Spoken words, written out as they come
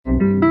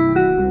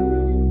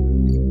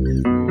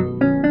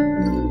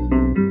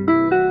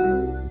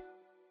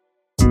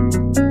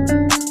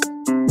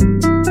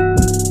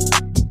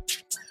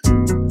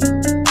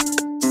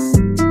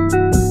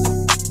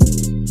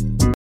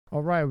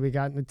We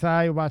got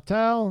Natanya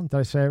Wachtel. Did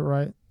I say it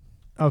right?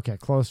 Okay,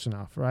 close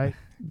enough, right?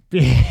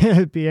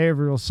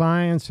 Behavioral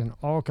science and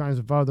all kinds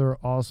of other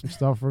awesome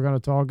stuff we're going to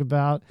talk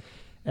about.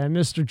 And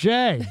Mr.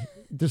 J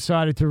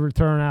decided to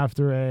return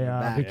after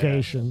a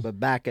vacation. But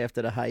back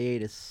after the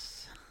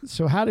hiatus.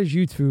 So how did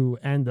you two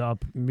end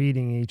up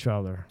meeting each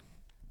other?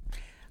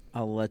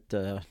 I'll let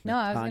No,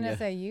 I was going to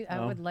say you.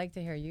 I would like to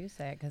hear you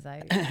say it because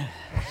I.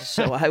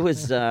 So I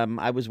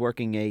was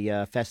working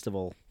a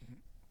festival.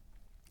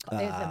 It's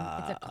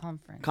a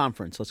conference.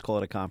 Conference, let's call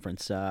it a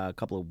conference. A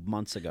couple of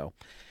months ago,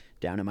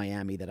 down in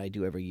Miami, that I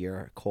do every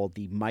year, called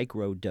the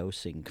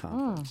Microdosing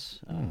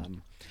Conference.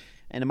 And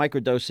the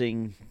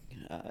microdosing,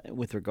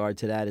 with regard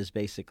to that, is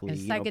basically a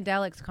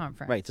psychedelics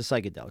conference. Right, it's a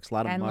psychedelics. A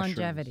lot of and mushrooms,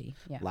 longevity.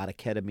 Yeah. A lot of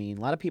ketamine,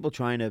 a lot of people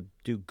trying to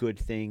do good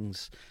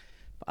things.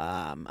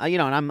 And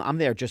I'm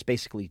there just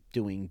basically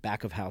doing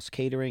back of house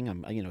catering.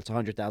 It's a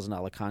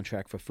 $100,000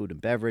 contract for food and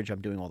beverage.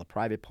 I'm doing all the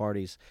private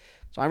parties,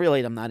 so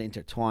I'm not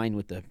intertwined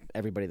with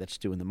everybody that's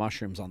doing the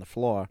mushrooms on the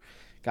floor.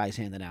 Guys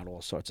handing out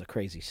all sorts of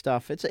crazy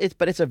stuff.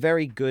 But it's a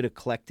very good,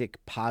 eclectic,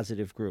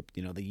 positive group.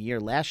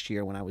 Last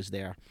year when I was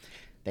there,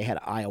 they had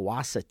an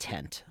ayahuasca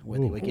tent where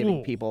they were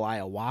giving people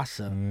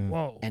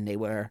ayahuasca, and they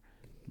were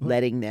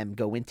letting them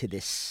go into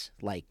this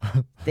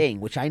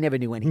thing, which I never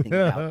knew anything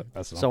about.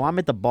 So I'm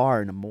at the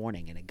bar in the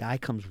morning, and a guy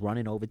comes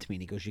running over to me,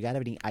 and he goes, "You got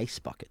any ice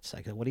buckets?"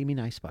 I go, "What do you mean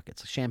ice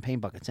buckets?" "Champagne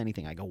buckets,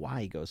 anything." I go,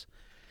 "Why?" He goes,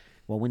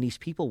 "Well, when these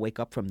people wake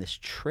up from this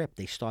trip,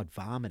 they start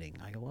vomiting."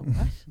 I go, "Well,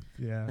 what?"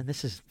 Yeah.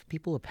 "And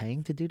people are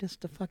paying to do this?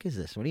 The fuck is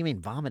this? What do you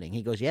mean vomiting?"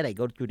 He goes, "Yeah, they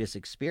go through this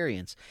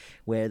experience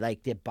where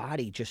their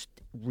body just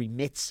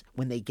remits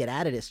when they get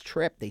out of this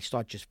trip. They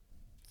start just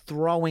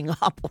throwing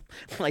up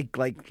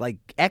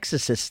like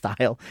Exorcist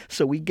style."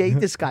 So we gave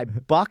this guy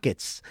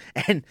buckets,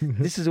 and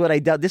this is what I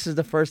did. This is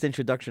the first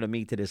introduction of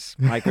me to this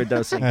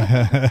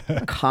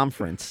microdosing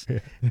conference.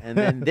 And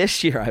then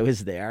this year I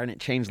was there, and it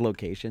changed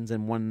locations.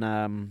 And one,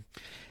 I'm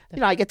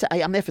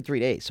there for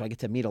 3 days, so I get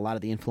to meet a lot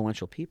of the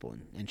influential people,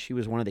 and she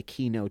was one of the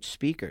keynote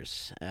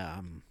speakers.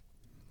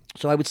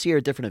 So I would see her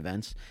at different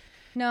events.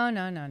 No.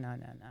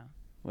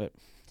 What?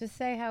 Just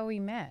say how we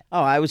met.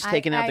 Oh, I was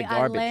taking out the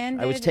garbage.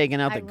 I was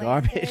taking out the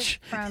garbage.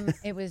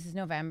 It was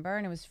November,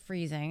 and it was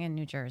freezing in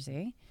New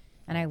Jersey.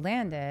 And I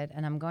landed,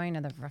 and I'm going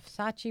to the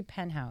Versace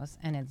penthouse,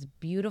 and it's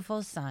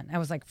beautiful sun. I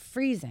was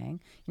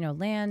freezing.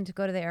 Land,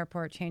 go to the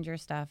airport, change your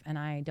stuff, and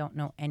I don't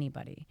know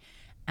anybody.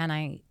 And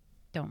I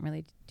don't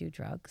really do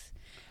drugs.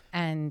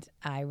 And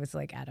I was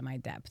out of my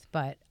depth.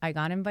 But I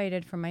got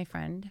invited from my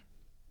friend,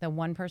 the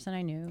one person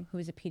I knew who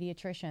was a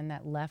pediatrician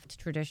that left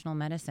traditional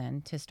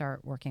medicine to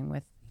start working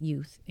with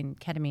youth in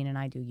ketamine, and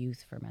I do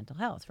youth for mental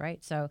health,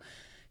 right? So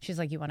she's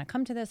like, "You want to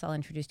come to this? I'll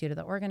introduce you to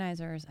the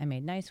organizers." I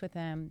made nice with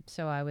them.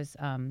 So I was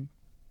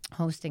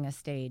hosting a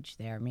stage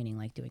there, meaning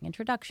doing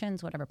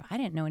introductions, whatever, but I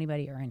didn't know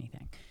anybody or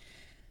anything.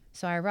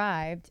 So I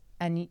arrived,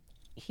 and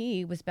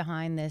he was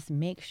behind this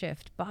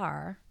makeshift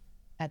bar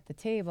at the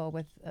table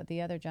with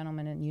the other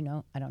gentleman,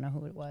 and I don't know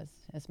who it was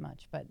as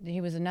much, but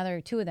he was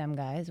two of them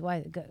guys,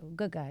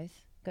 good guys.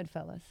 Good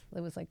fellas.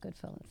 It was good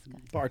fellas.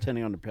 Guys.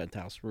 Bartending on the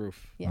penthouse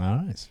roof.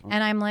 Yeah. Nice.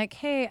 And I'm like,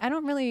 "Hey, I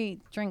don't really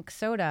drink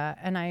soda,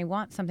 and I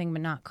want something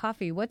but not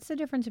coffee. What's the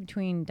difference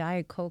between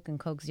Diet Coke and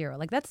Coke Zero?"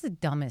 That's the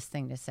dumbest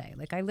thing to say.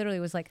 I literally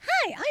was like,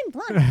 "Hi, I'm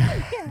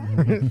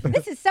blonde.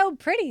 This is so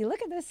pretty.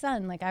 Look at the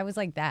sun." I was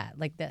like that,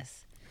 like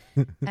this.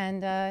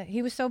 And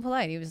he was so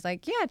polite. He was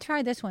like, "Yeah,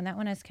 try this one. That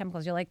one has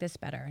chemicals. You'll like this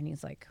better." And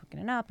he's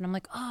hooking it up. And I'm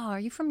like, "Oh, are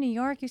you from New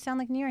York? You sound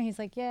like New York." He's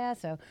like, "Yeah."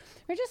 So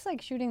we're just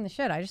shooting the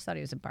shit. I just thought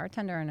he was a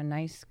bartender and a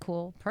nice,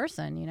 cool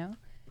person,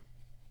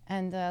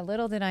 And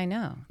little did I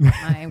know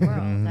my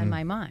world and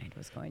my mind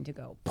was going to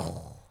go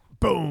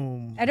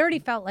boom. I'd already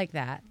felt like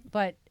that.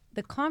 But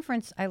the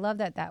conference, I love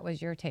that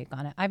was your take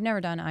on it. I've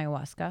never done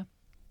ayahuasca.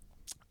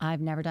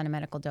 I've never done a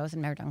medical dose. I've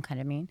never done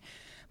ketamine.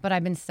 But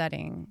I've been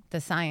studying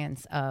the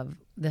science of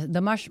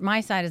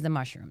my side is the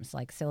mushrooms,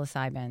 like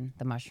psilocybin,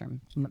 the mushroom,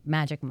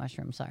 magic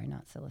mushroom. Sorry,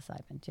 not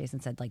psilocybin. Jason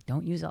said,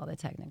 don't use all the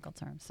technical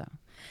terms. So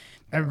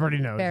everybody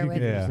knows.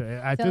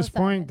 At this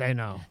point, they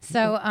know.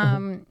 So,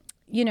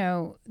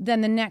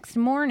 then the next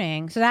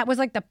morning, so that was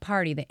the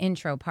party, the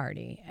intro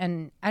party.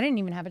 And I didn't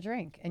even have a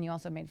drink. And you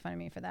also made fun of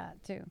me for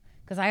that, too.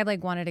 Because I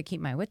wanted to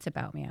keep my wits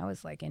about me. I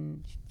was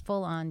in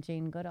full-on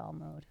Jane Goodall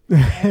mode.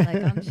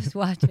 I'm just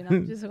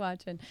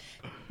watching,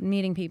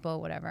 meeting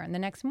people, whatever. And the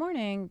next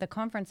morning, the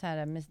conference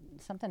had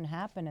something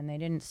happened, and they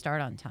didn't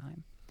start on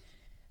time.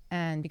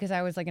 And because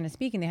I was in a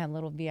speaking, they had a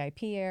little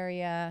VIP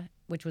area,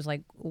 which was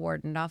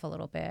wardened off a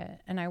little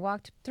bit. And I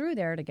walked through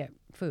there to get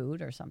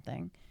food or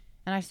something,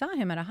 and I saw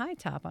him at a high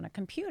top on a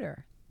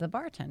computer, the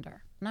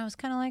bartender. And I was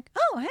kind of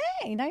 "Oh,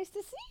 hey, nice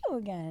to see you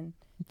again."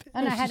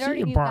 And nice I had to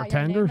already see you,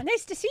 bartender.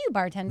 Nice to see you,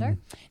 bartender.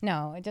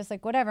 No, just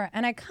whatever.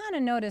 And I kind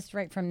of noticed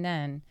right from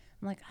then,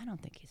 I'm I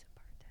don't think he's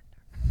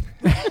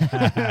a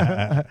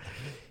bartender.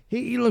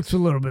 He looks a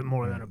little bit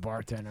more than a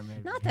bartender,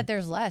 maybe. Not that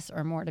there's less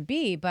or more to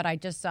be, but I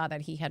just saw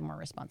that he had more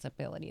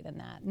responsibility than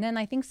that. And then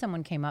I think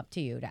someone came up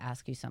to you to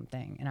ask you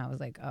something, and I was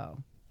like, "Oh,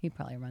 he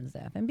probably runs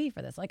the F&B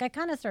for this. Like, I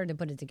kind of started to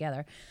put it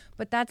together.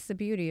 But that's the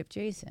beauty of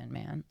Jason,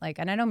 man. Like,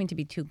 and I don't mean to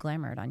be too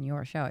glamored on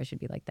your show. I should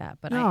be like that.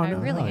 But I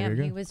really am.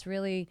 He was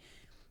really...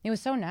 It was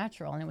so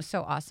natural and it was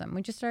so awesome.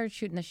 We just started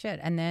shooting the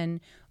shit, and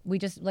then we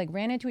just like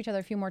ran into each other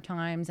a few more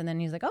times. And then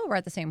he's like, "Oh, we're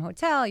at the same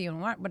hotel. You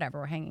know, whatever.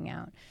 We're hanging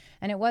out."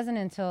 And it wasn't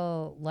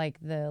until like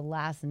the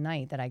last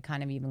night that I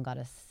kind of even got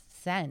a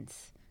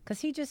sense, because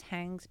he just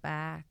hangs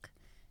back,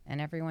 and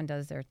everyone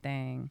does their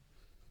thing.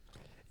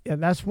 Yeah,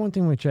 that's one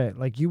thing with Jay.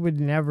 Like, you would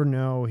never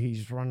know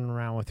he's running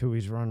around with who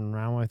he's running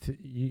around with.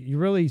 You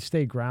really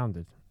stay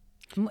grounded.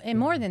 And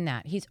more than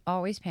that, he's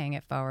always paying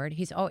it forward.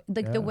 He's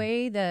like the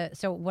way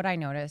so what I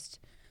noticed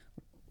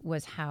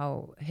was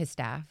how his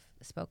staff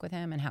spoke with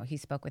him and how he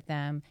spoke with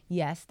them.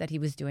 Yes, that he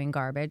was doing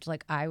garbage.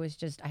 Like, I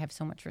have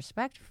so much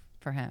respect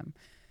for him.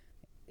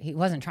 He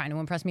wasn't trying to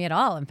impress me at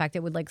all. In fact,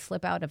 it would like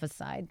slip out of a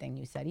side thing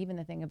you said, even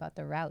the thing about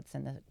the routes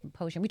and the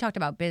potion. We talked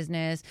about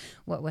business,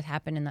 what would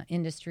happen in the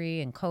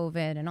industry and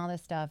COVID and all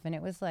this stuff. And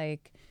it was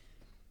like,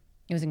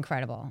 it was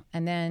incredible.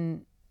 And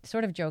then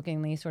sort of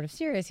jokingly, sort of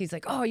serious, he's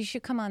like, "Oh, you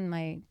should come on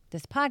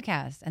this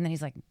podcast." And then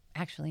he's like,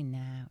 "Actually,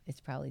 no, it's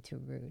probably too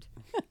rude."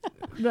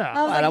 No,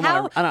 I was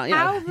like,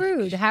 how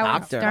rude?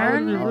 Howard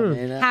Stern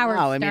rude?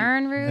 Howard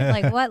Stern rude?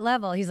 Like, what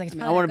level? He's like,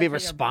 I want to be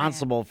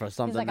responsible for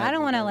something. He's like, I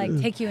don't want to like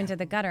take you into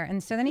the gutter.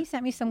 And so then he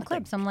sent me some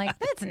clips. I'm like,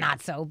 that's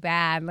not so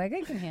bad. Like,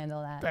 I can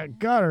handle that. that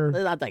gutter.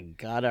 Not the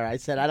gutter. I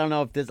said, I don't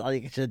know if this.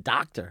 Like, it's a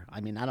doctor. I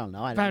mean, I don't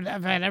know. I've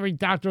had every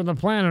doctor on the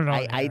planet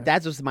on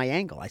that's just my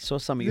angle. I saw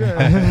some of your.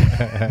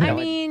 I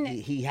mean,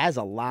 he has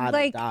a lot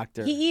like, of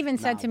doctor. He even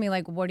said to me,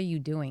 like, "What are you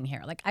doing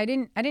here?" Like, I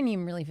didn't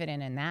even really fit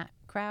in that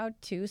crowd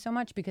too so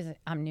much, because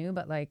I'm new,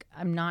 but like,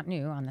 I'm not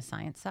new on the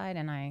science side,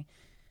 and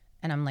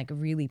I'm like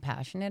really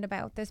passionate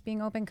about this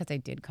being open, because I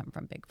did come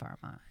from big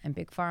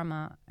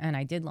pharma, and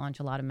I did launch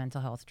a lot of mental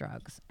health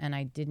drugs, and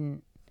I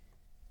didn't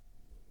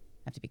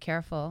have to be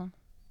careful.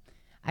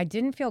 I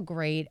didn't feel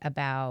great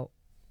about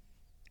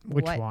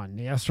which one,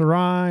 the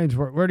SRIs.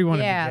 Where do you want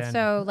to begin? Yeah,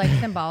 so like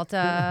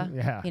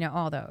Cymbalta,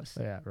 all those.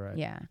 Yeah, right.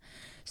 Yeah,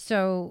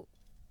 so.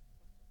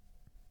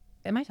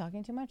 Am I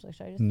talking too much? Like,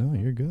 should I just? No,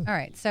 you're good. All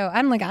right. So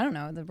I'm like, I don't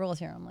know the rules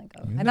here. I'm like,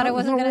 I thought I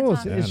wasn't going to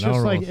talk.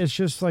 It's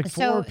just like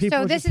four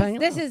people. So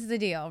this is the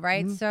deal,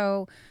 right? Mm-hmm.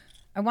 So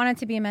I wanted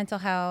to be in mental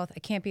health. I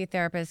can't be a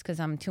therapist because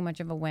I'm too much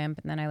of a wimp,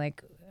 and then I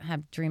like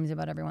have dreams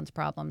about everyone's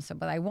problems. So,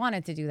 but I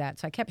wanted to do that,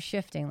 so I kept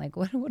shifting. Like,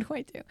 what do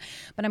I do?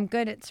 But I'm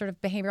good at sort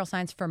of behavioral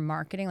science for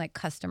marketing, like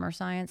customer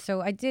science. So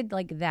I did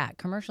like that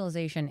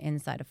commercialization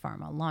inside of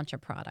pharma, launch a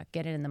product,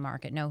 get it in the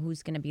market, know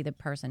who's going to be the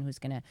person who's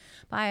going to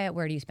buy it,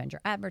 where do you spend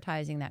your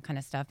advertising, that kind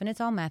of stuff. And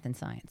it's all math and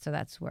science. So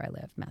that's where I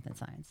live, math and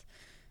science.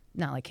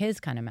 Not like his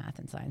kind of math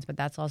and science, but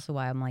that's also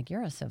why I'm like,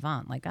 you're a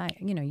savant. Like,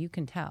 you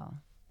can tell.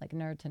 Like,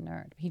 nerd to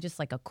nerd. He just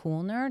like a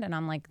cool nerd, and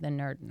I'm like the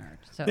nerd.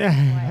 So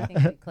that's why I think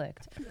we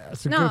clicked.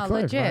 That's a good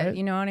click, legit. Right?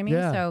 You know what I mean?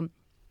 Yeah. So,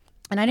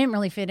 and I didn't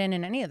really fit in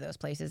any of those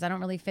places. I don't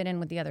really fit in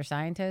with the other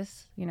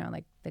scientists. You know,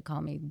 like they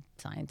call me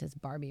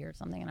scientist Barbie or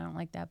something, and I don't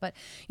like that. But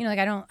like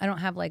I don't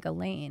have like a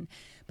lane.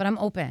 But I'm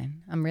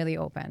open. I'm really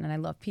open, and I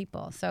love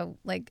people. So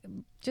like,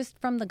 just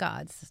from the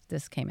gods,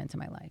 this came into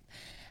my life.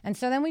 And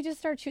so then we just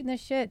started shooting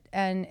this shit,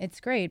 and it's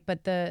great.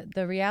 But the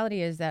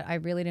reality is that I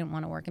really didn't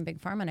want to work in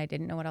big pharma, and I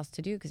didn't know what else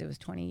to do, because it was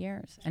 20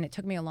 years. And it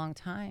took me a long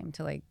time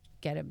to like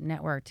get a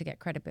network, to get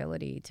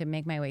credibility, to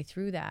make my way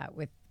through that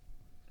with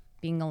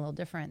being a little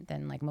different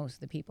than like most of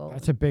the people.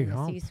 That's a big in the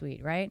hump.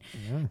 C-suite, right?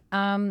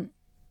 Yeah.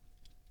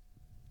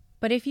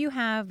 But if you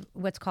have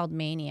what's called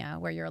mania,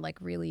 where you're like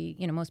really,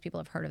 most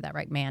people have heard of that,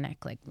 right?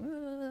 Manic, like,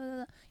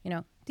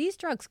 these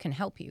drugs can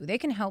help you. They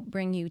can help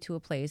bring you to a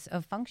place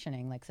of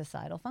functioning, like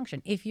societal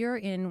function. If you're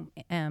in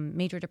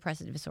major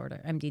depressive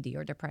disorder, MDD,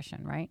 or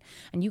depression, right?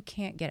 And you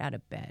can't get out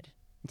of bed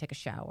and take a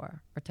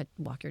shower or to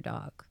walk your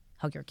dog,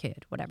 hug your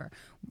kid, whatever.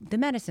 The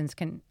medicines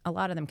a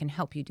lot of them can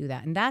help you do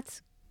that. And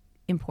that's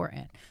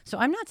important. So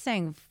I'm not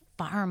saying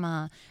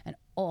pharma and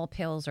all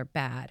pills are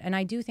bad. And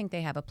I do think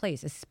they have a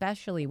place,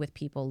 especially with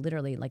people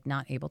literally like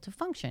not able to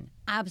function.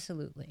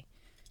 Absolutely.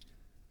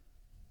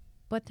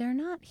 But they're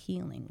not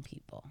healing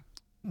people.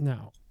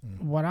 No.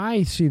 What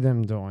I see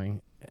them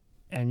doing,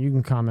 and you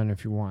can comment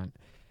if you want,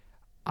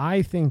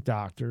 I think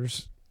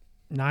doctors,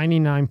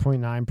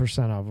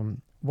 99.9% of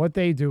them, what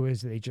they do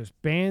is they just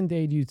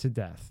Band-Aid you to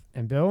death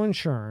and bill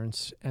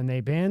insurance, and they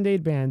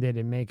Band-Aid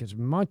and make as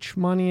much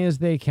money as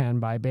they can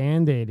by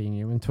Band-Aiding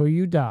you until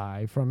you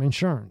die from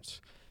insurance,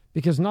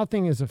 because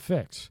nothing is a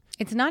fix.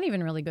 It's not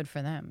even really good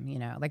for them,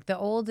 like the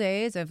old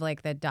days of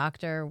like the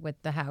doctor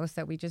with the house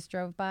that we just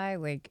drove by,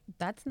 like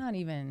that's not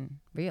even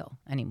real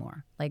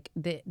anymore. Like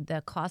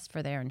the cost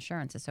for their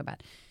insurance is so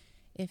bad.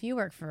 If you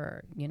work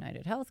for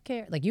United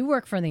Healthcare, like you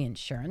work for the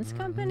insurance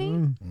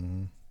company,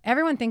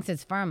 everyone thinks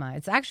it's pharma.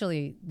 It's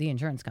actually the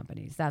insurance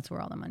companies. That's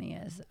where all the money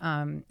is.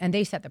 And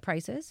they set the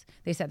prices,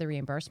 they set the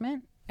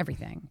reimbursement,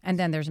 everything. And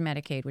then there's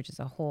Medicaid, which is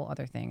a whole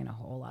other thing and a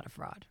whole lot of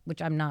fraud,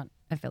 which I'm not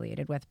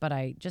affiliated with. But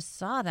I just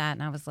saw that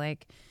and I was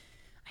like,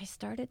 I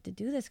started to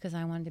do this because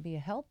I wanted to be a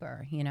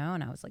helper, you know,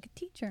 and I was like a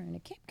teacher and a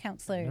camp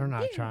counselor. They're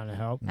not trying to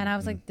help. And I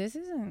was like, this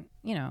isn't,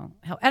 you know,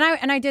 help.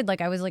 And I did,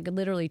 like, I was like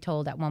literally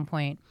told at one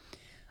point,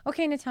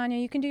 okay,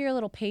 Natanya, you can do your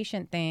little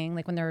patient thing,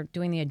 like when they're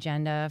doing the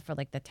agenda for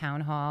like the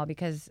town hall,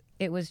 because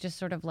it was just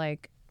sort of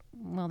like,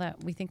 well,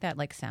 that we think that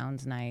like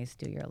sounds nice.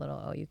 Do your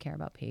little, oh, you care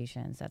about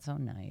patients. That's so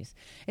nice.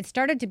 It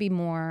started to be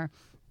more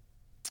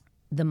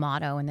the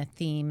motto and the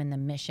theme and the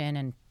mission,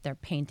 and they're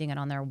painting it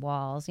on their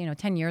walls. You know,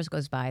 10 years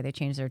goes by, they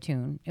changed their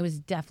tune. It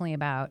was definitely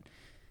about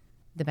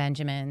the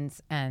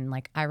Benjamins. And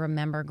like, I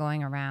remember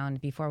going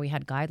around before we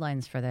had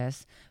guidelines for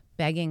this,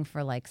 begging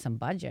for like some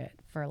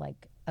budget for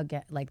like,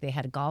 again, like they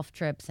had golf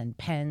trips and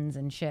pens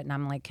and shit. And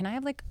I'm like, can I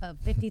have like a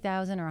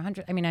 50,000 or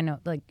 100? I mean, I know,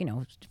 like, you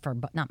know, for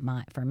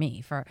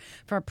me, for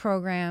a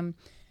program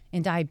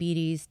in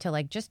diabetes to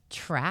like just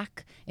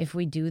track if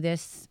we do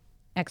this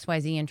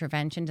XYZ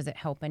intervention, does it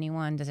help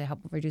anyone? Does it help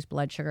reduce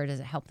blood sugar? Does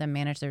it help them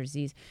manage their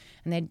disease?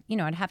 And they, you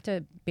know, I'd have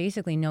to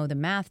basically know the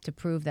math to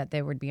prove that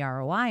there would be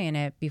ROI in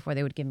it before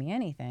they would give me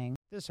anything.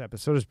 This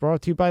episode is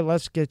brought to you by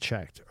Let's Get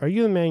Checked. Are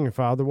you the man your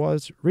father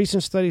was?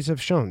 Recent studies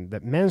have shown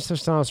that men's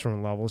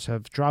testosterone levels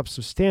have dropped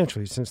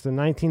substantially since the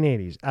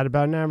 1980s at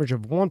about an average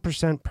of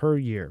 1% per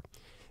year.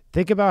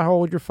 Think about how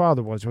old your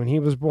father was when he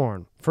was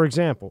born. For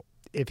example,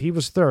 if he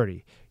was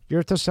 30,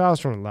 your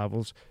testosterone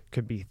levels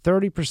could be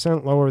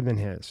 30% lower than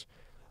his.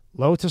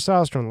 Low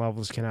testosterone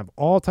levels can have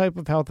all type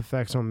of health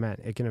effects on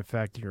men. It can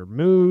affect your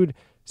mood,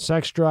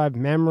 sex drive,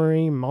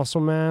 memory, muscle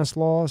mass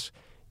loss,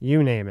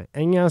 you name it.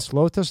 And yes,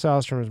 low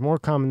testosterone is more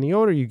common the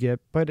older you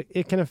get, but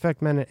it can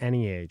affect men at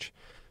any age.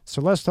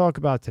 So let's talk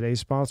about today's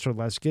sponsor,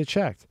 Let's Get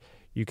Checked.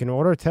 You can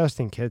order a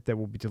testing kit that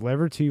will be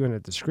delivered to you in a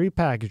discreet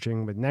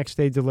packaging with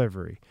next-day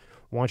delivery.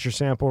 Once your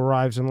sample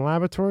arrives in the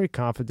laboratory,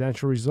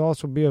 confidential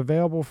results will be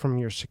available from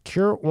your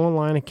secure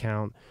online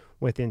account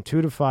within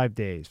 2 to 5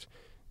 days.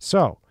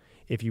 So,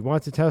 if you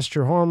want to test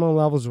your hormone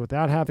levels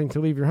without having to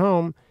leave your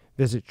home,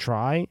 visit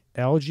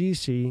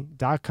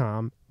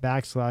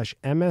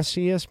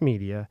trylgc.com/MSCS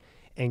Media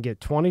and get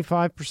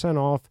 25%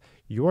 off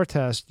your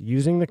test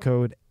using the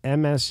code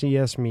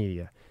MSCS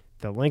Media.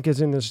 The link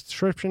is in the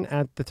description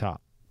at the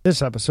top.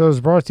 This episode is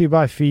brought to you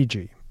by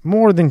Fiji.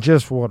 More than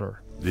just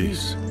water.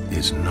 This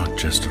is not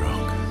just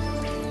rock.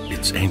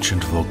 It's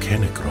ancient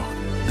volcanic rock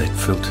that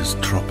filters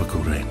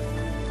tropical rain,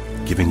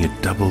 giving it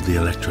double the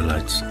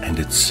electrolytes and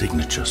its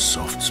signature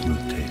soft,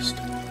 smooth taste.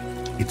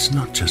 It's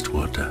not just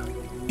water,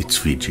 it's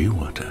Fiji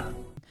water.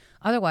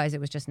 Otherwise, it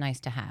was just nice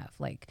to have.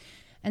 like,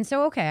 And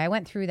so, okay, I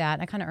went through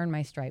that. I kind of earned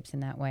my stripes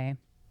in that way.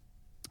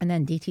 And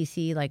then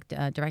DTC, like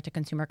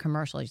direct-to-consumer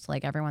commercials,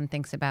 like everyone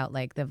thinks about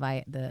like the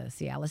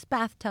Cialis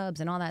bathtubs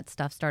and all that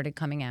stuff started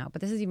coming out.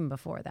 But this is even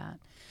before that.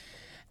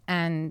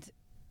 And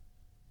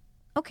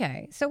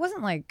okay, so it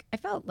wasn't like, I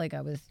felt like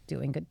I was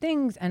doing good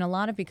things. And a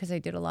lot of, because I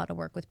did a lot of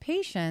work with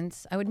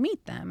patients, I would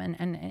meet them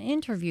and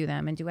interview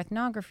them and do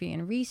ethnography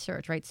and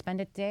research, right? Spend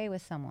a day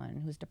with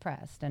someone who's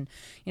depressed and,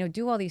 you know,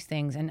 do all these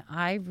things. And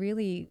I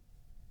really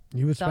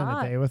You would spend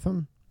a day with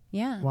them?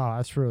 Yeah. Wow,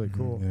 that's really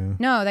cool. Yeah.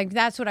 No, like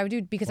that's what I would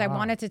do because I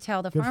wanted to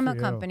tell the Good for pharma you.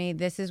 company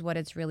this is what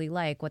it's really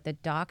like. What the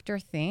doctor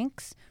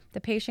thinks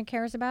the patient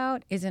cares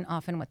about isn't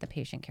often what the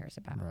patient cares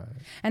about. Right.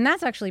 And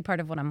that's actually part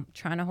of what I'm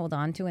trying to hold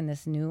on to in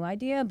this new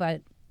idea,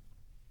 but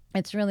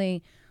it's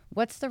really,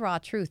 what's the raw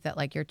truth that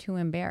like you're too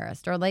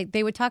embarrassed? Or like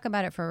they would talk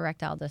about it for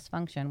erectile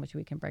dysfunction, which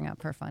we can bring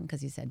up for fun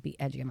because he said be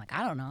edgy. I'm like,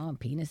 I don't know,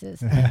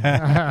 penises.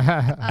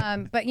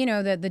 But you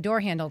know, the door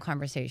handle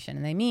conversation,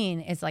 and they mean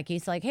it's like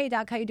he's like, hey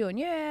doc, how you doing?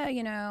 Yeah,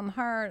 you know, I'm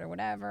hard or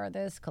whatever,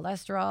 this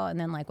cholesterol, and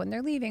then like when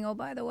they're leaving, oh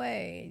by the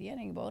way, you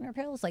getting boner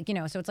pills, like, you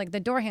know, so it's like the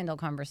door handle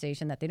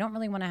conversation that they don't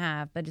really want to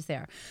have, but it's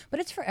there. But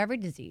it's for every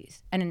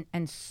disease, and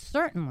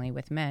certainly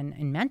with men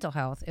in mental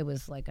health, it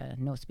was like a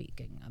no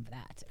speaking of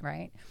that,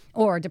 right?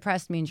 Or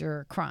depressed means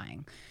you're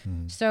crying.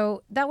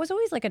 So that was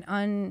always like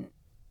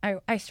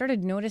I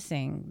started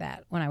noticing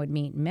that when I would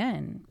meet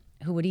men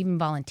who would even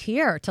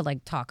volunteer to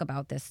like talk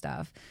about this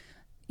stuff,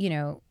 you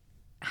know,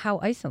 how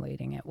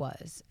isolating it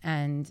was.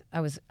 And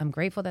I'm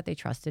grateful that they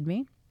trusted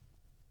me.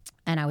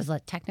 And I was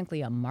like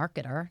technically a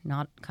marketer,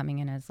 not coming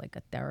in as like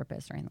a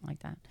therapist or anything like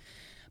that.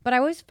 But I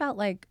always felt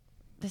like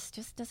this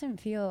just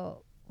doesn't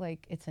feel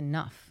like it's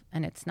enough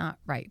and it's not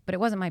right. But it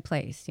wasn't my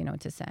place, you know,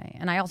 to say.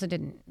 And I also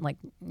didn't like,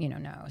 you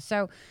know.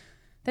 So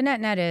the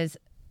net is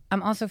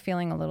I'm also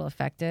feeling a little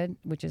affected,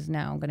 which is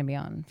now going to be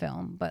on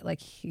film. But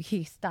like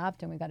he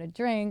stopped and we got a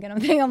drink and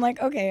I'm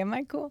like, okay, am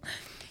I cool?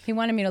 He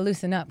wanted me to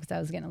loosen up because I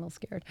was getting a little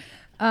scared.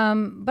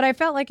 But I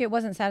felt like it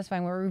wasn't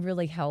satisfying. Were we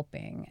really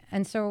helping?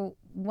 And so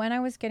when I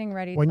was getting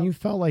ready, when you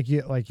felt like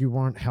you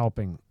weren't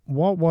helping,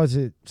 what was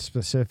it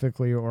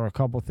specifically, or a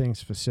couple things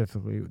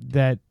specifically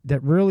that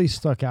really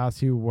stuck out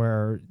to you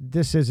where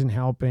this isn't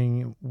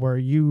helping, where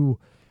you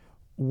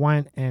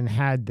went and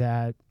had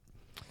that,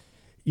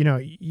 you know,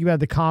 you had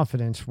the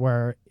confidence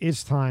where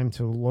it's time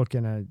to look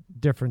in a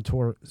different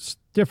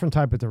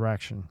type of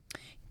direction?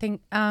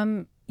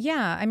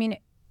 Yeah, I mean,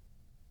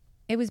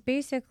 it was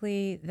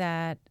basically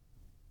that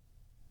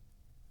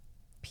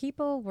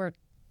people were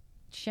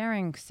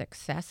sharing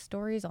success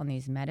stories on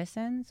these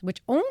medicines,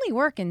 which only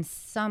work in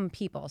some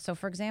people. So,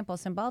 for example,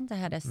 Cymbalta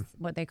had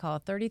what they call a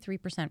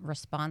 33%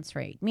 response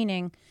rate,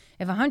 meaning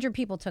if 100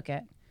 people took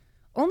it,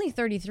 only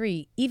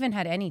 33 even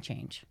had any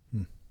change.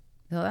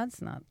 So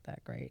that's not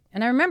that great.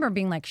 And I remember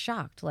being like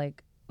shocked,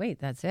 like, wait,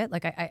 that's it?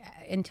 Like I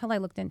until I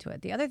looked into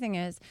it. The other thing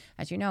is,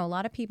 as you know, a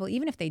lot of people,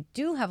 even if they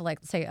do have like,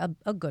 say,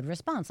 a good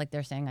response, like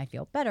they're saying, I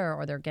feel better,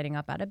 or they're getting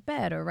up out of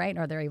bed, or right,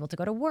 or they're able to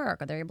go to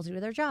work, or they're able to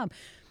do their job.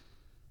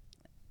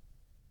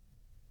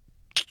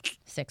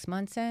 6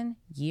 months in,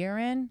 year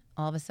in,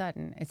 all of a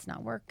sudden it's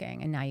not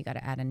working. And now you got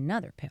to add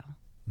another pill.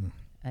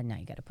 And now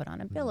you got to put on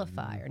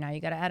Abilify, or now you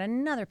got to add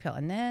another pill.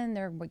 And then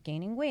they're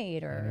gaining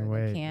weight, or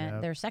they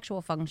can't, their sexual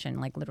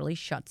function like literally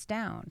shuts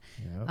down.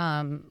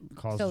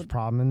 Causes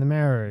problem in the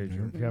marriage.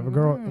 Or if you have a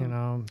girl, you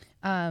know.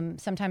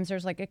 Sometimes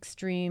there's like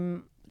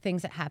extreme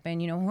things that happen,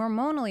 you know,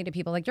 hormonally to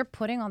people. Like you're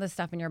putting all this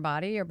stuff in your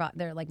body,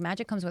 they're like,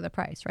 magic comes with a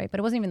price, right? But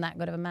it wasn't even that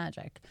good of a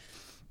magic.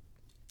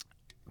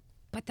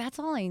 But that's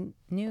all I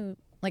knew.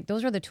 Like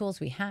those were the tools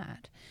we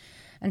had.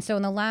 And so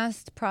in the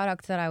last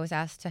product that I was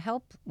asked to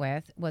help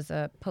with was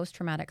a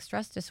post-traumatic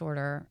stress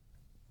disorder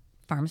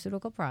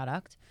pharmaceutical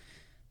product.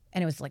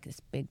 And it was like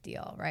this big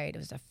deal, right? It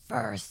was the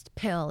first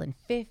pill in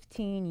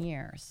 15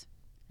 years.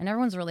 And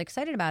everyone's really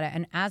excited about it.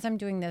 And as I'm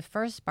doing the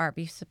first part,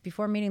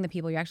 before meeting the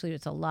people,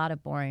 it's a lot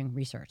of boring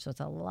research. So it's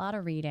a lot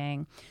of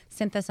reading,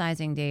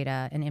 synthesizing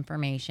data and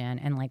information,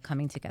 and like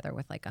coming together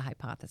with like a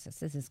hypothesis.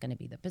 This is going to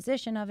be the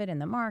position of it in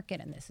the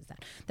market, and this is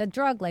that. The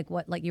drug, like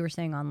you were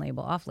saying, on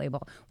label, off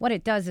label, what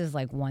it does is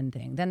like one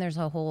thing. Then there's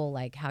a whole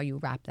like how you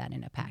wrap that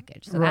in a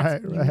package. So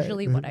that's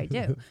usually what I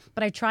do.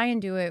 But I try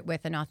and do it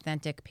with an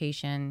authentic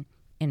patient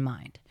in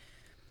mind.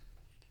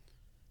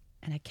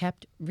 And I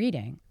kept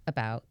reading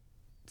about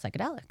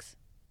psychedelics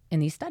in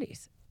these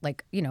studies,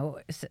 like, you know,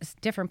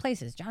 different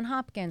places, John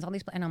Hopkins, all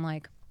these, and I'm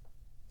like,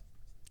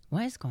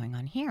 what is going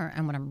on here?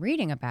 And what I'm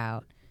reading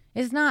about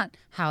is not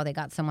how they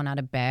got someone out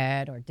of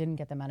bed or didn't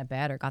get them out of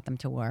bed or got them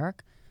to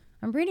work.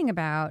 I'm reading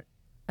about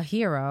a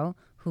hero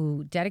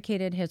who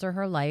dedicated his or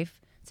her life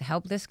to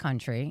help this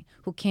country,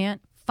 who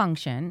can't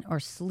function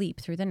or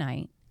sleep through the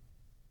night,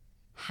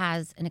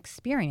 has an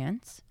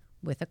experience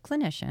with a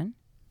clinician,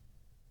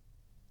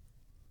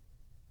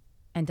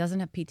 and doesn't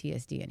have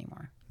PTSD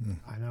anymore.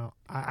 I know.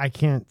 I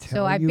can't tell you.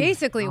 So I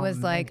basically was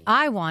like,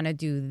 I want to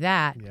do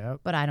that,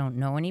 but I don't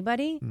know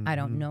anybody. I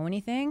don't know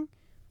anything,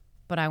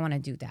 but I want to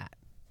do that.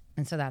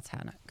 And so that's how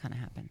it kind of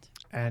happened.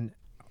 And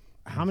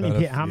how many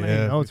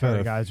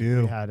military guys we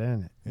had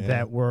in it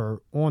that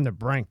were on the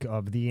brink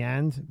of the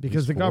end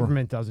because the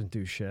government doesn't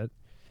do shit.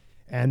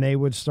 And they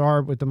would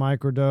start with the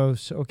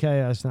microdose.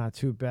 Okay, that's not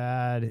too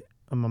bad.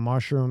 I'm a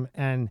mushroom.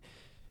 And,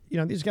 you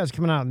know, these guys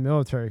coming out of the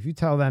military, if you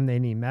tell them they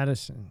need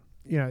medicine,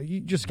 you know, you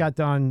just got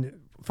done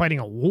fighting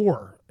a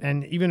war.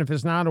 And even if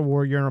it's not a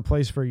war, you're in a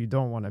place where you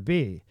don't want to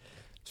be.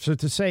 So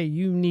to say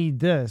you need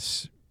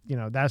this, you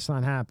know, that's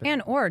not happening.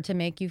 And or to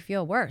make you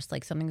feel worse,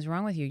 like something's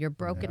wrong with you. You're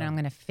broken and I'm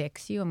going to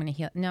fix you. I'm going to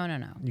heal. No.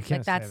 You can't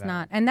like that's say that.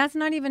 not, and that's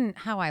not even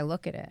how I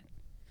look at it.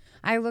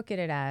 I look at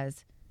it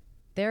as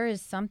there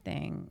is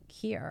something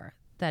here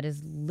that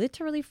is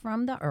literally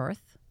from the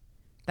earth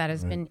that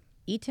has been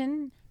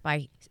eaten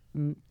by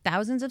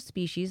thousands of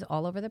species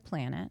all over the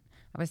planet.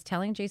 I was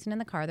telling Jason in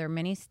the car, there are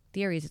many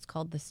theories. It's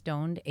called the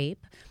stoned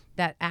ape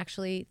that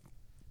actually,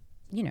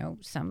 you know,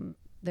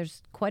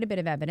 there's quite a bit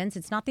of evidence.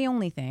 It's not the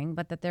only thing,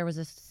 but that there was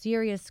a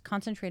serious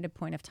concentrated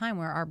point of time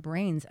where our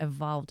brains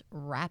evolved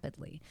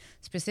rapidly,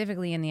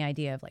 specifically in the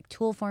idea of like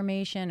tool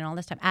formation and all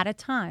this stuff at a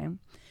time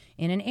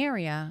in an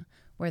area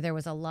where there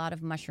was a lot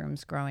of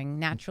mushrooms growing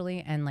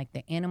naturally, and like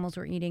the animals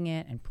were eating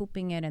it and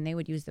pooping it, and they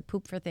would use the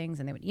poop for things,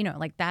 and they would, you know,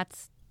 like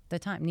that's the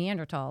time.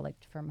 Neanderthal, like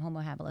from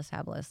Homo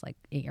habilis, like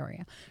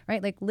area,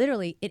 right? Like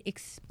literally it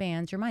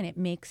expands your mind. It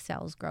makes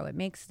cells grow. It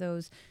makes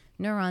those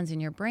neurons in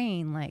your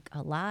brain like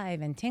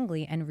alive and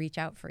tingly and reach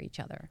out for each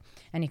other.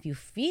 And if you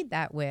feed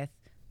that with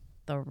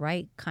the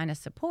right kind of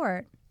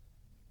support,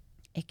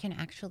 it can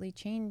actually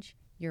change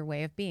your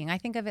way of being. I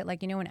think of it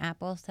like, you know, when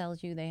Apple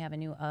tells you they have a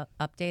new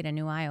update, a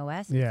new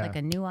iOS, it's like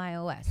a new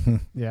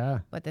iOS. Yeah.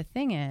 But the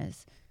thing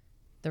is,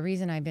 the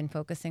reason I've been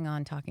focusing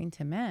on talking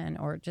to men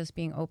or just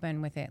being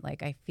open with it,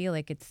 like I feel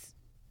like it's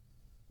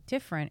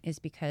different, is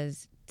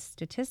because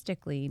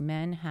statistically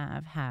men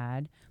have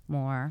had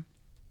more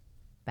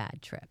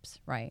bad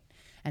trips, right?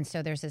 And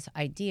so there's this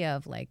idea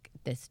of like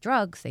this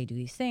drugs, they do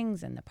these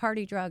things, and the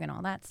party drug and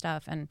all that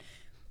stuff. And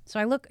so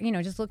I look, you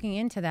know, just looking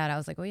into that, I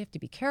was like, well, you have to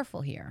be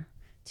careful here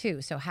too.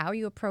 So how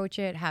you approach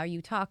it, how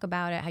you talk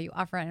about it, how you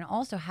offer it, and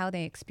also how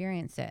they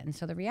experience it. And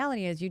so the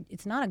reality is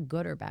it's not a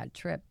good or bad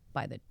trip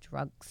by the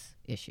drugs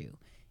issue.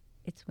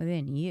 It's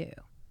within you,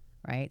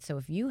 right? So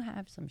if you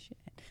have some shit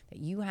that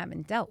you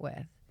haven't dealt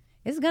with,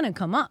 it's going to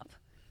come up.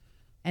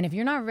 And if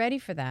you're not ready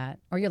for that,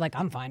 or you're like,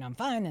 I'm fine,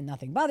 and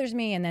nothing bothers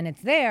me, and then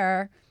it's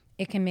there,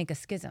 it can make a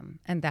schism.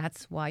 And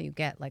that's why you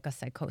get like a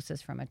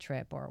psychosis from a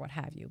trip or what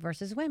have you.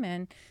 Versus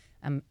women,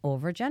 I'm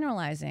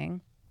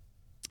overgeneralizing,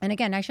 and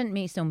again, I shouldn't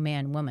be so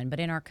man-woman, but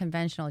in our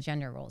conventional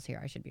gender roles here,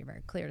 I should be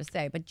very clear to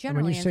say. But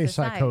generally, when you say in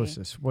society,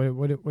 psychosis,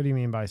 what do you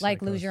mean by psychosis?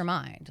 like lose your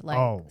mind,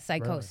 like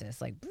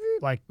psychosis, like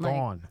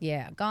gone.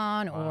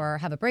 Gone, or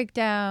have a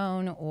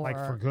breakdown, or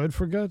like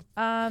for good.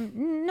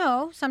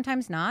 No,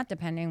 sometimes not,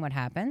 depending what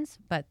happens.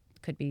 But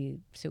it could be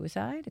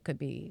suicide. It could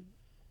be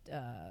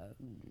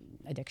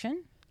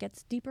addiction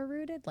gets deeper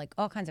rooted, like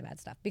all kinds of bad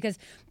stuff. Because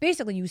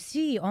basically, you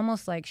see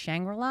almost like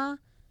Shangri-La,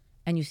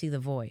 and you see the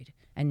void.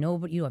 And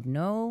you have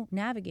no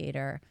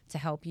navigator to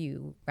help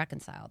you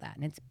reconcile that,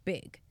 and it's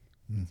big.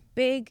 It's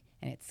big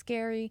and it's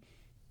scary,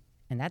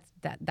 and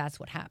that's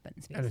what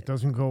happens. Basically. And it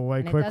doesn't go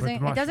away quick.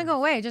 It doesn't go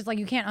away. It's just like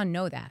you can't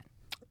unknow that.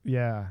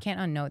 Yeah, Can't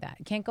unknow that.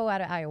 You can't go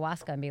out of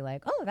ayahuasca and be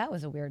like, "Oh, that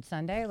was a weird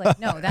Sunday." Like,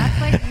 no,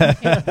 that's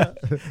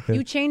like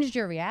you changed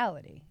your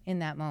reality in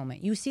that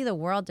moment. You see the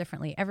world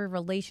differently. Every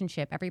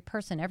relationship, every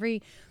person,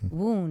 every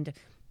wound.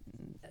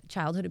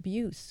 Childhood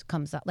abuse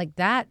comes up, like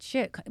that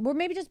shit, or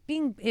maybe just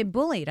being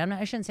bullied.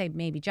 I shouldn't say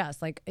maybe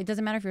just, like, it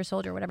doesn't matter if you're a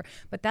soldier or whatever,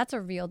 but that's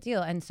a real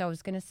deal. And so I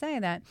was going to say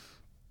that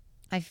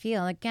I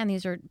feel, again,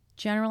 these are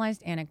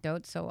generalized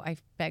anecdotes, so I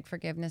beg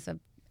forgiveness of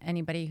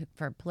anybody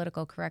for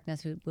political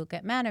correctness who will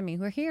get mad at me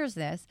who hears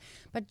this,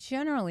 but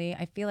generally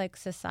I feel like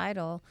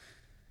societal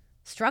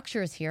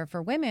structures here for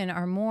women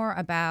are more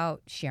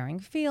about sharing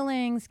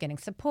feelings, getting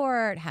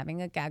support, having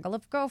a gaggle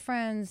of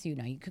girlfriends. You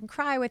can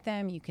cry with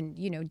them. You can,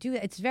 do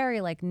it. It's very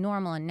like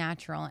normal and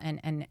natural,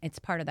 and it's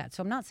part of that.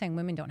 So I'm not saying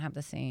women don't have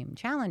the same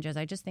challenges.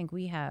 I just think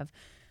we have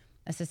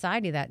a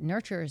society that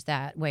nurtures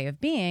that way of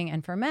being.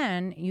 And for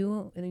men,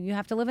 you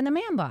have to live in the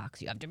man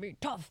box. You have to be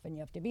tough, and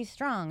you have to be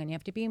strong, and you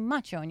have to be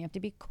macho, and you have to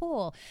be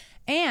cool.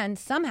 And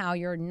somehow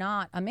you're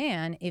not a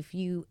man if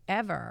you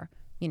ever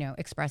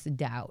express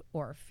doubt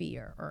or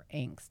fear or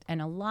angst.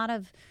 And a lot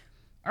of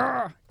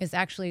is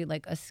actually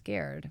like a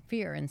scared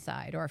fear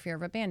inside, or a fear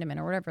of abandonment,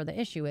 or whatever the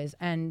issue is.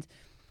 And,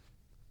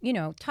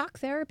 talk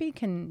therapy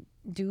can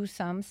do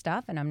some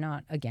stuff, and I'm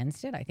not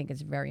against it. I think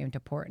it's very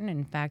important.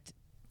 In fact,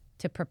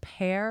 to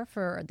prepare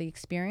for the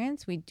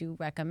experience, we do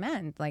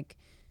recommend, like,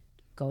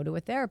 go to a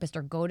therapist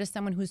or go to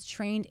someone who's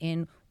trained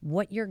in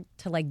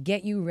to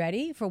get you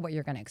ready for what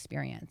you're going to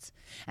experience.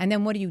 And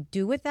then what do you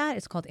do with that?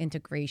 It's called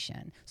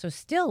integration. So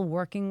still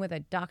working with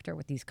a doctor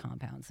with these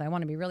compounds. So I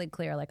want to be really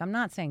clear. Like, I'm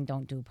not saying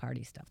don't do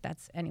party stuff.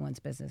 That's anyone's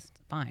business.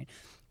 Fine.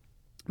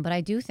 But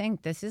I do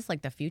think this is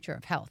like the future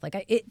of health.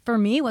 Like, it for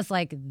me was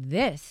like,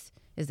 this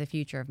is the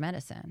future of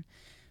medicine.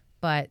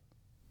 But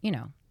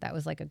that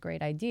was like a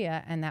great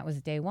idea. And that was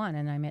day one.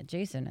 And I met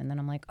Jason. And then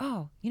I'm like,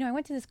 oh, I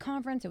went to this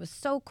conference. It was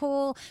so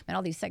cool. Met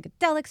all these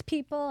psychedelics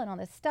people and all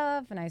this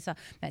stuff. And I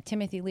met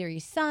Timothy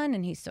Leary's son,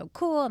 and he's so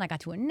cool. And I got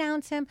to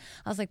announce him.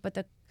 I was like, but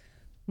the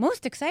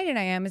most excited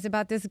I am is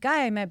about this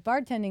guy I met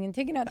bartending and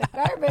taking out the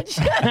garbage.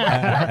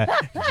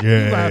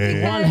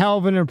 Jay. One hell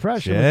of an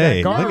impression with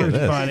that garbage,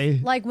 buddy.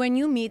 Like when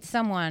you meet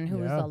someone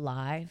who is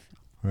alive.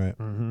 Right.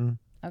 Mm-hmm.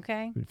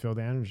 Okay. You feel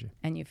the energy.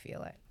 And you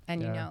feel it.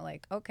 And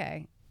like,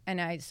 okay. And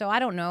I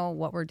don't know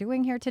what we're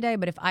doing here today,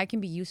 but if I can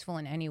be useful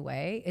in any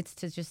way, it's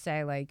to just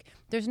say, like,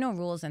 there's no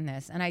rules in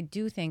this. And I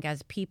do think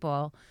as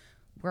people,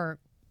 we're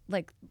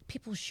like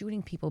people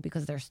shooting people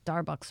because their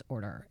Starbucks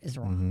order is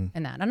wrong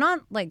and that. I'm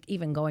not like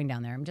even going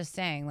down there. I'm just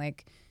saying,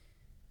 like,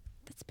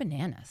 that's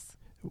bananas.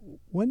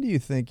 When do you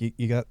think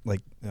you got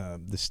like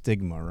the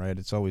stigma, right?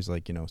 It's always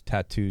like,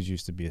 tattoos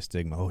used to be a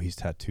stigma. Oh, he's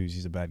tattoos,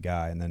 he's a bad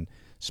guy. And then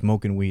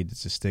smoking weed,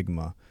 it's a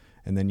stigma.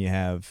 And then you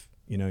have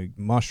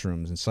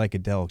mushrooms and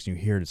psychedelics, and you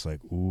hear it, it's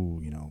like,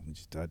 ooh,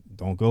 just,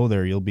 don't go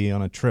there. You'll be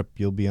on a trip.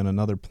 You'll be on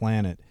another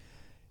planet.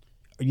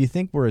 You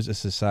think we're as a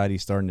society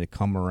starting to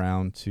come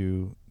around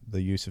to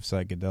the use of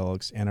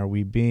psychedelics, and are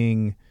we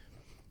being,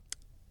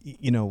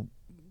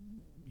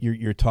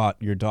 you're taught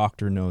your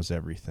doctor knows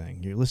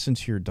everything. You listen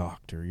to your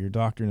doctor. Your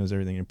doctor knows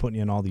everything. You're putting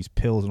in all these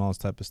pills and all this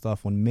type of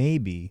stuff, when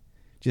maybe,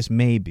 just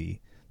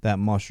maybe, that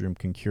mushroom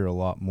can cure a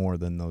lot more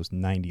than those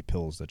 90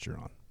 pills that you're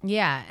on.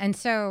 Yeah. And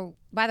so,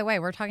 by the way,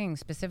 we're talking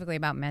specifically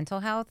about mental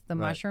health. The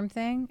mushroom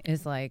thing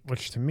is like...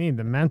 Which to me,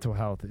 the mental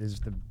health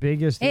is the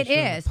biggest issue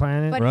on the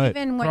planet. But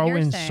even what Throw you're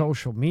in saying...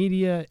 social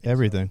media.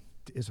 Everything.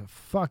 Is a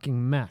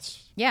fucking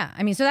mess. Yeah.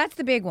 I mean, so that's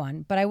the big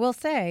one. But I will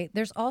say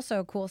there's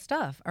also cool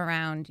stuff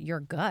around your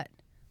gut.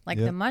 Like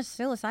the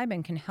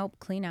psilocybin can help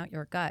clean out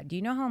your gut. Do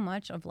you know how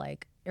much of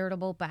like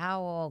irritable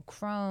bowel,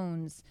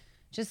 Crohn's,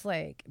 just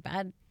like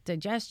bad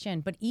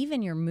digestion, but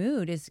even your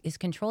mood is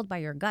controlled by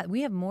your gut.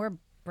 We have more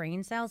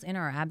brain cells in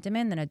our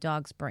abdomen than a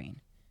dog's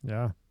brain.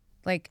 Yeah.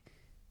 Like,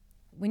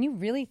 when you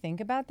really think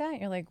about that,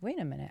 you're like, wait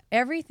a minute.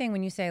 Everything,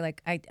 when you say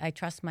like, I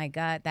trust my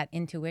gut, that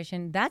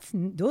intuition,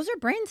 those are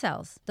brain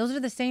cells. Those are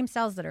the same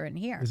cells that are in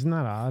here. Isn't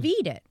that odd?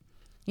 Feed it.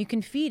 You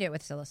can feed it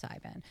with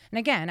psilocybin. And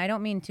again, I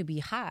don't mean to be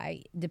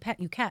high.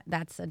 You can't.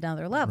 That's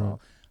another level. Right.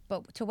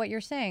 But to what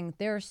you're saying,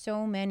 there are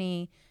so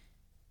many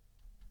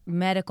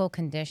medical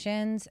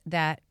conditions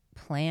that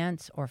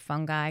plants or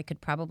fungi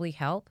could probably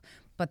help,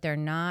 but they're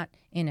not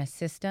in a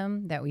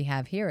system that we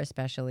have here,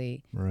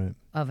 especially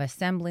of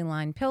assembly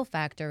line pill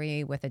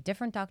factory with a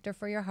different doctor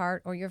for your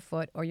heart or your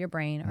foot or your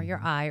brain or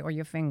your eye or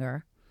your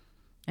finger.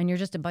 And you're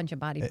just a bunch of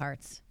body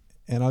parts.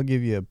 And I'll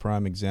give you a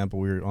prime example.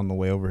 We were on the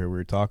way over here. We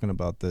were talking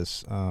about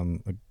this.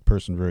 A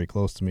person very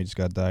close to me just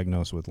got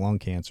diagnosed with lung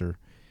cancer,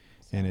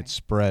 and it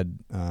spread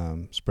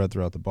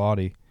throughout the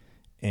body.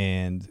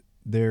 And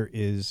there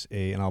is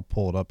and I'll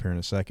pull it up here in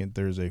a second.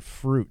 There's a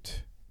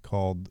fruit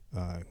called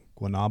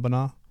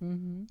guanabana,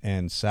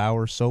 and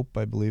sour soap,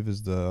 I believe,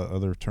 is the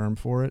other term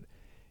for it.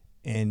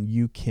 And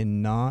you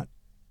cannot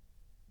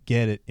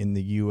get it in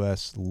the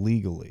U.S.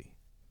 legally,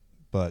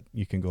 but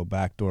you can go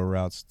backdoor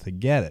routes to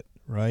get it,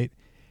 right?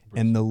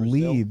 And the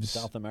Brazil, leaves,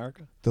 South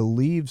America? the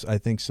leaves, I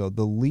think so.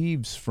 The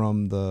leaves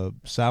from the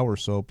sour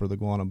soap or the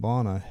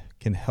guanabana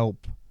can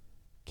help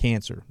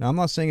cancer. Now, I'm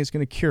not saying it's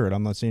going to cure it.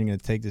 I'm not saying you're going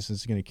to take this and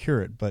it's going to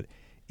cure it, but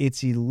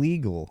it's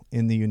illegal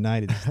in the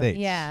United States.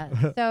 Yeah.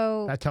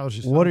 So That tells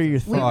you something. What are your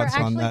we were thoughts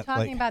actually on that?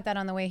 talking about that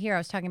on the way here. I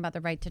was talking about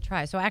the right to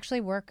try. So I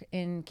actually work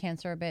in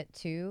cancer a bit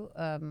too.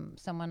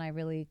 Someone I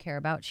really care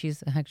about.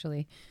 She's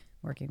actually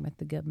working with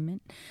the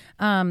government.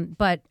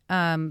 But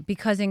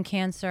because in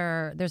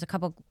cancer, there's a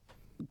couple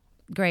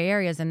gray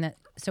areas, and that.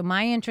 So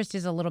my interest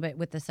is a little bit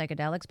with the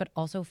psychedelics, but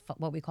also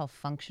what we call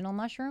functional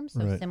mushrooms.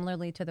 So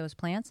similarly to those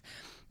plants,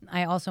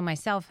 I also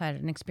myself had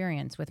an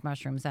experience with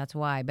mushrooms. That's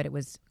why, but it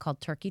was called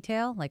turkey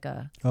tail, like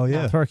a. Oh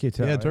yeah, turkey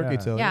tail. Yeah, turkey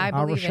tail. Yeah, I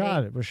believe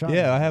it. Rashad.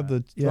 Yeah, I have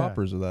the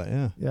droppers of that.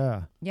 Yeah.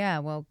 Yeah. Yeah,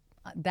 well,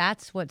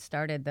 that's what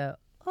started the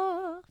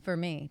for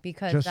me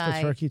because Just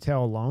the turkey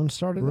tail alone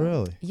started.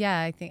 Really? Yeah,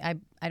 I think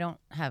I don't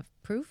have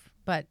proof,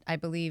 but I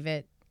believe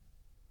it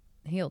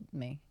healed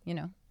me.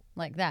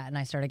 Like that, and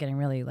I started getting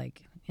really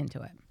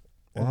into it.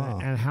 Wow.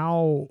 And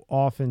how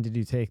often did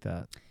you take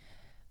that?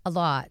 A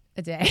lot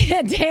a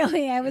day,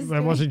 daily.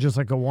 It wasn't just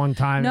like a one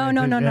time. No.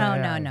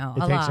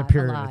 It takes a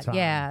period of time.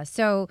 Yeah.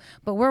 So,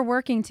 but we're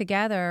working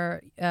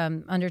together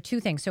under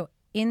two things. So,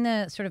 in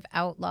the sort of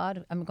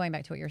outlawed, I'm going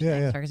back to what you're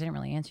saying, sorry, because I didn't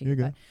really answer you.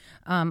 You're But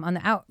on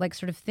the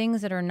sort of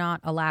things that are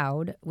not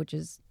allowed, which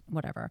is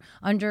whatever,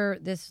 under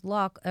this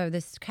law,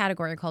 this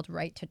category called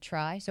right to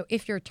try. So,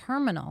 if you're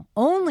terminal,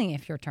 only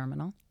if you're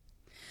terminal,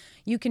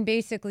 you can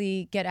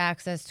basically get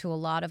access to a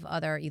lot of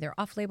other either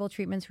off-label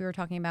treatments we were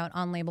talking about,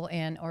 on-label,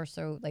 and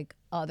also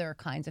other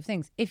kinds of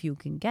things if you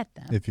can get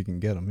them. If you can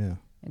get them, yeah.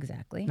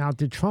 Exactly. Now,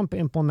 did Trump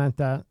implement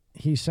that?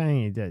 He's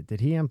saying he did. Did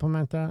he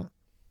implement that?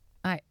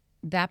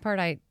 That part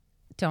I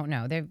don't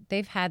know.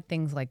 They've had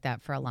things like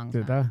that for a long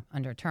time. Did they?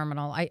 Under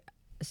terminal.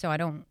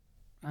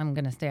 I'm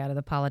going to stay out of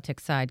the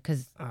politics side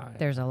because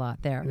there's a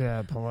lot there.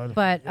 Yeah, political.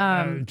 But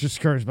just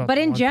curious about. But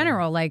the in one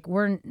general,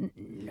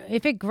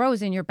 if it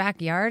grows in your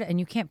backyard and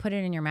you can't put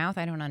it in your mouth,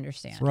 I don't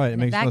understand. That's right. It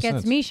And makes if that no gets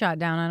sense. me shot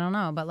down, I don't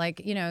know. But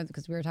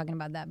because we were talking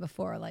about that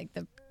before,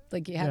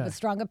 you have a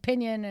strong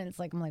opinion, and it's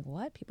I'm like,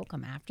 what? People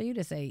come after you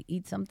to say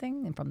eat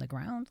something and from the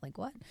ground, like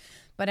what?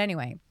 But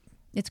anyway,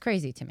 it's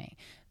crazy to me.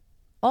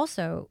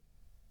 Also,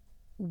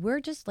 we're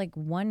just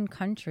one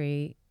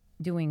country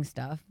doing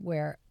stuff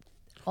where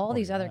all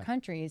these other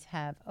countries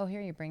have. Oh, here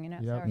you're bringing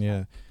up. Yep.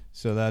 Yeah.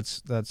 So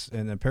that's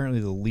and apparently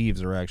the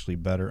leaves are actually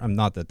better. I'm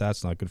not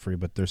that's not good for you,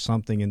 but there's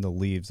something in the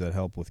leaves that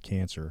help with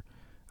cancer.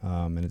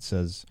 And it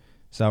says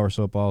sour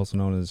soap, also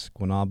known as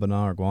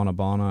guanabana or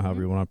guanabana,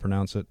 however you want to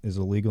pronounce it, is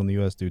illegal in the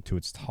U.S. due to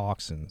its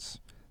toxins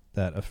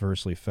that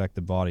adversely affect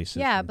the body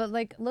system. Yeah, but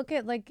look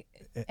at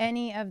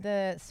any of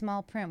the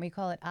small print. We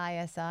call it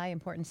ISI,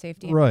 important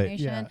safety Right,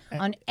 information,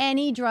 on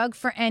any drug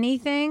for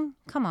anything.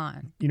 Come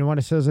on. You know what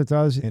it says it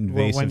does?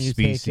 Invasive when you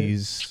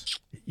species.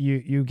 Take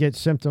it, you get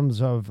symptoms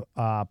of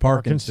Parkinson's.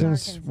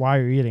 Parkinson's. while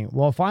you're eating.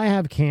 Well, if I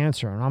have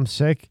cancer and I'm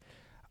sick,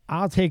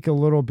 I'll take a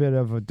little bit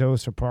of a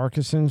dose of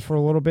Parkinson's for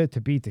a little bit to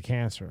beat the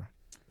cancer.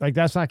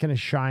 That's not going to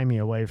shy me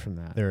away from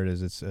that. There it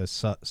is. It's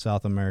a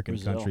South American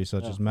Brazil. countries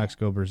such as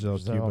Mexico, Brazil,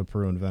 Cuba,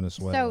 Peru, and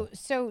Venezuela.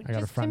 So I got a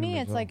just to friend in me,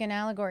 it's Brazil. like an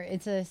allegory.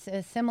 It's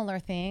a similar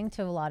thing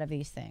to a lot of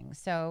these things.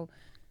 So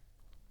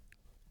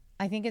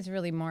I think it's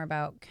really more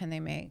about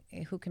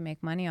who can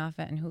make money off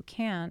it and who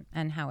can't,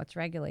 and how it's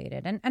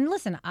regulated. And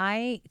listen,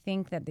 I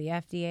think that the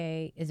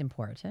FDA is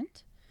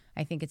important.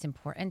 I think it's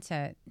important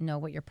to know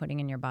what you're putting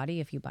in your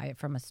body if you buy it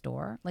from a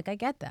store. I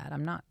get that.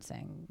 I'm not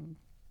saying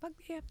fuck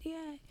the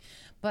FDA,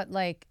 but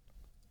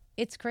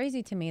it's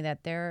crazy to me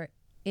that there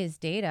is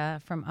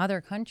data from other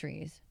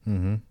countries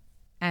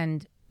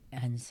and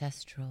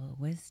ancestral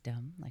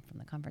wisdom, from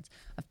the conference,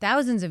 of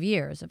thousands of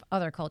years of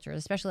other cultures,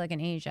 especially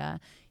in Asia,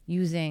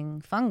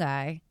 using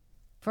fungi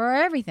for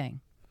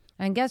everything.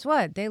 And guess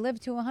what? They live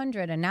to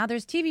 100, and now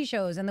there's TV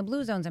shows and the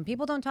blue zones, and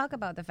people don't talk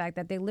about the fact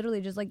that they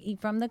literally just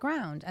eat from the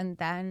ground, and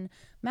then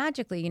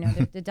magically,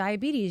 the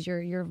diabetes,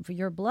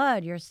 your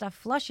blood, your stuff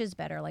flushes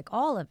better,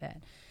 all of it.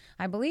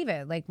 I believe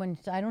it. When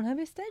I don't have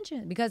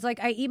extension because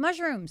I eat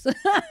mushrooms.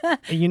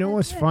 You know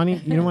what's funny?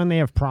 You know when they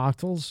have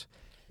proctals?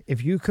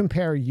 If you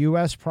compare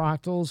U.S.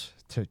 proctals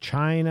to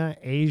China,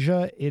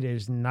 Asia, it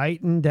is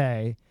night and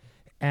day.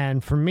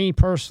 And for me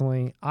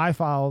personally, I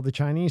follow the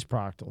Chinese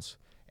proctals.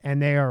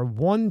 And they are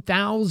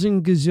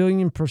 1,000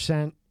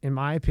 gazillion%, in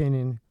my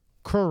opinion,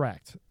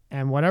 correct.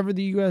 And whatever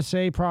the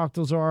USA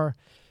proctals are,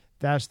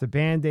 that's the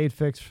Band-Aid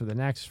fix for the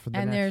next,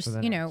 and there's,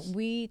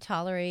 we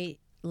tolerate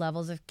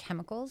levels of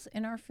chemicals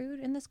in our food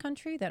in this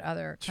country that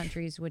other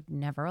countries would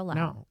never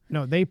allow.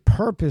 No, they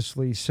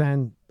purposely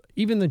send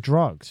even the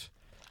drugs.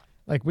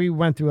 Like we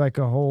went through like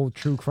a whole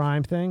true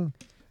crime thing.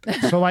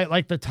 So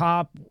like the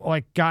top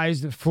like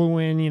guys that flew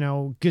in,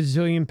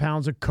 gazillion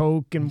pounds of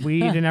coke and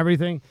weed and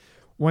everything.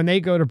 When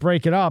they go to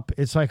break it up,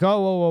 it's like,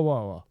 oh,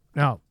 whoa.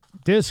 No,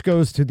 this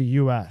goes to the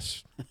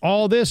U.S.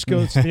 All this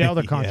goes to the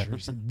other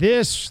countries.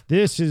 This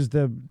is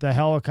the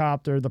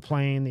helicopter, the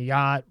plane, the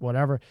yacht,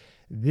 whatever.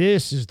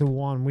 This is the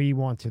one we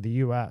want to the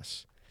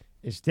U.S.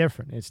 It's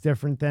different. It's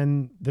different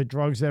than the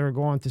drugs that are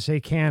going to, say,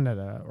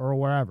 Canada or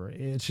wherever.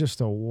 It's just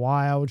a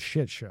wild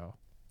shit show.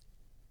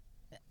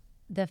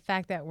 The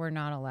fact that we're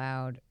not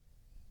allowed.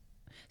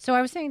 So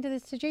I was saying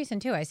to Jason,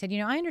 too. I said,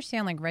 I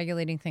understand, like,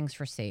 regulating things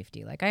for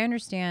safety. Like, I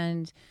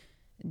understand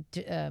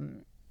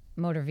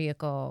motor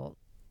vehicle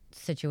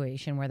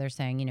situation where they're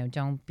saying,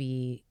 don't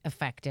be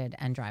affected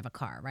and drive a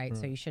car, right?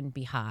 So you shouldn't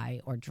be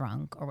high or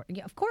drunk or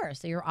of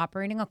course, so you're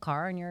operating a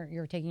car and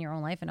you're taking your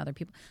own life and other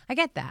people. I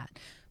get that.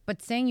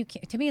 But saying you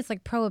can't, to me, it's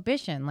like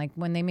prohibition. Like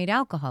when they made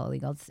alcohol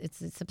illegal,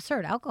 it's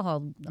absurd.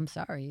 Alcohol, I'm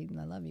sorry,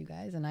 I love you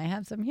guys, and I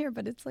have some here,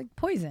 but it's like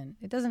poison.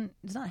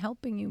 It's not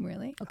helping you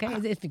really. Okay,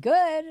 it's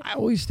good. I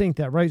always think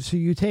that, right? So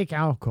you take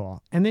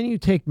alcohol, and then you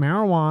take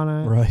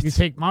marijuana, right? You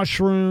take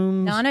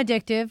mushrooms,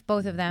 non-addictive,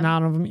 both of them.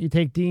 None of them. You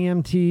take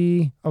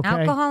DMT. Okay,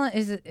 alcohol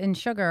and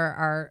sugar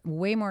are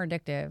way more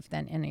addictive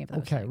than any of those.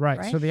 Okay, things,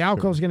 right. So the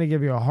alcohol is going to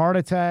give you a heart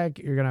attack.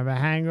 You're going to have a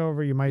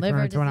hangover. You might turn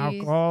into an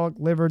alcoholic,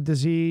 liver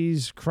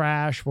disease,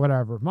 crash.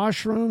 Whatever.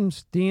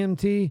 Mushrooms,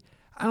 DMT,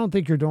 I don't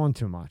think you're doing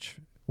too much.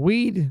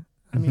 Weed,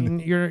 I mean,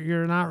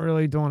 you're not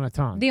really doing a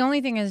ton. The only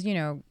thing is,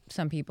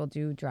 some people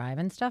do drive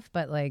and stuff,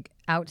 but like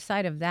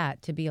outside of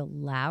that, to be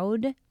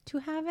allowed to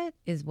have it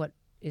is what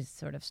is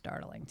sort of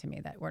startling to me,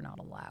 that we're not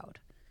allowed.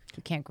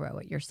 You can't grow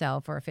it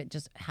yourself, or if it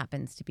just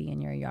happens to be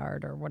in your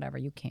yard or whatever,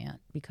 you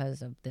can't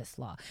because of this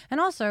law.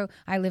 And also,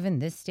 I live in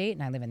this state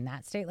and I live in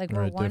that state. Like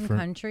we're one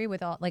country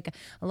with all, like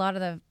a lot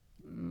of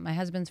my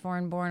husband's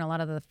foreign born. A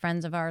lot of the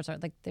friends of ours are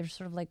like, they're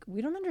sort of like,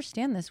 we don't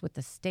understand this with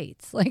the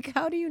states. Like,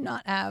 how do you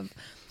not have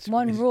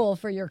one rule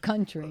for your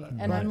country?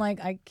 And I'm like,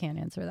 I can't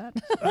answer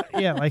that.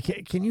 Yeah,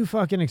 like, can you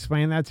fucking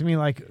explain that to me?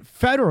 Like,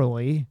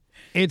 federally,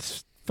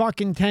 it's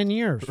fucking 10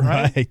 years,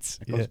 right?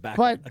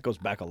 That goes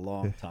back a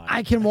long time.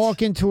 I can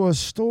walk into a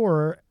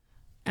store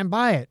and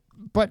buy it,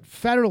 but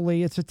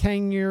federally, it's a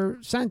 10-year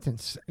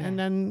sentence. Yeah. And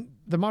then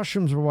the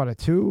mushrooms were a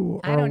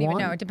 2 or I don't 1? even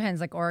know. It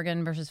depends, like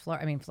Oregon versus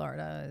Florida. I mean,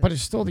 Florida. But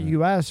it's still the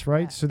U.S.,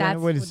 right? Yeah. So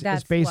then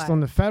it's based on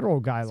the federal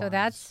guidelines. So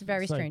that's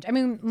very strange. I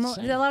mean,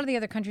 a lot of the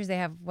other countries, they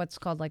have what's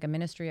called like a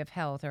Ministry of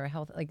Health or a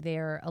health, like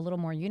they're a little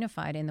more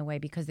unified in the way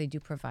because they do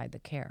provide the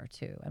care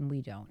too, and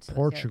we don't. So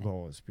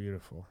Portugal is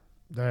beautiful.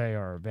 They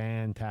are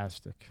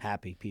fantastic.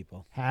 Happy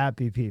people.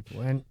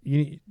 And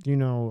you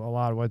know a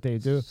lot of what they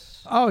do.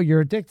 Oh, you're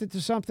addicted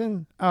to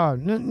something? Oh,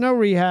 no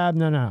rehab.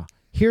 No.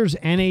 Here's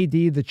NAD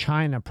the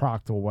China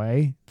proctal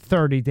way,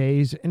 30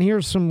 days, and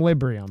here's some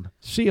Librium.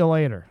 See you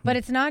later. But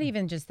it's not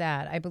even just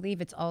that. I believe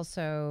it's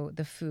also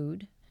the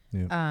food,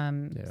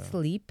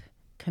 sleep,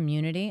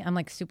 community. I'm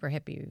like super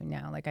hippie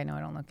now. Like I know I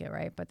don't look it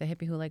right, but the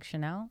hippie who likes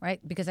Chanel, right?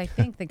 Because I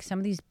think like some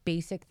of these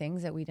basic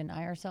things that we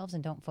deny ourselves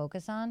and don't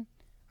focus on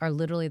are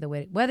literally the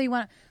way, whether you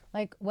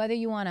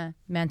want a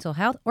mental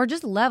health or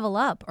just level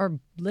up or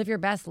live your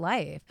best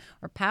life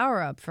or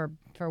power up for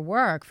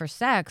work, for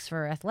sex,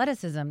 for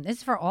athleticism.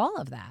 It's for all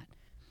of that.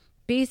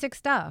 Basic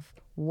stuff.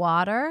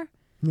 Water,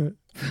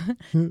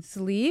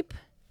 sleep,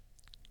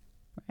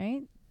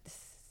 right?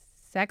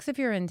 Sex if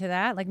you're into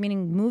that, like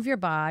meaning move your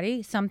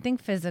body, something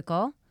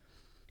physical.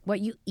 What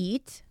you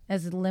eat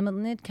as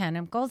limited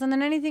chemicals, and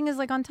then anything is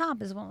like on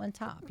top is on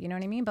top. You know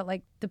what I mean? But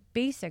like the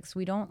basics,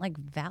 we don't like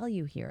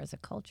value here as a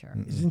culture.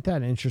 Isn't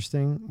that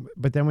interesting?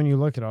 But then when you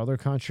look at other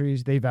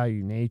countries, they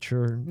value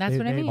nature. That's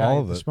what I mean. All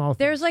of it. Small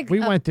There's like we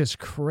went this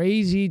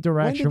crazy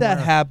direction. When did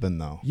that happen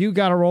though? You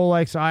got a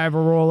Rolex, I have a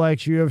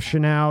Rolex. You have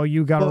Chanel,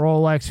 you got a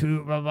Rolex.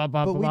 Who? Blah, blah,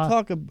 blah, but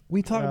blah.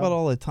 we talk about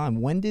all the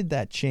time. When did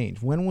that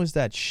change? When was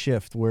that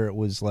shift where it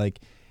was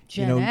like?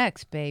 Gen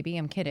X, baby.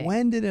 I'm kidding.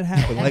 When did it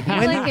happen? Like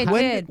when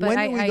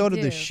did we go to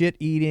the shit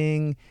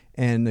eating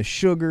and the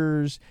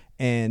sugars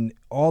and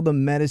all the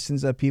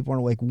medicines that people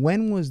are like?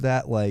 When was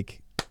that?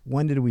 Like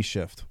when did we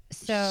shift?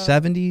 So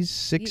 70s,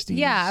 60s.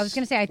 Yeah, I was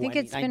gonna say. I think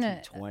it's been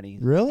a 1920s.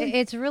 Really.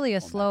 It's really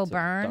a slow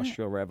burn.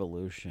 Industrial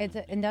revolution.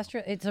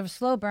 It's a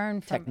slow burn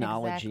from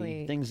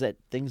technology. Exactly.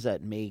 Things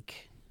that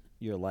make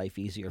your life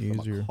easier. From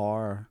a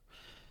car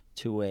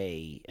to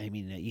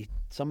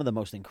some of the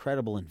most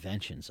incredible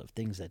inventions of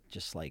things that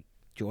just like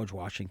George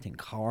Washington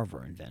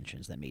Carver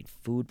inventions that made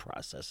food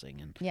processing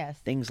and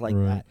things like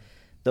that.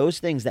 Those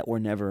things that were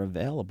never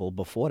available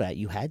before that,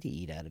 you had to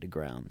eat out of the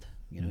ground.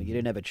 You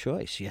didn't have a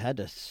choice. You had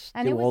to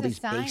do all these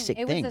basic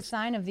things. It was a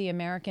sign of the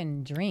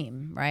American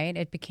dream, right?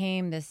 It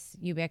became this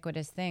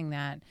ubiquitous thing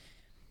that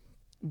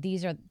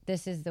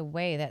this is the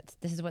way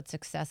this is what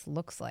success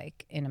looks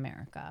like in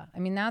America. I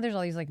mean, now there's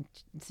all these like,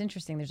 it's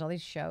interesting. There's all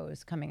these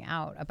shows coming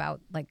out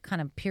about like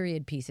kind of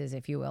period pieces,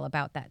 if you will,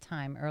 about that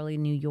time, early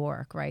New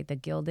York, right? The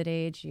Gilded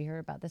Age. You hear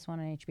about this one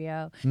on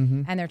HBO?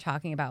 Mm-hmm. And they're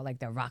talking about like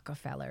the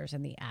Rockefellers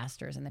and the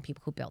Astors and the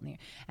people who built New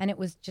York. And it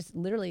was just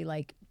literally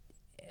like,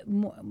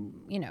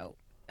 you know,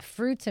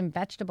 fruits and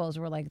vegetables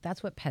were like,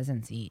 that's what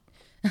peasants eat.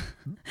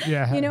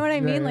 Yeah. You know what I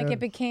mean? Yeah, Like yeah. it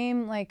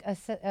became like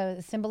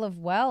a symbol of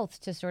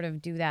wealth to sort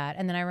of do that.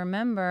 And then I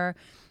remember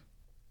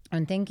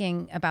and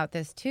thinking about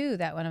this too,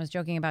 that when I was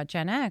joking about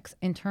Gen X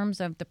in terms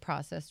of the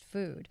processed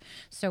food.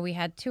 So we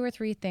had 2 or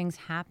 3 things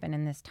happen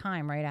in this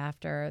time right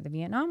after the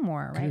Vietnam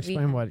War, right? Can you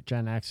explain what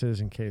Gen X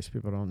is in case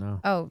people don't know?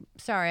 Oh,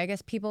 sorry. I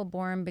guess people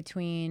born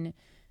between,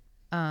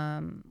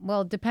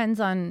 well, it depends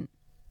on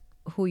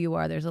who you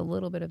are. There's a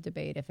little bit of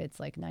debate if it's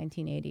like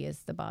 1980 is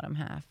the bottom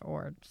half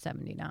or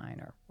 79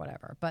 or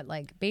whatever. But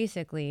like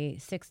basically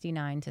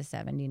 69 to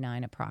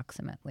 79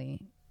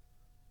 approximately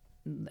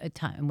a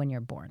time when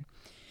you're born.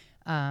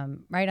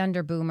 Right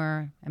under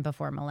boomer and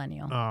before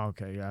millennial. Oh,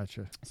 okay,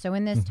 gotcha. So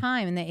in this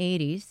time in the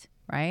 80s,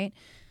 right,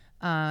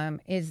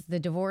 is the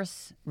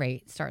divorce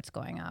rate starts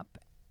going up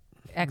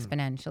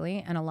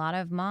exponentially, and a lot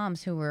of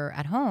moms who were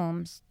at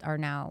home are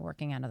now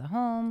working out of the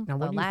home. Now,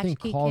 what the do you think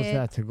latchkey caused kid.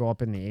 that to go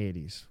up in the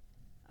 80s?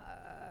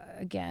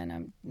 Again,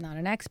 I'm not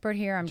an expert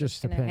here. I'm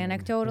Just just going to opinion,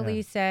 anecdotally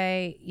yeah.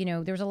 say, you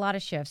know, there was a lot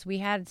of shifts. We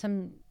had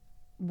some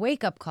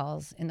wake-up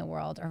calls in the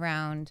world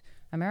around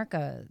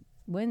America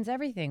wins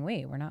everything.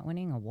 Wait, we're not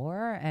winning a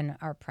war, and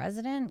our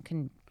president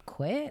can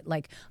quit?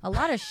 Like, a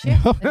lot of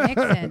shifts with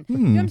Nixon. You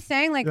know what I'm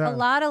saying? Like, Yeah. a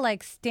lot of,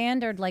 like,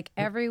 standard, like,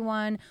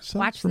 everyone Sounds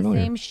watched familiar.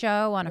 the same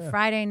show on a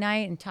Friday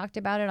night and talked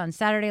about it on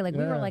Saturday. Like,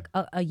 we were, Yeah. like,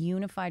 a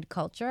unified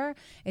culture.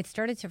 It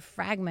started to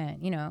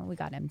fragment. You know, we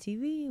got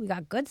MTV. We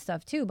got good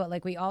stuff, too. But,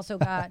 like, we also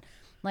got...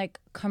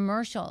 like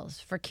commercials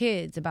for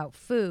kids about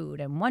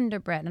food and Wonder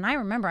Bread. And I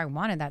remember I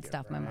wanted that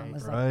stuff. My mom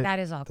was like, right. that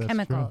is all That's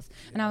chemicals.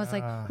 And I was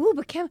like, ooh,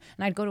 but and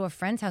I'd go to a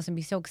friend's house and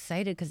be so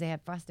excited because they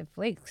had Frosted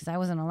Flakes because I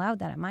wasn't allowed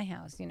that at my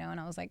house, you know. And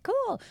I was like,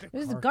 cool,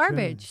 this is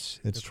garbage.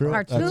 It's true.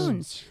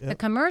 Cartoons, That's- the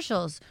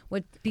commercials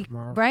would be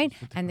Commercials right,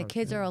 with the and the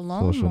kids are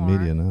alone Social more.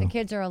 media now. The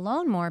kids are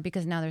alone more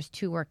because now there's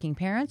 2 working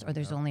parents, or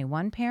there's only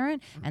 1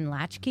 parent, and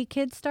latchkey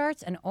kid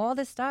starts, and all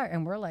this start,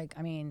 and we're like,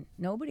 I mean,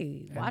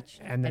 nobody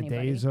watched And the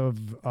anybody. days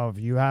of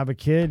you have a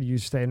kid, you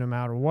stay no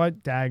matter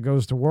what. Dad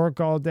goes to work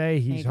all day.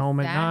 He's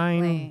home at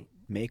 9. Exactly.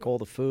 Make all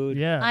the food.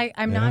 Yeah.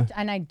 I'm Yeah. not,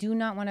 and I do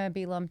not want to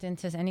be lumped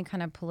into any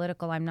kind of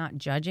political. I'm not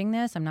judging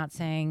this. I'm not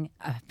saying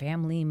a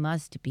family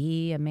must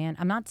be a man.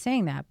 I'm not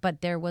saying that,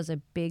 but there was a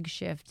big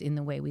shift in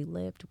the way we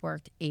lived,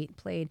 worked, ate,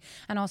 played,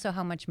 and also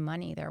how much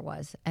money there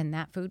was, and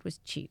that food was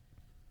cheap,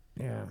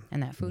 yeah.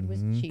 and that food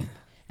was cheap.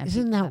 And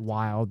Isn't people- that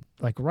wild?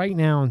 Like right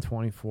now in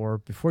 24,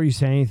 before you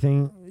say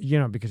anything, you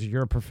know, because of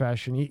your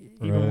profession,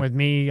 even Right. with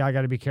me, I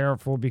got to be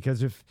careful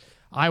because if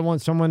I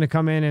want someone to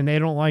come in and they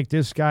don't like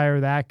this guy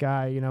or that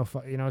guy, you know,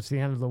 it's the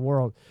end of the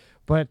world.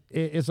 But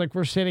it's like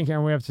we're sitting here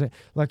and we have to say,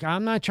 look,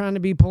 I'm not trying to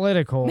be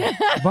political,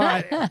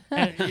 but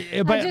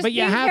just but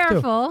you be have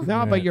careful. to.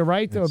 No, but Right. you're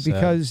right though, It's sad.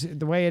 because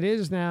the way it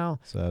is now,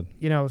 Sad.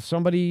 you know,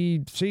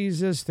 somebody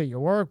sees this that you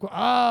work with.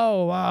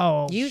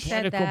 Oh, You said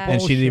political that.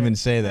 And she didn't bullshit. even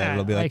say that. Yeah,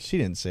 It'll be like, like, she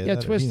didn't say Yeah, that.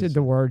 or he twisted didn't the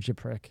say words, you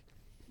prick.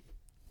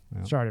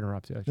 Yeah. Sorry to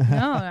interrupt you.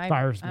 No,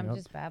 Fires me I'm up.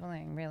 just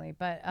babbling, really.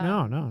 But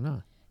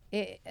No.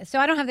 So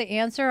I don't have the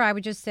answer. I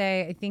would just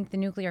say I think the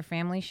nuclear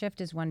family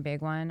shift is one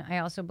big one. I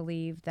also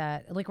believe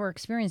that like we're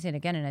experiencing it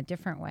again in a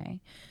different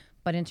way,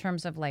 but in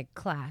terms of like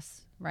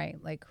class, right?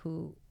 Like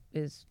who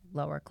is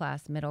lower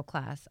class, middle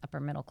class,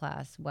 upper middle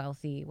class,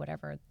 wealthy,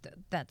 whatever.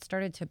 That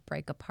started to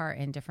break apart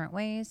in different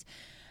ways.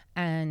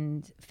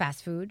 And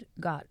fast food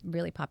got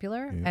really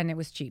popular and it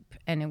was cheap.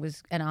 And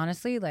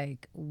honestly,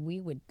 like we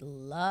would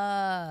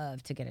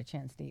love to get a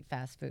chance to eat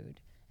fast food.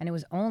 And it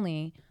was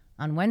only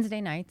on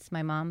Wednesday nights,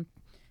 my mom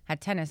had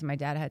tennis and my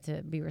dad had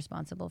to be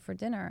responsible for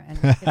dinner and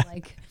we could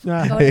like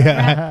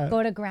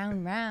go to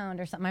Ground Round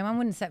or something. My mom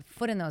wouldn't set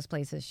foot in those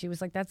places. She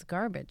was like, that's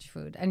garbage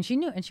food. And she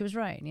knew, and she was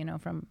right, you know,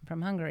 from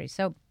Hungary.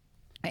 So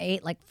I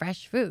ate like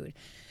fresh food.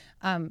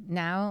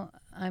 Now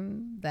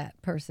I'm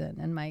that person,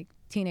 and my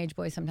teenage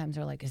boys sometimes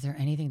are like, is there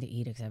anything to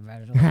eat except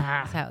vegetables in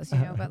this house, you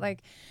know? But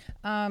like,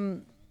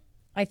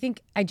 I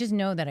think I just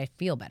know that I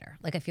feel better.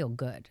 Like I feel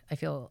good. I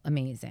feel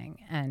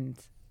amazing. And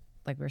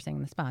like we were saying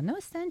in the spa, no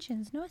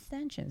extensions,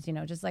 you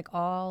know, just like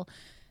all,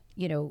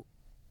 you know,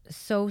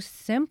 so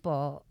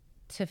simple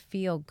to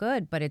feel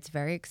good, but it's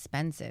very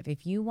expensive.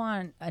 If you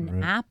want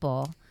an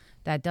apple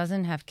that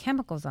doesn't have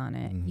chemicals on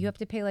it, you have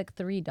to pay like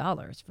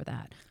 $3 for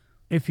that.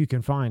 If you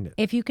can find it.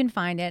 If you can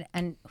find it,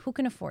 and who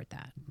can afford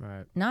that?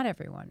 Right. Not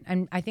everyone.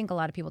 And I think a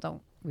lot of people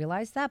don't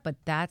realize that, but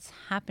that's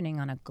happening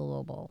on a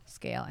global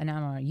scale. And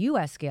on a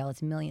U.S. scale,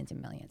 it's millions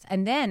and millions.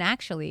 And then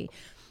actually,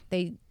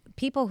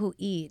 people who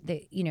eat,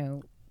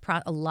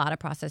 a lot of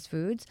processed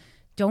foods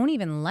don't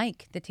even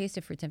like the taste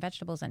of fruits and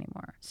vegetables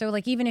anymore. So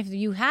like even if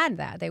you had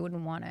that, they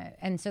wouldn't want it.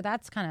 And so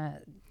that's kind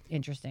of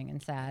interesting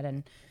and sad.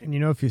 And And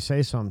if you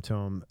say something to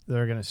them,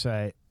 they're going to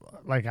say,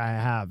 like I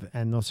have,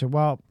 and they'll say,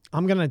 well,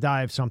 I'm going to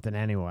die of something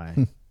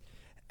anyway.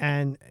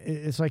 And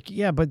it's like,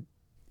 yeah, but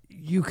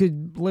you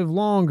could live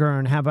longer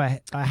and have a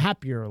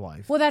happier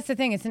life. well, that's the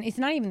thing. It's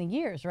not even the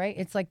years, right?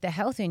 It's like the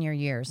health in your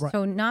years. Right.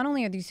 So not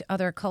only are these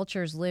other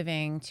cultures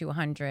living to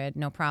 100,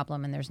 no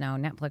problem, and there's now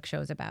Netflix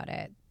shows about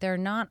it, they're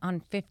not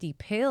on 50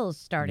 pills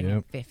starting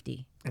at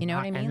 50. You know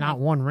what I mean? And not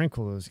one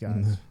wrinkle, those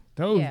guys.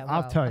 Those, yeah,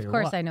 I'll well, tell you Of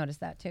course, what. I noticed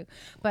that too.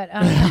 But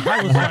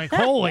I was like,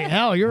 holy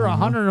hell, you're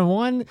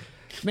 101?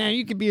 Man,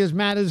 you could be as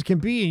mad as can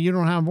be, and you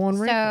don't have one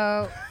wrinkle.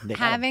 so They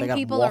having gotta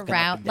people walk up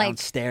around, and like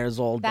downstairs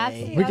all that's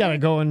day. the We other- got to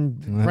go and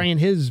drain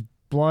his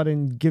blood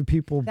and give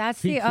people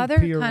that's the PQP other or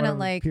kind whatever, of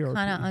like PRP.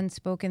 kind of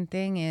unspoken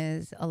thing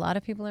is a lot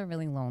of people are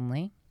really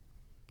lonely.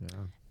 Yeah.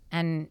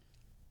 And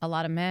a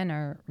lot of men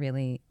are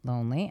really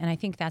lonely. And I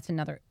think that's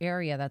another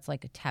area that's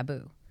like a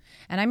taboo.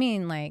 And I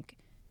mean, like,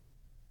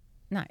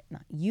 not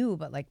you,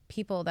 but like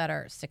people that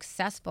are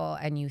successful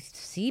and you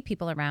see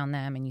people around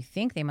them and you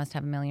think they must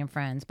have a million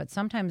friends. But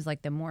sometimes,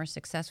 like, the more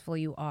successful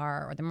you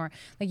are or the more,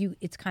 like,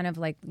 it's kind of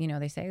like,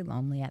 they say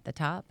lonely at the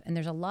top. And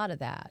there's a lot of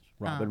that.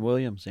 Robin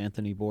Williams,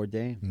 Anthony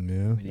Bourdain. Yeah. I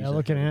mean, Yeah, he's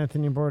look at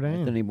Anthony Bourdain.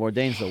 Anthony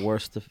Bourdain's the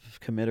worst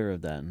committer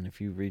of that. And if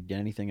you read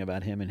anything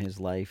about him and his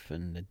life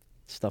and the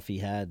stuff he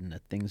had and the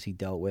things he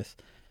dealt with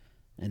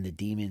and the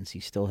demons he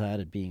still had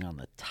at being on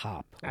the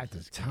top. At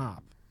the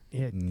top.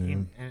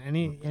 And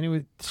he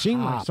would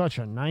seem like such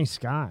a nice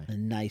guy. The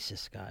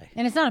nicest guy.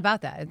 And it's not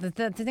about that.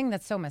 The thing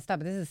that's so messed up,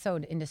 this is so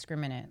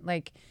indiscriminate.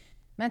 Like,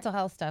 mental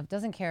health stuff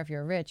doesn't care if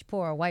you're rich,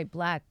 poor, white,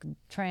 black,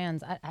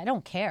 trans. I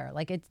don't care.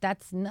 Like,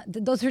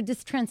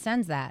 this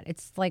transcends that.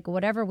 It's like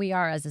whatever we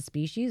are as a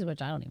species,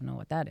 which I don't even know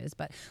what that is,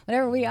 but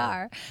whatever we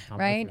are,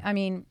 right? I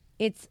mean,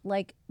 it's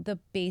like the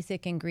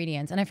basic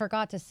ingredients. And I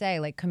forgot to say,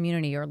 like,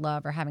 community or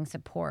love or having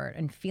support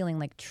and feeling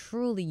like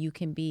truly you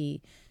can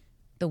be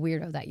the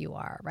weirdo that you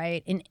are,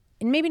 right? And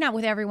maybe not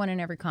with everyone in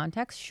every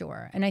context,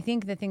 sure. And I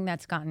think the thing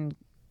that's gotten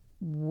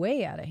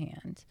way out of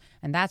hand,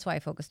 and that's why I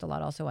focused a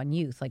lot also on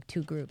youth, like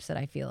two groups that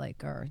I feel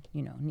like are,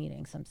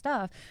 needing some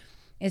stuff,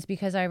 is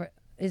because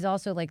is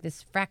also like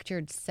this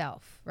fractured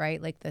self, right?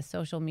 Like the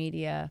social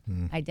media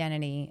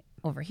identity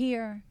over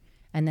here,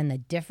 and then the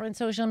different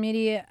social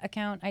media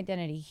account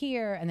identity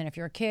here. And then if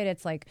you're a kid,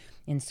 it's like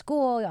in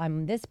school,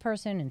 I'm this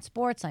person. In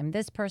sports, I'm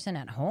this person.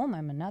 At home,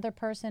 I'm another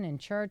person. In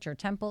church or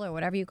temple or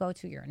whatever you go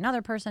to, you're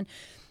another person.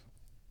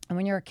 And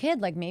when you're a kid,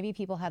 like maybe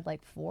people had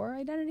like 4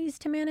 identities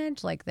to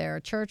manage, like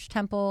their church,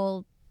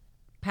 temple,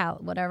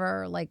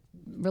 whatever, like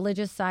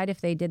religious side,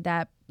 if they did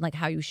that, like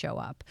how you show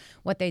up,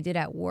 what they did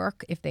at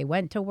work, if they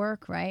went to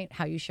work, right,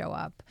 how you show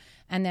up,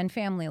 and then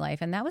family life.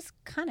 And that was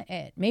kind of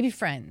it. Maybe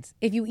friends,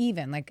 if you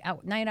even, like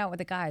night out with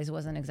the guys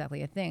wasn't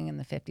exactly a thing in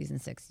the 50s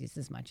and 60s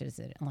as much as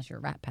it, unless you're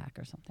a Rat Pack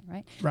or something,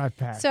 right? Rat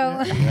Pack. So,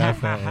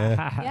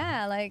 Yeah.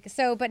 yeah, like,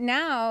 so, but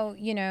now,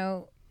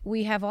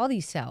 we have all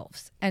these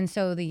selves. And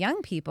so the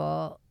young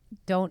people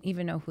don't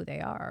even know who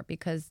they are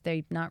because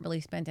they've not really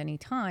spent any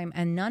time,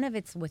 and none of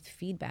it's with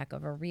feedback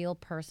of a real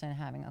person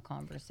having a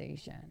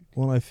conversation.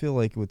 Well, I feel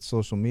like with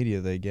social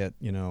media, they get,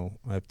 I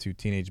have 2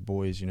 teenage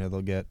boys,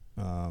 they'll get,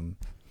 I'll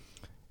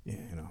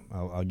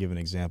give an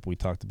example. We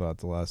talked about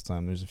the last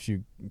time. There's a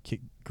few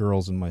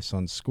girls in my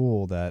son's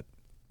school that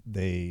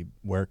they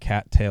wear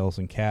cat tails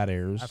and cat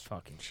ears. That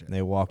fucking shit. And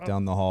they walk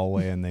down the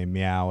hallway and they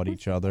meow at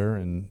each other.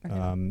 And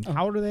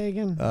How old are they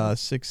again?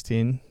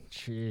 16.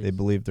 Jeez. They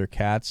believe they're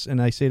cats.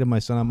 And I say to my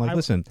son, I'm like,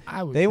 listen,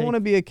 they want to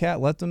be a cat.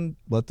 Let them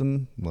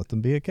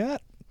be a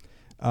cat.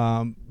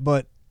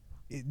 But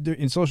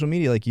in social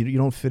media, like you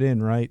don't fit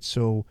in, right?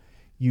 So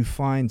you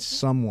find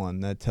someone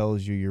that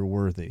tells you you're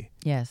worthy.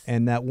 Yes.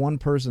 And that one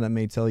person that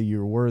may tell you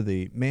you're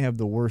worthy may have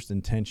the worst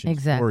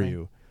intentions for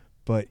you,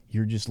 but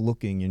you're just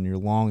looking and you're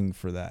longing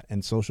for that.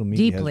 And social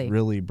media Deeply. has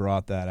really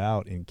brought that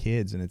out in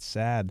kids, and it's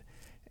sad.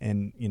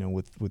 And,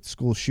 with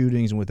school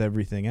shootings and with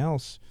everything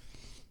else,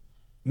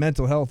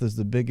 mental health is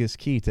the biggest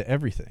key to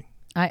everything.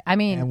 I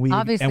mean, And we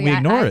obviously,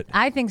 ignore it.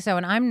 I think so,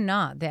 and I'm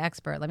not the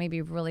expert. Let me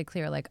be really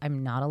clear. Like,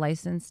 I'm not a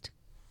licensed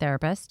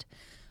therapist.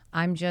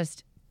 I'm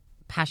just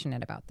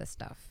passionate about this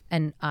stuff,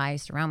 and I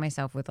surround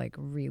myself with like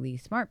really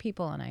smart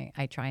people, and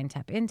I try and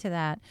tap into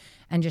that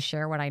and just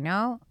share what I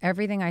know.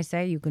 Everything I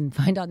say you can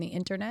find on the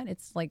internet.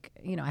 It's like,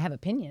 I have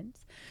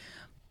opinions,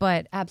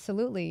 but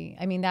absolutely,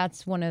 I mean,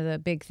 that's one of the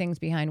big things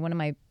behind one of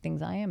my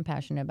things I am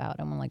passionate about.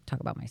 I want to like talk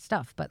about my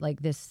stuff, but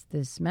like this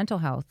mental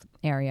health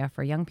area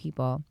for young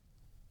people,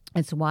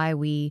 it's why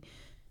we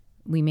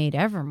made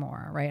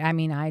Evermore, right? I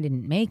mean, I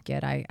didn't make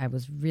it. I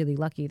was really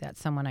lucky that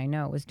someone I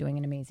know was doing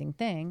an amazing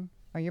thing.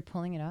 Are you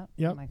pulling it up?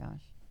 Yep. Oh my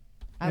gosh.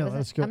 Yeah,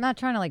 let's go. I'm not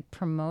trying to like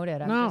promote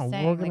it. I'm No, just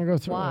saying we're gonna like, go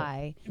through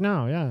why.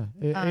 No,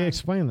 yeah.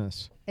 Explain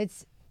this.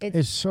 It's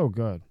It's so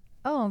good.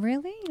 oh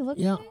really? You look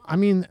Yeah, at it? I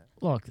mean,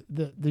 look,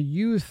 the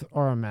youth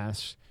are a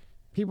mess,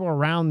 people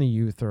around the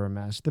youth are a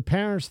mess. The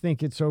parents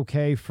think it's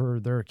okay for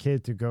their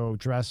kid to go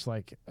dress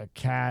like a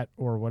cat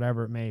or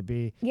whatever it may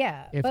be.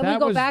 Yeah, If but we that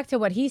go was- back to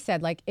what he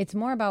said. Like, it's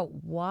more about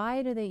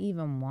why do they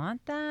even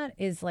want that?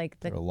 Is like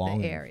the They're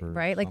longing area, for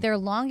right? Like they're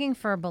longing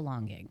for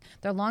belonging.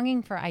 They're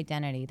longing for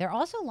identity. They're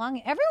also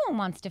longing. Everyone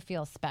wants to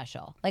feel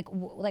special. Like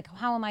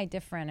how am I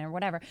different or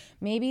whatever?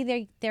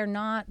 Maybe they're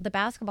not the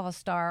basketball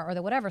star or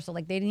the whatever. So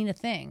like they need a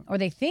thing or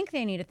they think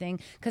they need a thing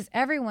because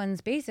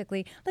everyone's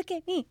basically look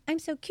at me. I'm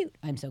so cute.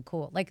 I'm so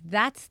cool. Like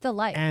that's the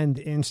life. And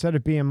instead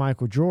of being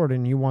Michael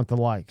Jordan, you want the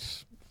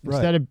likes.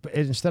 Right.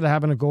 Instead of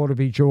having a goal to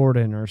be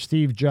Jordan or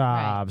Steve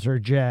Jobs or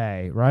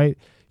Jay, right?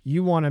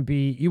 You want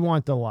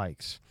the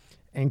likes.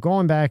 And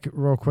going back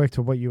real quick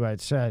to what you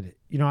had said,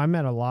 I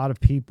met a lot of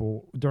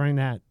people during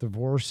that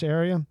divorce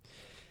area,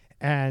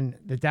 and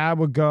the dad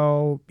would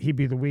go, he'd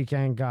be the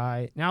weekend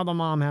guy. Now the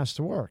mom has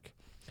to work.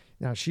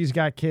 Now she's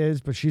got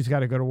kids, but she's got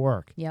to go to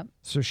work. Yep.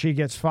 So she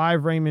gets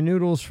 5 ramen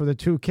noodles for the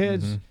 2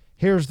 kids.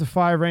 Here's the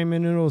 5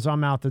 ramen noodles.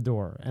 I'm out the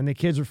door. And the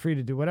kids are free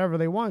to do whatever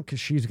they want because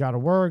she's got to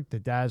work. The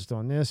dad's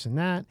doing this and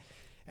that.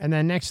 And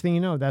then next thing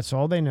you know, that's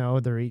all they know.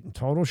 They're eating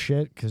total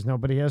shit because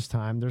nobody has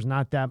time. There's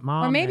not that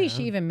mom. Or maybe there.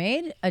 she even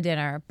made a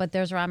dinner, but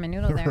there's ramen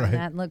noodle there Right. and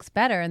that looks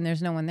better and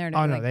there's no one there to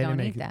Oh, no, like, they don't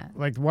didn't eat make that.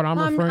 Like what I'm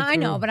referring to. I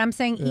know, but I'm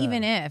saying Yeah.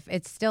 even if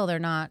it's still they're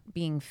not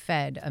being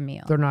fed a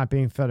meal. They're not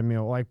being fed a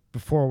meal like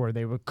before where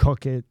they would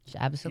cook it.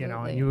 Absolutely.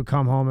 And you would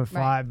come home at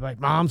 5, like,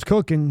 Mom's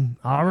cooking.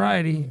 All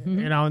righty.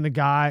 And the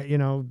guy,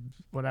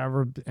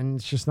 whatever. And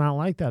it's just not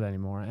like that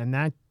anymore. And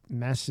that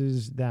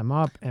messes them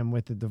up. And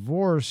with the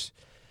divorce,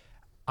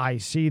 I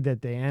see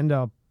that they end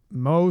up,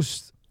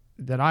 most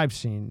that I've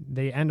seen,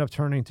 they end up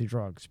turning to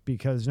drugs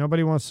because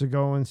nobody wants to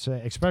go and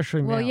say,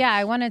 especially Well, males. yeah,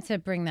 I wanted to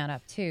bring that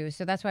up too.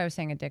 So that's why I was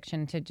saying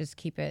addiction to just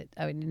keep it.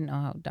 I didn't know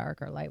how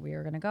dark or light we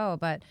were going to go,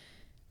 but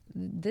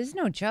this is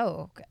no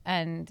joke.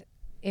 And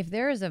if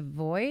there is a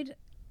void,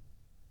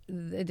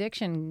 the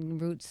addiction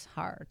roots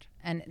hard,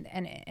 and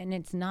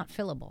it's not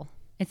fillable.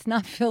 It's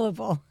not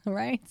fillable,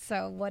 right?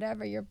 So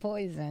whatever your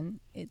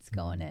poison, it's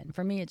going in.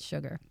 For me, it's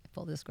sugar.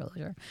 Full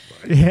disclosure.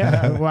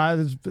 Yeah, well,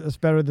 it's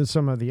better than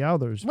some of the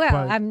others. Well,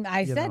 but,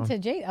 I said to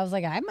Jake, I was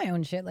like, I have my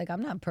own shit. Like,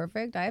 I'm not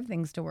perfect. I have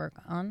things to work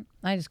on.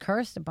 I just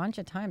cursed a bunch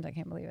of times. I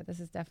can't believe it. This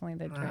is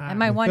definitely the drink. And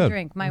my one good.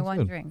 drink. My That's one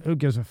good. drink. Who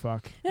gives a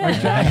fuck?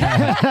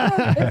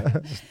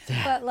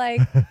 But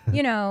like,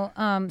 so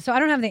I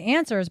don't have the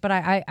answers, but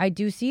I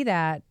do see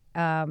that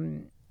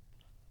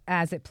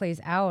as it plays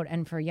out,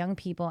 and for young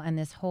people, and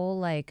this whole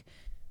like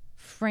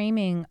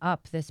framing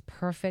up this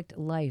perfect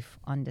life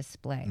on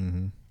display.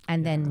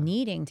 And then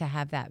needing to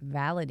have that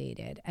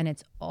validated, and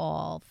it's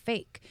all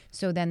fake.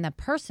 So then the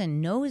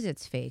person knows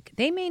it's fake.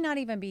 They may not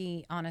even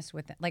be honest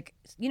with it. Like,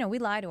 we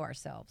lie to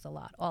ourselves a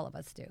lot. All of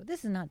us do.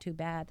 This is not too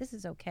bad. This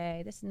is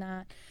okay. This is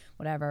not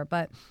whatever.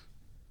 But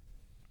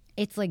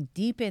it's like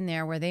deep in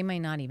there where they may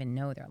not even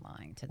know they're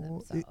lying to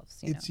themselves.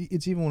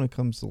 It's even when it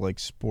comes to like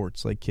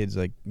sports, like kids,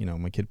 like,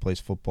 my kid plays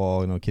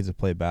football, kids that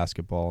play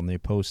basketball, and they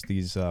post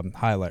these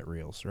highlight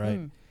reels, right,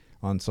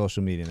 on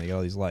social media, and they get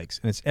all these likes.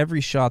 And it's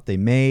every shot they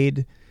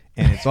made,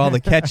 and it's all the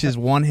catches,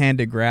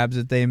 one-handed grabs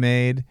that they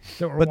made.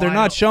 But they're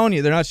not showing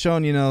you. They're not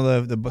showing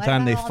the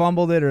time they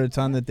fumbled it, or the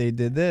time that they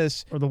did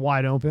this, or the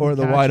wide open, or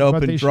the catches, wide what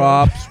open they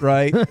drops,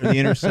 right, or the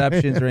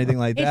interceptions, or anything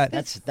like that.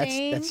 That's the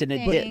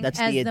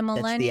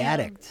the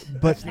addict.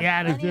 But the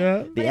addict,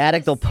 yeah. The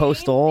addict will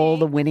post all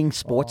the winning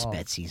sports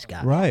bets he's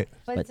got. right.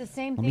 But it's the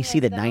same thing. let me see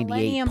as the the 98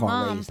 millennium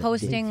mom parlays that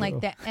posting did. like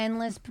the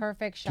endless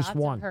perfect shots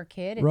one. of her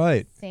kid. It's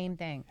Right. the same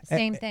thing.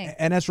 Same thing.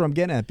 And that's what I'm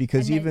getting at,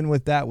 because And even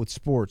with that, with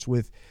sports,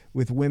 with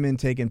women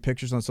taking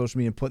pictures on social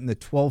media and putting the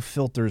 12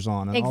 filters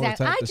on and all that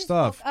Exactly. type I of just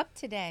stuff, woke up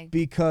today.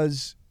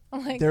 because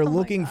I'm like, they're oh my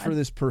looking God. for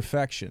this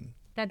perfection.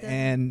 That doesn't-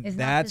 And is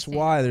not that's sustainable.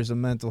 why there's a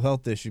mental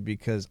health issue,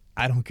 because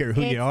I don't care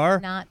who It's you are,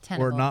 not we're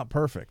tenable. not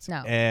perfect.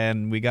 No.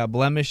 And we got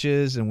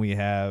blemishes, and we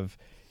have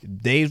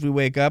days we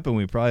wake up and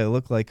we probably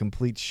look like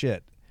complete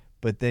shit.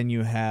 But then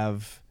you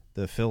have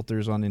the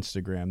filters on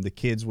Instagram, the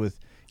kids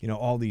with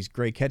all these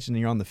great catches, and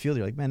you're on the field,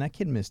 you're like, man, that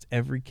kid missed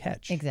every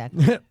catch.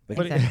 Exactly.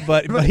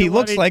 But he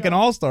looks like an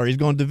all-star. He's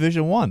going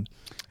Division I.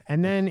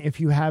 And then if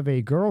you have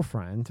a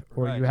girlfriend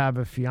or Right. you have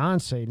a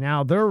fiance,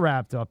 now they're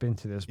wrapped up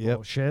into this Yep.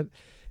 bullshit.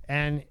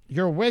 And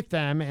you're with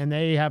them, and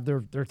they have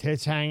their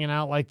tits hanging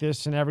out like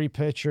this in every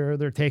picture.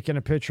 They're taking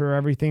a picture of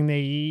everything they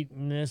eat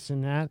and this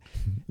and that.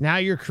 Now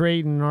you're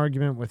creating an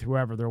argument with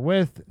whoever they're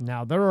with.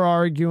 Now they're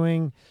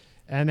arguing.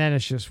 And then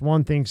it's just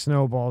one thing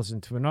snowballs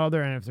into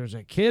another. And if there's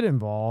a kid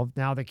involved,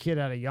 now the kid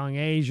at a young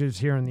age is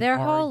hearing Their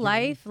whole argument.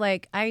 life,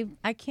 like I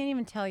can't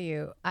even tell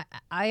you.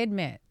 I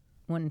admit,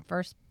 when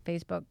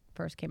Facebook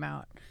first came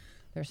out,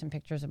 there's some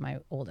pictures of my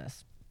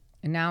oldest,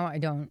 and now I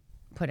don't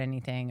put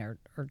anything or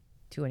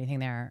do anything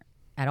there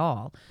at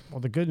all. Well,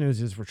 the good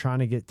news is we're trying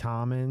to get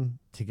Tom in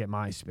to get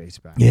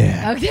MySpace back.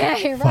 Yeah.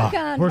 Okay, rock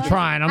on. We're Mike.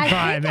 trying. I'm I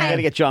trying, think man. I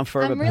gotta get John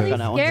Furman I'm really on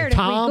that one. scared.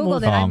 Tom if we will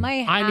Googled it, I come.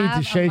 might I need to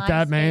have shake a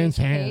that man's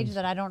MySpace page hands.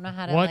 that I don't know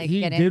how to What like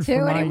he get did into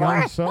for my anymore.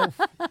 young self.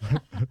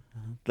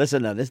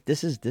 Listen, no,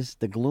 this is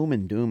the gloom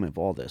and doom of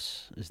all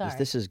this. Sorry.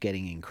 This is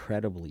getting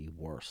incredibly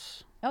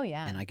worse. Oh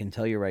yeah. And I can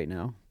tell you right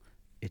now,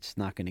 it's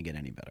not going to get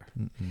any better.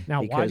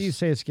 Now, why do you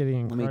say it's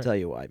getting? Let me tell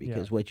you why.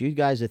 Because what you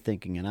guys are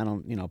thinking, and I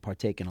don't,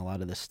 partake in a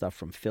lot of this stuff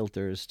from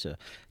filters to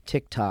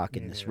TikTok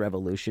and this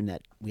revolution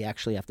that we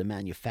actually have to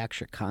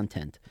manufacture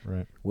content.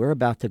 Right. We're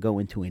about to go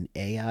into an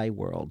AI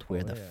world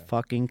where the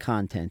fucking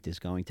content is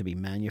going to be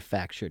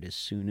manufactured as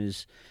soon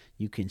as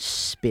you can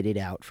spit it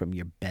out from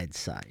your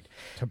bedside.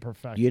 To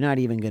perfect. You're not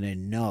even going to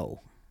know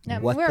No,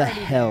 what we're the already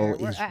hell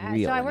there. is We're-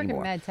 real so I work in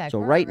anymore. med tech. So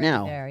We're right already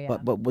now, there, yeah.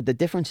 but what the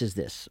difference is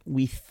this: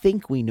 we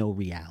think we know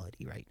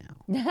reality right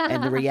now,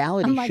 and the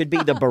reality I'm like, should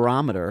be the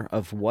barometer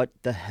of what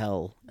the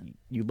hell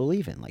you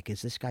believe in. Like,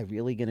 is this guy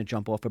really going to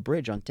jump off a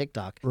bridge on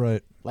TikTok?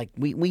 Right. Like,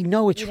 we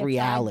know it's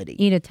reality.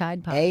 Eat a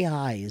Tide Pod.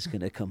 AI is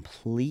going to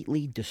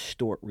completely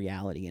distort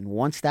reality, and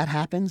once that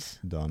happens,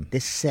 Done.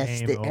 this says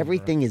Game that over.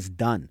 everything is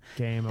done,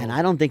 Game and over.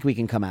 I don't think we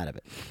can come out of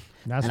it.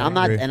 That's And what I'm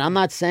I- not, and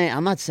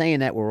I'm not saying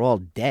that we're all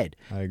dead.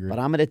 I agree. But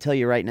I'm going to tell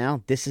you right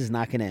now, this is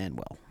not going to end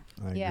well.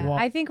 Yeah, Well,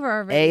 I think we're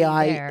already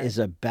AI there. is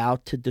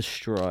about to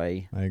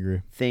destroy I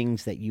agree.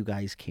 things that you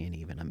guys can't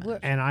even imagine.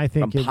 And I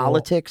think From it will-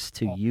 politics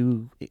to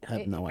you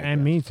have no idea.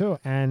 And me too.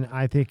 And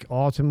I think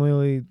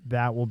ultimately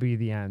that will be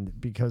the end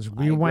because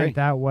we agree. went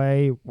that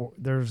way.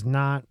 There's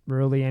not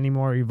really any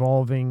more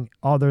evolving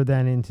other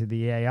than into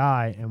the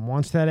AI. And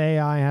once that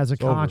AI has a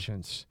over.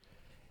 conscience,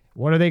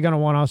 what are they going to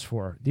want us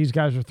for? These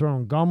guys are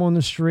throwing gum on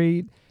the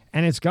street,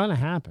 and it's going to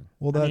happen.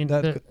 Well, I mean,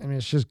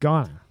 it's just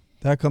gonna.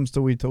 That comes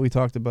to we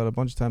talked about a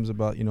bunch of times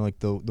about like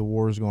the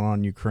wars going on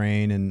in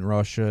Ukraine and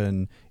Russia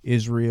and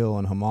Israel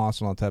and Hamas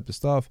and all that type of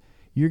stuff.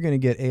 You're going to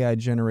get AI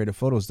generated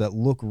photos that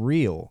look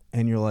real,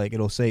 and you're like,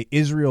 it'll say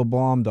Israel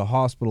bombed a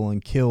hospital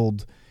and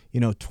killed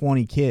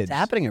 20 kids. It's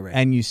happening already.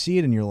 And you see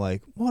it, and you're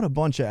like, what a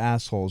bunch of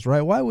assholes,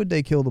 right? Why would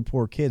they kill the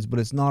poor kids? But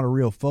it's not a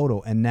real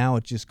photo, and now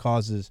it just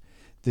causes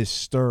this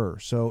stir.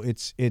 So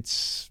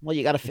it's well,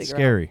 you got to figure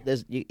scary.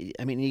 out.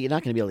 You're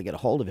not going to be able to get a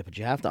hold of it, but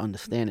you have to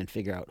understand and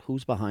figure out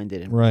who's behind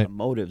it and Right. what the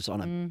motives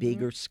on a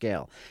bigger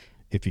scale.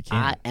 if you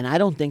can. I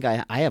don't think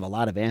I have a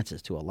lot of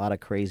answers to a lot of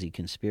crazy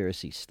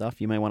conspiracy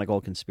stuff. You may want to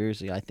go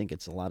conspiracy. I think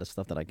it's a lot of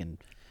stuff that I can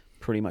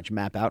pretty much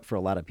map out for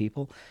a lot of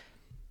people.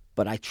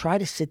 But I try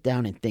to sit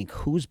down and think,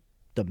 who's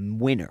the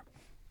winner?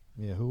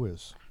 Yeah, who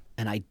is?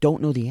 And I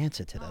don't know the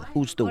answer to that.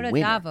 Who's the Go to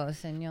winner?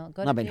 Davos and you'll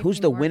go No, to but JP who's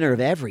the winner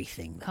Morgan of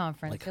everything? though?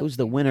 conference. Like, You'll who's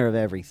the see. winner of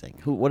everything?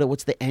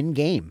 What's the end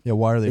game? Yeah,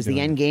 why are they Is doing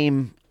the end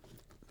game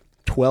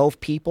 12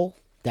 people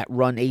that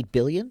run 8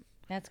 billion?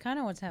 That's kind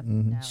of what's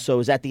happening now. So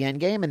is that the end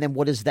game? And then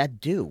what does that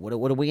do? What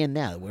are we in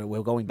now?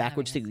 We're going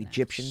backwards to it's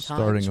Egyptian times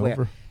Starting where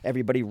over?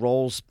 everybody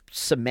rolls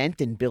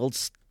cement and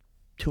builds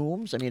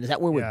tombs? I mean, is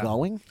that where Yeah. we're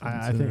going?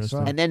 I think so.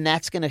 interesting. And then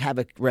that's going to have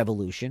a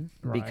revolution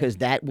Right. because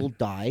that will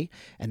die,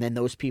 and then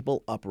those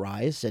people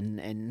uprise, and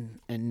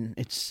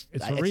it's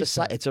a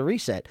reset. it's a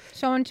reset.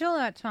 So until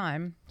that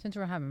time, since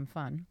we're having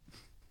fun,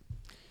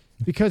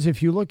 Because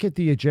if you look at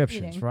the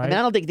Egyptians, Eating. right? I mean,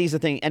 I don't think these are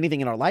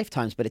anything in our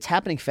lifetimes, but it's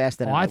happening faster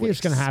than Well, I I think would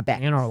it's going to happen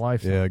expect. in our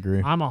lifetime. Yeah, I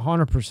agree. I'm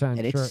 100%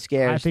 And it sure.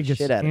 scares I think the it's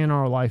shit out of in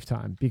our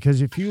lifetime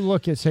because if you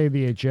look at, say,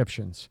 the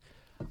Egyptians,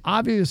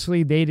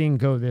 obviously they didn't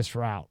go this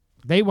route.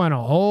 They went a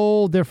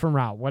whole different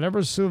route. Whatever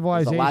There's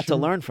civilization. a lot to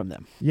learn from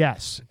them.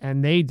 Yes,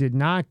 and they did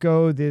not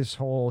go this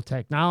whole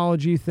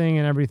technology thing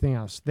and everything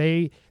else.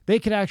 They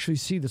could actually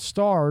see the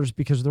stars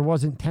because there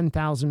wasn't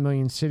 10,000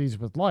 million cities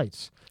with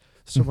lights.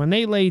 So when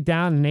they laid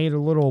down and ate a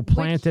little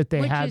plant that they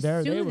which had is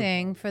there, they were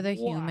soothing for the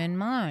human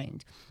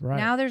mind. Right.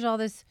 Now there's all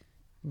this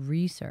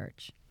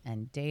research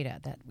and data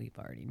that we've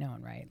already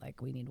known, right?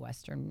 Like we need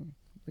Western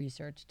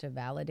research to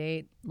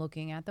validate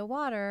looking at the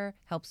water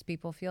helps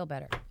people feel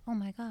better. Oh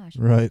my gosh.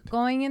 Right.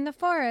 Going in the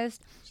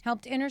forest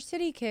helped inner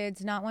city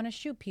kids not want to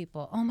shoot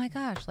people. Oh my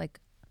gosh. Like,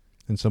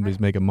 And somebody's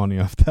making money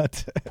off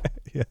that.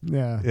 yeah.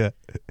 Yeah. Yeah.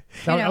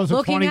 That was a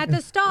looking 20 at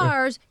the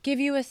stars give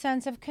you a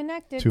sense of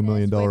connectedness $2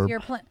 million with your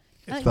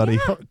study.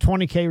 yeah.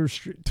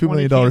 20K $2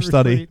 million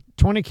study.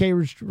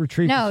 20K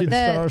retreat No, to see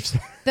the stars.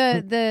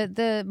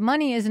 the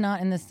money is not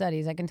in the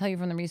studies. I can tell you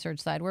from the research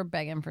side, we're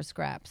begging for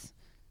scraps.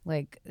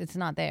 Like it's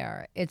not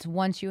there. It's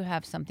once you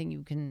have something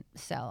you can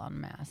sell en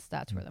masse,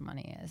 that's where the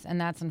money is.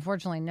 And that's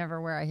unfortunately never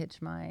where I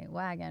hitch my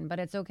wagon, but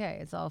it's okay.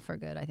 It's all for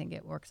good. I think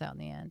it works out in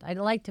the end. I'd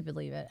like to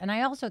believe it. And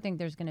I also think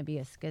there's going to be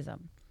a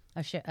schism,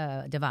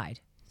 a divide.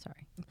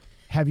 Sorry.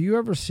 Have you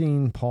ever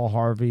seen Paul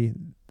Harvey,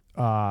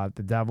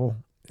 the devil?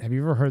 Have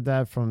you ever heard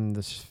that from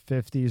the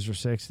 50s or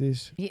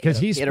 60s? Because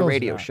He had a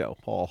radio show,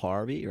 Paul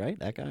Harvey, right?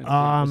 That guy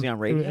was he on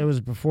radio? It was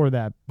before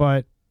that,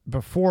 but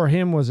before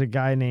him was a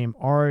guy named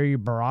Ari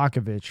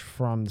Barakovich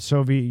from the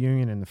Soviet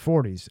Union in the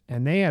 40s,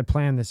 and they had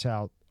planned this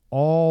out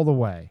all the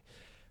way.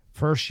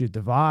 First, you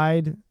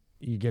divide,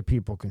 you get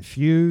people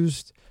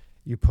confused,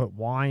 you put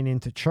wine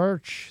into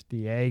church,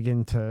 the egg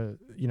into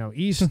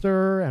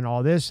Easter, and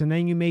all this, and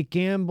then you make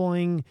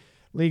gambling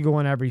legal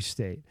in every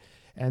state.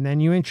 and then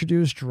you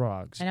introduce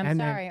drugs. And I'm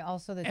sorry,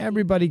 also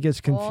everybody gets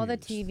confused. All the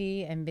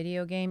TV and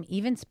video game,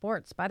 even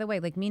sports, by the way,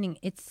 like meaning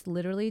it's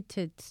literally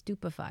to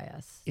stupefy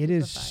us. It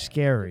is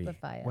scary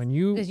when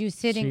you because you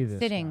sit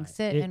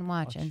and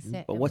watch and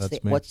sit. But and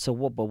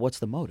what's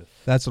the motive?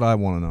 That's what I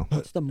want to know.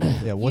 What's the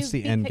motive? Yeah, what's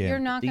the end game? You're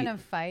not going to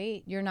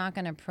fight. You're not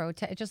going to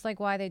protest. Just like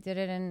why they did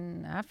it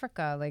in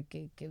Africa, like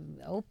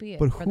opiate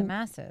for the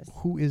masses.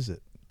 Who is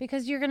it?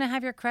 Because you're going to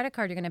have your credit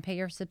card. You're going to pay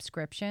your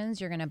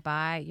subscriptions. You're going to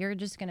buy. You're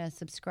just going to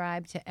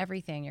subscribe to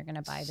everything. You're going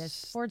to buy this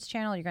sports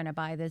channel. You're going to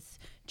buy this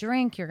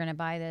drink. You're going to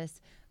buy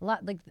this.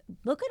 Like,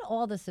 look at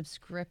all the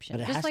subscriptions.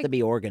 But it has to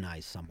be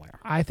organized somewhere.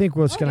 I think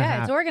what's going to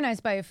happen. It's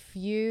organized by a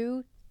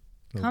few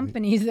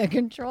companies that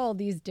control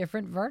these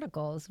different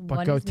verticals. But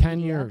One go is 10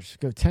 media, years.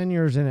 Go 10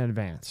 years in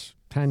advance.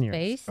 10 years.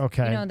 Space.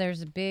 Okay. You know,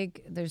 there's.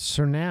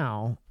 So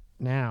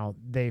now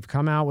they've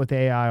come out with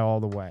AI all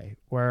the way,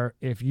 where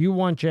if you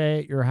want Jay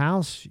at your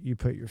house, you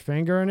put your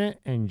finger in it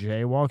and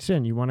Jay walks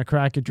in. You want to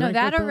crack a drink? No,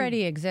 that with him?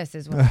 already exists.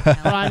 Is what I'm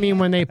telling Well, I you. mean,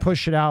 when they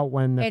push it out,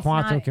 when the It's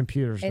quantum not-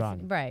 computer's it's-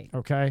 done. right.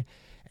 Okay.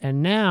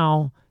 And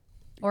now,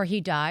 Or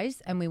he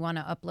dies and we want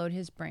to upload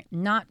his brain.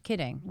 Not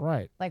kidding.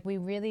 right. Like we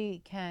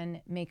really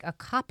can make a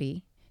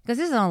copy because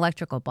this is an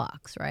electrical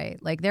box,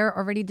 right? Like they're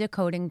already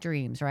decoding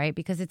dreams, right?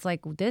 Because it's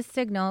like this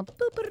signal,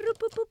 boop, boop, boop,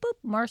 boop, boop, boop,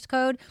 Morse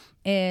code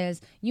is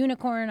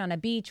unicorn on a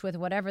beach with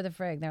whatever the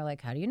frig. They're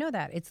like, how do you know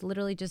that? It's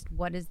literally just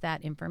what is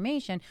that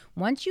information?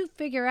 Once you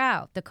figure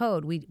out the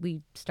code,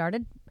 we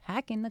started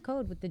hacking the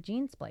code with the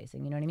gene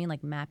splicing. You know what I mean?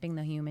 Like mapping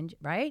the human,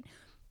 right?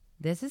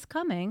 This is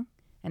coming.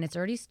 And it's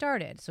already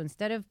started. So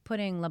instead of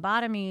putting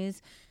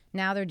lobotomies,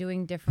 now they're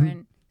doing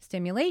different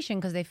stimulation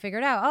because they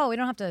figured out, oh, we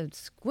don't have to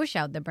squish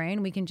out the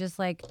brain. We can just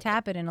like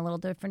tap it in a little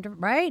different,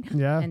 right?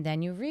 Yeah. And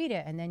then you read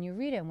it, and then you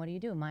read it. And what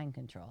do? Mind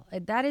control.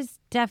 That is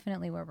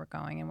definitely where we're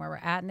going and where we're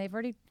at. And they've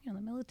already, the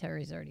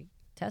military's already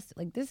tested.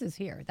 Like this is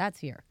here. That's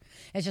here.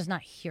 It's just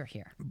not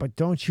here. But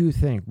don't you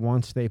think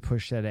once they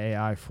push that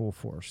AI full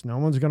force, no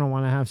one's going to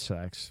want to have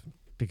sex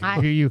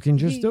because you can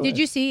just do it. Did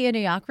you see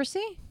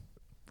Idiocracy?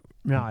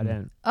 No, I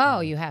didn't.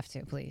 Oh, you have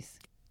to, please.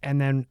 And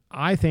then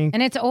I think.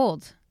 And it's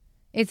old.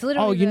 It's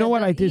literally. Oh, you know what?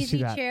 the I did easy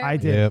see that. chair I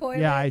with did. the Yep. toilet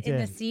Yeah, I in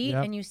the did. seat,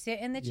 Yep. and you sit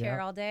in the chair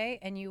Yep. all day,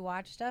 and you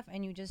watch stuff,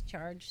 and you just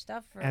charge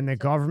stuff. And the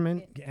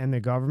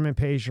government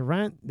pays your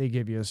rent. They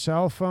give you a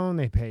cell phone.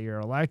 They pay your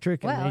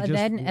electric. Well, and they just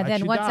then let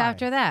you what's die.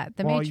 after that?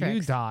 The well, Matrix.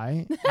 you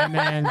die, and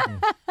then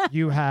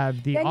you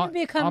have the Then you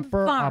become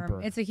upper.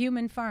 farm. It's a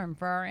human farm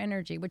for our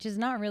energy, which is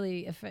not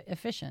really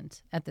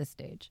efficient at this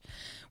stage.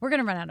 We're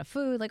gonna run out of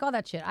food, like all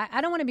that shit.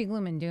 I don't want to be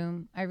gloom and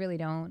doom. I really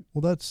don't.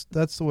 Well,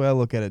 that's the way I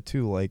look at it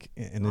too. Like,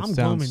 and I'm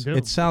gloom and doom.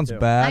 it sounds Me too.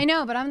 bad. I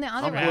know, but I'm the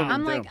other way.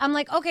 gloom and I'm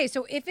like, okay,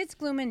 so if it's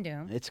gloom and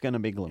doom, It's going to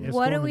be gloomy. It's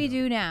what do gloom we and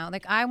doom. do now?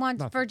 Like, I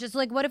want for just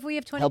like, what if we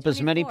have 20? Help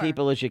as many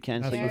people as you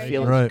can so you That's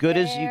feel right. as good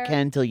as you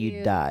can till you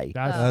You die.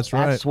 That's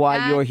right. That's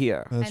why you're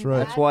here. That's right.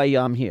 That's why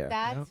I'm here.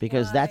 That's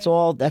Because why that's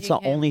all. That's the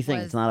Jigen only thing.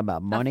 was It's not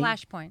about money. A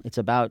flashpoint. It's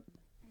about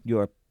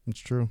your It's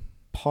true.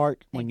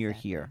 part when you're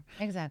here.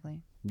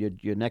 Exactly.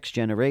 Your next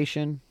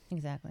generation.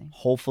 Exactly.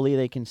 Hopefully,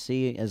 they can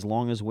see as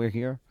long as we're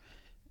here,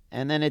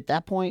 and then at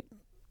that point,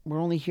 we're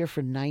only here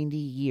for 90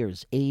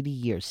 years, 80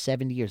 years,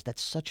 70 years.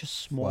 That's such a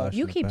small. Flash.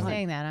 You in the keep pan.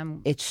 saying that.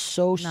 It's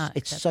so. Not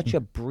It's acceptable. such a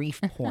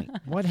brief point.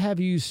 What have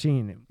you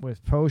seen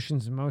with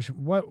potions and motion?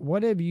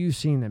 What have you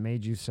seen that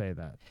made you say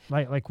that?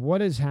 Like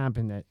what has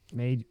happened that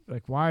made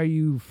why are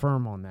you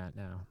firm on that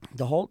now?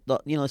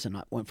 Listen.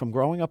 I went from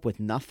growing up with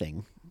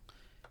nothing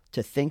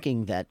to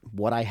thinking that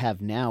what I have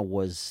now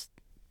was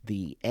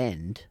the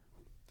end,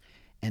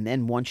 and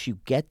then once you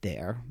get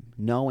there,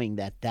 knowing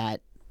that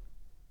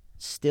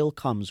still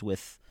comes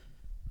with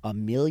a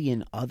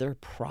million other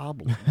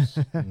problems,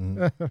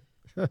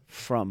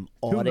 from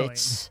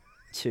audits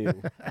to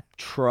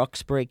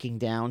trucks breaking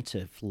down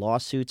to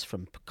lawsuits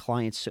from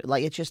clients.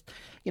 Like it's just,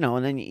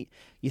 and then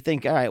you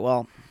think, all right,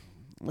 well,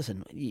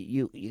 listen,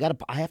 you got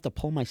to. I have to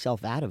pull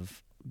myself out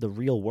of the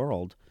real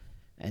world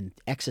and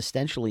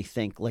existentially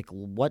think, like,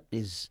 what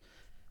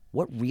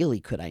really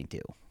could I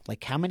do?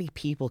 Like, how many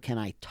people can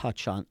I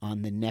touch on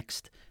the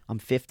next? I'm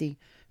 50.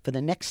 For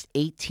the next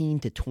 18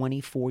 to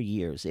 24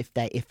 years, if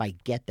I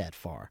get that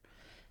far,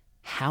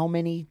 how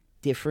many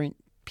different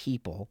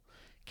people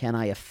can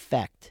I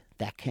affect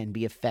that can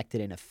be affected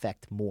and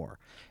affect more?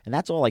 And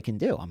that's all I can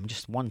do. I'm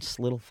just one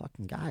little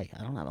fucking guy.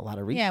 I don't have a lot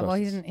of resources. Yeah, well,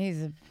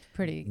 he's a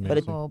pretty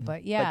cool,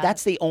 but yeah. But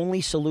that's the only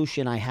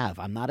solution I have.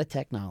 I'm not a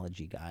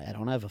technology guy. I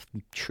don't have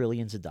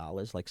trillions of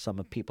dollars like some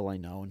of people I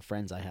know and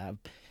friends I have.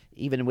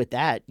 Even with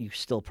that, you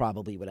still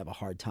probably would have a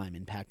hard time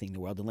impacting the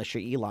world unless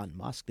you're Elon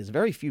Musk. There's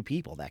very few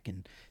people that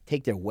can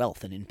take their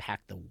wealth and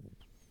impact the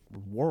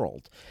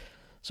world.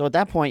 So at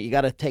that point, you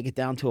got to take it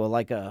down to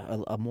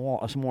a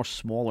more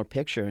smaller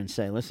picture and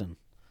say, listen,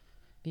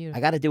 Beautiful.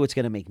 I got to do what's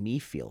going to make me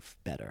feel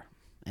better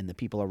and the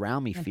people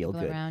around me feel people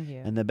good. around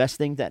you. And the best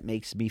thing that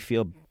makes me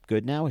feel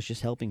good now is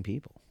just helping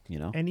people,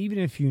 And even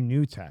if you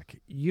knew tech,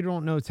 you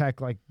don't know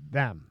tech like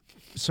them.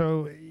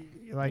 So,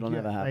 It'll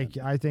never happen.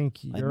 I think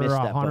I you're missed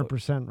that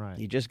 100% right.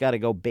 You just got to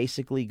go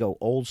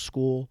old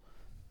school,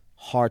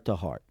 heart to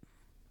heart.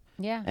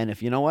 Yeah. And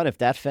if you know what, if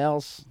that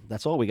fails,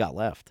 that's all we got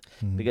left.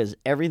 Because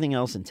everything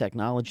else in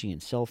technology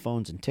and cell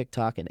phones and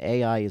TikTok and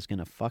AI is going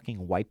to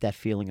fucking wipe that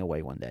feeling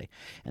away one day.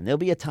 And there'll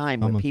be a time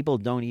when people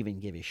don't even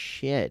give a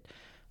shit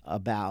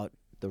about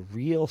the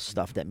real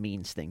stuff that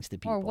means things to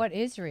people. Or what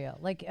is real?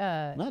 Like,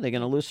 no, they're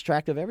going to lose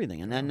track of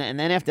everything. And then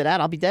after that,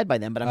 I'll be dead by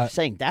then. But I'm just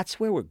saying, that's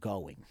where we're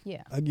going.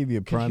 yeah. I'll give you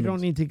a Because prime. you don't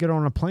need to get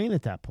on a plane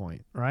at that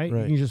point, right?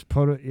 Right. You can just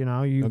put it, you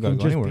know, you Don't gotta can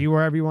go just anywhere. be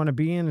wherever you want to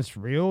be, and it's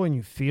real, and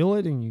you feel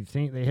it, and you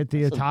think they hit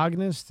the Listen.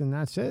 antagonist, and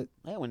that's it.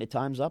 Yeah, when the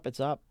time's up, it's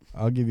up.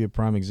 I'll give you a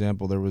prime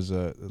example. There was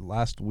a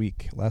last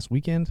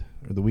weekend,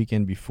 or the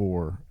weekend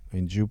before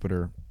in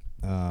Jupiter.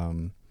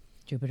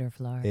 Jupiter,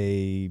 Florida.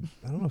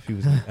 I don't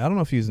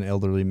know if he was an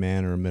elderly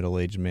man or a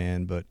middle-aged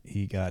man, but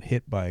he got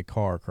hit by a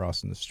car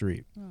crossing the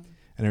street. And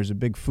there's a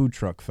big food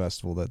truck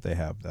festival that they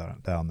have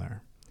down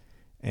there.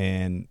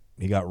 And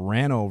he got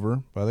ran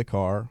over by the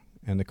car,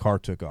 and the car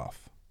took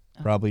off.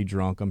 Probably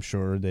drunk, I'm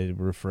sure. They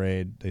were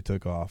afraid. They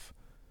took off.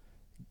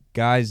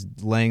 Guy's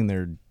laying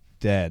there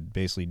dead,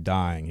 basically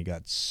dying. He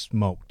got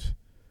smoked.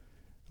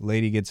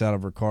 Lady gets out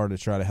of her car to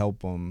try to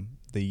help him.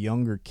 The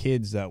younger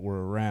kids that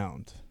were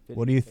around,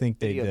 what do you think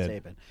they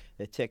did? Videotaping.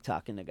 They're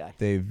TikToking the guy.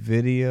 They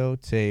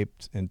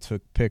videotaped and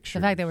took pictures.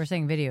 The fact that we're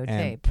saying videotape.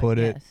 and put but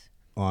it yes.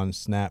 on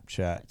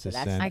Snapchat to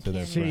that's- send I to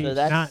their can't friends. So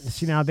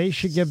that's- Now they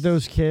should give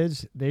those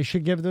kids.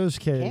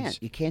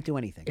 You can't do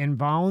anything.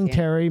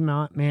 Involuntary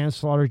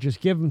manslaughter.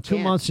 Just give them 2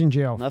 Can't. months in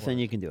jail. Nothing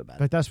you can do about it.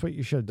 But that's what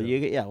you should But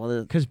do.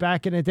 well, Because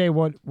back in the day,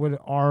 what would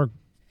our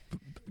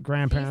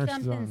grandparents Say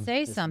do? something,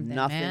 say something,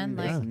 nothing. man.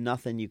 There's Like,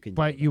 nothing you can.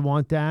 But do you about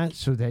want that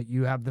so that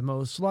you have the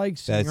most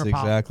likes. and That's you're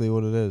popular. exactly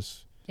what it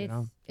is. it's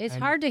know? it's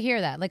And- hard to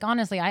hear that. Like,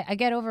 honestly, I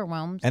get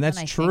overwhelmed And that's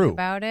when I true. think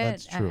about it.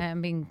 That's true. I'm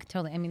being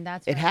totally. I mean,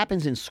 that's It why-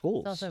 happens in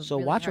schools. also So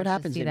really watch hard what to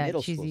happens see in that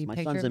middle cheesy schools. My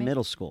picture son's of in me.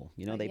 middle school.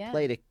 You know, they Yeah.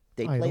 play the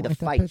Oh, you play don't the like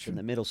that fights picture? in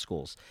the middle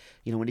schools.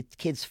 You know, when the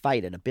kids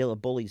fight and a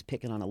bully's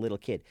picking on a little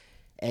kid,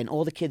 and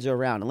all the kids are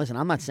around. And listen,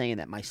 I'm not saying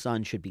that my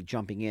son should be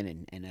jumping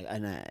in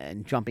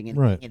and jumping in,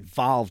 Right. being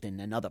involved in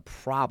another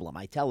problem.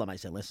 I tell him, I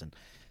said, listen,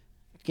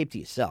 keep to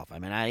yourself. I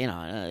mean,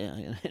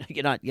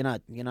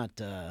 you're not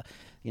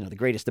the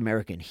greatest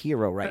American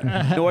hero right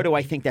now. Nor do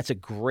I think that's a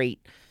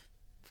great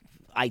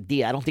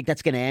idea. I don't think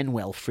that's going to end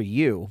well for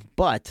you.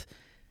 But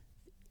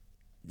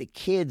the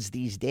kids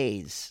these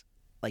days,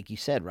 like you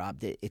said,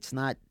 Rob, it's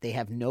not. They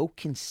have no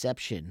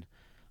conception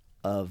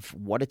of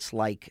what it's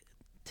like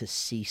to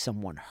see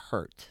someone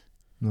hurt.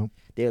 Nope.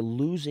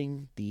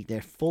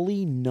 They're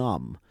fully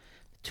numb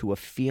to a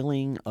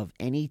feeling of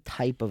any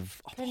type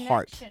of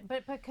heart. Connection.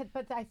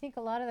 But I think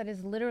a lot of that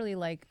is literally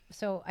like,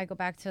 so I go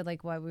back to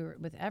like why we were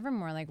with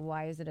Evermore, like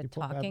why is it a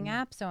pulled talking Evermore?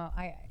 app? So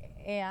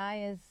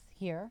AI is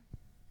here.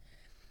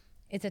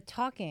 It's a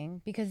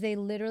talking because they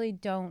literally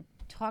don't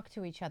talk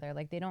to each other.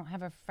 Like they don't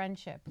have a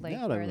friendship. Like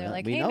No, where they're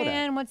like, we hey know that.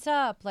 man, what's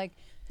up? Like,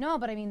 no,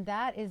 but I mean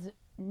that is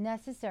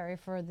necessary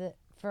for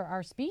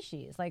our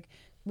species. Like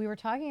we were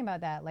talking about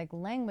that, like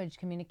language,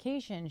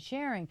 communication,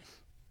 sharing,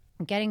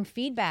 getting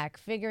feedback,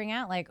 figuring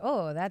out like,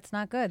 oh, that's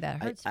not good.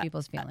 That hurts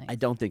people's feelings. I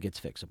don't think it's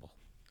fixable.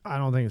 I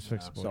don't think it's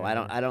fixable. So I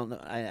don't know.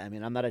 I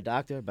mean, I'm not a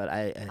doctor, but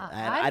I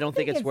I don't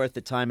think think it's worth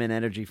the time and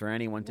energy for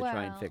anyone to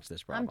try and Well, fix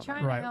this problem. I'm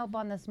trying Right. to help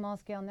on the small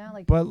scale now,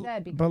 like But you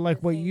said. because but like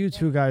the what same you thing.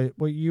 two guys,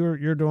 what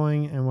you're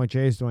doing and what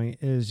Jay's doing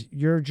is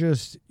you're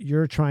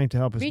trying to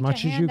help as Reach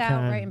much a as hand you out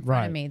can. right in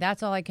front of me.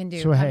 That's all I can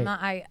do. So, hey, I'm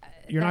not,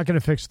 You're not going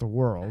to fix the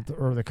world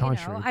or the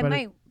country. I but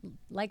might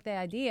like the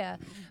idea,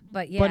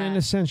 but yeah. But in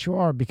a sense, you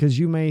are because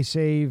you may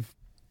save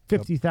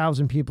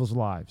 50,000 people's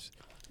lives.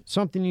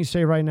 Something you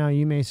say right now,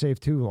 you may save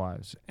 2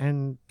 lives,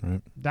 and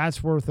Right.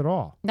 that's worth it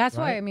all. that's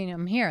why right? I mean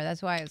I'm here.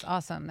 That's why it's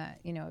awesome that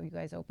you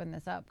guys opened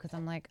this up because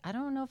I'm like I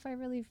don't know if I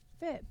really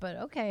fit, but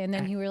okay. And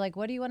then you were like,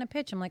 "What do you want to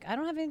pitch?" I'm like, "I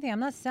don't have anything. I'm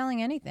not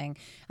selling anything.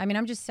 I mean,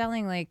 I'm just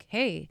selling like,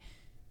 hey,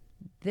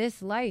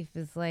 this life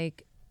is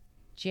like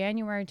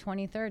January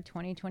 23rd,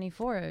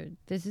 2024.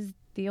 This is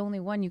the only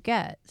one you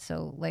get.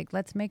 So like,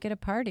 let's make it a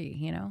party,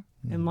 you know."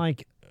 And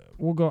like,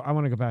 we'll go. I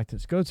want to go back to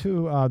this. Go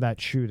to that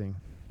shooting.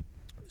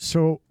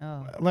 So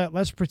Oh.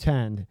 let's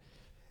pretend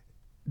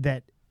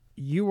that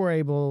you were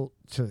able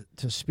to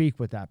speak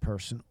with that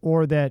person,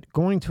 or that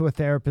going to a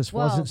therapist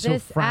wasn't so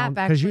this frowned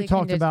app because you actually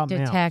talked can about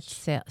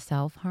detect males.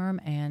 self-harm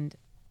and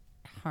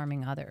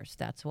harming others.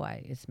 That's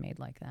why it's made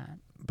like that.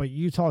 But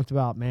you talked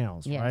about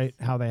males, Yes. right?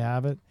 How they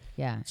have it.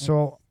 Yeah.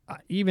 So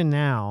even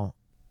now,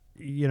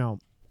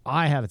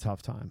 I had a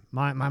tough time.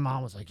 My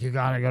mom was like, "You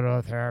got to go to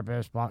a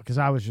therapist," because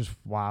I was just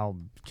wild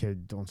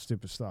kid doing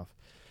stupid stuff.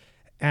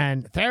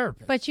 And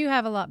therapist. But you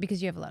have a lot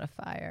because you have a lot of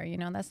fire.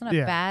 That's not a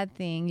Yeah. bad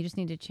thing. You just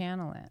need to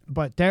channel it.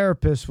 But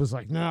therapist was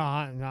like, no,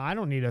 I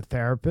don't need a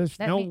therapist.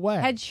 That No means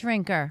way. Head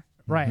shrinker.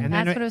 Right. And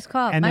That's then what it was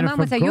called. and My then mom if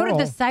would a say, "You're the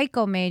girl-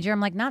 psycho major." I'm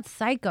like, "Not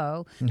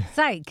psycho,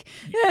 psych."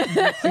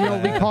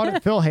 we called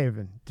it Phil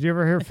Haven. Did you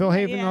ever hear Phil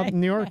Haven Yeah. up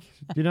in New York? Do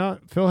you know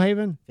Phil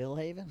Haven? Phil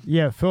Haven.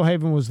 Yeah, Phil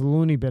Haven was the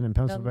loony bin in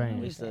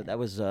Pennsylvania. loony- That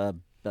was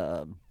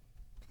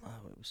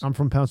shoes. I'm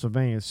from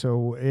Pennsylvania,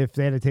 so if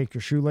they had to take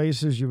your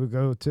shoelaces, you would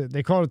go to.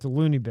 They called it the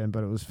loony bin,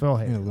 but it was Phil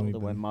Hayes. Yeah, loony The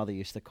way bin. mother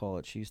used to call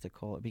it. She used to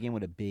call it. Began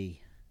with a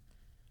B.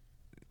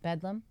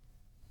 Bedlam.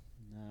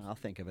 No, I'll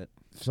think of it.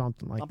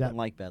 Something like Something that.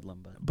 like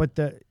Bedlam, but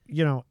But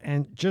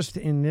and just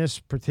in this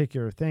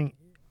particular thing,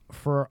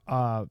 for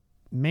a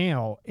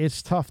male,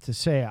 it's tough to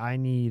say I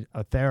need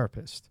a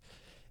therapist.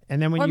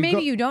 And then when Or you maybe go,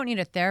 you don't need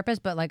a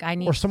therapist, but like I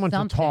need or someone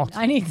something. to talk to,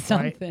 I need right?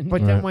 something.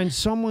 But Right. then when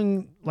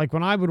someone, like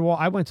when I would walk,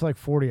 I went to like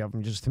 40 of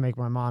them just to make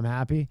my mom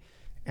happy.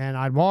 And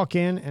I'd walk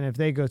in, and if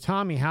they go,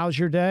 Tommy, how's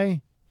your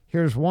day?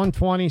 Here's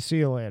 120, see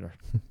you later.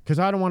 Because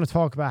I don't want to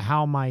talk about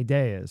how my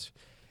day is.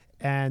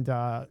 And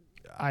I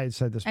had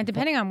said this And before.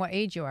 depending on what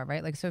age you are,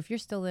 right? Like, so if you're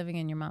still living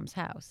in your mom's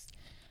house,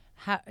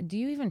 how do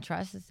you even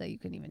trust us that you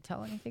can even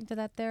tell anything to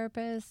that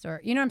therapist?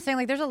 Or, you know what I'm saying?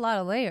 Like, there's a lot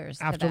of layers.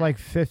 to After that. like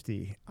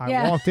 50,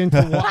 Yeah.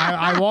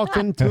 I walked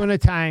into an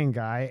Italian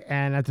guy,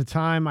 and at the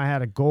time I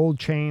had a gold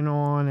chain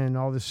on and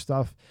all this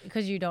stuff.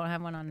 Because you don't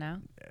have one on now?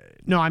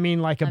 No, I mean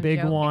like a I'm big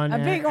joking. one. A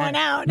big one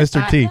out.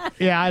 Mr. T.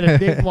 Yeah, I had a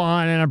big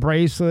one and a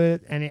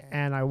bracelet,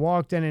 and I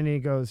walked in, and he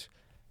goes,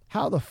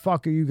 "How the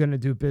fuck are you going to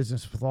do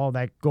business with all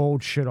that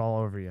gold shit all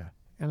over you?"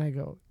 And I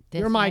go, This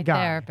 "You're is my my guy.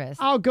 therapist."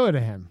 I'll go to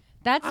him."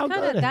 That's I'll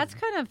kind go to of that's him.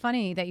 kind of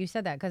funny that you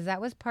said that, because that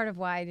was part of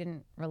why I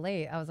didn't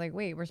relate. I was like,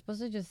 wait, we're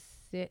supposed to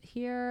just sit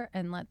here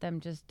and let them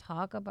just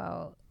talk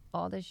about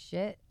all this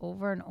shit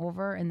over and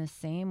over in the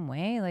same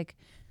way? Like,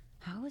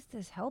 how is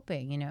this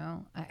helping? You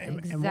know,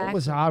 exactly. And what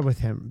was odd with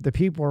him, the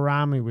people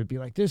around me would be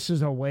like, "This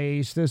is a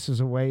waste. This is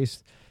a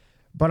waste."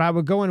 But I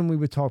would go in and we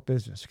would talk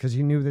business because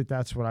he knew that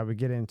that's what I would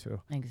get into.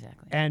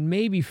 Exactly. And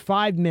maybe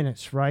 5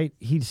 minutes, right?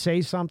 He'd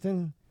say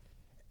something,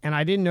 and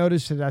I didn't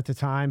notice it at the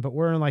time, but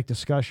we're in like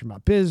discussion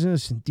about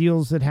business and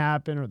deals that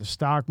happen or the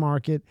stock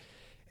market.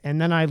 And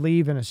then I'd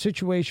leave, and a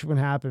situation would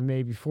happen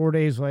maybe 4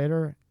 days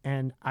later,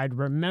 and I'd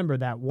remember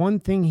that one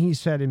thing he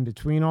said in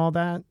between all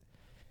that,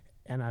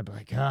 and I'd be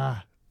like,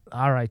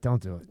 all right,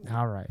 don't do it.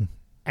 All right.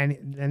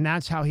 And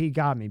that's how he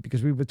got me,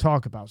 because we would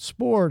talk about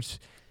sports,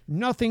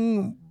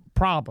 nothing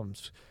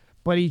problems.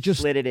 But he just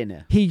slid it in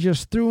there. he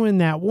just threw in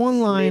that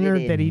one-liner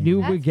in. that he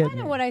knew would That's get kind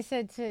me. of what I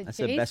said to That's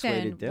the best way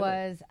to Jason do it.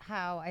 was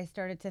how I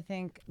started to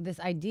think this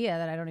idea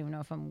that I don't even know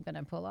if I'm going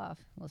to pull off.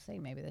 We'll see.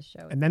 Maybe this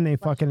show. And then they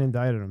fucking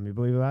indicted him. You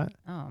believe that?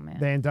 Oh, man.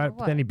 They indicted, For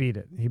but then he what? beat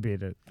it. He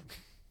beat it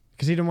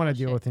because he didn't want to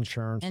deal Bullshit. with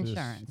insurance.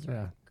 Insurance, Yeah.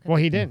 right. Well,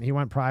 he didn't. He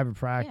went private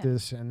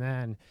practice, and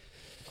then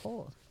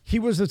Cool. he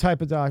was the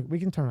type of doctor. We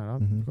can turn it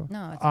up. Cool.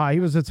 No, it's He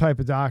was the type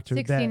of doctor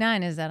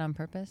 69. Is that on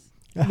purpose?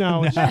 that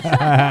no.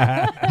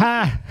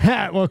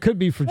 Well, it could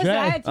be for Listen,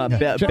 I Jay.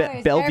 had two big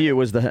boys. Bellevue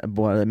was the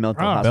mental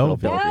hospital.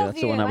 Bellevue. Bellevue.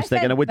 That's the one I was said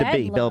thinking of with the B.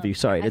 Bedlam. Bellevue.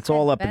 Sorry, I it's said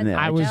all up in there.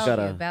 Bedlam. I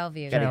was-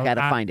 Bellevue.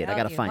 Gotta I- find it. I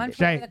gotta Bellevue. find One it.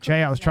 for the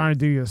Jay, I was trying to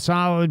do you a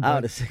solid. Oh,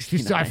 but the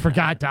 69. I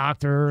forgot,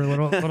 doctor. A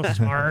little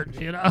smart,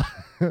 you know.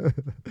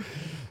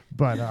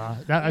 But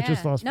I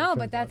just lost. my No, train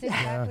but of that's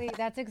thought.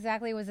 that's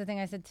exactly was the thing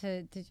I said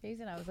to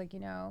Jason. I was like,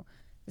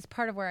 it's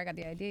part of where I got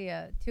the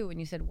idea too. When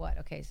you said what,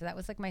 okay, so that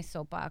was like my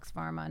soapbox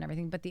pharma and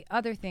everything. But the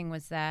other thing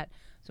was that I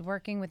was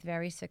working with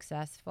very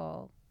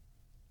successful,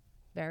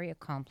 very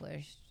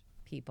accomplished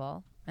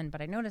people,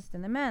 but I noticed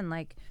in the men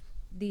like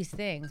these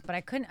things, but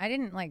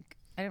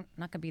I'm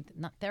not gonna be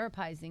not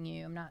therapizing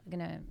you. I'm not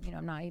gonna,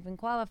 I'm not even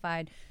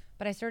qualified.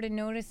 But I started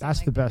noticing That's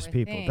like, the there best were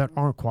people that things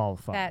aren't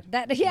qualified.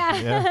 that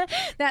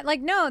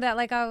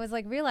that I was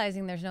like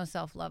realizing there's no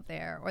self-love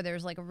there, or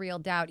there's like a real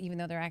doubt even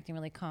though they're acting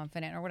really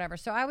confident or whatever.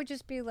 So I would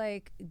just be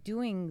like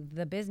doing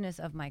the business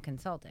of my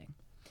consulting,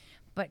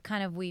 but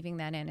kind of weaving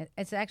that in.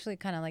 It's actually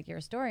kind of like your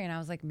story, and I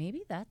was like,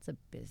 maybe that's a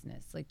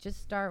business. Like,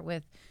 just start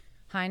with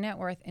high net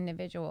worth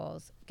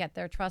individuals, get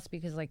their trust,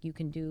 because like you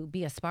can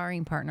be a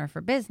sparring partner for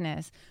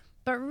business.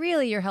 But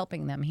really, you're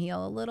helping them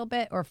heal a little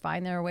bit or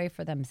find their way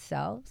for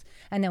themselves.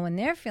 And then when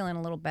they're feeling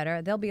a little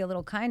better, they'll be a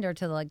little kinder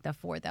to like the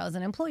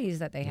 4,000 employees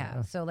that they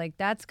have. So like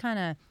that's kind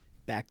of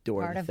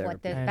Backdoor part of therapy.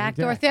 what this And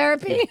backdoor yeah.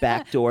 therapy.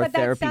 Backdoortherapy.com. But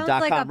that sounds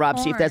like a Rob,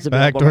 see if that's porn.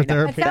 available. Backdoor right now.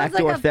 therapy. It sounds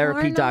like a porn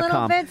a little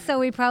Backdoortherapy.com. bit, so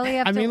we probably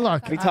have I to mean, work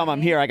look. on Every time I'm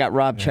it. here, I got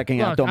Rob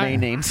checking out Look, domain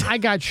names. I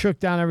got shook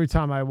down every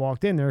time I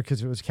walked in there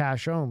because it was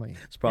cash only.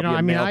 It's probably a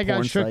I mean, male I got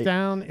porn shook site.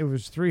 down. It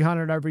was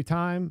 $300 every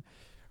time,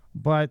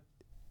 but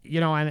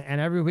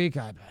and every week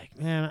I'd be like,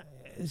 man,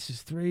 this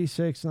is 3,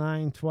 6,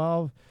 9,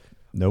 12.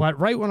 Nope. But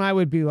right when I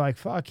would be like,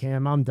 fuck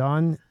him, I'm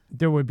done,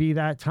 there would be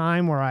that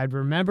time where I'd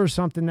remember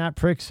something that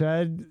prick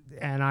said,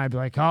 and I'd be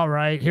like, all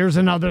right, here's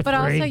another But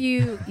 3. also,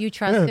 you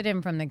trusted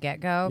him from the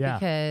get-go Yeah,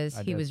 because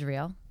I he did. was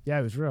real. Yeah,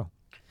 it was real.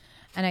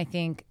 And I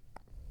think,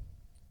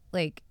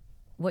 like,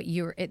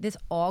 this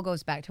all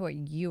goes back to what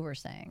you were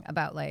saying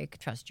about, like,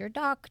 trust your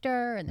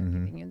doctor and they're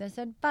giving you this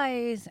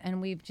advice.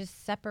 And we've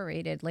just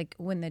separated. Like,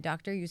 when the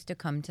doctor used to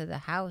come to the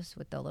house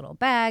with the little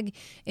bag,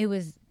 it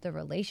was the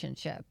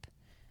relationship.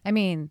 I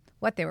mean,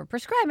 what they were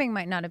prescribing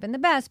might not have been the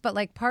best, but,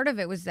 like, part of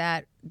it was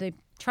that they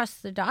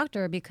trust the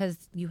doctor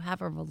because you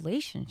have a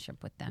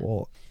relationship with them.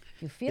 Well,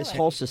 You feel This it.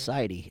 whole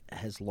society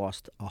has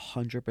lost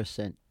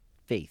 100%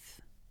 faith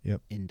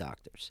in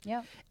doctors.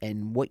 Yep.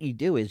 And what you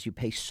do is you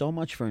pay so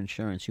much for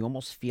insurance, you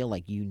almost feel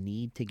like you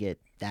need to get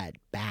that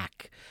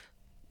back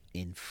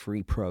in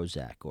free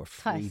Prozac or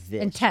free Tests.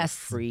 this, And or tests.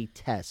 free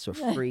tests or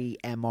free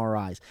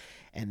MRIs.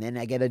 And then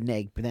I get a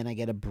neg, but then I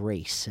get a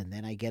brace, and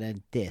then I get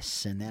a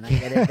this, and then I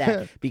get a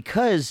that.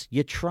 Because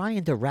you're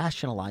trying to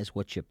rationalize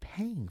what you're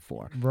paying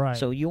for. Right.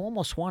 So you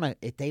almost want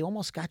to, they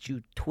almost got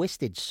you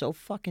twisted, so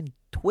fucking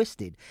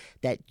twisted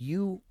that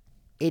you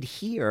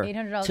adhere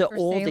 $800 to for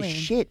all the saline.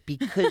 shit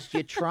because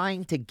you're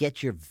trying to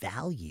get your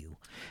value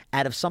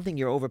out of something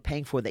you're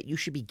overpaying for that you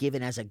should be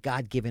given as a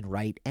God-given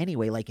right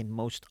anyway, like in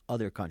most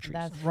other countries.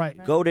 That's Right.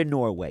 Go to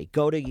Norway,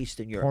 go to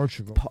Eastern Europe,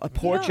 Portugal.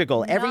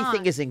 Portugal, everything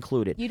not- is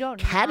included. you don't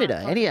Canada,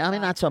 not go any to I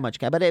mean that. not so much,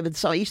 but if it's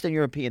so Eastern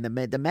European,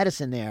 the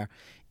medicine there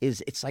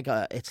is it's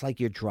like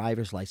your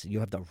driver's license. You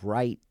have the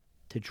right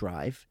to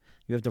drive.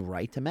 You have the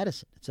right to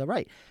medicine. It's a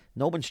right.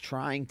 No one's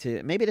trying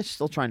to. Maybe they're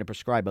still trying to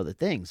prescribe other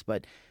things,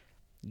 but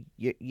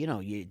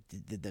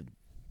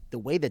the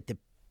way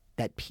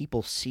that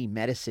people see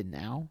medicine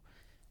now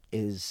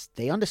is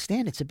they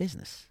understand it's a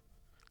business.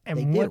 And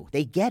They what- do.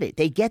 They get it.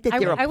 They get that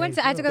they're. I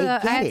had to go to They the, I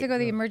get had it. to go to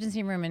the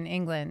emergency room in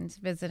England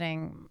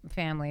visiting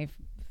family.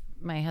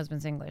 My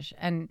husband's English,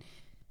 and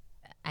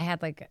I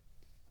had like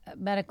a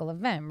medical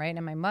event, right?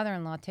 And my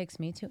mother-in-law takes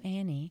me to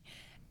Annie.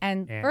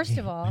 And first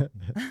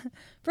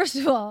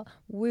of all,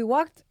 we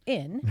walked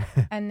in,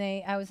 and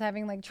I was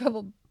having like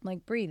trouble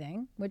like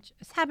breathing, which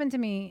has happened to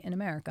me in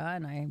America,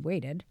 and I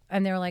waited,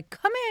 and they were like,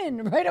 "Come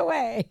in right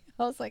away."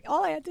 I was like,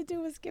 all I had to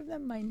do was give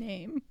them my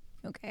name,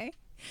 okay?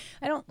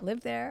 I don't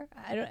live there.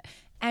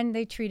 And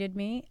they treated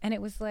me, and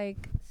it was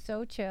like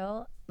so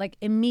chill, like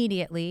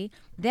immediately.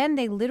 Then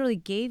they literally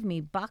gave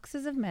me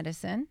boxes of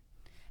medicine,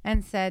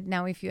 and said,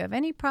 "Now, if you have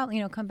any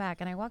problem, come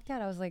back." And I walked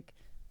out. I was like,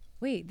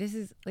 wait, this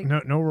is like no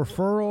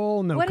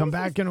referral, no what come is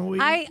back this? in a week.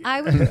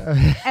 I was,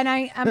 and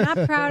I'm not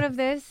proud of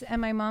this.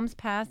 And my mom's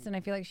passed, and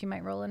I feel like she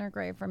might roll in her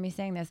grave for me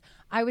saying this.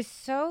 I was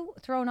so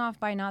thrown off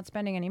by not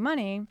spending any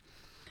money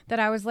that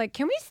I was like,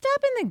 can we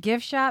stop in the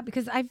gift shop?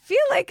 Because I feel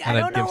like I Gotta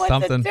don't know give what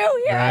something. to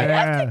do here. I have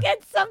Yeah. to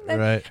get something.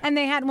 Right. And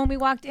they had, when we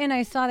walked in,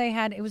 I saw they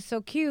had, it was so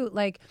cute,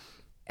 like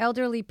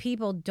elderly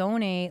people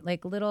donate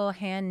like little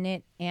hand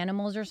knit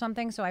animals or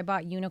something. So I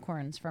bought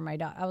unicorns for my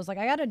dog. I was like,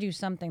 I got to do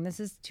something. This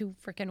is too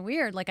freaking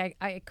weird. Like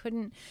I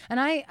couldn't, and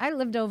I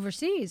lived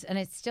overseas, and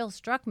it still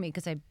struck me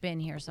because I've been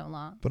here so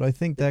long. But I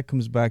think that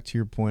comes back to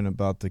your point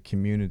about the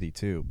community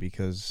too,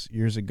 because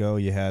years ago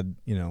you had,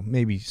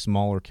 maybe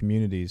smaller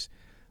communities,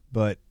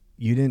 but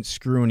you didn't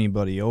screw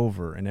anybody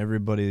over, and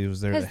everybody was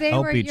there 'Cause to they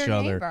help were each your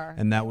other, neighbor.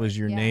 and that was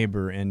your Yeah.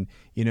 neighbor. And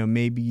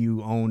maybe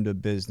you owned a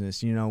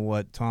business. You know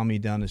what, Tommy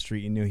down the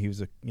street, you knew he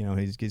was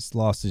he's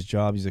lost his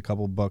job. He's a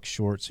couple bucks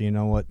short. So you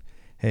know what,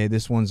 hey,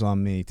 this one's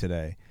on me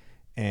today.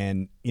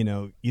 And you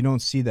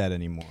don't see that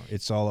anymore.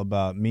 It's all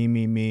about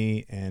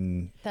me,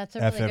 and That's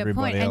a F really good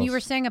everybody point. And you else. were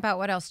saying about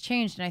what else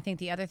changed, and I think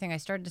the other thing I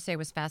started to say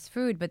was fast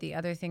food, but the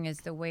other thing is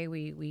the way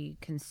we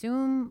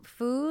consume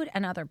food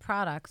and other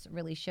products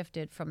really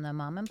shifted from the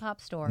mom and pop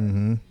stores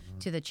Mm-hmm.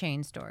 to the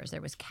chain stores.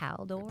 There was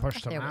Caldor,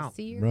 pushed them there was out.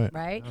 Sears,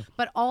 Right.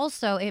 But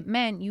also it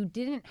meant you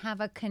didn't have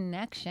a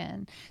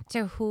connection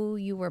to who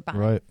you were buying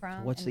Right.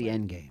 from. What's and the where-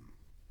 end game?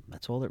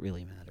 That's all that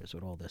really matters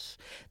with all this.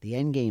 The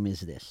end game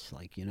is this.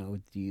 Like,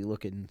 do you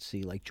look and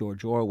see like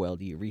George Orwell?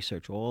 Do you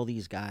research all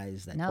these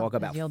guys that No, talk 'cause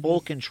about you'll full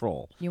be-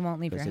 control? You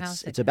won't leave your 'Cause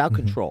house. it's again. about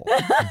control.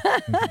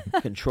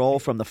 Control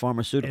from the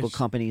pharmaceutical It's-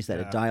 companies that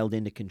are dialed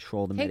in to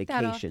control the Take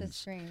that off the medications.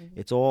 screen.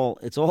 It's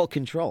all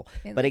control.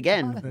 But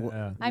again,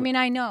 Yeah. I mean,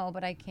 I know,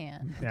 but I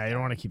can't. Yeah, you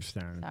don't want to keep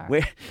staring.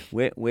 Sorry.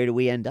 where do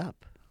we end up?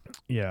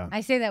 Yeah.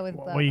 I say that with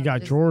Well, you got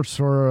just- George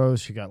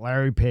Soros, you got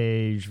Larry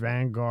Page,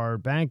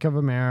 Vanguard, Bank of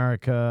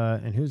America,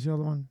 and who's the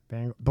other one?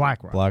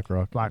 BlackRock.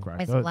 BlackRock.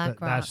 It's Tho-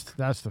 BlackRock.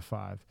 That's the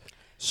five.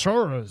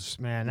 Soros,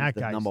 man, that The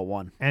guy's number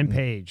one. and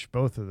Page,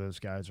 both of those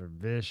guys are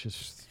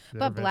vicious. They're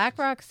But vicious.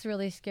 BlackRock's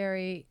really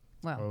scary.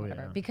 Well, Oh,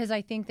 whatever. yeah. Because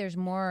I think there's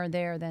more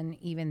there than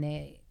even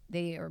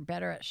they are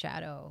better at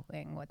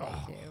shadowing what they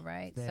do,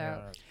 right? they So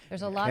are.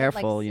 there's a lot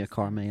Careful, of your like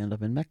car may end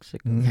up in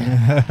Mexico.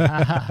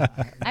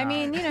 I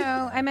mean,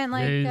 I meant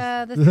like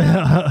Jeez. the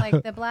stuff,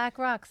 like the black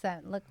rocks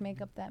that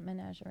make up that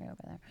menagerie over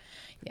there.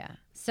 Yeah.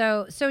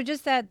 So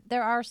just that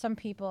there are some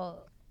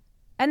people,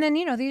 and then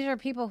these are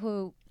people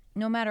who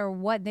no matter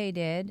what they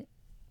did,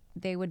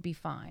 they would be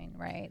fine,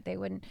 right? They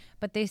wouldn't,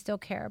 but they still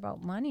care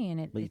about money,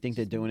 and it. But you think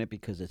they're doing it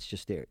because it's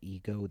just their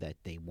ego that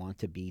they want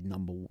to be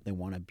they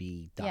want to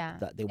be Yeah.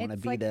 they want to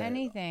It's be like the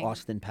anything.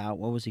 Austin Power.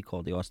 What was he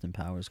called? The Austin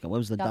Powers guy. What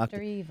was the Dr.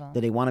 doctor? Evil.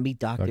 That they want to be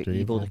Dr. Dr.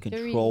 Evil to Evil.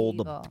 control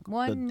Evil. the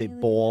 1 million.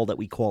 ball that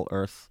we call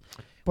Earth.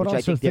 But which I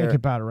also think think they're-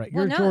 about it, right?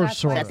 Well, You're no, George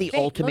that's what Is Soros. that the Space.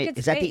 Look ultimate? at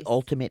Is that the space.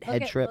 ultimate Look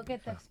head at- trip? look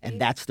at the space. And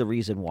that's the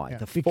reason why. Yeah,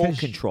 The full because-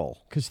 control.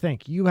 Because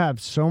think, you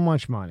have so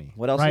much money.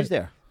 What else right? is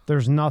there?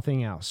 There's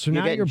nothing else. So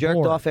You're now getting you're jerked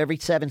bored. off every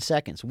 7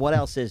 seconds. What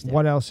else is there?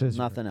 What else is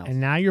there? Nothing else. And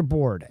now you're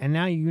bored. And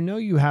now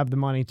you have the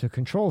money to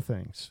control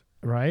things,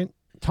 right?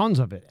 tons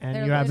of it, and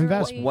They're you have literally-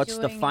 investment. What's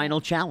the doing final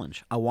it.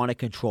 challenge? I want to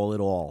control it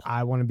all.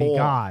 I want to be All.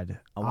 God.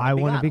 I want to be I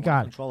wanna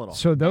God. control it all.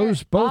 So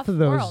those, both of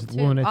those Off-world, too.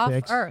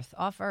 lunatics,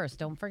 off Earth.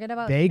 Don't forget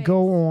about they space.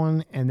 go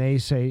on and they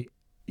say,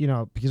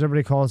 because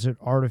everybody calls it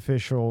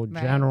artificial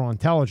Right. general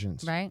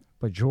intelligence, right.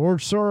 but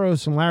George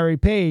Soros and Larry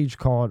Page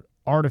call it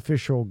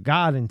artificial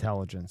God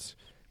intelligence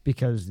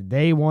because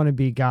they want to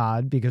be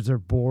God because they're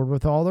bored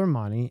with all their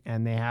money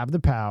and they have the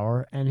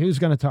power. And who's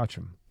going to touch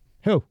them?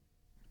 Who?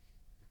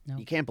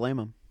 You can't blame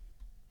them.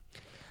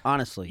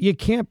 Honestly, You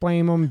can't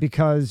blame them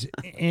because,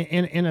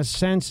 in a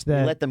sense, you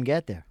that let them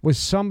get there. with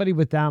somebody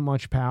with that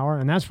much power,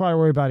 and that's why I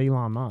worry about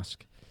Elon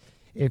Musk.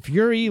 If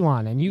you're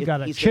Elon and you got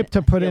a He's chip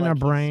gonna- to put I feel in a like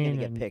he's brain, gonna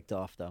get and, picked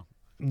off though.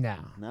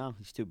 no,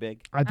 He's too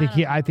big. I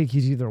think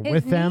he's either His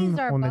with them knees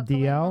are on the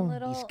buckling a DL.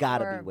 little, He's got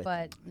to be with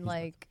but them.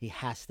 like, He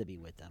has to be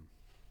with them.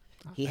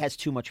 He has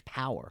too much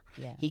power.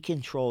 Yeah. He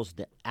controls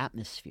the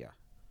atmosphere,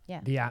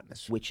 The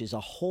atmosphere. which is a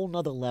whole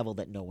nother level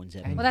that no one's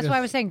ever. And well, that's why I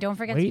just was saying, don't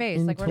forget wait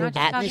space. Like, we're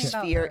until not the just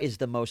talking about Atmosphere Earth. is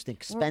the most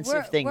expensive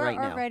we're, thing we're right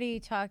now. already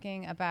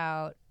talking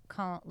about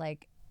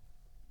like,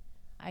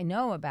 I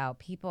know about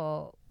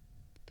people,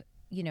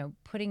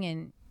 putting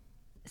in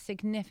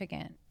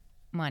significant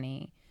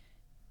money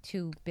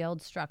to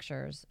build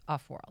structures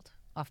off-world,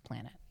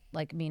 off-planet,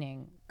 like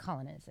meaning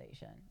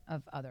colonization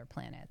of other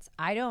planets.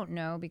 I don't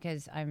know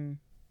because I'm,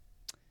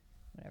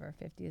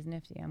 50 is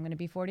nifty. I'm going to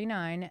be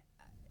 49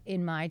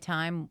 in my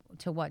time,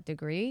 to what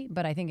degree,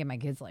 but I think in my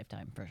kid's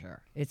lifetime for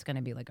sure. It's going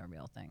to be like a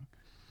real thing.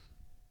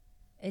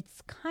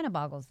 It's kind of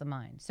boggles the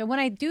mind. So when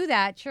I do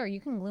that, sure, you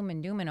can gloom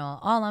and doom and all.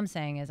 All I'm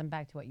saying is, I'm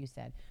back to what you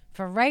said.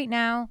 For right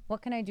now,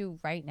 what can I do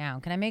right now?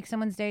 Can I make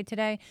someone's day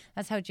today?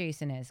 That's how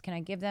Jason is. Can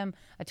I give them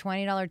a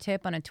 $20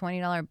 tip on a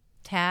 $20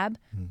 tab?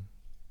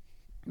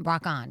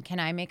 Rock on. Can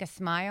I make a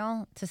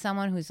smile to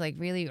someone who's like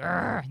really,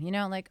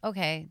 like,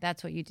 okay,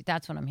 that's what you do.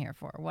 That's what I'm here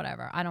for.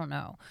 Whatever. I don't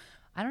know.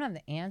 I don't have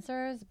the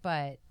answers,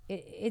 but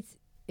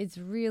it's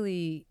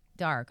really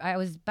dark. I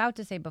was about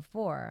to say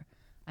before,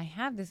 I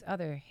have this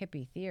other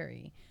hippie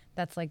theory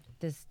that's like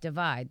this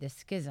divide, this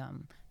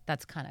schism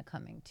that's kind of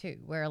coming too,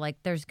 where like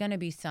there's going to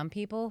be some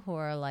people who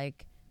are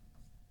like,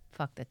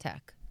 fuck the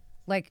tech.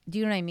 Like, do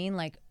you know what I mean?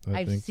 Like,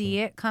 I see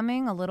it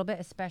coming a little bit,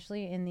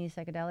 especially in these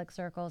psychedelic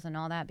circles and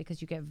all that,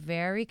 because you get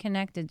very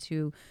connected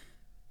to,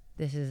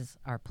 this is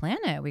our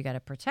planet. We got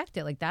to protect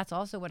it. Like, that's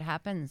also what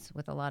happens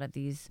with a lot of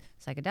these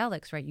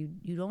psychedelics, right? You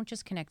don't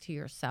just connect to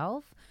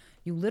yourself.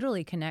 You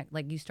literally connect,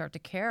 like, you start to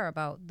care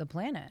about the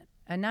planet.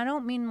 And I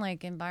don't mean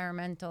like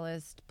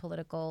environmentalist,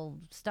 political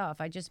stuff.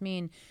 I just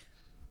mean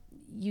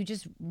you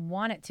just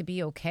want it to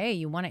be okay.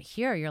 You want it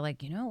here. You're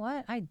like, you know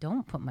what? I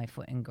don't put my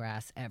foot in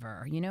grass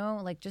ever.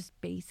 Like just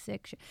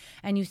basic shit.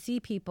 And you see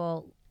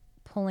people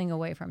pulling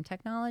away from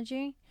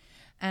technology.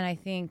 And I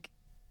think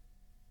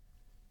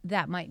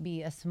that might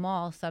be a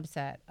small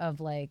subset of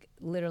like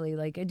literally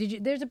like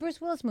there's a Bruce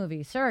Willis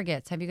movie,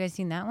 Surrogates. Have you guys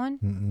seen that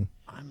one?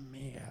 I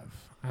may have.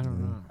 I don't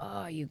know.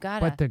 Oh, you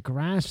gotta. But the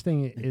grass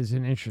thing is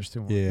an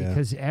interesting one Yeah.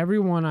 because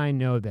everyone I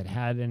know that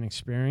had an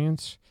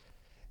experience,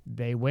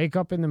 they wake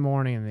up in the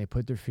morning and they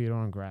put their feet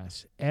on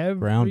grass. Every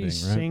Grounding, right?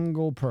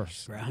 single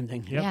person.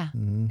 Grounding. Yep. Yeah.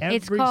 Every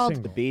It's called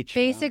single. The beach.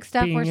 Basic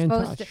stuff Being we're in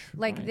supposed touch, to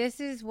like. right.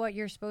 This is what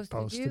you're supposed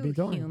Supposed to to do, be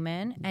doing.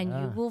 human, and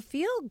Yeah. you will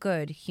feel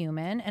good,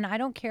 human. And I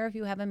don't care if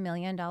you have $1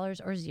 million or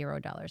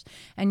 $0.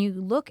 And you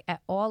look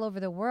at all over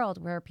the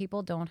world where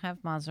people don't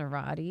have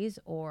Maseratis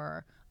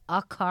or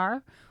a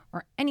car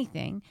or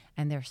anything,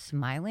 and they're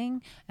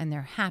smiling and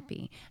they're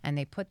happy, and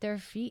they put their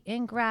feet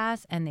in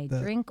grass and they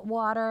drink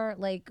water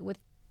like with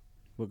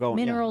We're going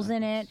minerals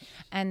in it,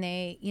 and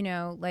they,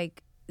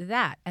 like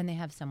that, and they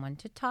have someone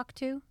to talk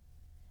to,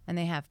 and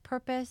they have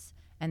purpose,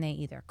 and they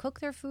either cook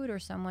their food or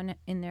someone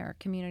in their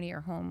community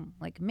or home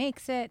like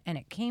makes it, and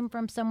it came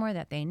from somewhere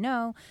that they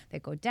know. They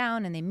go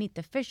down and they meet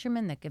the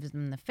fisherman that gives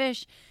them the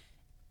fish,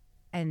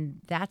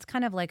 and that's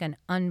kind of like an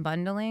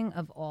unbundling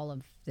of all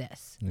of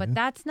this. But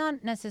that's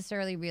not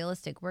necessarily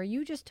realistic. Where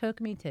you just took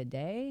me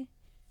today,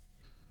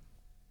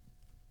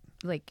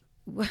 like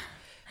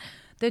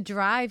the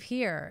drive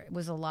here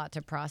was a lot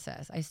to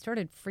process. I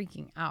started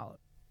freaking out.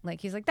 Like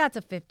he's like, that's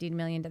a $50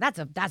 million.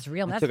 That's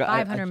real. That's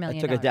 $500 million.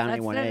 I took it down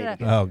A1A.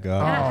 Oh,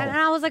 God. And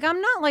I was like, I'm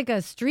not like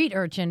a street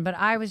urchin, but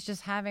I was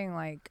just having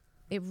like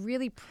it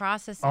really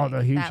processing. Oh,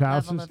 the huge that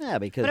level houses? of- Yeah,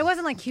 because but it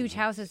wasn't like huge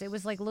houses. It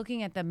was like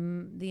looking at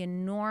the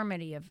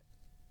enormity of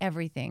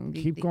everything.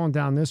 Keep going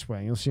down this way,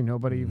 and you'll see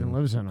nobody even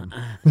lives in them.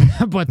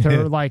 But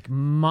they're like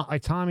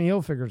Tommy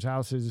Hilfiger's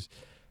house is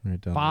Right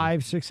down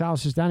 5-6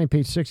 houses down. He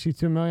paid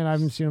 $62 million. I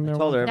haven't seen him there.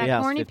 told her every That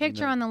house corny 50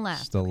 picture on the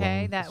left, Still okay?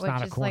 long. That It's was not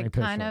a just corny like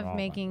picture kind at of all,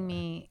 making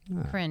me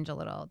cringe a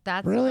little.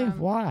 That's Really? from-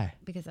 Why?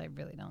 Because I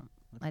really don't.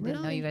 I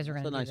didn't know you guys were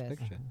going It's to a do nice this.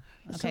 picture.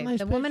 It's a Okay, nice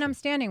the woman picture. I'm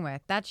standing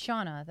with, that's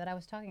Shauna that I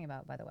was talking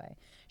about, by the way.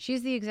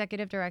 She's the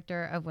executive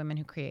director of Women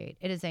Who Create.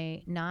 It is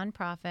a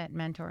nonprofit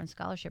mentor and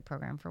scholarship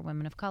program for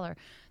women of color.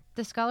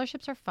 The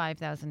scholarships are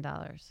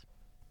 $5,000.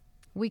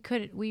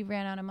 We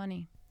ran out of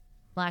money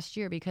last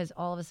year because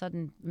all of a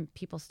sudden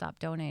people stopped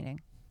donating.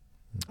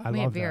 I We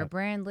love have Vera that.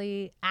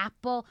 Brandley,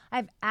 Apple. I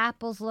have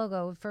Apple's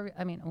logo for.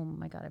 I mean, oh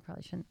my God, I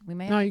probably shouldn't. We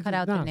may No, have you to cut can-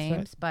 out no, the it's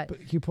names, right.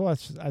 but you pull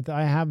that.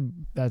 I have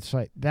that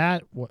site.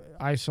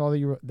 I saw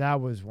that that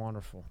was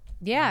wonderful.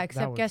 yeah. that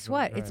Except was guess really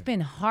what? It's great.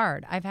 been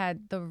hard. I've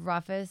had the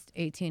roughest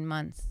 18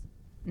 months.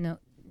 No,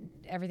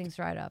 everything's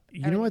dried up.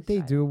 You know what they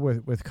Everything's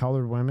do with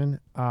colored women?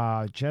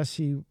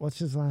 Jesse, what's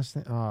his last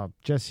name?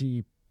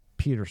 Jesse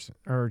Peterson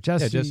or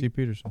Jesse? Yeah, Jesse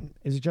Peterson.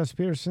 Is it Jesse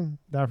Peterson?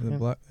 The The African?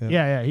 black,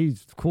 Yeah,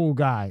 he's a cool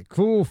guy,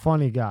 cool,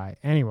 funny guy.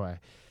 Anyway,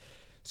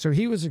 so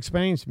he was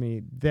explaining to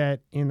me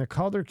that in the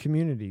colored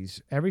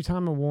communities, every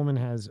time a woman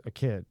has a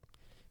kid,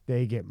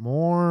 they get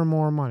more and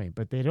more money.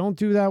 But they don't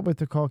do that with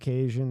the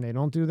Caucasian. They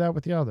don't do that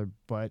with the other.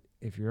 But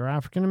if you're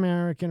African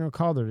American or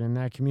colored in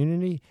that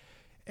community,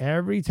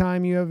 every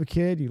time you have a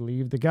kid, you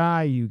leave the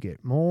guy, you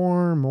get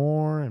more and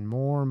more and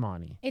more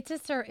money. It's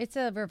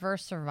a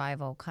reverse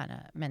survival kind of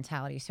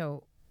mentality.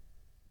 So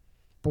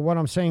But what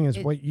I'm saying is,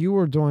 what you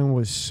were doing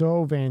was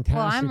so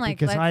fantastic like,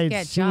 because let's I had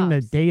get seen the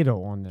jobs. data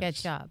on this. get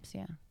jobs.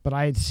 Yeah. But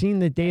I had seen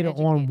the data on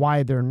educated.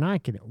 why they're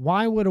not getting.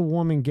 Why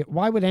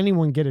would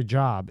anyone get a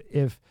job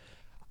if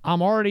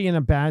I'm already in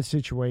a bad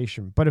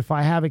situation? But if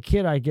I have a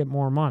kid, I get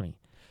more money.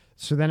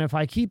 So then if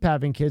I keep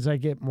having kids, I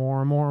get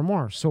more and more and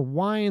more. So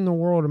why in the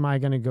world am I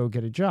going to go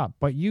get a job?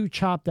 But you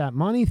chop that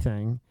money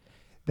thing,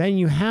 then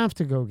you have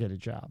to go get a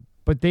job.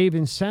 But they've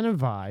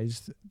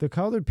incentivized the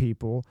colored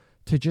people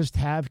to just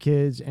have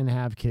kids and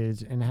have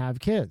kids and have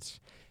kids.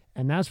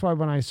 And that's why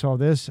when I saw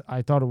this,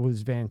 I thought it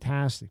was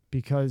fantastic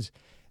because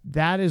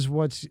that is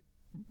what's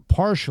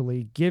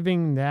partially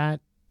giving that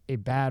a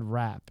bad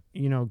rap.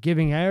 You know,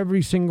 giving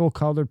every single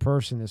colored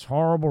person this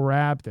horrible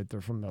rap that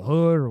they're from the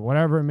hood or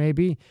whatever it may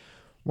be.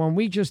 When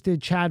we just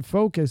did Chad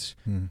Focus,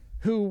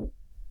 who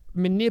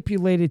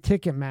manipulated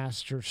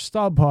Ticketmaster,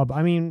 StubHub.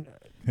 I mean,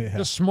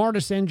 the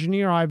smartest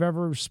engineer I've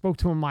ever spoke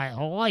to in my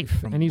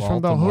life. And he's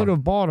from the hood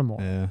of Baltimore.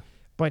 Yeah.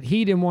 But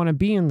he didn't want to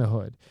be in the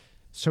hood.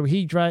 So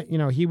he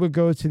would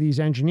go to these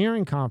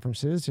engineering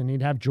conferences and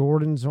he'd have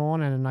Jordans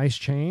on and a nice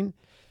chain.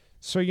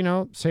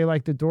 So, say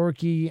like the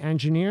dorky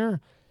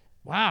engineer,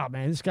 wow,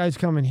 man, this guy's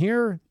coming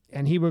here.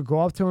 And he would go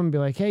up to him and be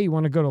like, hey, you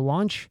want to go to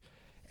lunch?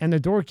 And the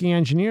dorky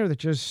engineer that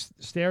just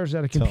stares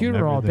at a Tell him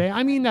computer all everything. day.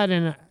 I mean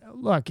that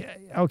look,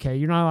 okay,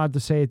 you're not allowed to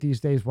say it these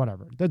days,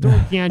 whatever. The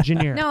dorky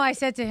engineer. No, I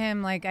said to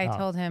him, like, I Oh.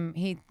 told him,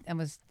 I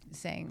was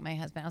saying, my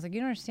husband, I was like, you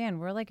don't understand,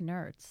 we're like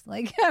nerds.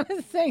 Like, I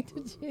was saying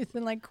to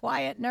Jason, like,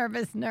 quiet,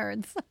 nervous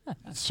nerds.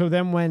 So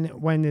then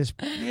when this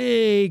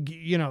big,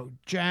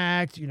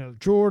 jacked,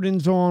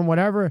 Jordan's on,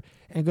 whatever,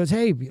 and goes,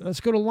 hey,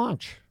 let's go to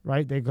lunch,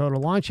 right? They go to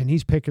lunch and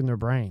he's picking their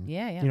brain.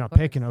 Yeah, of course.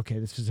 Picking, okay,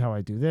 this is how I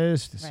do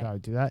this is Right. how I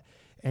do that.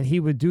 And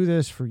he would do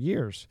this for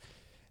years.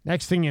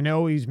 Next thing you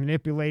know, he's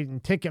manipulating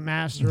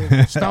Ticketmaster, with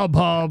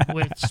StubHub,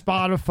 with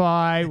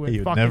Spotify, with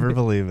You'd fucking never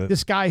believe it.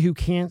 this guy who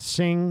can't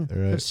sing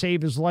to Right.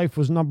 save his life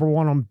was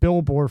 #1 on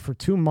Billboard for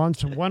 2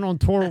 months and went on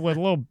tour with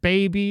Lil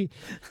Baby.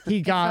 He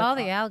It's all got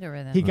the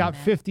algorithm. he got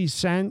man. 50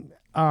 Cent.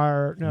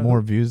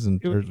 More views than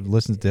or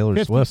listens to Taylor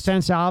 50 Swift.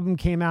 Cent's album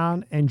came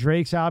out and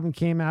Drake's album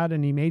came out,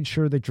 and he made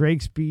sure that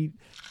Drake's beat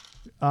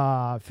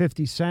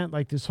 50 Cent,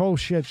 like this whole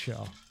shit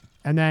show.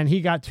 And then he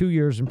got 2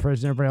 years in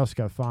prison. Everybody else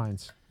got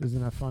fines.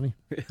 Isn't that funny?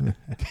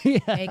 Yeah.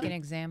 Make an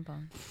example.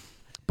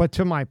 But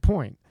to my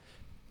point,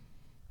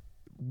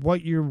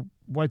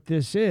 what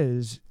this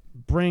is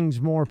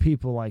brings more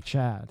people like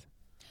Chad.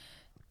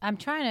 I'm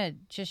trying to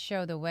just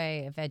show the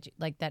way of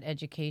that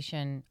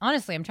education.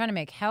 Honestly, I'm trying to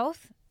make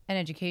health and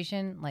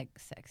education like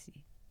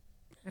sexy.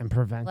 And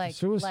prevent Like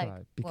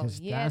suicide because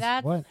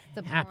that's what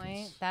the happens.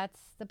 point. That's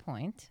the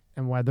point.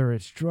 And whether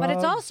it's drugs, But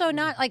it's also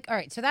not like, all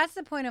right, so that's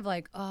the point of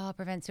like,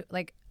 prevent.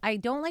 Like, I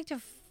don't like to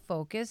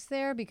focus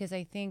there because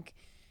I think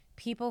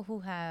people who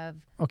have.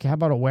 okay. How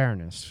about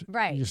awareness?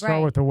 Right. You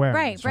start with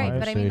awareness, Right.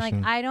 But I mean, like,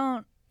 Conversation. I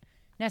don't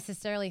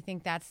necessarily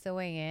think that's the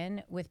way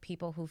in with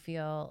people who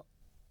feel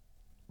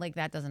like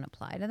that doesn't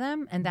apply to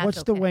them. And that's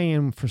What's the okay. way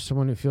in for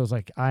someone who feels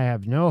like I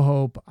have no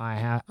hope?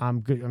 I'm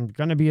good. I'm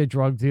going to be a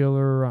drug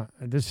dealer.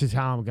 This is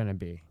how I'm going to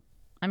be.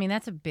 I mean,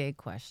 that's a big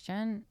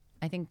question.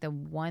 I think the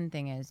one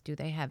thing is, do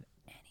they have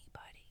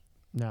anybody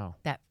No.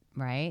 that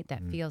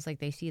feels like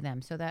they see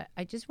them? So that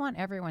I just want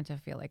everyone to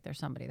feel like there's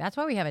somebody. That's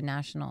why we have a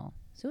national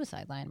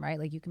suicide line, right?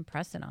 Like you can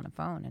press it on a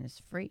phone and it's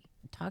free.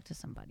 Talk to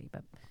somebody,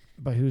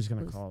 But who's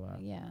going to call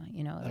that? yeah,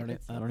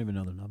 I don't even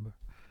know the number.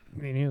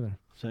 Me neither.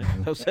 So you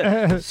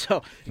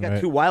got Right.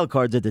 2 wild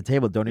cards at the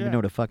table. Don't even know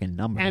the fucking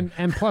number.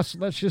 And plus,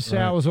 let's just say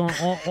Right. I was on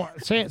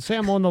say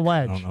I'm on the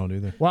ledge. I don't know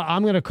either. Well,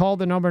 I'm going to call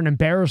the number and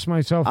embarrass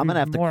myself. I'm gonna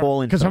have to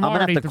call because I'm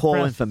already call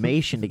depressed.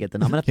 information to get the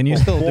number. Can you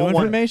still do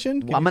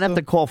information? Can I'm you gonna have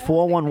to call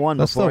 411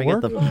 That's before I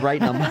still get the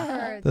right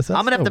number. Does that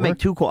I'm gonna have still to make work?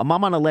 2 calls. I'm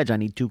on a ledge. I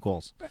need 2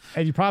 calls.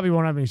 And you probably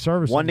won't have any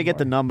service. One to get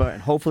the anymore. number,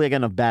 and hopefully I get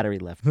enough battery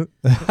left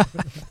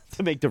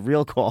to make the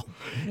real call.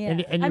 Yeah. And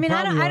you I mean,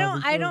 probably I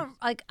won't don't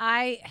like.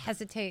 I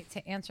hesitate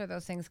to answer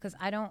those things because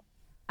I don't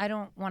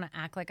want to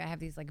act like I have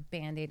these like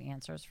Band-Aid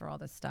answers for all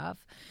this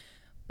stuff.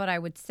 But I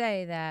would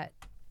say that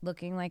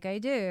looking like I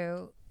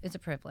do is a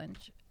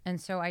privilege, and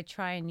so I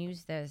try and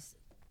use this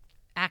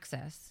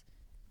access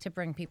to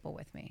bring people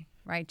with me,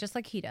 right? Just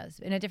like he does,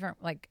 in a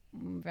different, like,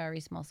 very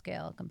small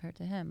scale compared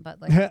to him,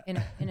 but like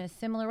in a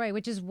similar way,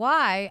 which is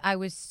why I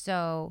was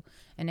so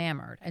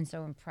enamored and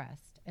so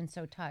impressed and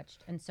so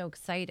touched and so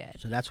excited.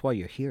 So that's why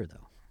you're here,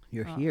 though.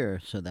 You're here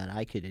so that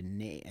I could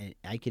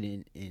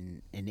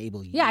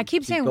enable you. Yeah, I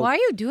keep to saying, go- why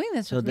are you doing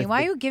this So with me? the- Why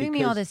are the- you giving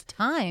me all because- this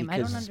time? I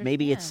don't Because understand.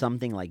 maybe it's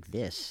something like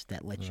this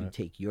that lets you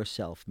take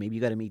yourself. Maybe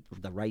you got to meet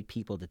the right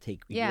people to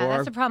take Yeah, your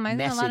that's the problem. I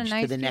think a lot of message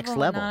nice to the next people,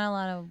 level. not a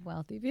lot of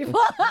wealthy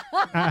people.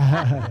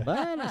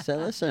 But so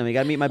listen, we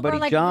got to meet my buddy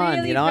like John.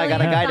 really You know, I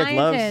got a guy that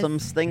loves scientists. some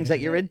things that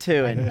you're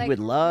into, and Like would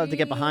love to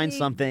get behind really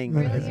something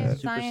brilliant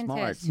that's super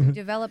scientists smart. who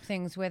develop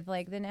things with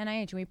like the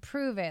NIH, and we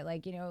prove it.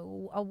 Like, you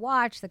know, a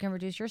watch that can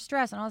reduce your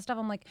stress and all this stuff.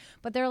 I'm like,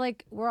 but they're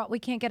like, we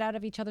can't get out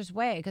of each other's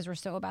way because we're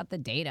so about the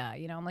data.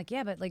 You know, I'm like,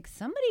 yeah, but like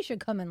somebody should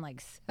come and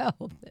like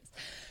sell this.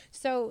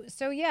 So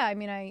yeah, I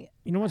mean,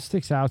 You know what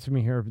sticks out to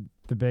me here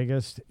the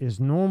biggest is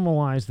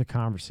normalize the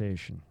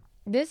conversation.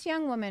 this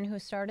young woman who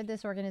started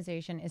this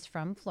organization is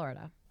from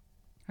Florida.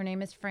 Her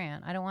name is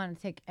Fran. I don't want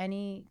to take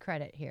any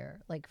credit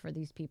here, like for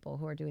these people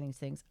who are doing these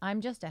things. I'm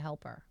just a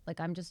helper. Like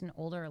I'm just an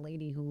older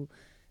lady who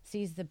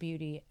sees the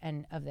beauty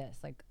and of this.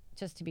 Like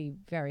just to be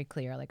very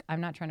clear, like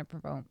I'm not trying to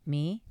promote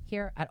me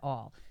here at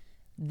all.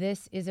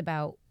 This is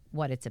about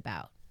what it's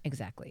about.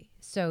 Exactly.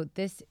 So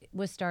this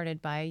was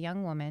started by a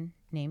young woman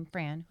named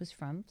Fran, who's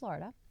from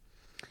Florida.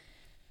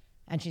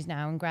 And she's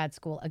now in grad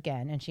school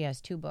again. And she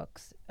has 2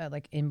 books,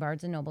 like in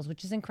Barnes and Nobles,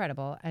 which is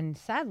incredible. And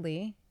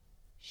sadly,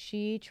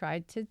 she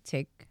tried to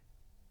take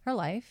her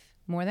life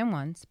more than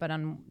once. But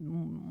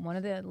on one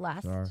of the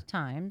last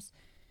times,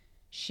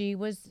 she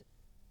was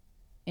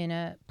in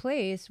a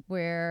place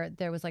where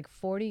there was like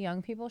 40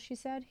 young people, she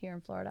said, here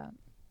in Florida.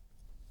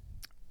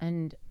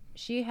 And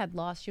she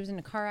was in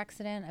a car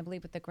accident, I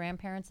believe, with the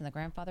grandparents, and the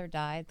grandfather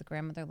died. The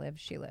grandmother lived,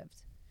 she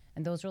lived.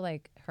 And those were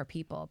like her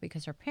people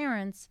because her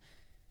parents,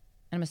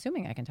 and I'm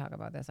assuming I can talk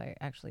about this. I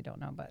actually don't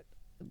know, but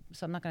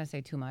so I'm not going to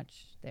say too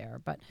much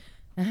there. But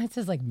it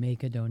says like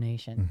make a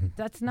donation.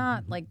 That's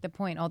not like the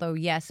point, although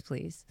yes,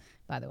 please,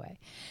 by the way.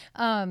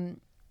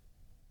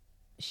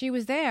 She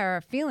was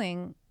there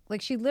feeling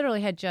like she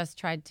literally had just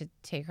tried to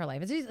take her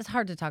life. It's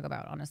hard to talk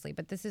about, honestly,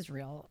 but this is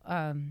real.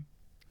 And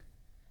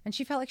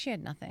she felt like she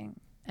had nothing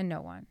and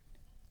no one.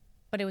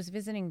 But it was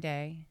visiting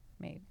day,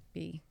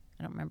 maybe,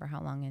 I don't remember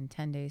how long, in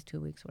 10 days,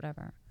 2 weeks,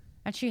 whatever.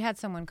 And she had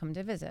someone come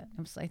to visit.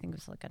 I think it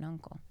was like an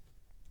uncle.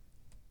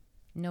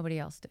 Nobody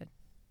else did.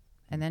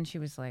 And then she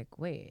was like,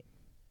 wait,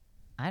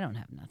 I don't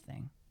have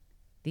nothing.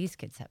 These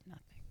kids have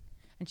nothing.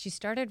 And she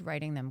started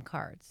writing them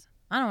cards.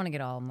 I don't want to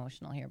get all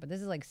emotional here, but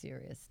this is like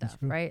serious stuff,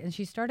 right? And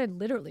she started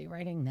literally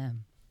writing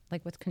them,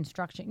 like with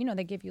construction. You know,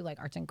 they give you like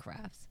arts and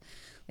crafts.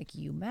 Like,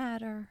 you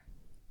matter.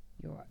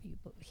 You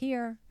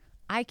here.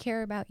 I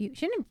care about you.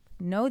 She didn't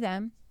know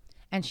them.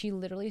 And she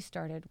literally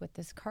started with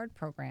this card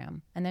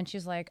program. And then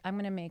she's like, I'm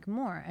going to make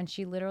more. And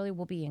she literally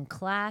will be in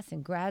class,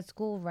 in grad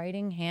school,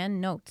 writing hand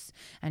notes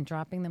and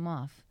dropping them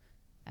off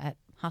at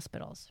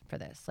hospitals for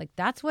this. Like,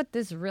 that's what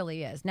this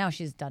really is. Now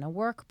she's done a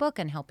workbook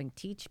and helping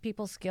teach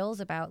people skills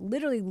about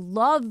literally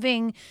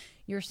loving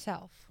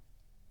yourself.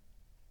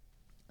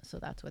 So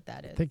that's what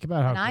that is. Think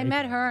about how and I great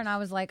met that her is. and I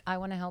was like, I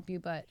want to help you,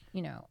 but,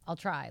 you know, I'll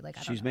try. Like,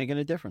 I don't She's know. making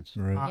a difference.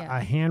 Right. Yeah.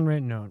 A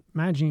handwritten note.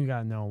 Imagine you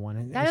got no one.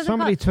 And That doesn't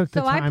somebody cost- took the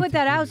so time I put to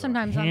that do out a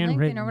sometimes on LinkedIn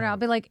handwritten or whatever. I'll note.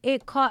 be like,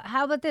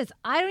 how about this?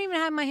 I don't even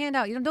have my hand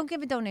out. You know, don't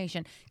give a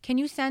donation. Can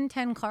you send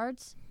 10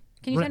 cards?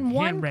 Can you Written, send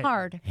one handwritten,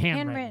 card?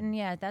 handwritten.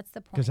 Yeah, that's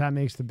the point. Because that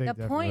makes the big The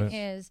difference. point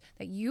is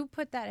that you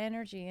put that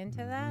energy into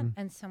that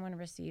and someone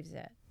receives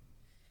it.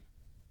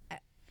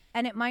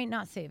 And it might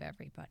not save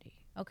everybody,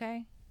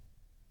 okay?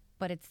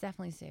 But it's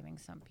definitely saving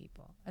some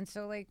people. And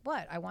so, like,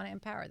 what? I want to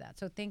empower that.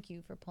 So thank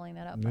you for pulling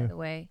that up, by the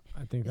way.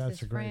 I think This that's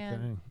is a great Fran.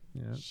 thing.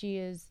 Yeah. She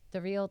is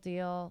the real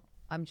deal.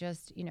 I'm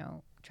just, you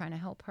know, trying to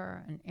help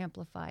her and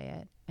amplify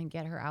it and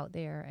get her out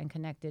there and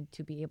connected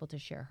to be able to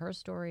share her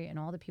story and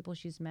all the people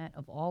she's met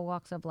of all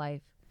walks of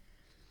life.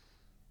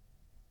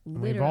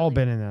 We've all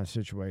been in that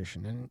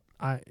situation,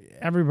 and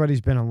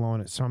everybody's been alone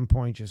at some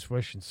point, just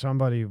wishing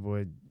somebody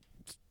would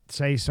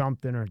say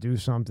something or do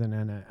something.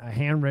 And a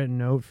handwritten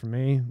note for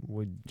me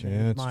would change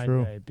it's my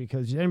true. day,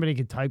 because anybody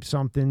could type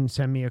something,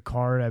 send me a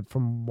card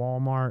from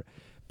Walmart,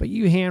 but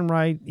you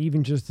handwrite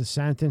even just a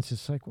sentence.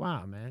 It's like,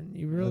 wow, man,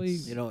 you really,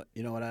 You know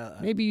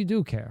what? maybe you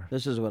do care.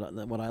 This is what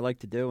I like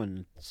to do,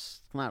 and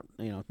it's not,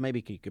 you know,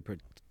 maybe you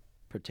could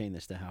pertain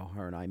this to how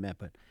her and I met,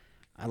 but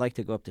I like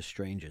to go up to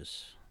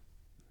strangers,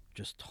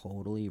 just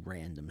totally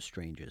random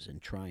strangers,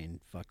 and try and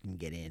fucking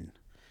get in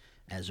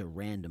as a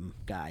random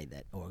guy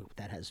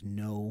that has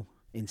no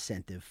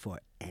incentive for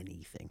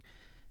anything.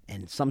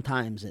 And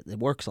sometimes it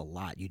works a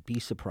lot. You'd be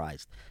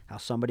surprised how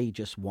somebody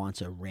just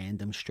wants a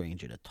random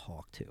stranger to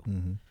talk to.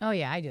 Oh,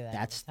 yeah, I do that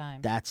That's all the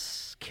time.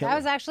 that's killer. That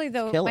was actually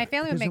Killer. my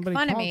family would Because make nobody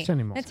fun of me. talks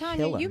anymore. Natanya,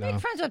 Killer. you make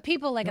friends with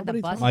people like Nobody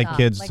at the bus talks. My stop.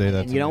 kids Like, say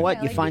that to You know me. what?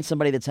 yeah, You like, find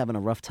somebody that's having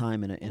a rough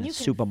time in a you can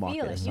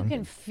supermarket feel or it. something. You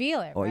can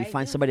feel it, Or you right?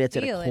 find somebody that's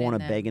at feel a it in corner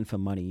them. begging for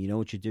money. You know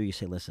what you do? You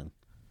say, listen,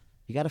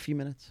 you got a few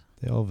minutes?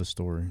 They all have a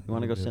story. You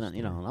want to go sit on?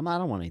 I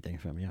don't want anything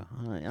from you.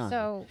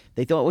 So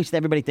They always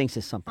everybody thinks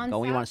there's something. on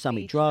Oh, you want to South sell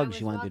me Beach, drugs? I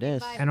You was want to do walking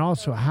this? by And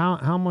also,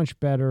 how much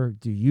better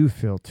do you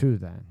feel too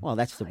then? Well,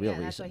 that's the real yeah,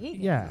 that's reason. what he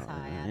gets Yeah. his high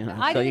out of You know, it.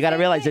 I so did you the got to same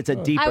realize thing. it's a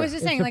deeper. I was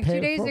just saying, It's a like 2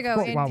 pain days for- ago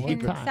for- in well, what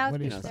South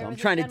do you Beach, say? there So I'm was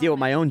a trying to deal with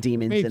my gentleman own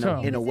demons Me in too.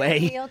 a in a way.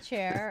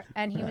 wheelchair,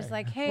 and he was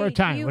like, "Hey, We're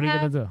Italian. do you What are you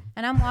have?" gonna do?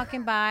 And I'm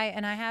walking by,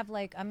 and I have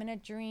like, I'm in a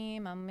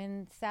dream. I'm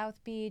in South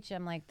Beach.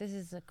 I'm like, this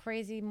is a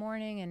crazy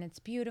morning, and it's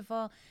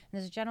beautiful. And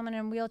there's a gentleman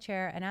in a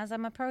wheelchair, and as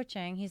I'm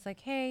approaching, he's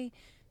like, "Hey,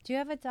 do you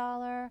have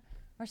 $1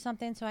 or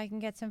something so I can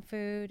get some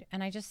food?"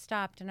 And I just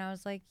stopped, and I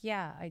was like,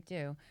 "Yeah, I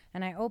do."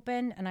 And I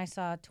opened, and I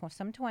saw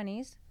some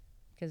 20s,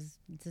 because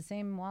it's the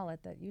same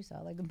wallet that you saw,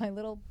 like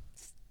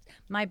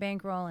my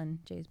bankroll and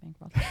Jay's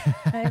bankroll,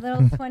 my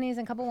little 20s and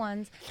a couple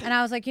ones. And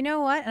I was like, you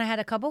know what? And I had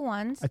a couple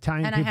ones.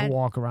 Italian and people I had,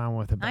 walk around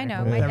with a bank. I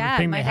know. with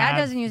everything My they dad have.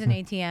 doesn't use an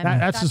ATM.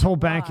 That's He's his got whole the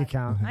bank wallet.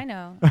 account. I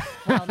know.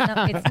 Well,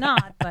 no, it's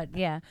not, but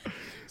yeah.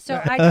 So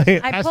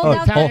I pulled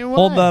out Italian the,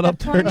 Hold that the up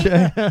to her, 20.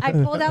 Jay. I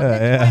pulled out the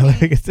 20. Yeah,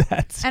 look at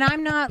that. And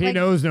I'm not He like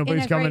knows in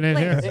nobody's a coming great in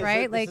here. place,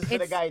 right? Like This is for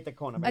the it's guy at the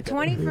corner. a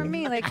 20 for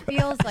me. Like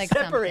feels like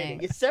separating.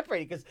 something. You're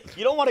separating because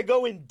you don't want to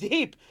go in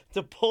deep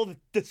to pull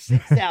the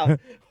 6 out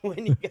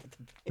when you get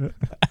the.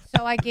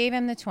 So I gave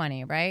him the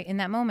 20, right, in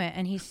that moment,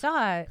 and he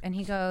saw it, and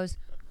he goes,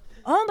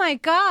 "Oh my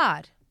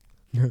God,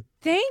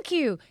 thank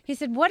you." He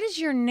said, "What is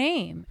your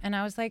name?" And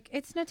I was like,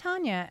 "It's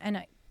Natanya."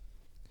 And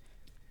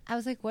I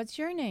was like, "What's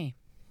your name?"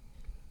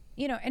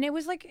 And it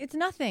was like, it's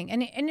nothing.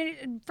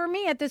 And for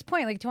me at this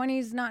point, like 20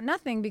 is not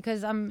nothing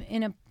because I'm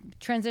in a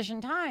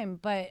transition time.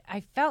 But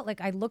I felt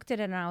like I looked at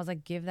it and I was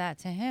like, give that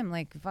to him.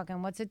 Like,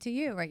 fucking, what's it to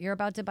you, right? You're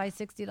about to buy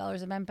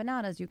 $60 of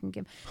empanadas. You can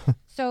give.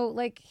 So,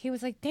 like, he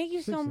was like, thank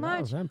you so $60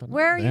 much. empanadas.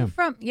 Where are you Damn.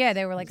 from? Yeah,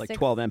 they were like, It's like six,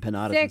 12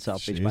 empanadas in six,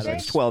 South Beach. By the way,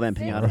 Jesus. it's 12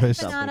 empanadas in Christ.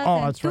 South Beach. empanadas Oh,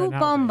 and that's right two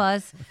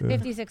nowadays.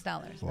 bombas,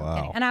 $56. Wow.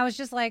 Okay. And I was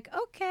just like,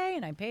 okay,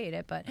 and I paid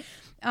it, but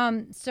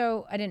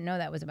so I didn't know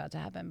that was about to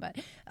happen, but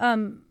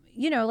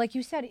like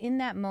you said, in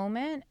that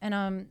moment,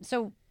 and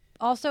so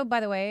also, by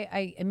the way,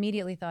 I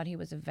immediately thought he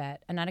was a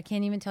vet, and I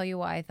can't even tell you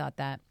why I thought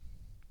that,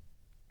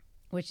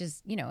 which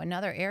is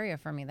another area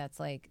for me that's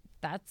like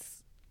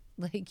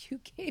you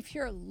gave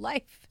your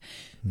life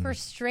for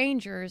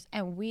strangers,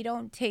 and we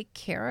don't take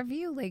care of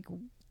you, like.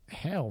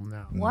 Hell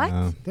no. What?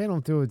 No. They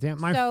don't do a damn.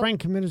 My So- friend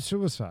committed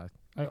suicide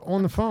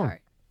on the phone. Sorry.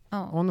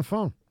 Oh, On the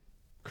phone.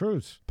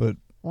 Cruise. But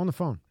On the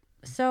phone.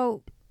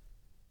 so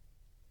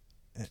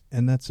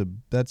and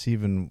that's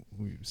even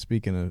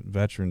speaking of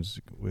veterans.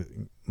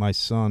 With my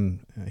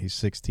son, he's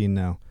 16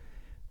 now.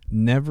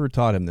 Never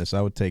taught him this.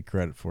 I would take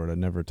credit for it. I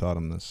never taught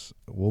him this.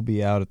 We'll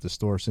be out at the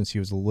store since he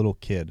was a little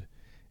kid,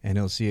 and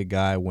he'll see a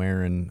guy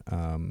wearing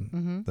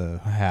the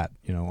hat,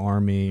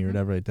 Army or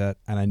whatever like that.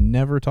 And I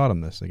never taught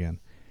him this again.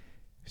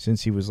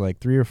 Since he was like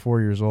 3 or 4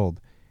 years old,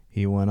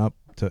 he went up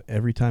to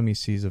every time he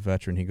sees a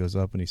veteran, he goes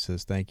up and he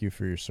says, "Thank you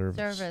for your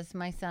service."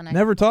 my son.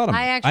 Never taught him.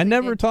 I that. actually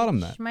never did taught him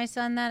teach that. My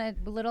son that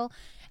at little,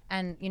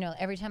 and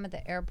every time at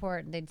the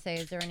airport they'd say,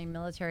 "Is there any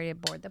military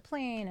aboard the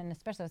plane?" And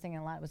especially I was thinking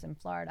a lot was in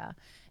Florida.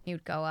 He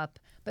would go up,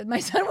 but my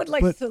son would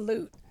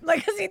salute,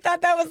 because he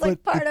thought that was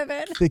like part of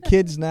it. The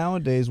kids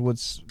nowadays,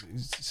 what's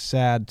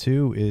sad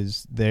too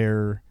is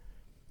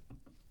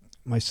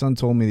my son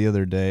told me the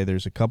other day,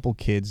 there's a couple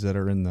kids that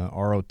are in the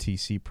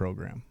ROTC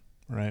program,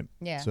 right?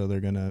 Yeah. So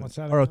they're gonna What's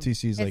that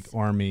ROTC is like It's-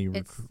 Army.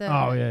 It's the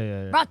Oh,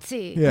 yeah.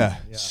 ROTC. Yeah.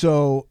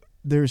 So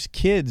there's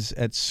kids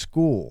at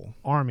school.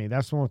 Army.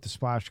 That's the one with the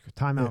splash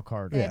timeout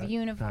card. They have Yeah.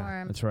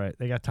 uniform. That's right.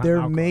 They got They're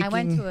timeout cards. making. I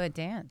went to a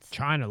dance.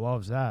 China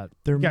loves that.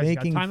 They're You guys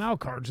making- got timeout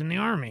cards in the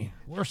Army.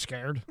 We're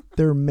scared.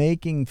 They're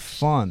making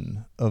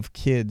fun of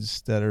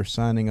kids that are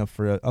signing up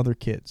for other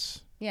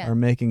kids. Yeah. Are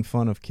making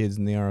fun of kids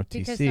in the ROTC.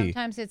 Because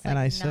sometimes it's like and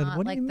I not said,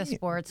 "What do like you the mean?"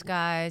 sports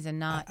guys and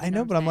not. I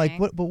know, but I'm like,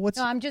 saying? but what's?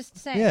 No, I'm just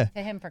saying Yeah.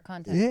 to him for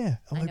context. Yeah.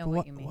 I'm I like, know but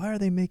what you mean. why are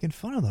they making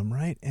fun of them,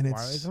 right? And Why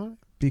are they it's doing it?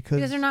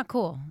 because they're not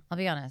cool. I'll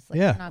be honest. Like,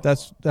 Yeah, they're not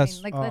that's- cool.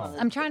 that's- I mean,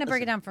 like, I'm trying to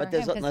break it down for him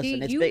because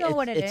it's you big- know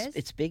what it it's, is.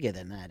 It's bigger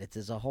than that.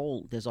 There's a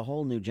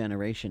whole new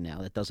generation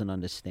now that doesn't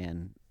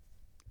understand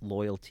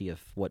loyalty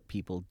of what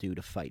people do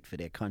to fight for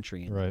their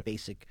country and the Right.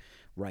 basic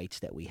rights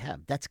that we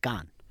have. That's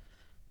gone.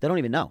 They don't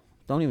even know.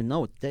 Don't even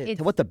know It's-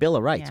 what the Bill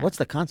of Rights. yeah. What's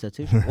the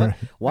Constitution?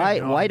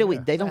 Why do we?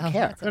 They don't Well,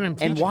 care. that's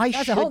a- And why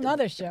that's should a whole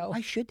nother show.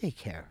 Why should they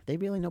care?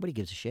 Nobody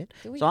gives a shit.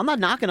 Do we? So I'm not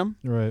knocking them.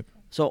 right.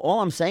 So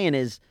all I'm saying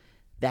is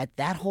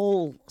that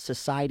whole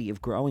society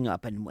of growing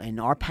up, and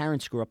our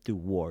parents grew up through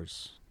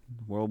wars,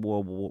 World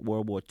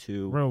War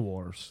II, Real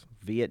wars.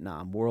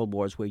 Vietnam, World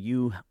Wars, where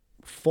you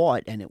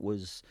fought, and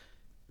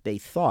they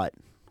thought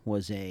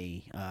was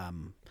a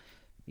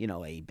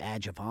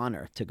badge of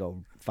honor to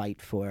go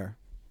fight for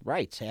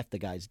rights. Half the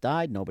guys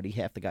died.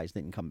 Half the guys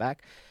didn't come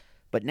back.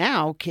 But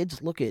now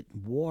kids look at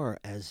war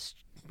as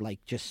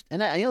like just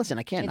and listen,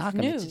 I can't It's knock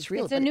them. news. It's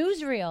real. It's a but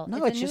newsreel.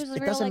 No, it's it's a just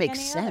it newsreel doesn't like make any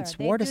sense. other.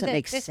 They War do doesn't that-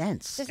 make this-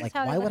 sense. This is Like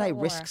how they why look would at I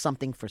war. risk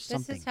something for This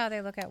something? is how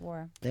they look at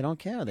war. They don't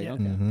care. They don't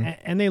care. Mm-hmm.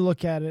 And they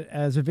look at it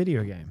as a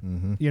video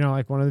game. You know,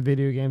 like one of the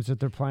video games that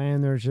they're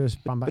playing. They're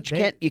just But you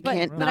can't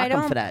But knock I them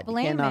don't for that. You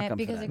blame can't knock it them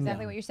because for that.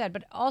 exactly what you said.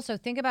 But also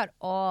think about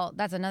all.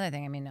 That's another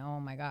thing. I mean, oh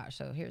my gosh.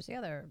 So here's the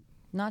other.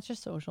 Not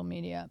just social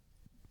media.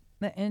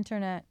 The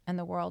internet and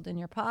the world in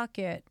your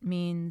pocket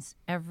means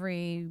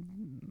every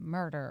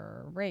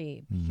murder,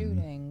 rape,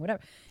 shooting,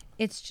 whatever.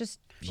 It's just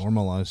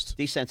Normalized.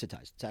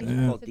 Desensitized. It's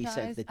actually called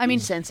desensitized. the I mean,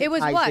 it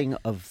was desensitizing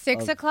what of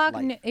 6 of o'clock.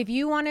 life. If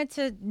you wanted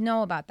to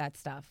know about that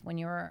stuff when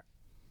you were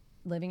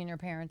living in your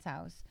parents'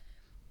 house,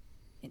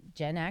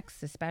 Gen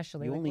X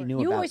especially, You like, only we're- knew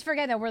you about- always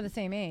forget that we're the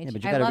same age. Yeah,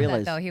 but you I gotta love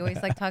realize- that though. He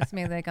always like talks to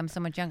me like I'm so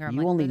much younger. I'm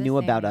You like, only we're the knew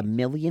same about a age.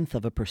 millionth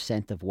of a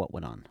percent of what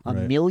went on. A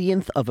Right.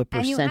 millionth of a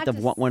And you percent had of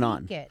to what went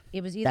on. seek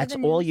It was either That's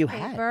the all you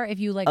newspaper, had. If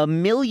you like, A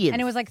million.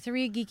 and it was like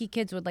 3 geeky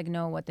kids would like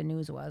know what the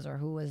news was or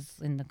who was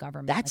in the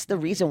government. That's like, the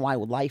reason why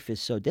life is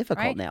so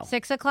difficult right? now.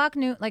 6 o'clock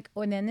news, like,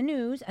 and then the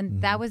news, and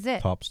that was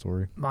it. Top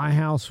story. My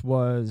house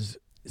was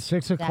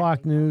 6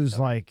 o'clock news,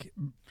 like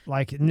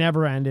it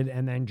never ended,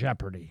 and then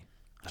Jeopardy.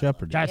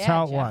 Jeopardy. That's Yeah,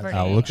 how it was. Jeopardy.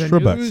 Alex The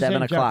Trebek. news 7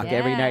 and o'clock Jeopardy.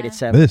 every Yeah. night at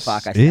 7 This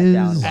o'clock. I sat is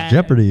down. and watched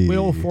Jeopardy.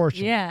 Wheel of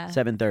Fortune. Yeah.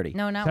 7:30.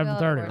 No, not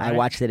 7:30, Wheel of right? I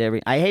watched it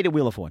every. I hated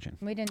Wheel of Fortune.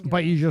 We didn't. Do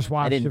But it. you just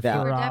watched didn't it for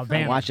value- We were definitely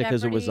Van. I watched it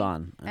 'cause it was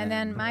Jeopardy, on. And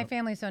then my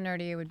family's so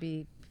nerdy, it would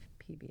be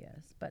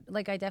PBS. But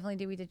like I definitely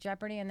do. We did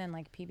Jeopardy, and then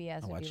like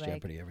PBS I would be watched like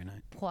Jeopardy every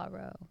night.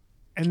 Poirot.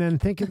 And then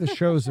think of the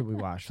shows that we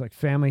watched, like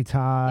Family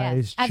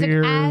Ties, Yes.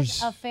 Cheers,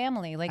 As a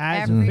family, like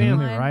As a everyone,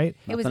 family, right?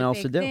 It was Nothing a else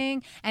big to do.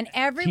 thing, and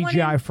everyone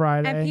TGI in-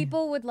 Friday. and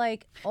people would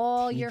like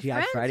all your TGI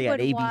friends Friday would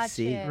on watch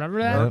ABC. it. Remember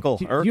that? Urkel.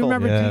 Do Urkel. you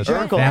remember Yeah,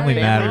 TGI Urkel. Family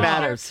All Matters. your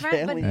Matters. friends,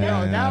 but Family no,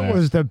 Matters. That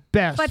was the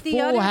best. But the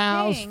Full other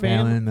House, thing-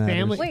 Family Matters.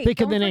 family. Wait, Think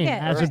of the don't name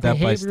forget. as a Step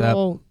by step.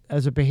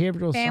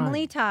 behavioral Family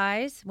science.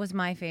 Ties was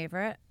my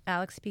favorite.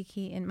 Alex P.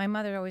 Keaton. My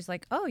mother always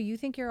like, oh, you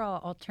think you're all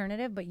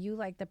alternative, but you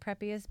like the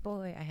preppiest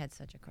boy. I had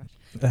such a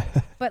crush.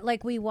 But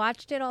like we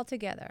watched it all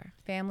together.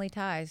 Family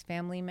Ties,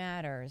 Family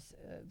Matters,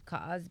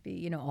 Cosby,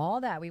 you know, all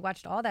that. We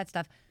watched all that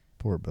stuff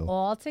Poor Bill.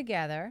 all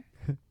together.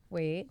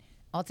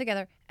 All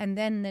together. And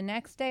then the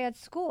next day at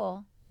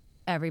school,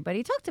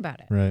 everybody talked about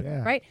it. Right.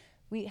 Yeah. Right?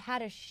 We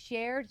had a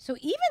shared, so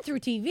even through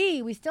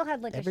TV, we still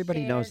had like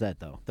Everybody a knows shared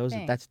that though.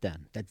 thing. That's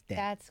done. That's dead.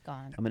 That's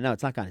gone. I mean, no,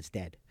 it's not gone. It's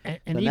dead. And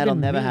But that'll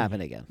even never me,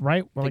 happen again.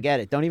 Right? Well, like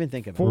Forget it. Don't even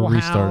think of it. Full We're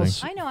restarting.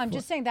 House. I know. I'm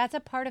just saying that's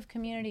a part of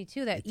community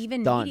too. That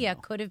even done. media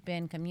could have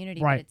been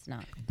community, Right. but it's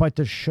not. But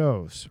the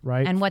shows,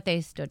 right? And what they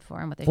stood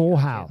for and what they Full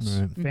showed you. House,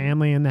 Right.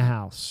 Family in the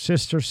House,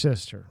 Sister,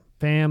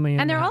 Family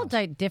in And the they're all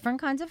House, different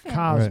kinds of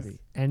families. Cosby.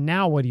 And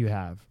now what do you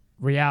have?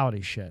 Reality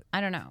shit. I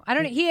don't know. I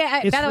don't know. He,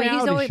 It's by the way, he's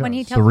reality always when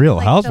he shows. tells The me, Real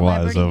like,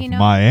 Housewives celebrity of he knows,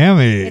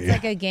 Miami. It's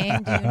like a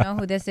game. Do you know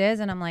who this is?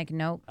 And I'm like,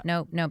 nope.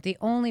 The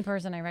only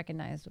person I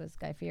recognized was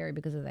Guy Fieri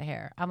because of the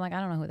hair. I'm like,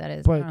 I don't know who that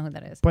is. I don't know who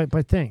that is.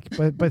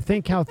 But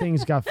think how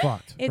things got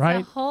fucked, It's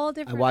right? a whole I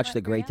different. watched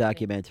a great reality.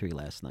 documentary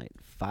last night.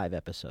 5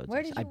 episodes.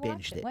 Where did you I watch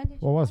binged it? it When did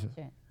you What was watch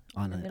it?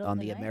 on In the middle on of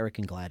the the night?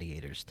 American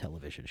Gladiators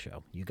television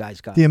show. You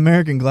guys got The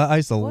American I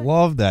used to What?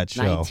 love that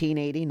show.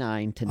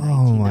 1989 to Oh,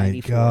 my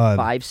 1994. God.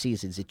 5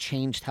 seasons. It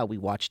changed how we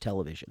watch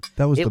television.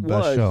 That was it the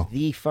best was show.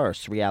 the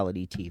first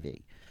reality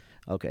TV.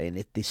 Okay,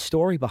 and the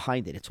story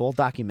behind it, it's all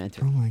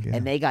documentary. Oh, my God.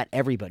 And they got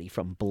everybody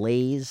from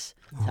Blaze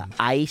to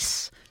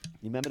Ice.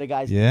 You remember the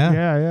guys? Yeah.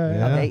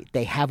 Yeah.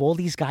 They have all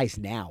these guys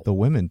now. The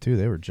women too.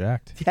 They were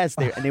jacked. Yes,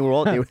 they were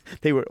all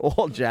they were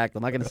all jacked.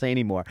 I'm not going to say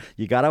anymore.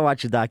 You got to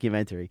watch the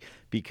documentary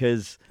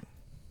because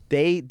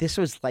this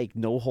was like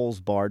no holds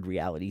barred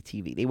reality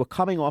TV. They were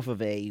coming off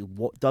of a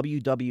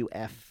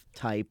WWF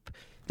type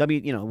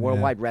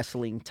worldwide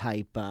wrestling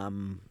type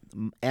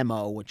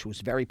MO, which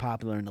was very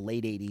popular in the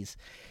late 80s.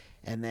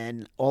 And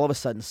then all of a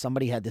sudden,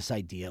 somebody had this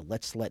idea: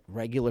 let's let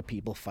regular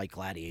people fight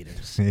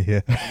gladiators.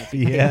 Yeah.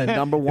 Yeah, the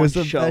number It one was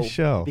the best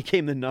show.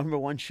 became the number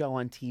one show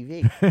on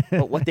TV.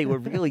 But what they were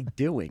really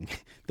doing,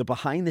 the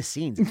behind the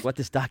scenes, is what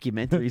this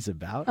documentary is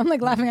about. I'm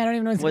like laughing. I don't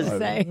even know what Was- to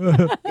say.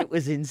 It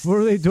was insane. What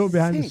are they doing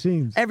behind the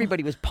scenes?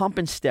 Everybody was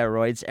pumping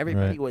steroids.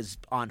 Everybody Right. was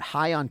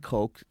high on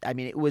coke. I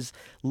mean, it was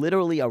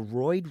literally a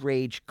roid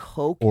rage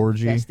coke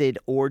Orgy. infested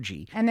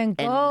orgy. And then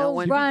And go no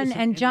one- run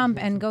and jump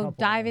and go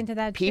dive into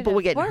that. People shit. were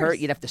Of getting hurt. course.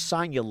 You'd have to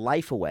sign your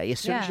life away. As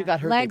soon as Yeah. you got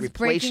hurt, Legs they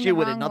replaced breaking you the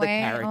with wrong another way.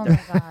 character.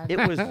 Oh my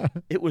God.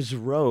 It was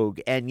rogue.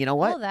 And you know Pull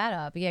what? that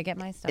up. Yeah, get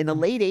my stuff. In the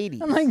late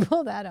 80s. I'm like,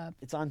 pull that up.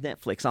 It's on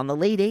Netflix. On the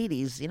late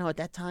 80s, at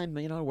that time,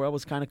 the world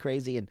was kind of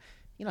crazy. And,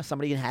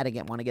 somebody had to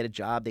want to get a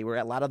job. A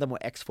lot of them were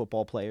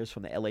ex-football players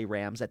from the LA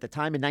Rams. At the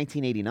time in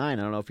 1989,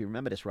 I don't know if you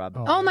remember this, Rob.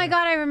 Oh my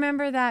God, I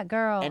remember that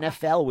girl.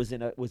 NFL was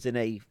in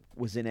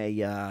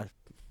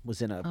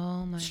a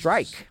Oh my.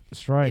 strike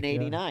Strike. in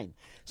 '89.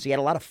 So you had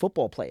a lot of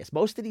football players.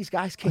 Most of these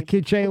guys came. Look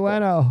at Jay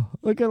Leno.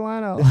 Look at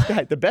Leno. This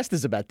guy, the best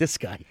is about this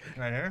guy.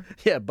 Right here.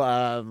 Yeah,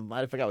 but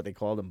I forgot what they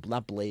called him.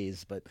 Not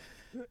Blaze, but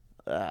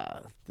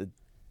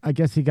I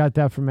guess he got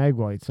that from egg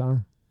whites, huh?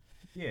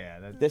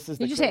 Yeah. This is.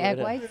 Did you say egg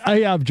whites?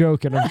 Yeah, I'm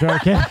joking.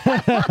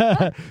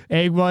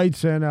 Egg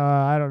whites and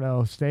I don't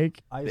know,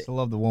 steak. I used to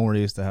love the one where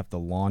they used to have to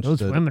launch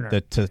Those women are-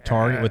 to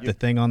target with the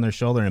thing on their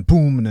shoulder, and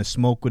boom, and the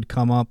smoke would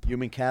come up.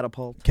 Human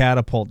catapult.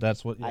 Catapult.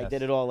 That's what. I yes.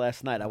 did it all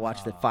last night. I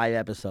watched it 5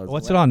 episodes.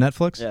 What's it on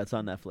Netflix? Yeah, it's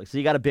on Netflix. So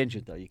you got to binge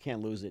it though. You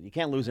can't lose it. You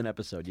can't lose an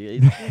episode.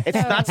 It's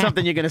not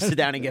something you're going to sit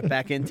down and get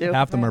back into.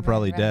 Half of them are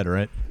probably right. dead,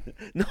 right?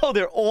 No,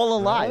 they're all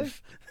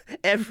alive.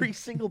 Every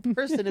single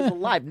person is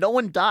alive. No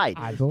one died.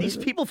 I believe These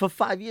it. people for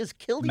 5 years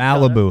killed each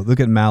other. Malibu. Look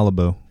at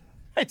Malibu.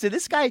 Right, so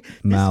this guy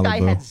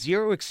Malibu. had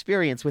zero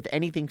experience with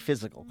anything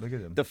physical. Look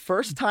at him. The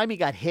first time he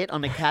got hit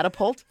on the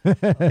catapult,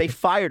 they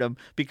fired him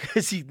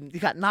because he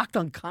got knocked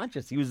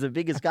unconscious. He was the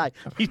biggest guy.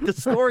 The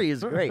story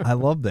is great. I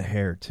love the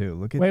hair too.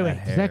 Look at Wait, that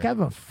does hair. that guy have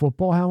a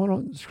football helmet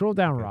on? Scroll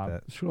down, Rob.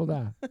 that. Scroll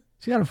down.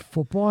 He's got a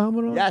football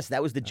helmet on? Yes,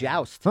 that was the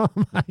joust. Oh,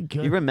 my You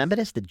God. remember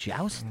this? The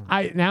joust?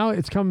 Now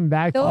it's coming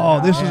back. Oh,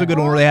 this was a good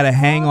one where they had to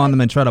hang on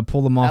them and try to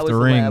pull them off That was the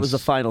the, rings. that was the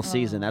final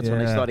season. That's when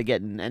they Yeah. started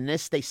getting. And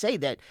this, they say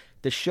that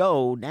the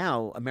show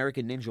now,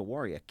 American Ninja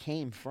Warrior,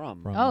 came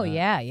from Oh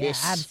yeah,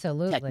 this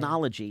absolutely.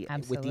 technology, with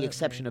Absolutely. the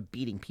exception of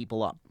beating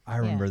people up. I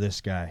remember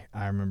this guy.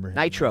 I remember him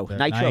Nitro. right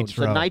there.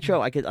 So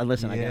Nitro, I could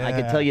listen. I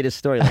could Yeah. tell you this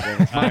story. Like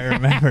it's I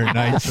remember the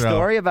Nitro.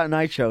 story about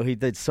Nitro. He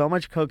did so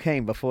much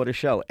cocaine before the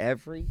show.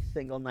 Every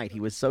single night, he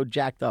was so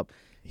jacked up.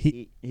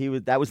 He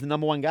was. That was the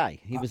number one guy.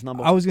 He was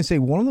number. I was gonna say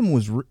one of them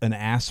was an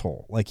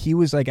asshole. Like he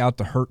was like out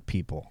to hurt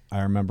people.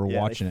 I remember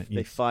watching it.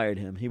 They fired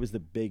him. He was the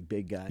big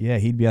guy. Yeah,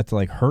 he'd be out to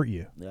like hurt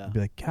you. Yeah. He'd be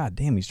like, God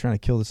damn, he's trying to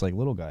kill this like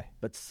little guy.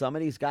 But some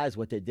of these guys,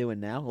 what they're doing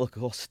now, look,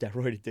 all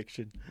steroid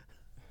addiction.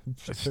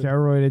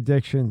 Steroid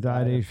addiction,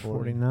 died age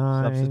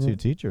 49. Substitute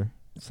teacher.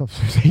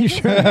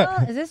 Substitution.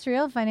 Is this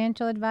real?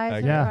 Financial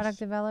advisor, Yes. product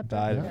developer?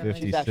 Died at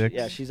Whatever.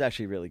 50. She's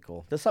actually really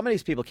cool. Some of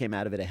these people came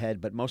out of it ahead,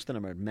 but most of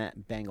them are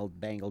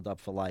bangled up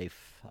for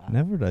life.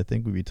 Never did I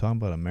think we'd be talking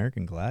about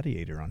American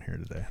Gladiator on here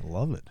today. I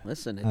love it.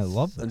 Listen, I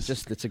love this.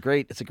 It's a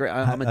great.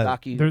 I'm a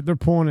docu. They're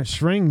pulling at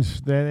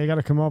strings. They got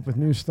to come up with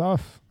new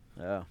stuff.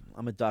 Yeah,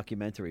 I'm a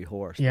documentary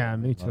horse. Yeah,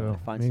 me too.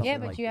 Find Me something Yeah,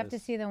 but like you have to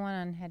this. see the one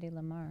on Hedy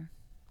Lamarr.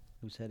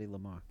 Who's Hedy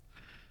Lamarr?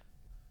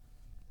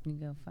 You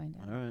go find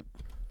out. All right,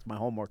 it's my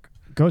homework.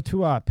 Go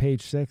to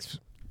page 6.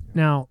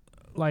 Now,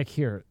 like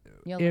here,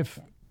 You'll if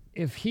like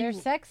it. if he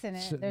There's sex in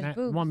it. There's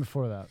boobs. one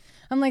before that.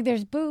 I'm like,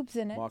 there's boobs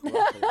in it. Mark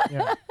Ruffalo.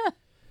 Yeah.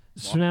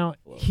 So now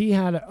he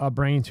had a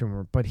brain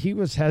tumor, but he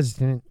was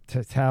hesitant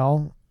to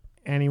tell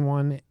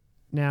anyone.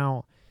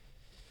 Now,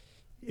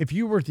 if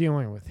you were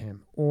dealing with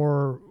him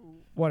or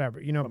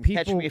whatever, From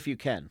people Catch Me If You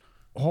Can.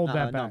 hold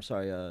that No, back. I'm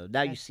sorry.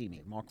 Now You See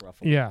Me. Mark Ruffalo.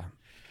 Yeah.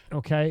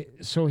 Okay.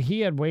 So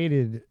he had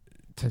waited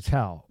to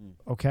tell.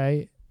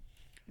 Okay.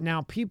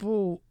 Now,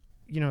 people,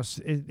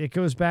 it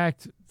goes back,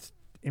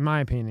 in my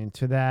opinion,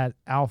 to that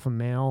alpha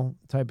male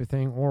type of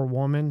thing or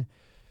woman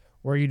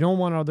where you don't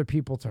want other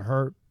people to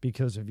hurt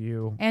because of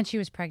you. And she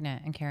was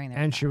pregnant and carrying their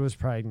And child. she was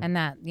pregnant. And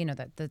that,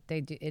 that they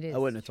do, it is I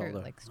wouldn't have true,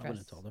 told her. like I stress. wouldn't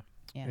have told her.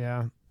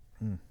 Yeah.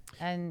 Yeah.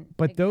 And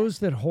But those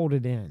that hold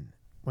it in,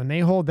 when they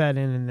hold that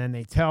in and then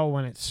they tell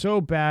when it's so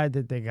bad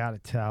that they got to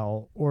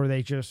tell or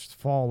they just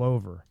fall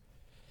over,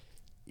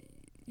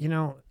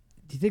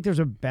 do you think there's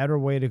a better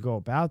way to go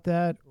about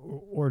that?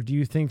 Or do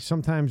you think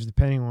sometimes,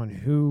 depending on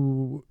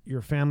who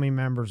your family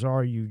members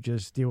are, you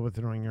just deal with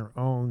it on your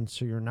own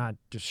so you're not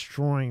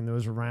destroying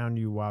those around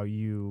you while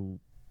you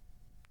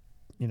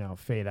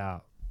fade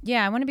out?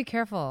 Yeah, I want to be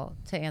careful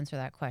to answer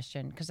that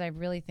question because I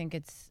really think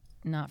it's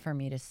not for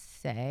me to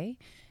say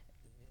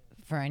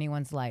for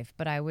anyone's life.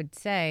 But I would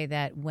say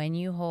that when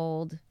you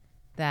hold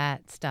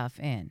that stuff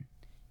in,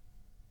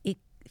 it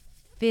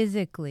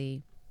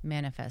physically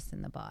manifests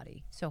in the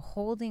body. So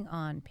holding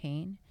on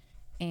pain,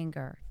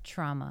 anger,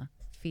 trauma,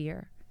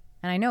 fear.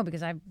 And I know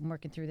because I'm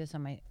working through this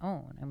on my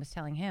own. I was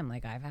telling him,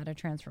 like, I've had a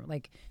transform.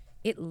 Like,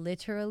 it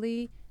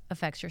literally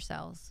affects your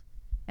cells.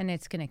 And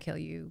it's going to kill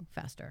you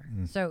faster.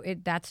 So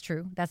that's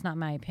true. That's not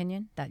my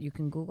opinion. That you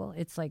can Google.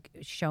 It's like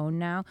shown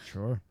now.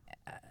 Sure.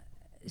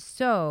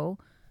 So,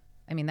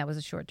 I mean, that was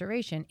a short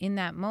duration. In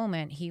that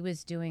moment, he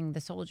was doing the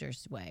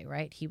soldier's way,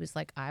 right? He was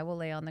like, I will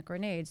lay on the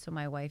grenade so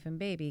my wife and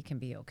baby can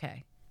be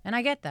okay. And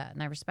I get that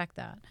and I respect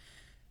that.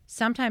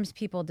 Sometimes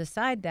people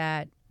decide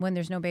that when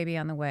there's no baby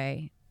on the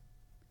way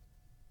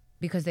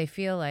because they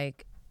feel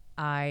like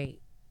I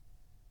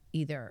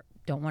either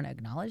don't want to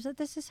acknowledge that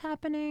this is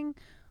happening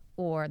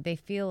or they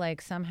feel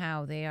like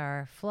somehow they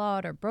are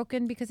flawed or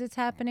broken because it's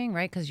happening,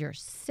 right? Because you're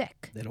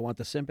sick. They don't want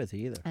the sympathy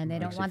either. And they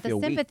don't Makes want you the feel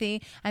weak.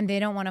 sympathy and they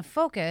don't want to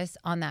focus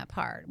on that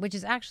part, which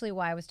is actually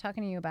why I was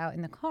talking to you about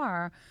in the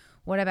car.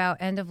 What about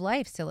end of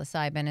life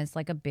psilocybin is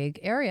like a big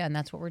area, and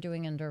that's what we're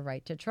doing under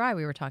Right to Try.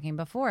 We were talking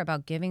before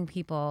about giving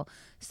people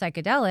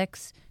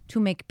psychedelics to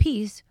make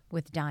peace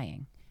with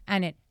dying,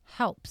 and it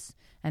helps.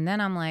 And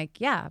then I'm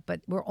like, yeah, but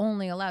we're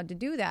only allowed to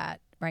do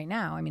that right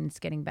now. I mean, it's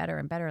getting better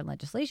and better, and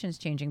legislation is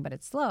changing, but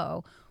it's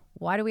slow.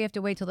 Why do we have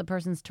to wait till the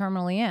person's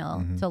terminally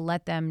ill to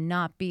let them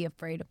not be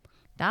afraid of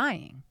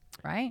dying?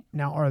 right?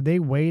 Now, are they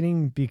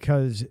waiting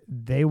because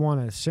they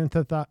want to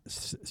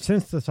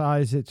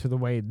synthesize it to the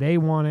way they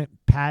want it,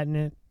 patent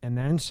it, and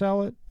then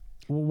sell it?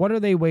 What are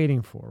they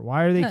waiting for?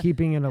 Why are they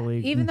keeping it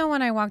illegal? Even though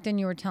when I walked in,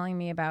 you were telling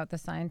me about the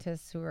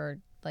scientists who are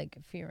like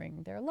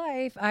fearing their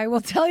life, I will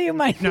tell you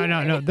my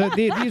No.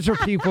 These are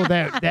people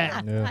that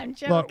I'm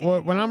joking.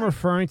 look. When I'm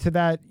referring to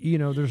that,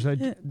 there's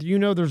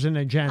an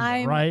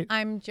agenda, right?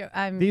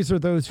 These are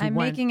those who I'm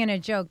went, making it a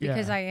joke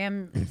because Yeah. I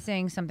am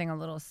saying something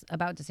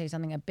about to say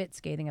something a bit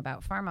scathing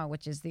about pharma,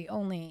 which is the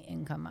only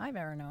income I've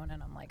ever known,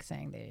 and I'm like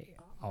saying they.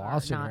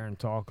 I'll sit there and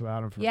talk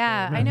about them for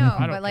Yeah, 30 I minutes. know,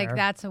 don't but like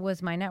care.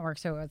 was my network,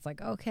 so it's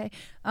like okay.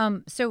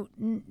 So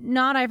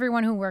not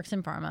everyone who works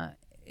in pharma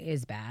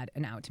is bad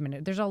and out to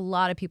minute. There's a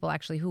lot of people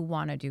actually who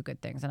want to do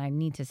good things, and I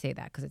need to say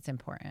that because it's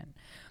important.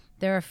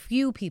 There are a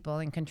few people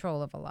in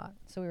control of a lot.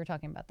 So we were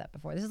talking about that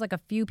before. This is like a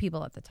few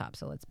people at the top.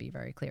 So let's be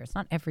very clear. It's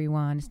not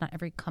everyone. It's not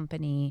every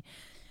company.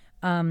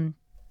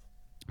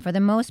 For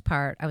the most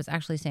part, I was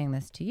actually saying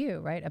this to you,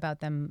 right? About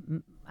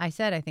them. I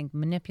said, I think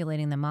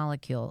manipulating the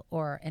molecule,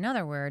 or in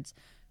other words,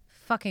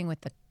 fucking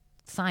with the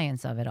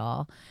science of it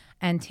all.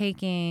 And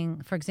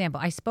taking, for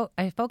example,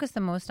 I focus the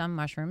most on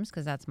mushrooms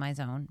because that's my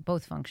zone,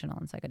 both functional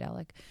and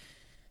psychedelic.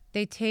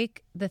 They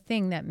take the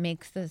thing that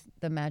makes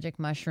the magic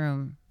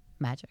mushroom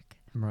magic.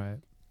 Right.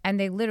 And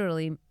they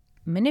literally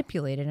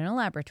manipulate it in a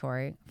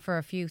laboratory for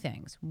a few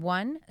things.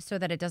 One, so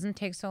that it doesn't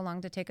take so long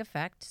to take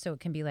effect. So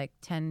it can be like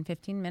 10,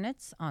 15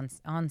 minutes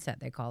on set,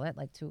 they call it,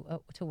 like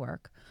to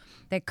work.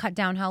 They cut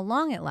down how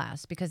long it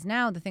lasts because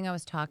now the thing I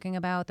was talking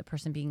about, the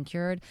person being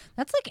cured,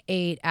 that's like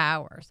 8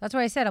 hours. That's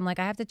why I said, I'm like,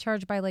 I have to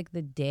charge by like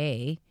the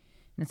day.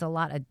 And it's a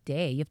lot a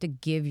day. You have to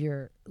give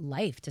your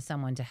life to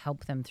someone to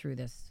help them through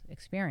this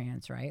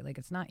experience, right? Like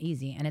it's not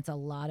easy. And it's a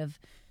lot of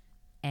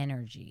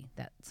energy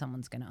that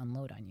someone's going to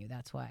unload on you.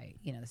 That's why,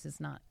 this is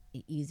not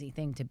an easy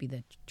thing to be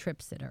the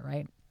trip sitter,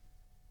 right?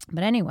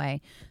 But anyway,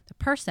 the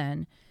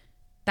person,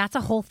 that's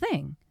a whole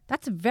thing.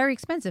 That's very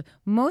expensive.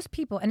 Most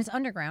people, and it's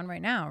underground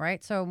right now,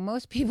 right? So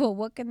most people,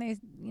 what can they,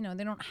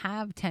 they don't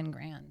have 10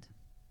 grand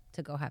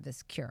to go have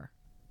this cure.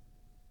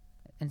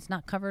 And it's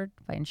not covered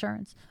by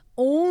insurance,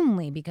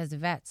 only because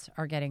vets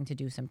are getting to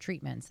do some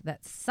treatments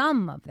that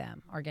some of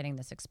them are getting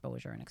this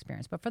exposure and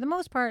experience. But for the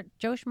most part,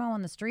 Joe Schmo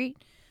on the street,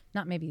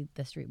 not maybe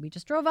the street we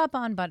just drove up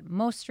on, but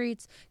most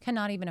streets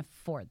cannot even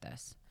afford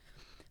this.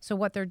 So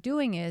what they're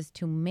doing is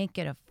to make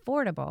it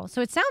affordable.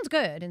 So it sounds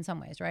good in some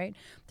ways, right?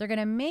 They're going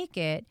to make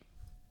it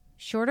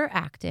shorter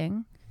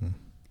acting.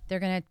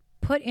 They're going to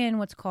put in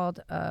what's called,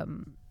 how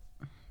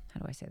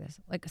do I say this?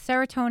 Like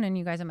serotonin,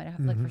 you guys might have,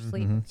 like for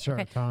sleep.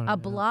 Serotonin, A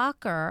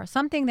blocker,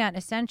 something that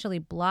essentially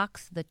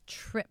blocks the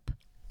trip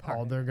part.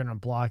 Oh, they're going to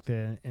block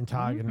the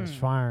antagonist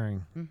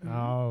firing.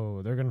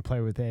 Oh, they're going to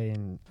play with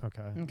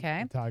okay.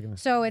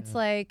 Antagonist. So it's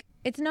like,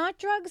 it's not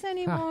drugs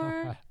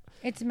anymore.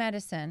 It's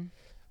medicine.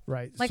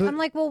 Right. Like, so, I'm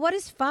like, well, what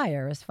is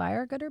fire? Is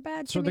fire good or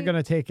bad to So they're me? going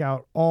to take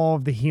out all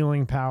of the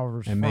healing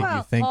powers. And make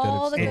you think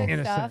all that the it's good in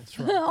a stuff. sense,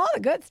 right. All the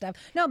good stuff.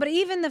 No, but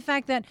even the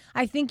fact that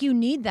I think you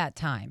need that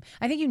time.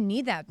 I think you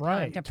need that time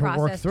Right, to to work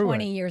process through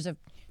 20 it. years of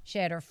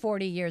shit or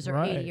 40 years or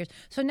Right. 80 years.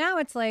 So now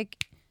it's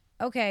like,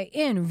 okay,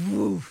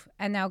 woof,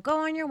 and now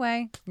go on your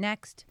way.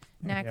 Next.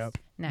 Yep.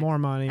 Next. More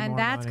money. And more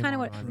that's money, kind of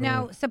more what. money.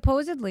 Now,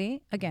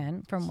 supposedly,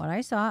 again, from what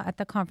I saw at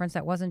the conference,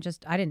 that wasn't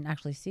just. I didn't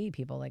actually see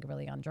people like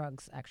really on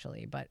drugs,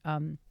 actually, but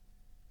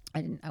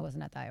I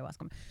wasn't at the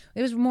ayahuasca.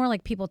 It was more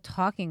like people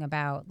talking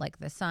about like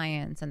the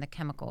science and the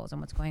chemicals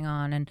and what's going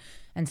on,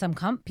 and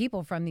some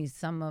people from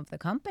some of the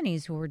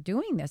companies who were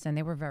doing this, and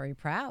they were very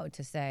proud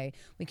to say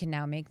we can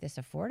now make this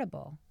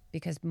affordable.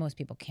 Because most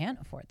people can't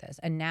afford this.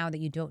 And now that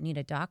you don't need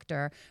a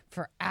doctor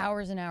for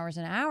hours and hours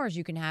and hours,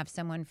 you can have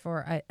someone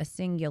for a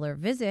singular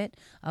visit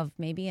of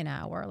maybe an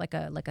hour, like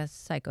a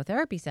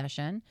psychotherapy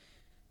session,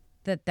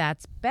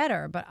 that's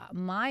better. But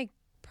my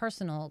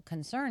personal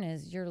concern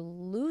is you're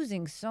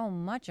losing so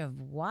much of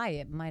why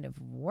it might have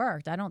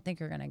worked. I don't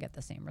think you're going to get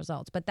the same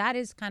results. But that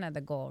is kind of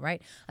the goal,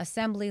 right?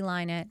 Assembly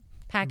line it,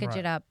 package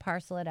it up,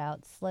 parcel it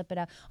out, slip it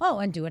out. Oh,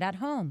 and do it at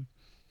home.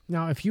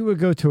 Now, if you would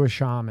go to a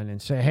shaman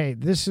and say, hey,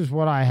 this is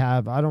what I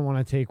have, I don't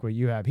want to take what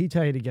you have, he'd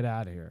tell you to get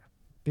out of here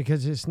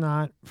because it's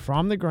not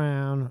from the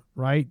ground,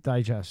 right,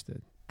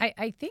 digested.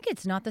 I think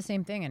it's not the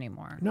same thing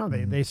anymore. No,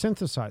 they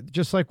synthesize.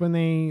 Just like when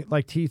they,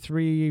 like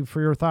T3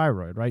 for your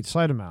thyroid, right,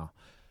 Cytomel.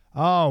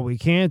 Oh, we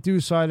can't do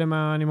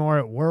Cytomel anymore.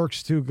 It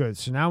works too good.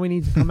 So now we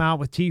need to come out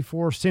with T4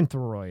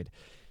 Synthroid.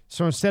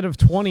 So instead of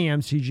 20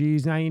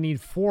 mcgs, now you need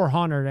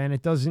 400, and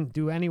it doesn't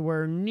do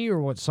anywhere near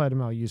what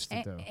Cytomel used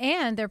to do.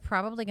 And they're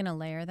probably going to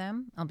layer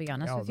them, I'll be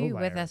honest with you,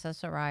 with layer.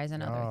 SSRIs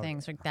and other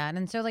things like that.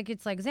 And so, like,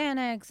 it's like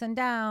Xanax and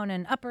down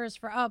and uppers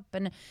for up.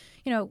 And,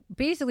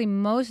 basically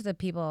most of the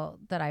people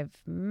that I've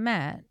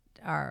met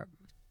are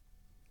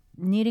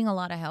needing a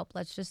lot of help,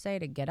 let's just say,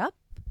 to get up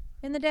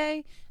in the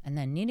day, and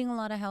then needing a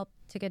lot of help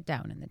to get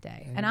down in the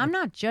day. And I'm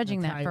not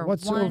judging that for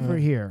What's one over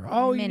here?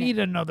 Oh, minute. you need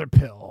another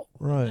pill.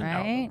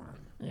 Right?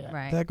 Yeah.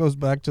 Right. That goes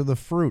back to the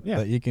fruit, Yeah.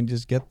 that you can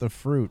just get the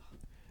fruit,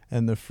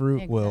 and the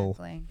fruit will,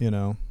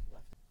 Exactly.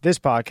 This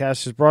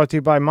podcast is brought to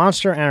you by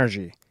Monster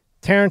Energy.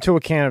 Tear into a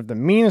can of the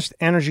meanest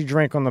energy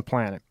drink on the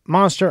planet,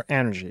 Monster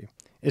Energy.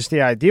 It's the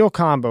ideal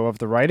combo of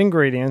the right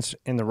ingredients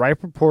in the right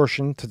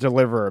proportion to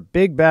deliver a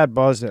big bad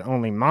buzz that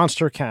only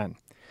Monster can.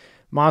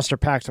 Monster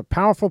packs a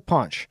powerful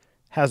punch,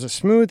 has a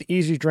smooth,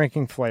 easy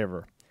drinking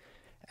flavor.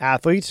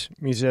 Athletes,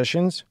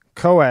 musicians,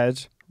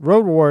 co-eds,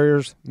 road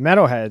warriors,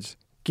 metalheads,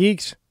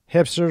 geeks,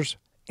 hipsters,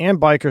 and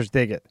bikers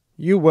dig it.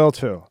 You will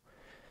too.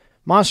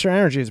 Monster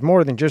Energy is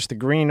more than just the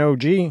green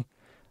OG.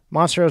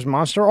 Monster has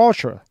Monster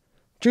Ultra,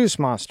 Juice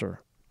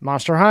Monster,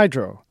 Monster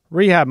Hydro,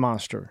 Rehab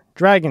Monster,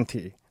 Dragon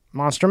Tea,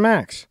 Monster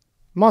Max,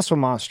 Muscle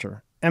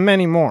Monster, and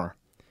many more.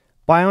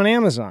 Buy on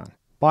Amazon,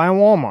 buy on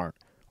Walmart,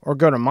 or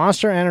go to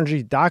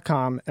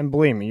monsterenergy.com and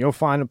believe me, you'll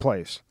find a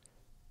place.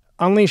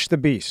 Unleash the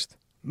beast.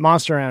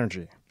 Monster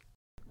Energy.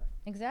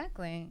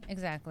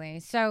 Exactly.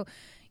 So,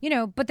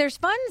 but there's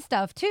fun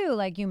stuff too,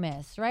 like you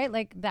miss, right?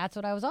 Like that's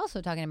what I was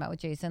also talking about with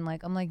Jason.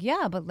 Like, I'm like,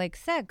 yeah, but like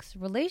sex,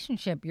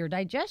 relationship, your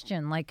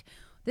digestion, like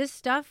this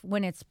stuff,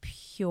 when it's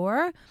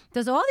pure,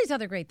 does all these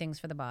other great things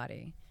for the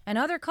body. And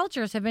other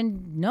cultures have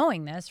been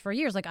knowing this for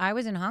years. Like I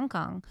was in Hong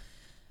Kong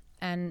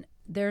and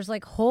there's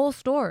like whole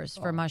stores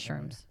for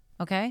mushrooms.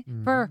 Okay?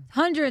 Mm-hmm. For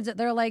hundreds,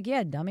 they're like,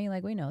 yeah, dummy,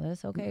 like we know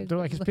this. Okay. They're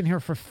like, it's been here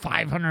for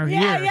 500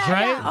 years, right?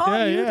 Yeah.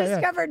 Oh, you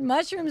discovered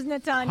mushrooms,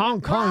 Natanya.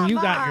 Hong Kong, you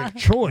got your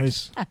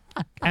choice.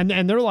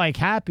 and they're like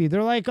happy.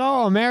 They're like,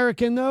 oh,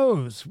 American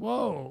knows.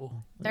 Whoa.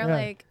 They're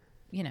like,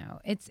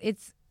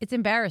 it's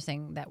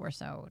embarrassing that we're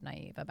so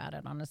naive about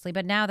it, honestly.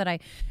 But now that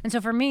and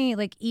so for me,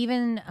 like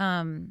even,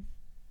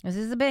 this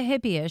is a bit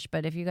hippie-ish,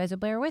 but if you guys will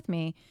bear with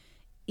me,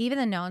 even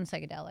the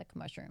non-psychedelic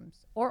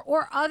mushrooms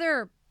or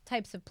other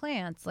types of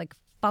plants, like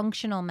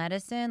functional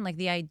medicine, like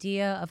the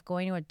idea of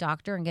going to a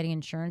doctor and getting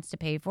insurance to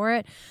pay for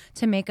it,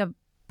 to make a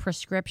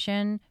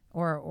prescription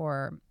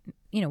or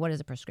what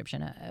is a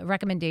prescription? A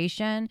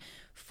recommendation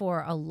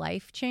for a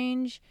life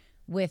change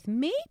with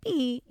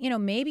maybe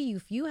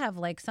if you have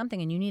like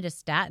something and you need a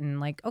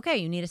statin, like, okay,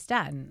 you need a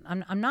statin.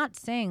 I'm not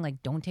saying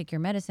like don't take your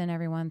medicine,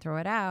 everyone, throw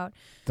it out.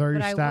 Throw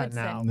your statin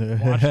out.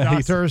 Watch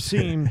Dr.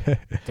 Asim.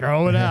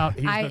 Throw it out.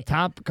 He's the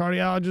top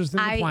cardiologist in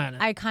the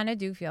planet. I kind of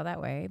do feel that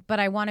way,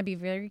 but I want to be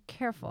very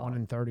careful. 1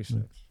 in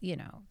 36.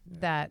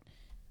 That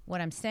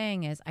what I'm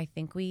saying is I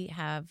think we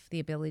have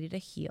the ability to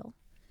heal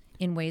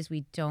in ways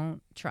we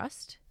don't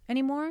trust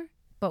anymore.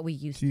 But we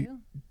used to.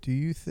 Do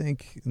you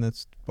think, and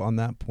that's on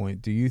that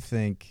point, do you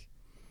think,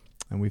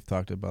 and we've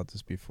talked about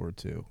this before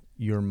too,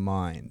 your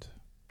mind,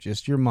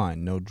 just your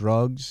mind, no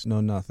drugs, no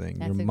nothing,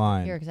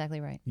 mind. You're exactly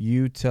right.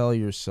 You tell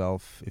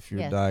yourself if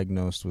you're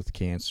diagnosed with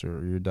cancer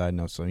or you're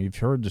diagnosed, you've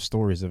heard the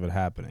stories of it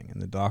happening,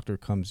 and the doctor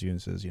comes to you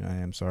and says, hey,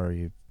 I'm sorry,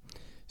 you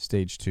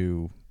stage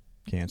 2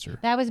 cancer.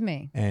 That was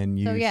me. And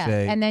you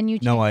say, and then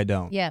no, I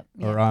don't. Yeah.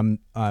 Or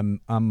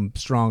I'm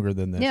stronger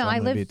than this. No, I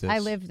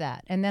lived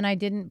that. And then I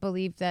didn't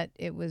believe that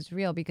it was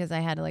real because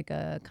I had like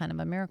a kind of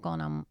a miracle.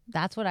 And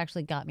that's what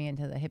actually got me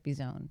into the hippie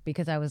zone,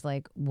 because I was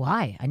like,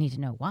 why? I need to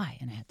know why.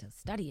 And I had to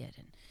study it.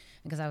 And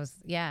because I was,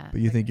 But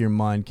you think your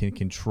mind can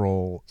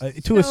control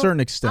to a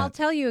certain extent? I'll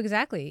tell you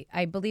exactly.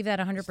 I believe that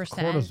 100%. It's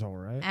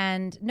cortisol, right?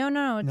 And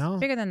no, it's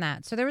bigger than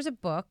that. So there was a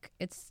book.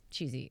 It's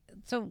cheesy.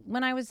 So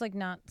when I was like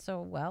not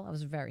so well, I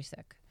was very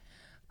sick.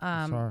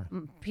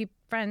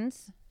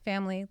 Friends,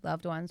 family,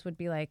 loved ones would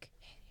be like,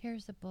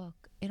 here's a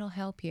book. It'll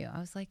help you. I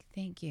was like,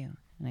 thank you.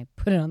 And I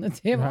put it on the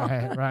table.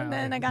 Right. And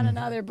then I got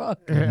another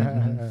book.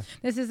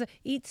 This is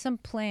eat some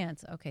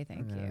plants. Okay,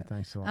 thank you.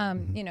 Thanks a lot.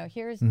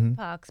 Here's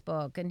Pac's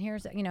book, and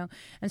here's and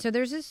so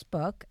there's this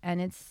book,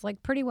 and it's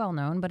like pretty well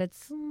known, but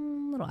it's a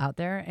little out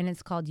there, and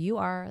it's called "You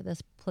Are the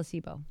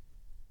Placebo,"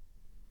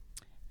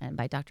 and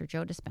by Dr.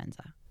 Joe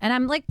Dispenza. And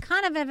I'm like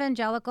kind of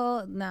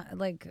evangelical, not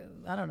like,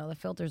 I don't know, the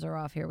filters are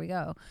off. Here we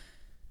go.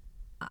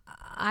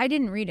 I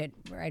didn't read it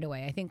right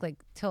away. I think like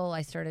till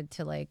I started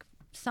to like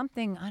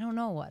something, I don't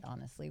know what,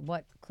 honestly,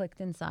 what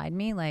clicked inside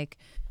me, like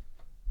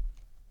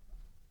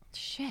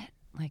shit,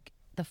 like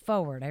the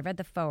forward. I read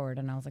the forward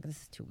and I was like,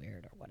 this is too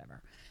weird or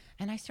whatever.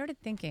 And I started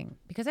thinking,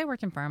 because I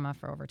worked in pharma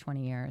for over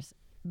 20 years,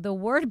 the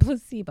word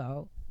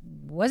placebo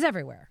was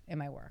everywhere in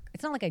my work.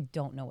 It's not like I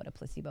don't know what a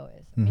placebo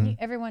is. I mean,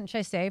 everyone, should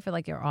I say for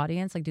like your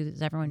audience, like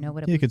does everyone know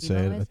what a placebo is? You could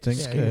say it. I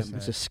think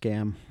it's a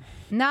scam.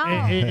 No,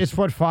 it's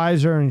what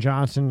Pfizer and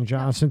Johnson &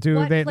 Johnson do.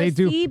 What they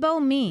do.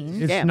 Placebo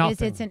means it's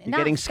nothing. You're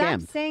getting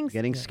scammed.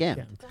 Getting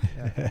scammed.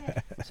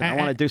 So I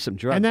want to do some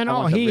drugs. And then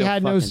he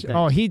died.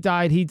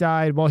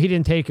 Well, he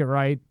didn't take it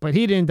right, but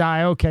he didn't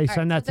die. Okay,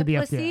 send that to the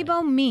FDA.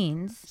 Placebo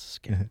means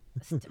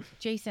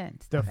Jason.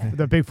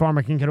 The big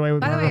pharma can get away with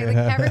By murder. the way,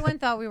 like everyone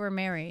thought we were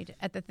married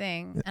at the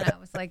thing, and I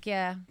was like,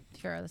 yeah,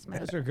 sure, that's my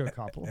That's a good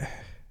couple.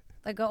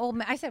 Like an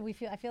old, I said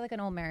I feel like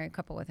an old married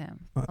couple with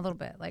him a little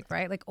bit, like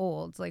right, like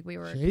olds, like we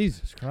were.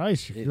 Jesus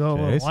Christ, you feel a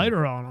little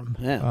lighter on him.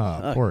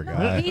 Yeah, poor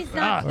guy. No, he's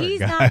not. Poor He's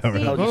guy. not. What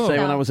did you say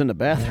when I was in the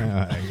bathroom?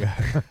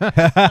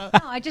 No,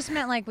 I just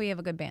meant like we have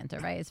a good banter,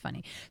 right? It's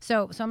funny.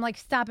 So I'm like,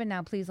 stop it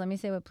now, please. Let me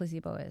say what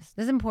placebo is.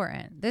 This is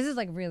important. This is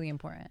like really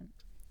important.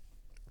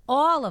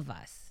 All of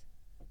us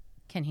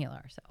can heal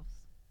ourselves.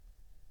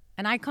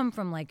 And I come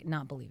from like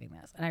not believing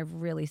this, and I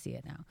really see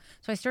it now.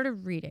 So I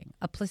started reading.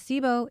 A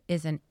placebo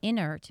is an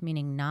inert,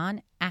 meaning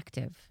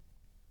non-active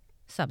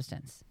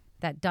substance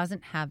that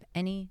doesn't have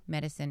any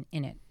medicine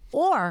in it.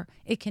 Or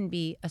it can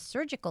be a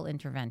surgical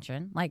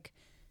intervention, like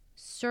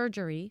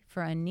surgery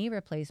for a knee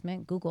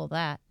replacement. Google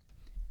that.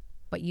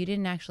 But you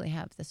didn't actually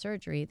have the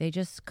surgery. They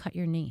just cut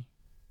your knee.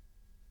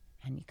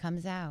 And he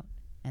comes out,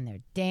 and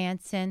they're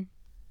dancing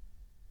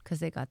because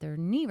they got their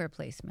knee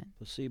replacement.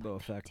 Placebo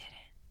effect.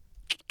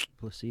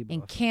 Placebo.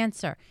 In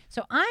cancer.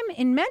 So I'm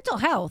in mental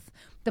health.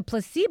 The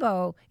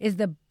placebo is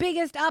the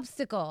biggest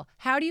obstacle.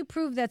 How do you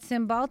prove that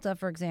Cymbalta,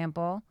 for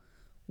example,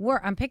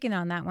 I'm picking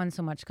on that one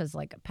so much because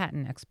like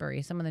patent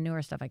expiry, some of the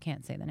newer stuff, I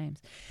can't say the names.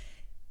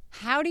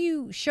 How do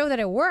you show that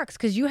it works?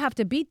 Because you have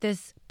to beat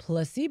this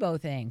placebo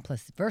thing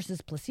versus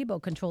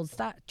placebo-controlled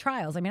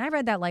trials. I mean, I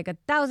read that like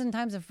 1,000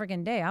 times a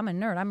freaking day. I'm a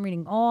nerd. I'm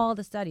reading all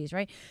the studies,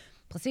 right?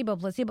 Placebo.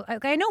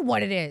 I know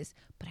what it is.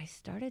 But I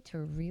started to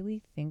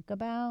really think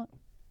about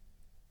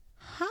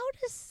how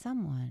does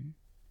someone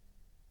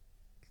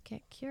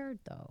get cured,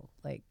 though?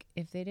 Like,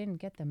 if they didn't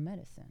get the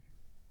medicine.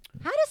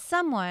 How does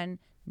someone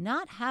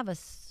not have a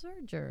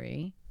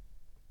surgery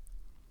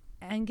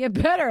and get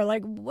better?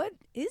 Like, what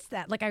is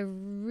that? Like, I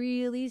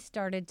really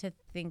started to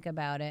think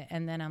about it,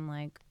 and then I'm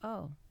like,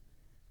 oh.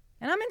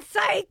 And I'm in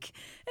psych,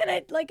 and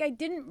I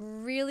didn't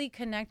really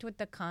connect with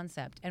the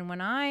concept. And when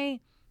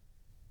I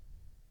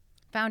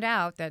found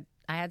out that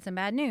I had some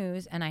bad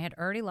news and I had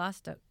already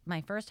lost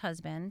my first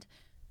husband,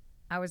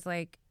 I was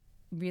like,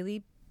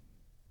 really,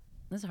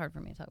 this is hard for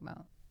me to talk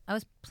about. I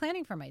was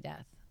planning for my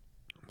death.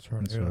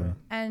 I'm sorry.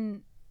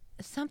 And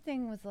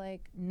something was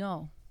like,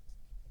 no,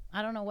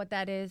 I don't know what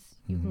that is.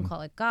 You can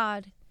call it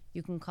God.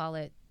 You can call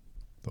it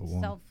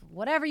self,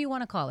 whatever you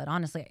want to call it.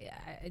 Honestly,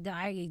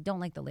 I don't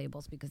like the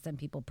labels because then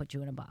people put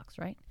you in a box,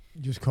 right?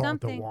 Just call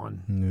it the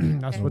one.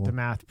 That's what the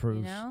math proves.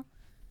 You know?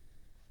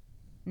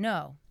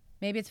 No.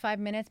 Maybe it's 5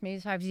 minutes. Maybe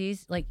it's 5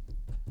 Z's. Like,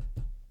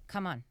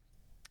 come on.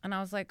 And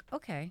I was like,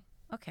 okay.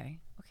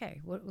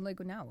 What, like,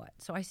 now what?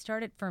 So I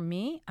started, for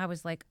me, I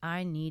was like,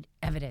 I need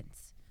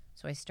evidence.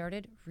 So I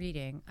started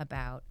reading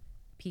about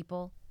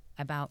people,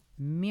 about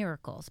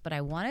miracles, but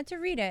I wanted to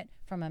read it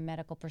from a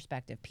medical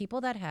perspective. People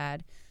that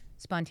had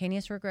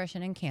spontaneous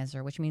regression in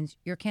cancer, which means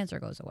your cancer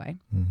goes away.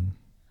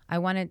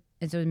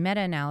 It's a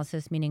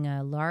meta-analysis, meaning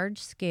a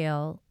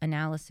large-scale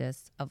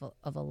analysis of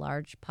a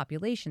large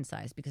population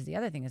size, because the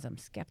other thing is I'm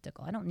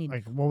skeptical. I don't need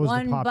like, what was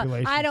one the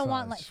population I don't size?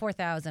 Want like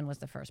 4,000 was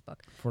the first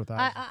book.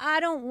 4,000. I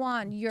don't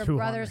want your 200.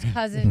 brother's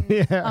cousin,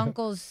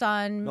 uncle's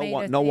son. No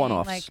made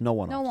one-offs. Like, No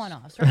one-offs. No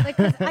one-offs. Right? Like,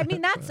 'cause, I mean,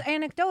 that's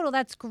anecdotal.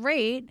 That's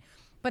great,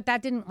 but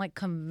that didn't like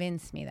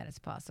convince me that it's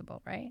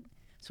possible, right?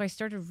 So I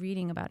started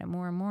reading about it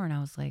more and more, and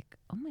I was like,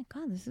 oh my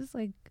God, this is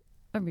like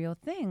a real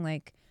thing.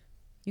 Like,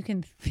 you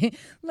can,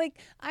 like,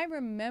 I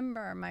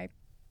remember my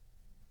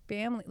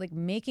family, like,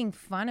 making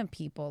fun of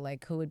people,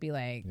 like, who would be,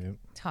 like,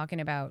 talking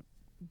about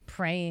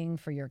praying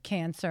for your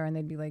cancer, and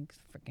they'd be like,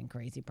 freaking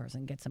crazy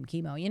person, get some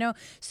chemo, you know?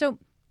 So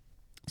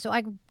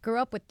I grew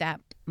up with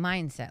that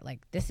mindset,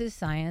 like, this is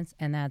science,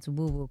 and that's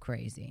woo-woo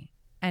crazy.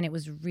 And it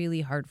was really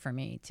hard for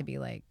me to be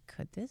like,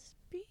 could this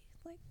be,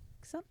 like,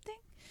 something?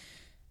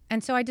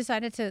 And so I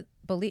decided to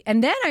believe,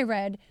 and then I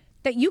read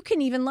that you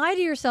can even lie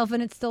to yourself,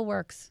 and it still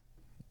works.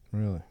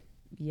 Really?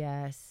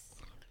 Yes.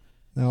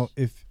 Now,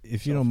 if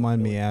you don't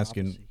mind me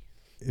asking,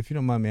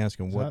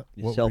 what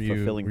were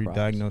you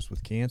diagnosed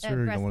with cancer?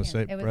 You don't want to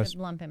say it was breast? a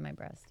lump in my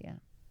breast, yeah.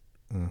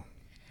 Yeah.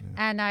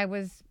 And I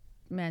was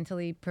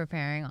mentally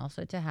preparing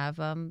also to have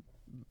a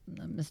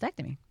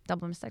mastectomy,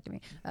 double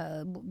mastectomy,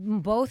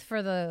 both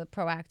for the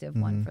proactive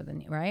one for the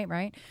knee,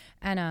 right,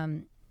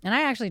 and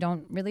I actually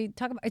don't really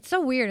talk about. It's so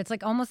weird. It's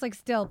like almost like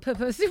still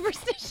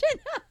superstition,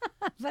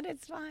 but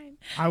it's fine.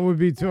 I would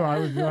be too. I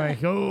would be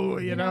like, oh,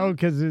 you know,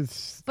 because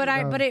it's. But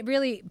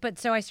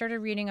so I started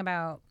reading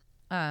about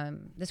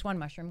this one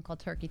mushroom called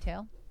turkey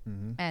tail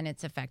and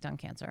its effect on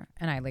cancer,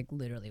 and I like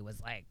literally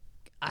was like,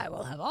 I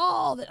will have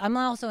all that. I'm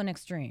also an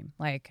extreme.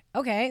 Like,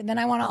 okay, then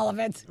I want all of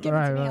it. Give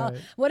it to me all.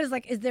 What is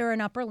like, is there an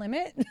upper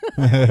limit?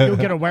 You'll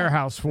get a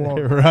warehouse full.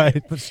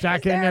 Right. But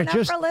stack it in there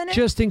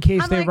just in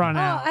case they like, run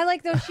out. I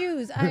like those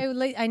shoes.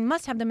 I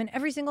must have them in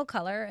every single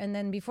color. And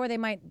then before they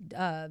might,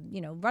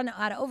 run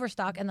out of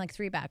overstock and like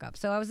 3 backups.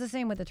 So I was the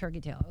same with the turkey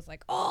tail. I was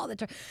like,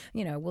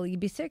 will you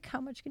be sick? How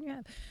much can you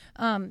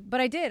have? But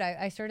I did.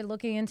 I started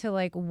looking into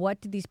like, what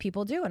did these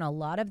people do? And a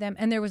lot of them,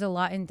 and there was a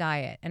lot in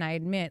diet. And I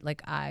admit,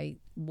 like, I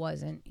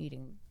wasn't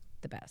eating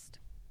the best.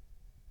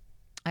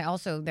 I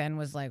also then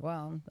was like,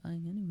 well,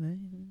 anyway,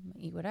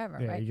 eat whatever,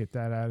 yeah, right? You get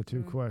that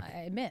attitude quick.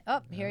 I admit,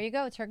 here you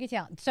go, turkey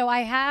tail. So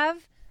I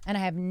have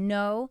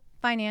no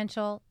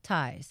financial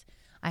ties.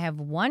 I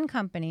have one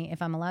company,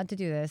 if I'm allowed to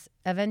do this,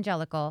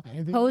 evangelical,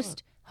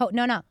 Host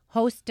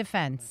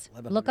Defense.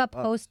 Look up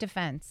Host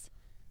Defense.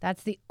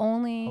 That's the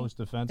only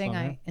thing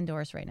I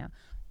endorse right now.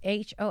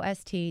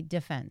 HOST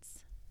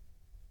Defense.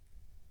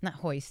 Not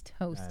hoist,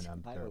 host.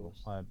 I'm terrible.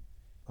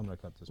 I'm gonna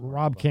cut this. part.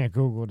 Rob can't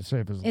Google to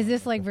save his life. Is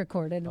this like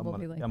recorded? I'm We'll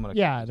be gonna, like, I'm gonna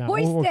Yeah, no,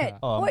 we'll hoist it, cut.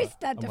 hoist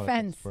that I'm gonna cut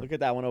defense. this part. Look at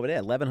that one over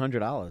there,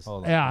 $1,100.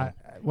 Hold on. Yeah,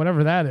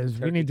 whatever that is, we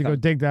Turkey need to go come-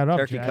 dig that up.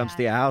 Turkey Jay. comes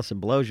to your house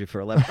and blows you for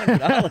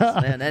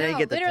 $1,100. Man, that ain't No,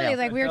 get the literally, tail.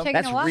 like we were taking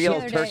That's a walk real the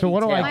other day. turkey So what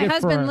do I My get for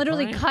husband a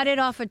literally pint? cut it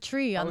off a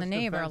tree on the Host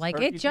neighbor. defense Like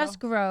turkey it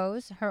just tail?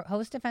 grows. Her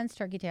host defense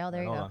turkey tail.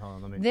 There you Hold go. on, hold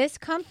on. Let me. This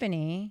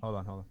company, Hold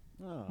on.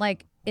 Oh.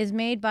 like, is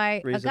made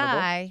by Reasonable. a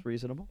guy. It's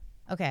reasonable.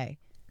 Okay.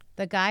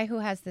 The guy who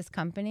has this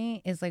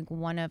company is like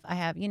one of, I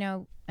have,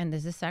 and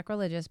this is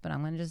sacrilegious, but I'm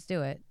going to just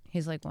do it.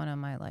 He's like one of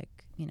my, like,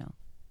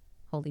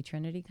 Holy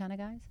Trinity kind of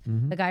guys.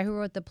 Mm-hmm. The guy who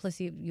wrote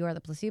the You Are the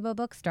Placebo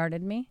book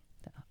started me.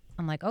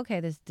 I'm like, okay,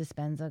 this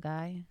Dispenza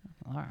guy.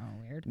 Oh,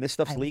 weird. And this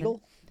stuff's I listen-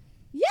 legal?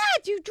 Yeah,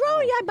 you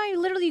draw. Yeah,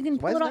 literally, you can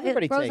Why pull it doesn't off. It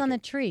everybody grows take on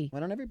it? the tree. Why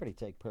don't everybody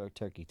take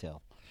turkey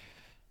tail?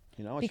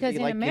 It should Because be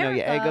in like, America,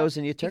 your Eggos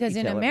and your turkey because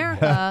in tail.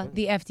 America,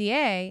 the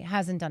FDA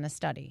hasn't done a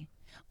study.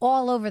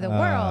 All over the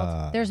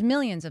world, there's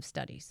millions of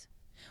studies.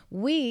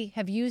 We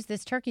have used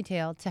this turkey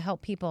tail to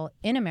help people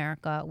in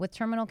America with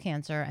terminal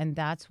cancer, and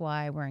that's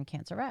why we're in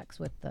Cancer X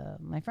with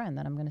my friend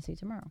that I'm going to see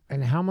tomorrow.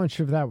 And how much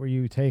of that were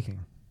you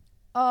taking?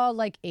 Oh,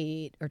 like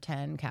 8 or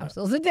 10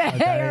 capsules a day Okay,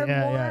 or yeah,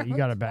 more. yeah, you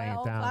gotta bang it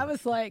 12. down. I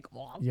was like,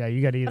 well, Yeah,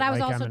 you got to eat. but I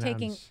was like also M&Ms.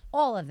 taking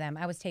all of them.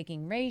 I was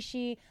taking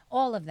reishi,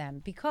 all of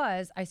them,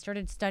 because I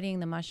started studying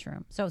the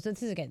mushroom. So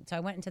this is again. So I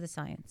went into the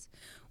science.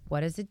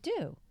 What does it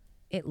do?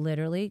 It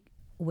literally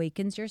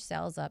wakens your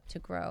cells up to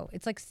grow.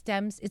 It's like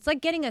stems. It's like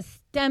getting a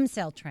stem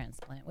cell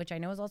transplant, which I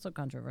know is also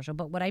controversial.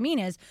 But what I mean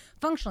is,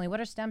 functionally, what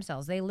are stem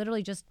cells? They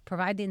literally just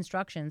provide the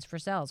instructions for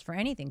cells for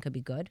anything. Could be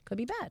good, could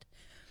be bad.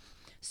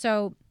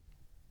 So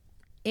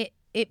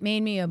it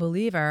made me a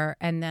believer,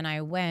 and then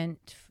I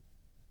went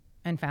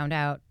and found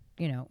out,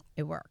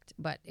 it worked.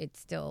 But it's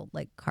still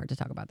like hard to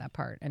talk about that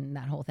part and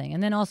that whole thing.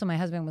 And then also my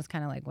husband was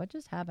kind of like, what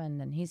just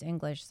happened? And he's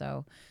English,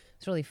 so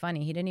it's really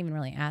funny. He didn't even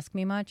really ask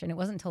me much. And it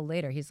wasn't until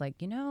later. He's like,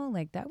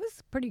 like that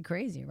was pretty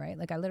crazy, right?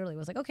 Like I literally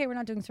was like, okay, we're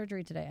not doing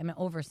surgery today. I'm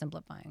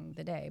oversimplifying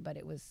the day, but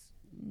it was,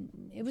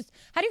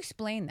 how do you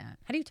explain that?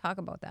 How do you talk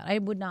about that? I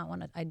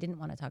didn't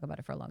want to talk about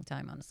it for a long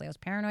time, honestly. I was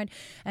paranoid.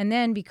 And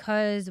then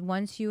because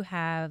once you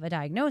have a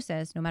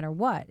diagnosis, no matter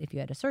what, if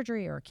you had a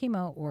surgery or a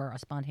chemo or a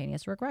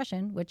spontaneous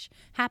regression, which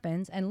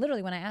happens, and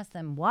literally when I asked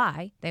them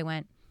why, they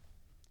went,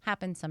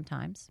 happens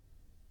sometimes.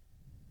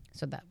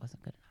 So that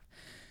wasn't good enough.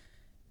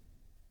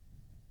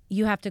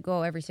 You have to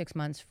go every 6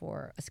 months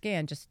for a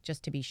scan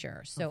just to be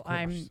sure. So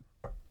I'm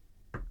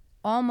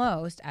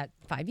almost at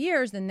 5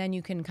 years, and then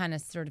you can kind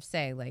of sort of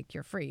say like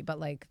you're free. But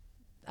like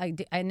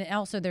and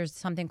also there's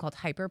something called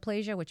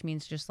hyperplasia, which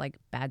means just like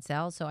bad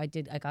cells. So I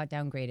got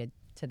downgraded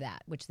to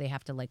that, which they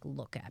have to like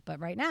look at. But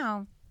right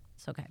now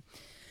it's okay.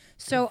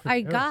 So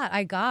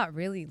I got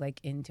really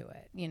like into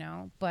it,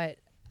 but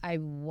I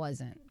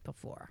wasn't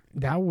before.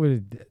 That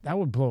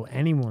would blow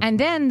anyone. And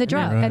then the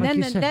drug, Right. and Like then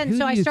you said, then who so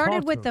do I you started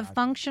talk with to the about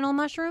functional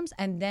mushrooms,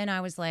 and then I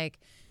was like,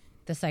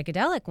 the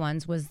psychedelic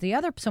ones was the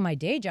other. So my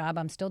day job,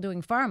 I'm still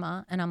doing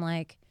pharma, and I'm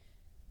like,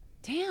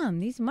 damn,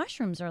 these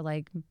mushrooms are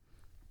like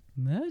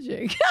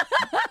magic.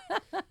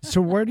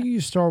 So where do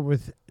you start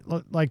with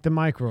like the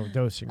micro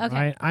dosing, Okay.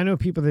 right? I know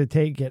people that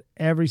take it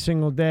every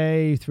single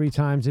day, 3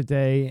 times a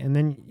day, and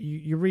then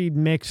you read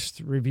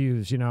mixed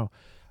reviews, you'll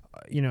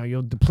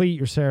deplete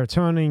your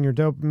serotonin, your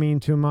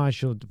dopamine too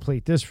much, you'll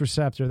deplete this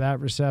receptor, that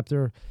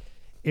receptor.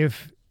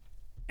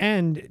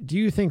 And do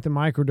you think the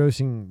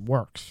microdosing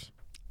works?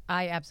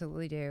 I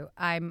absolutely do.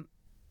 I'm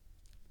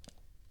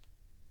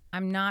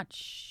not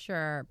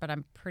sure, but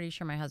I'm pretty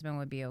sure my husband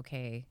would be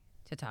okay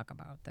to talk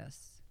about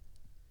this.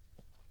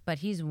 But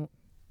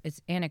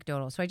it's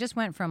anecdotal. So I just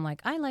went from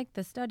like, I like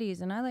the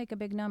studies and I like a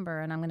big number,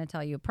 and I'm going to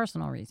tell you a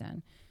personal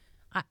reason.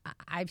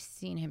 I've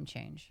seen him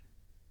change.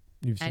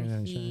 You've seen And that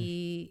change.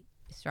 he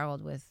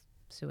struggled with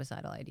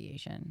suicidal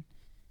ideation.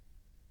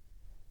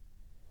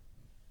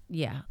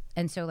 Yeah.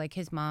 And so like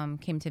his mom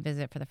came to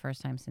visit for the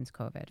first time since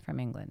COVID from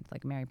England,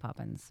 like Mary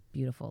Poppins,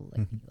 beautiful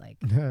lady, like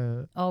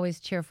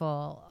always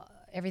cheerful.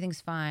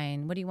 Everything's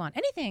fine. What do you want?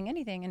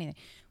 Anything,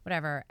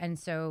 whatever. And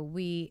so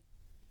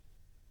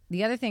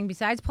the other thing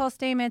besides Paul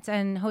Stamets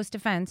and Host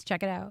Defense,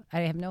 check it out.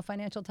 I have no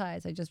financial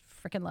ties. I just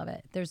freaking love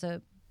it. There's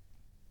a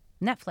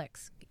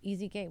Netflix,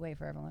 easy gateway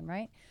for everyone,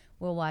 right?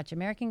 We'll watch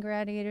American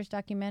Gladiators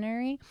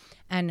documentary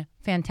and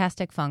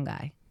Fantastic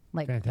Fungi.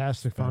 Like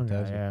Fantastic fungi,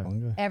 Fantastic yeah.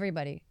 fungi.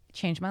 everybody.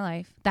 Changed my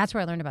life. That's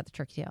where I learned about the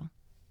turkey tail.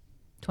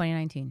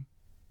 2019.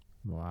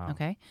 Wow.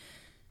 Okay.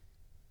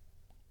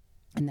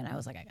 And then I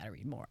was like, I got to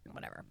read more and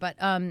whatever. But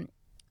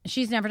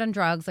she's never done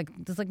drugs. Like,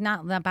 it's like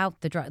not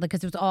about the drug, like, because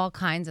there was all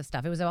kinds of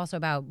stuff. It was also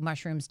about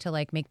mushrooms to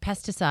like make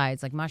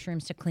pesticides, like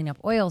mushrooms to clean up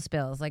oil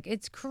spills. Like,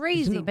 it's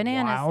crazy. Isn't it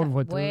Banana wild stuff.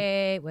 what the-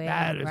 Way,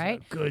 That is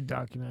right? a good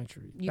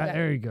documentary. You got-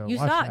 there you go. you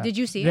Watch saw it. that. Did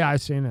you see it? Yeah,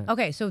 I've seen it.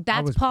 Okay, so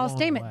that's was Paul blown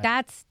Stamets. away.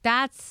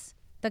 That's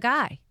the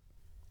guy.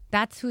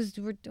 That's who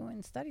we're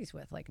doing studies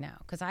with, like now.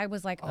 Because I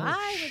was like,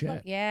 Oh,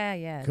 shit.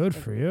 yeah. Good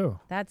for you.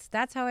 That's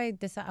how I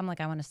decide. I'm like,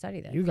 I want to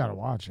study this. You got to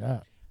watch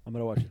that. I'm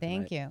going to watch it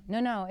Thank tonight.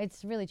 you. No,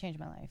 it's really changed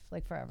my life,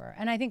 like forever.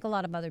 And I think a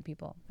lot of other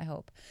people, I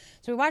hope.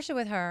 So we watched it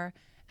with her,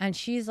 And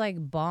she's like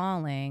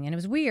bawling. And it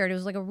was weird. It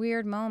was like a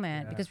weird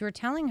moment because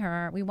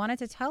we wanted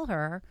to tell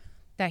her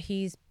that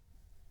he's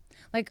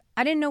like,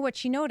 I didn't know what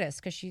she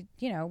noticed because she,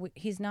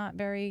 he's not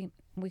very,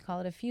 we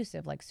call it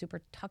effusive, like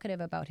super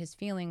talkative about his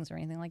feelings or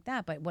anything like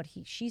that. But what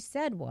she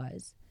said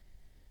was,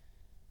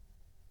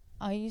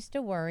 I used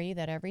to worry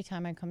that every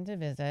time I come to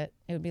visit,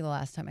 it would be the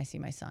last time I see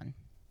my son.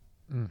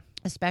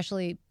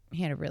 Especially,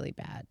 he had a really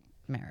bad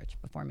marriage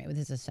before me. This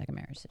is a second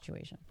marriage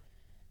situation.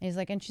 And he's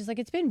like, and she's like,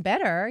 it's been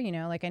better,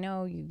 like I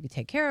know you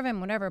take care of him,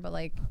 whatever, but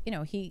like,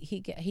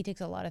 he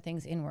takes a lot of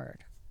things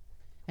inward.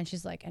 And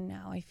she's like, and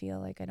now I feel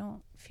like I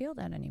don't feel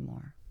that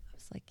anymore. I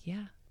was like,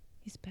 yeah,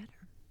 he's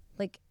better.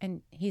 Like,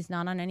 and he's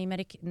not on any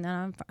medication.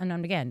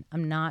 And again,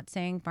 I'm not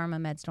saying pharma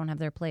meds don't have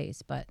their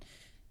place, but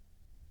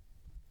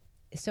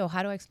so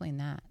how do I explain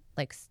that?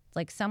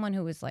 Like someone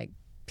who was like,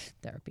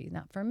 therapy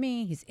not for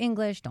me. He's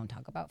English. Don't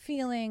talk about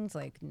feelings.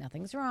 Like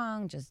nothing's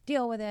wrong. Just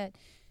deal with it.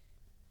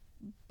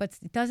 But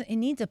it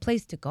needs a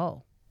place to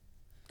go.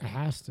 It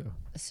has to.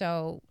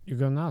 So you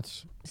go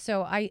nuts.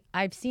 So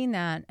I've seen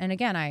that, and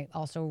again, I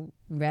also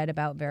read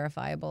about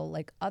verifiable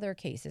like other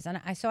cases, and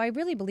I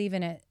really believe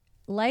in it.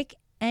 Like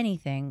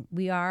anything,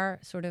 we are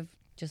sort of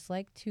just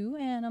like two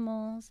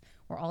animals.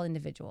 We're all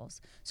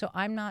individuals. So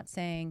I'm not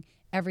saying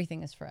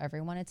everything is for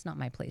everyone. It's not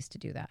my place to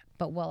do that.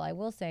 But what I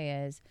will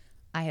say is,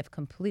 I have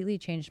completely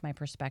changed my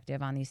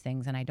perspective on these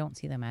things, and I don't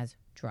see them as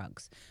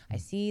drugs. I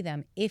see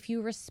them, if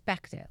you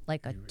respect it,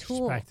 like a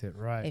tool. Respect it,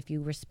 right. If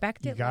you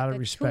respect it gotta like a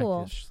respect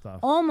tool, this stuff.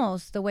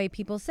 almost the way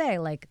people say,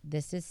 like,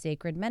 this is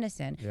sacred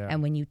medicine. Yeah.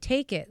 And when you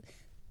take it,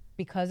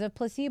 because of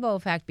placebo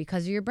effect,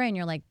 because of your brain,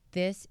 you're like,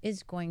 this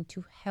is going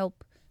to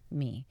help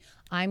me.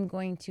 I'm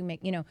going to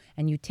make,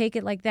 and you take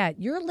it like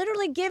that. You're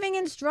literally giving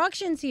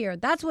instructions here.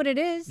 That's what it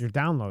is. You're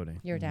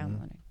downloading. You're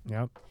downloading.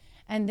 Yep.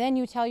 And then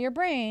you tell your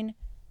brain,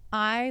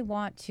 I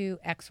want to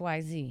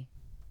XYZ,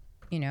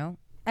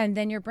 and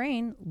then your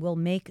brain will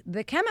make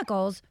the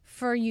chemicals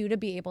for you to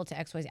be able to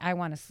XYZ. I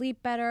want to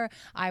sleep better.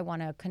 I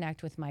want to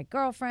connect with my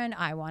girlfriend.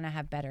 I want to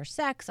have better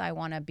sex. I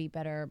want to be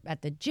better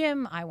at the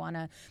gym. I want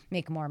to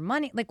make more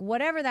money. Like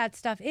whatever that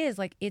stuff is,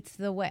 like it's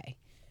the way.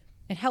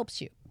 It helps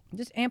you. It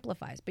just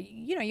amplifies. But,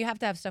 you have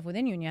to have stuff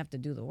within you and you have to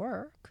do the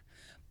work.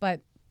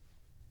 But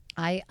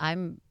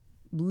I'm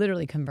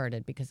literally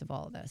converted because of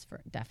all of this,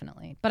 for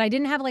definitely. But I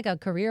didn't have like a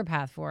career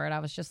path for it. I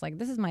was just like,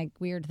 this is my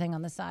weird thing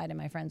on the side, and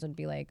my friends would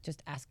be like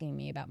just asking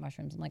me about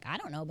mushrooms. I'm like, I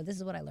don't know, but this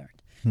is what I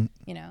learned.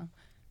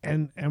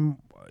 And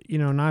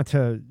not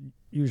to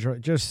use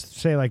just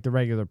say like the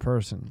regular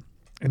person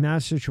in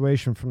that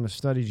situation, from the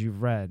studies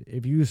you've read,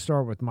 if you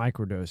start with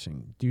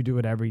microdosing, do you do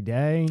it every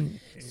day?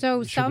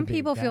 So Should some it be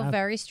people feel that?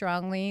 very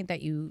strongly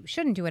that you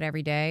shouldn't do it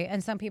every day,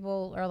 and some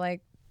people are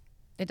like,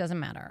 it doesn't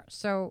matter.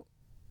 So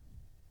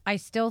I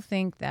still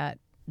think that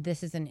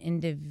this is an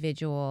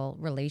individual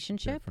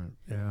relationship. Different.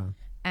 Yeah.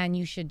 And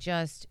you should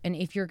and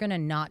if you're going to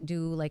not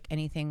do like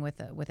anything with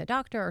a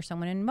doctor or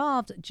someone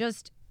involved,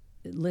 just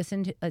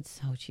listen to, it's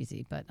so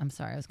cheesy, but I'm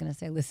sorry. I was going to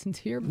say, listen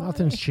to your body.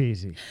 Nothing's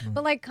cheesy.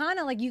 But like kind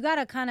of like you got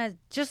to kind of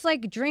just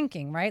like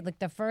drinking, right? Like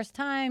the first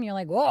time you're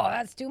like, whoa,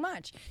 that's too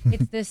much.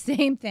 It's the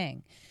same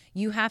thing.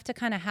 You have to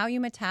kind of, how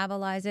you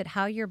metabolize it,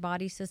 how your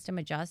body system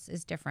adjusts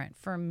is different.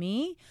 For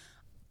me,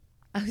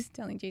 I was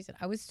telling Jason,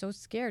 I was so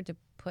scared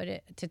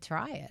to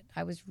try it.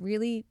 I was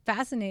really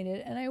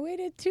fascinated, and I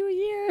waited 2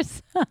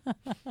 years.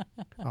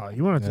 Oh,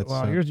 you want to?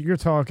 Well, you're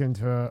talking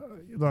to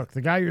look,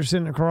 the guy you're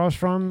sitting across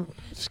from,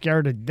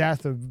 scared to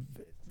death of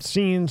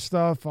seeing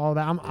stuff, all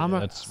that. I'm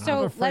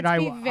afraid I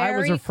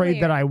was afraid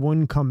clear. that I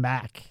wouldn't come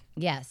back.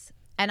 Yes.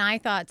 And I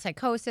thought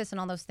psychosis and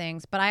all those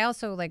things, but I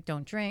also like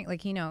don't drink.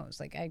 Like he knows,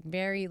 like I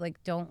very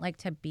like don't like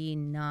to be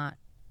not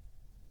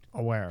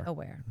aware.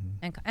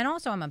 And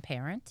also I'm a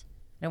parent.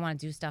 I don't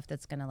want to do stuff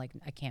that's gonna like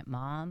I can't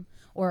mom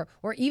or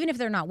even if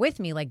they're not with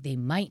me, like they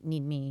might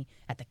need me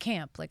at the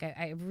camp. Like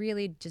I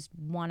really just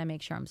want to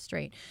make sure I'm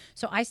straight.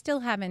 So I still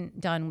haven't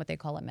done what they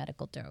call a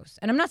medical dose,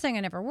 and I'm not saying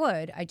I never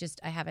would.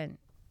 I haven't.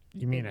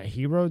 You mean a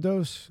hero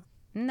dose?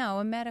 No,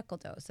 a medical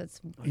dose.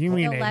 That's you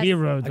mean a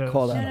hero dose? I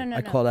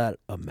call that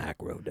a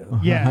macro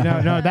dose.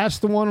 Yeah, no, that's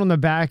the one on the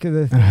back of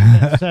the thing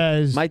that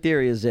says. My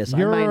theory is this: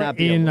 you're I might not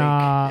be in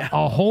awake.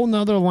 a whole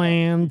nother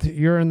land.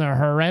 You're in the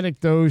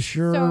heretic dose.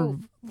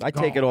 I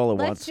take it all at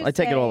Let's once. just I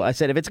take it all. say I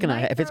said if it's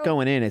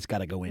going in, it's got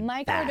to go in.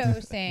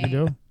 Microdosing.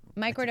 You do?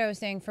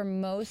 Microdosing for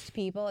most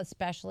people,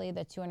 especially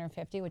the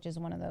 250, which is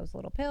one of those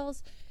little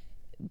pills,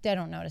 they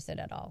don't notice it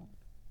at all.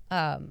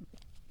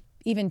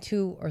 Even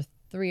 2 or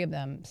 3 of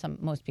them,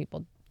 most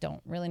people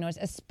don't really notice,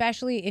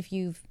 especially if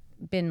you've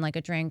been like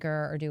a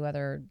drinker or do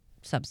other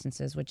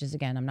substances, which is,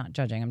 again, I'm not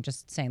judging. I'm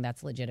just saying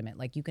that's legitimate.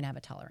 Like you can have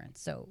a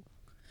tolerance. So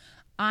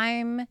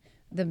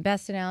the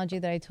best analogy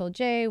that I told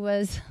Jay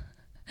was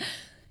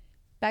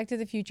Back to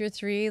the Future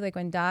 3, like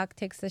when Doc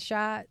takes the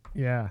shot.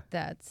 Yeah.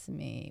 That's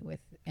me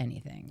with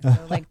anything. So,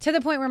 like to the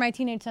point where my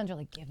teenage sons are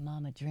like, give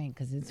mom a drink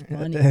because it's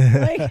funny.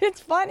 Like it's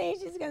funny.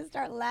 She's going to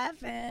start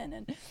laughing.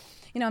 And,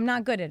 I'm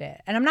not good at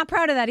it. And I'm not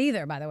proud of that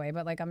either, by the way,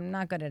 but like I'm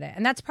not good at it.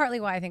 And that's partly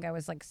why I think I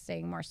was like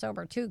staying more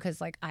sober too, because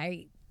like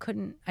I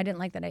I didn't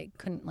like that I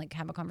couldn't like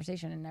have a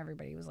conversation, and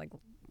everybody was like,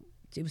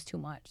 it was too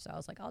much. So I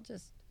was like, I'll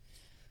just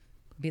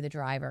be the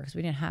driver, because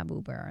we didn't have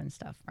Uber and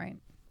stuff, right?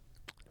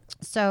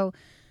 So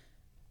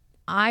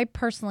I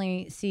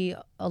personally see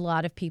a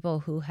lot of people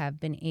who have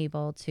been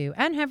able to,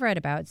 and have read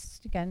about,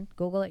 again,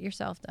 Google it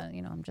yourself,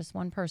 I'm just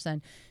one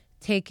person,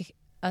 take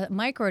a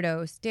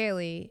microdose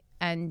daily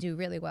and do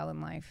really well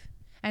in life.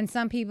 And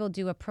some people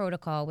do a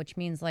protocol, which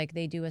means like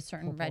they do a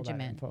certain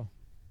regimen,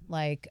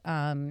 like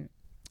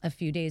a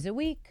few days a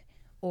week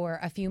or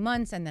a few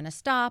months and then a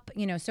stop,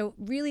 so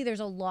really there's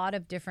a lot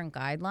of different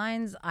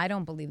guidelines. I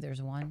don't believe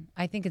there's one.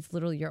 I think it's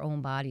literally your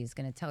own body is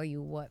going to tell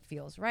you what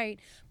feels right.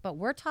 But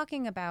we're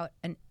talking about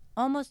an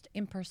almost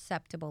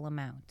imperceptible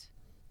amount.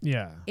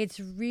 Yeah. It's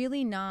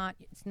really not,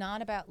 it's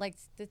not about like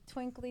the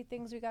twinkly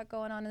things we got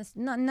going on.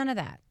 None of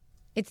that.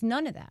 It's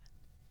none of that.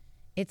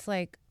 It's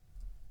like,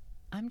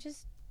 I'm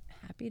just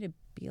happy to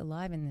be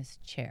alive in this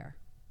chair.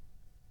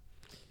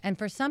 And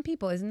for some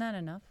people, isn't that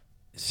enough?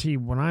 See,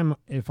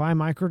 if I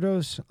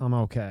microdose, I'm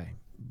okay.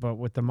 But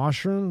with the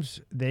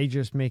mushrooms, they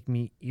just make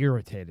me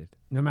irritated.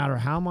 No matter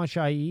how much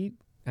I eat,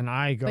 and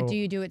I go. But do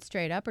you do it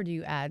straight up, or do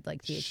you add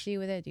like THC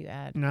with it? Do you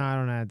add? No, I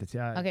don't add the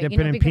THC. Okay, dip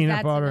it in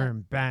peanut butter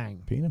and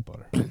bang. Peanut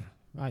butter.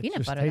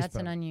 Peanut butter, that's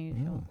an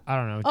unusual. I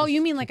don't know. Oh,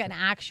 you mean like an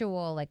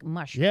actual like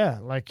mushroom? Yeah,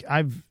 like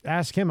I've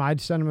asked him. I'd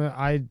send him.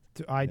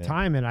 I'd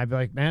time it. I'd be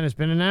like, man, it's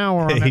been an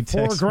hour. I'm at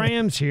 4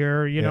 grams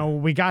here.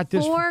 We got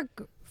this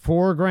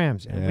 4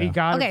 grams, and we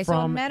got it from. So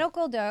a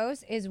medical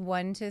dose is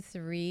 1 to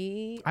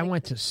 3. I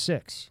went to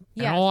 6.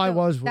 Yeah, and all I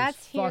was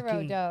that's hero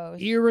fucking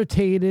dose.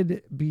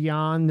 Irritated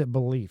beyond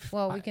belief.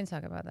 Well, we can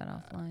talk about that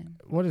offline.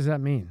 What does that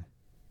mean?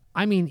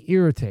 I mean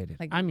irritated.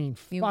 Like, I mean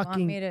you fucking.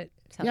 Want me to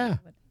tell yeah.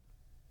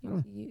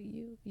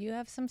 You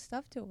have some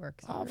stuff to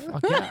work through. Oh,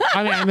 fuck yeah.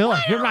 I mean, look,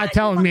 you're not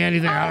telling me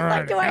anything. Do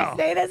I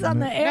say this on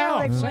the air? No,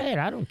 Like, say it.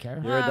 I don't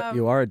care.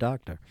 You are a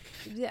doctor.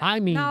 I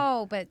mean,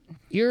 no, but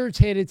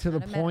irritated to the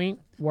point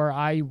where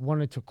I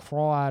wanted to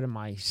crawl out of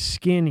my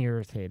skin.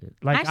 Irritated.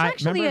 Like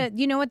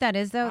you know what that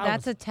is though?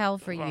 That's a tell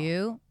for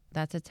you.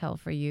 That's a tell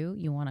for you.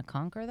 You want to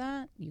conquer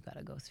that? You got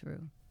to go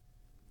through.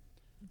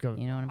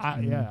 You know what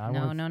I'm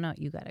saying? No.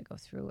 You got to go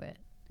through it.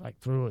 Like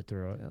through it.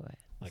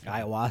 Like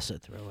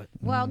ayahuasca through it.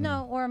 Well,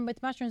 no, or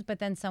with mushrooms, but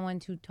then someone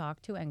to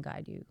talk to and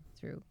guide you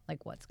through,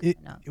 like what's going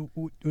on.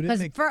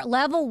 Because for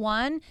level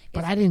 1,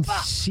 but I didn't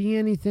see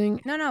anything.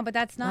 No, but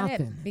that's not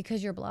it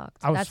because you're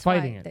blocked. I was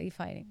fighting it. That you're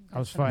fighting. I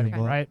was fighting,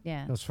 right?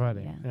 Yeah, I was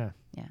fighting. Yeah.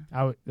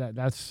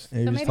 That's. Yeah,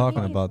 you're just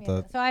talking about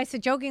that. So I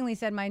jokingly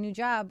said my new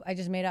job I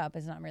just made up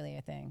is not really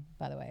a thing.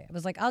 By the way, it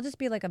was like I'll just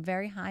be like a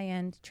very high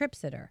end trip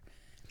sitter.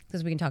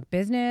 Because we can talk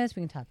business,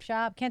 we can talk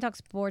shop. Can't talk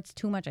sports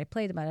too much. I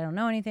played, but I don't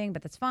know anything,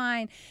 but that's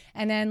fine.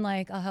 And then,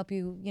 like, I'll help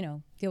you,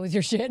 deal with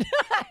your shit.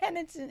 And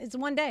it's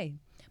one day.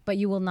 But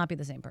you will not be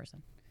the same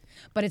person.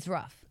 But it's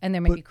rough. And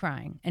there may be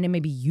crying. And it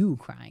may be you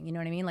crying. You know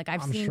what I mean? Like,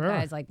 I'm seen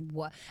guys like,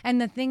 what? And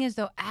the thing is,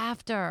 though,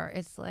 after,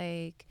 it's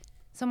like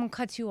someone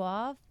cuts you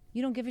off,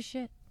 you don't give a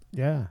shit.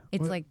 Yeah.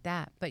 It's like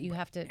that, but you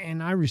have to.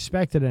 And I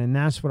respected it, and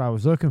that's what I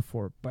was looking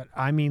for. But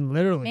I mean,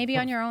 literally. Maybe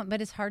on your own,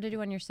 but it's hard to do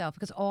on yourself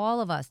because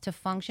all of us, to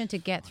function, to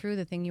get through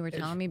the thing you were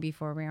telling me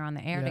before we were on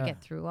the air, to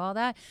get through all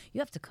that, you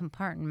have to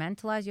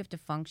compartmentalize, you have to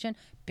function.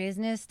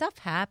 Business, stuff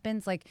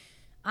happens. Like,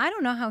 I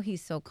don't know how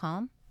he's so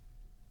calm.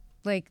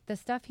 Like, the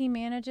stuff he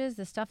manages,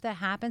 the stuff that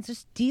happens,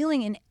 just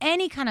dealing in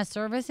any kind of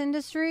service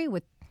industry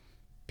with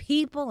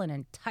people and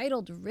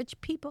entitled rich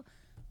people.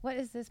 What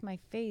is this? My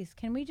face?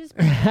 Can we just?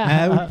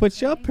 I would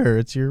put you up here.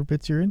 It's your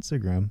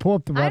Instagram. Pull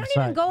up the website. I don't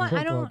even go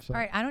on. All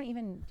right. I don't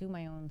even do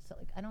my own. So,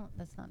 like, I don't.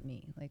 That's not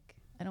me. Like,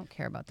 I don't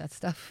care about that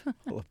stuff.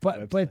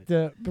 but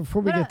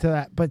before we get to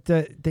that, but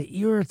the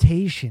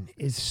irritation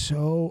is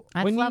so.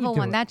 That's level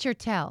 1. That's your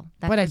tell.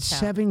 But at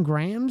 7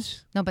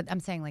 grams. No, but I'm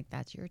saying like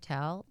that's your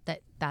tell.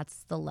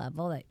 That's the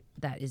level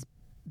that is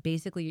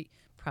basically.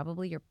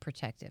 Probably your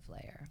protective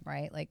layer,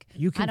 right? Like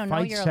you can I don't fight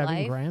know your 7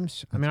 life.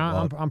 grams. I mean,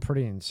 I'm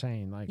pretty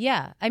insane. Like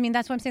I mean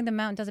that's what I'm saying. The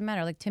amount doesn't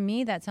matter. Like to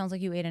me, that sounds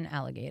like you ate an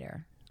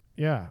alligator.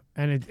 Yeah,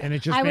 and it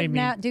just I made would me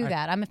not do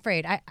that. I'm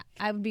afraid.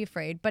 I would be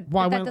afraid. But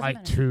well, but I went like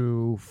matter.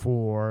 2,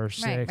 4,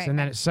 6, and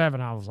then at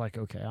 7, I was like,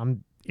 okay,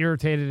 I'm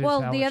irritated.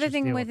 Well, as the hell. other Let's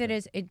thing just with deal it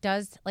is it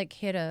does like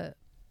hit a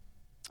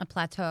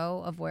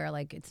plateau of where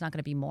like it's not going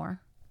to be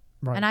more.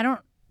 Right.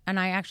 And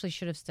I actually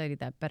should have studied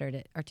that better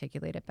to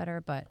articulate it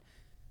better, but.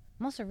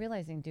 I'm also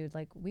realizing, dude,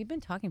 like we've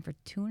been talking for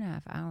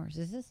 2.5 hours.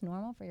 Is this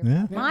normal for your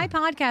podcast? My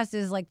podcast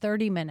is like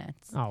 30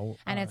 minutes. Oh,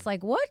 and it's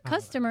like, what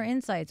customer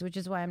insights, which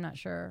is why I'm not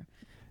sure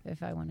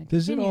if I want to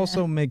Does it continue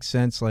also that. make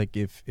sense, like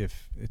if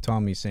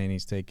Tommy's saying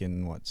he's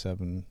taking, 6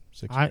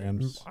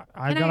 grams?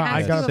 I Can got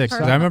ask you a 6.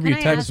 personal- I remember you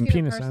can texted ask some you a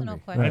penis personal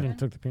envy. question? I didn't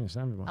took the penis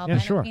envy one. Albino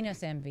Yeah, sure.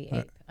 penis envy.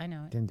 Ape. I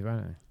know it. Didn't do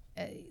anything.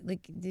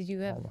 Like, did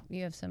you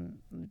have some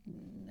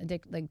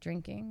like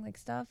drinking like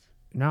stuff?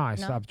 No, I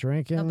stopped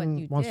drinking No, but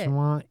you once did. in a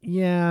while.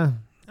 Yeah,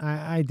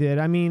 I did.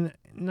 I mean,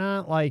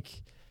 not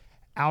like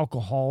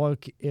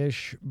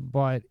alcoholic-ish,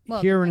 but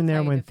here and that's there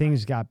how you when define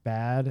things got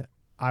bad,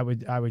 I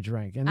would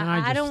drink, and then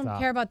I just don't stopped.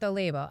 care about the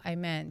label. I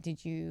meant,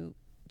 did you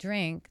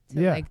drink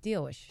to Yeah. like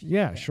deal with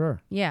Yeah, shit.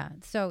 sure. Yeah,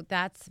 so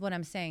that's what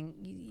I'm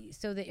saying.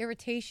 So the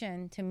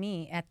irritation to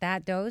me at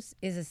that dose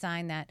is a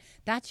sign that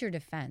that's your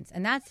defense,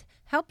 and that's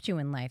helped you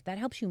in life. That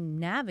helps you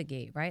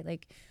navigate, right?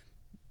 Like,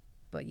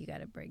 but you got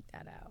to break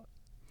that out.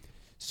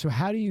 So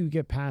how do you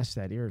get past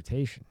that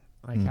irritation?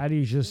 Like, how do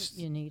you just?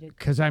 You need it.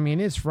 Because I mean,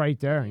 it's right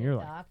there, and you're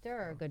like, Doctor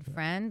or a good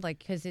friend, like,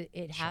 because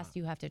it has,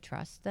 you have to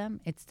trust them.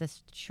 It's the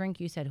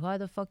shrink you said, who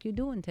the fuck you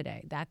doing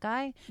today? That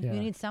guy? Yeah. You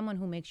need someone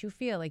who makes you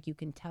feel like you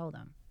can tell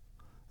them.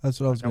 That's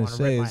what I was Like, I going to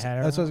wanna rip say. my Is,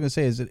 head that's what I was out.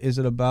 going to say. Is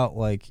it about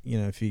like, you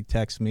know, if you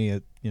text me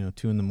at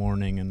 2 in the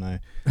morning, and I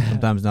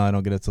sometimes now I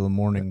don't get it till the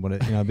morning,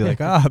 but I'll be like,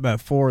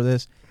 about 4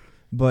 this,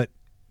 but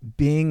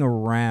being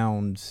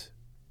around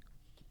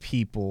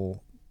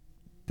people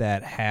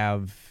that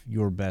have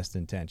your best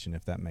intention,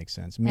 if that makes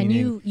sense. Meaning,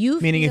 And you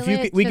meaning if feel you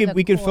it could, to the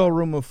we could fill a core.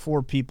 room of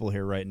 4 people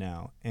here right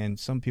now, and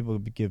some people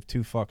would give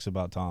 2 fucks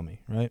about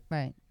Tommy, right?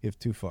 Right. Give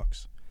 2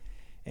 fucks.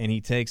 And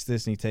he takes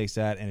this and he takes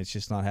that, and it's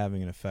just not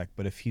having an effect.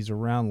 But if he's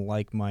around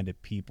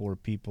like-minded people, or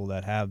people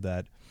that have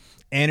that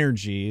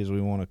energy, as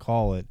we want to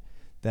call it,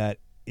 that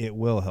it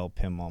will help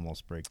him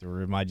almost break through.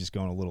 Or am I just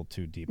going a little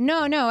too deep?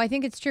 No, I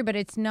think it's true, but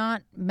it's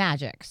not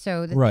magic.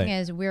 So the Right. thing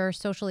is, we're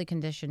socially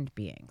conditioned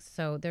beings.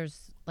 So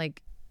there's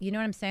like, you know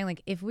what I'm saying?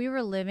 Like, if we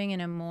were living in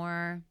a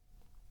more,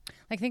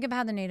 like, think about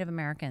how the Native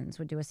Americans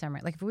would do a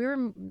ceremony. Like, if we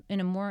were in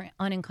a more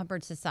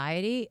unencumbered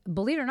society,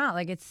 believe it or not,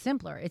 like, it's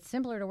simpler. It's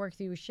simpler to work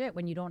through your shit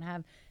when you don't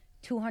have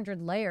 200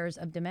 layers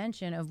of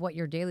dimension of what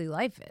your daily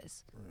life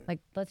is. Right. Like,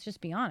 let's just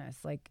be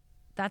honest. Like,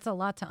 that's a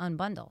lot to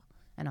unbundle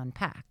and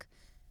unpack.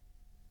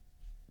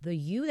 The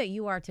you that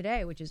you are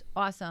today, which is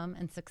awesome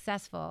and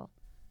successful,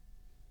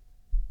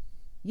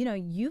 you know,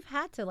 you've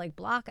had to like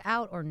block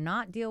out or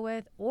not deal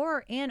with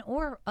or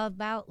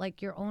about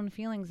like your own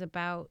feelings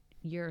about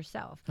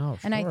yourself. Oh,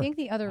 And I sure. think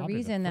the other I'll be the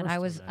reason that first I to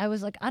was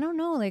admit. like, I don't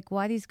know, like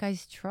why these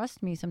guys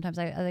trust me sometimes.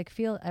 I like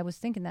feel, I was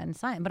thinking that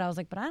inside, but I was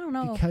like, but I don't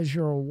know. because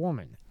you're a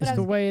woman. But It's I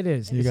the was- way it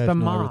is. You It's guys the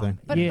know mom. everything.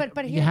 But- you,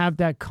 but you here- have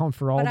that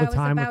comfort all But the I was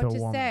time with about a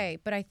to woman. say,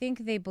 but I think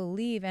they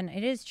believe, and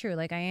it is true.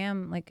 Like I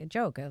am like a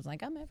joke. I was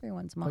like, I'm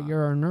everyone's mom. But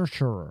you're a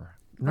nurturer.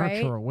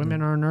 Right?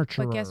 Women are nurturers.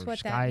 But guess what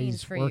that Guys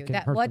means for work you? and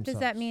That hurt what does that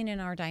themselves. mean in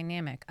our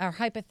dynamic, our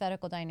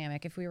hypothetical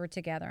dynamic? If we were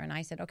together and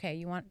I said, "Okay,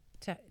 you want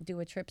to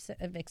do a trip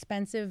of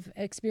expensive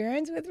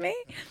experience with me?"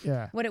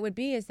 Yeah. What it would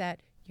be is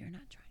that you're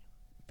not trying.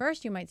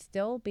 First, you might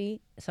still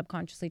be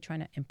subconsciously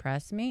trying to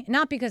impress me,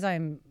 not because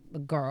I'm a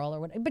girl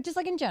or what, but just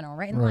like in general,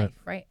 right? In Right.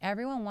 life, right?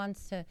 Everyone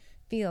wants to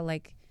feel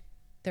like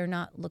they're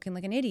not looking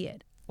like an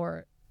idiot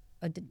or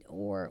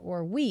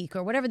weak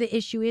or whatever the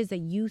issue is that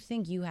you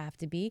think you have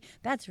to be.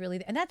 That's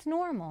really, and that's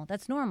normal.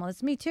 That's normal.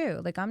 It's me too.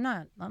 Like I'm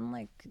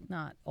like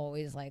not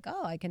always like,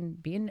 oh, I can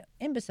be an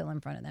imbecile in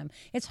front of them.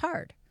 It's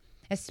hard,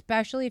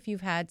 especially if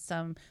you've had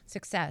some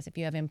success, if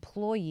you have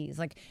employees,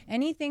 like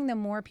anything, the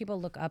more people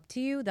look up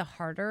to you, the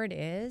harder it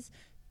is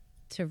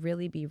to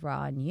really be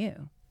raw in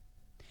you.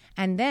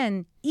 And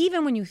then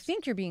even when you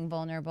think you're being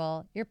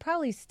vulnerable, you're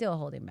probably still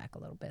holding back a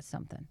little bit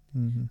something.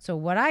 Mm-hmm. So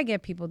what I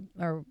get people,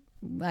 or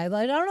I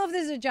don't know if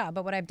this is a job,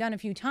 but what I've done a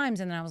few times,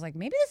 and then I was like,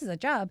 maybe this is a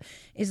job,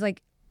 is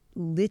like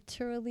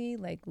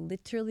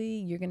literally,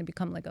 you're going to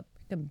become like a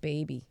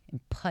baby and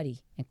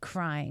putty and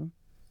crying,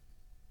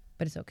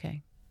 but it's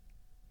okay.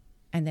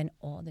 And then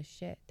all the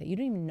shit that you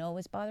don't even know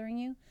is bothering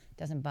you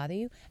doesn't bother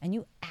you, and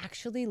you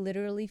actually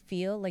literally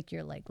feel like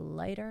you're like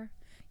lighter.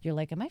 You're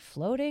like, am I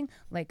floating?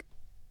 Like,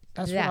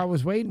 That's that. what I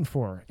was waiting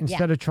for.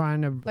 Instead of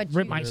trying to But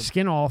rip you- my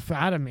skin off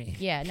out of me.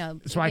 Yeah, no.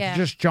 So I yeah. could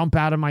just jump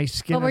out of my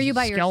skin. But were as you a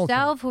by skeleton.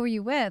 yourself? Who were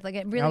you with? Like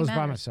it really I was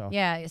matters. by myself.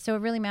 Yeah, so it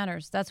really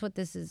matters. That's what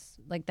this is.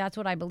 Like that's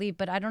what I believe,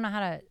 but I don't know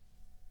how to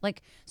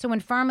like so when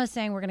pharma's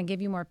saying we're going to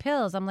give you more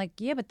pills, I'm like,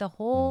 yeah, but the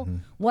whole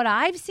what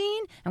I've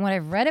seen and what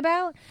I've read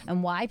about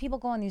and why people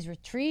go on these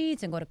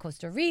retreats and go to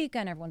Costa Rica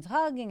and everyone's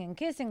hugging and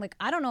kissing, like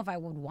I don't know if I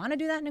would want to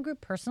do that in a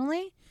group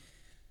personally.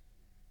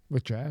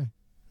 With Jay.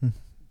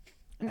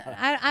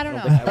 I don't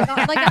know.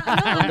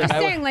 I'm just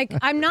saying, like,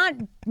 I'm not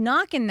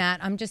knocking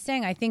that. I'm just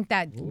saying, I think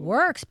that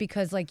works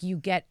because, like, you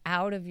get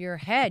out of your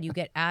head, you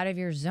get out of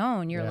your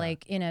zone. You're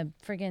like in a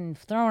friggin'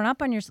 throwing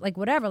up on your, like,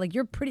 whatever. Like,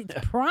 you're pretty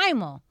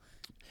primal.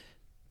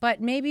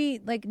 But maybe,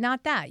 like,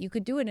 not that. You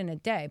could do it in a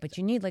day, but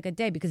you need, like, a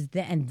day because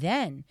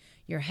then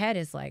your head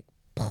is like,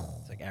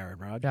 It's like Aaron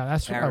Rodgers. Yeah,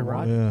 that's what I Aaron want.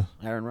 Rodgers.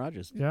 Yeah. Aaron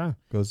Rodgers. Yeah.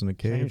 Goes in a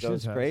cave. Shit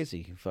Goes has.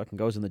 crazy. He fucking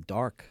goes in the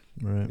dark.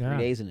 Right. Yeah. 3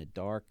 days in the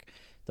dark.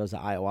 Does the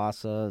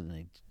ayahuasca and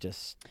they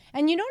just.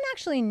 and you don't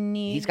actually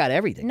need. He's got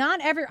everything.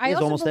 Not every. He I has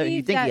also almost everything.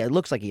 You believe think that it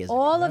looks like he has.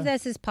 all of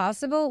this is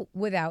possible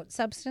without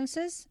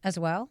substances as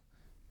well,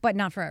 but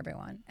not for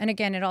everyone. And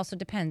again, it also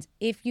depends.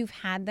 If you've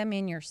had them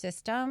in your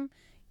system,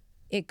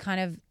 it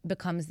kind of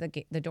becomes the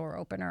door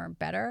opener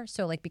better.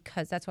 So like,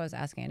 because that's what I was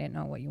asking. I didn't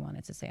know what you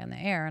wanted to say on the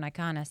air, and I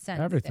kind of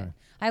sensed Everything. it.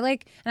 And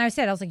I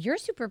was like, your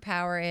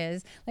superpower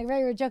is like, right,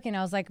 we were joking.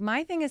 I was like,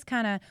 my thing is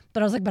kind of,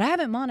 but I was like, but I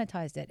haven't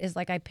monetized it. Is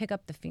like I pick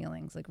up the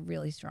feelings like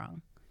really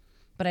strong,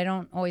 but I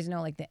don't always know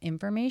like the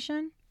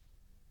information.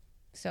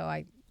 So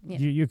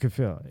You could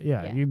feel it.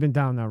 Yeah, Yeah. you've been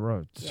down that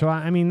road. So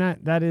I mean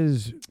that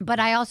is But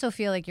I also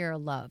feel like you're a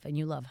love and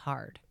you love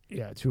hard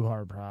too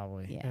hard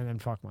probably, Yeah. and then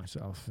fuck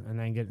myself, and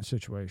then get in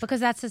situations. because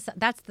that's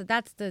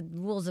the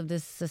rules of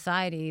this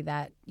society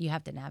that you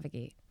have to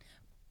navigate.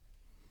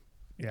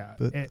 Yeah,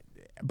 But-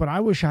 but I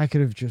wish I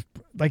could have just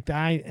like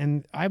I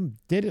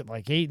did it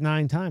like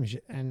 8-9 times,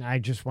 and I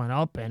just went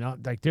up and up,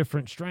 like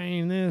different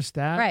strain, this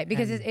that, Right,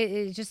 because and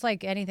it's just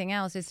like anything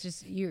else. It's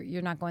just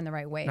you're not going the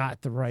right way.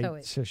 not the right So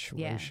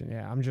situation.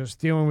 Yeah, I'm just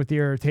dealing with the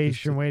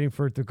irritation, waiting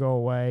for it to go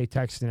away,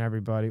 texting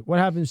everybody. What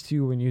happens to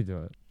you when you do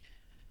it?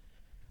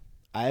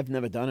 I have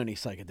never done any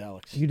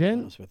psychedelics. You to be didn't?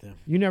 honest with you.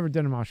 You never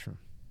did a mushroom.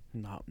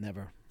 No,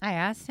 never. I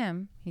asked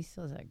him. He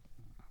still's like,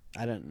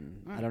 I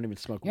don't even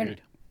smoke You're-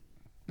 weed.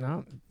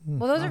 No,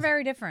 well, those are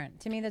very different.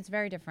 To me, that's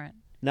very different.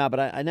 No, but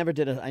I never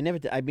did.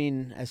 I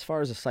mean, as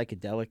far as a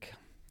psychedelic,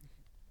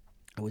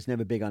 I was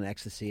never big on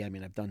ecstasy. I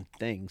mean, I've done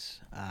things,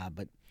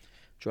 but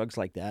drugs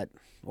like that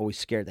always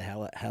scared the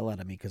hell out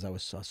of me because I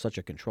was such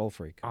a control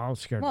freak. I was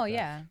scared. Well, of that.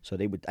 yeah. So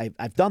they would.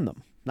 I've done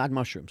them, not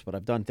mushrooms, but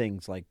I've done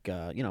things like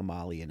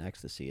Molly and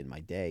ecstasy in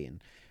my day,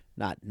 and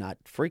not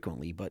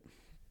frequently, but.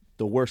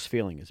 The worst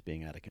feeling is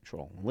being out of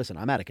control. And listen,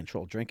 I'm out of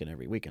control drinking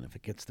every weekend. If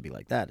it gets to be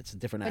like that, it's a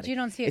different. But you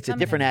don't see it. It's a coming.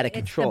 different out of It's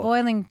control. the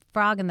boiling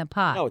frog in the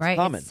pot, No, it's right?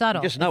 coming. It's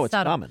subtle. You just know it's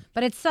subtle. coming.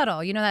 But it's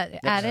subtle. You know that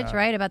adage,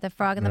 right, about the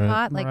frog in the Right.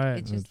 pot? Like Right.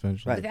 it's just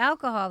Eventually. with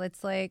alcohol.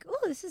 It's like,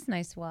 oh, this is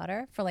nice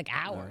water for like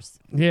hours,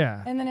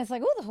 Yeah. and then it's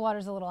like, oh, the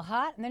water's a little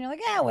hot, and then you're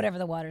like, yeah, whatever,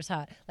 the water's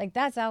hot. Like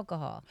that's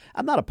alcohol.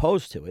 I'm not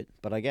opposed to it,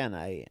 but again,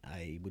 I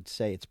would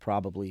say it's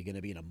probably going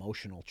to be an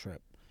emotional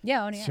trip.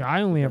 Yeah, yeah. See,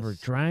 I only ever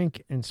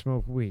drank and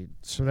smoked weed.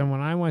 So then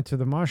when I went to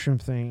the mushroom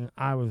thing,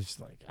 I was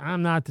like,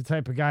 I'm not the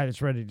type of guy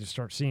that's ready to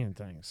start seeing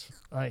things.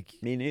 Like,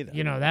 Me neither.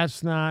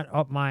 that's not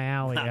up my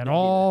alley Not at me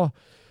all.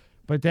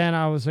 But then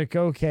I was like,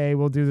 okay,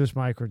 we'll do this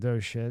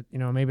microdose shit.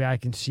 Maybe I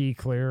can see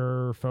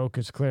clearer,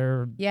 focus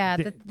clearer. Yeah,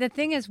 the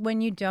thing is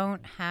when you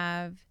don't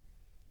have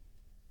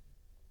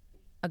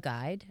a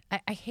guide,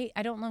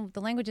 I don't know, the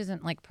language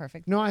isn't like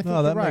perfect. No, I think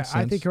No, that you're right. makes I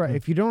think sense. you're right.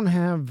 If you don't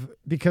have,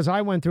 because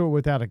I went through it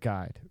without a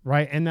guide,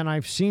 right? And then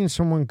I've seen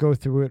someone go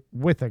through it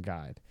with a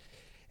guide.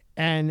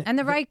 And And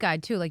the right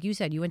guide too, like you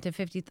said, you went to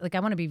 50. Like I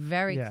want to be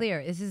very Yeah.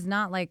 clear. This is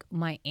not like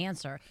my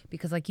answer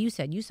because, like you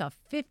said, you saw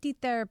 50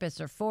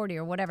 therapists or 40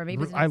 or whatever.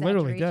 Maybe it's an I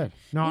literally exaggeration.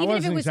 did. No, I even if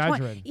wasn't it was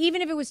exaggerating.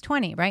 even if it was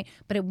 20, right?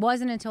 But it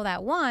wasn't until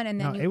that one,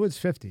 and then No, you it was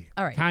 50.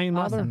 All right, Italian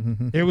mother,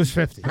 awesome. it was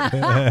 50.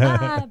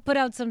 put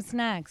out some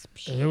snacks.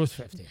 It was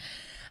 50.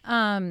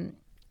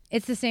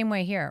 It's the same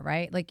way here,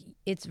 right? Like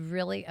it's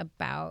really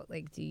about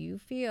like, do you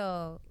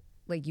feel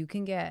like you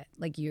can get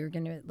like you're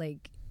gonna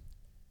like.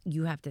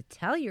 You have to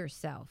tell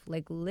yourself,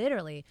 like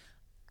literally,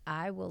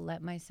 I will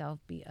let myself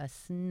be a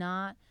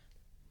snot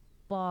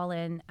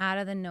ballin' out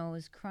of the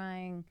nose,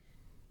 crying,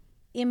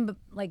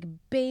 like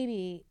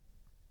baby,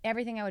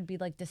 everything I would be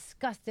like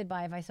disgusted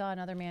by if I saw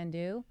another man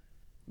do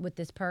with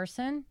this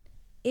person.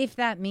 If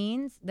that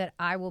means that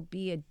I will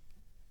be a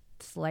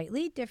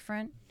slightly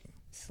different,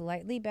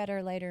 slightly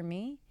better, lighter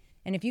me.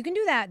 And if you can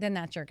do that, then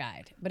that's your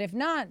guide. But if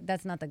not,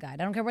 that's not the guide.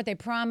 I don't care what they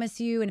promise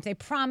you. And if they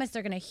promise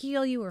they're going to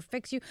heal you or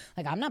fix you,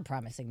 like I'm not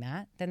promising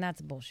that, then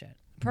that's bullshit.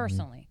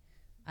 Personally,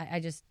 I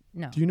just,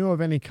 no. Do you know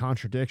of any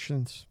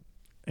contradictions?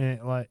 And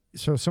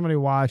so somebody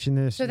watching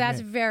this. So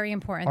that's very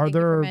important. Are Thank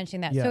you there- for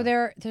mentioning that. yeah.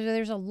 So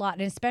there's a lot,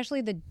 and especially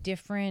the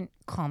different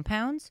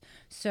compounds.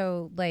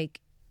 So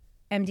like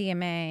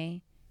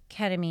MDMA,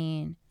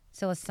 ketamine,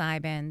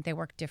 psilocybin, they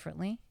work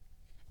differently.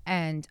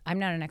 And I'm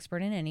not an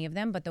expert in any of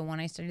them, but the one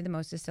I studied the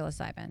most is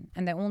psilocybin,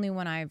 and the only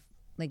one I've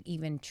like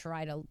even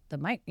tried was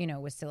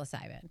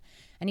psilocybin,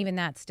 and even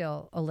that's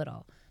still a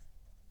little.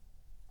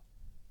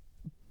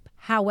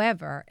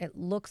 However, it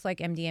looks like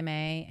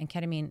MDMA and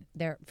ketamine.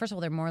 First of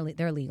all,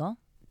 they're legal.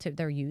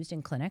 They're used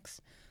in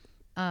clinics.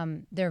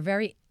 They're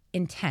very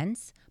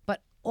intense,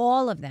 but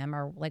all of them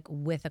are like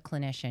with a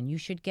clinician. You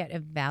should get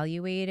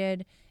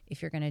evaluated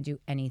if you're going to do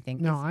anything.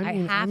 No,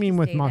 I mean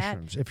with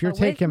mushrooms. If you're But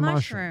with taking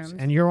mushrooms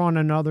mushrooms- and you're on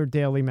another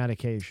daily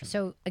medication,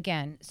 So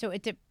again,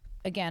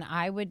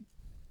 I would,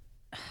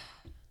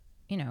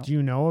 do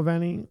you know of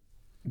any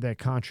that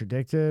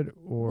contradicted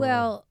or?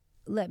 Well,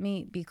 let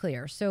me be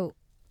clear. So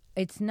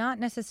it's not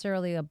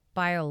necessarily a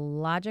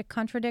biologic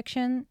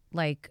contradiction,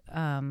 like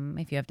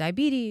if you have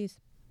diabetes,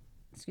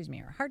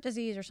 or heart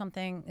disease or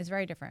something, is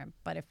very different.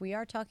 But if we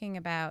are talking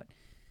about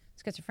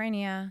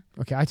schizophrenia,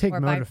 okay, I take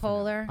or modafinil.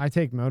 bipolar. I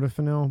take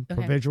modafinil,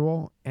 Okay.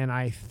 Provigil, and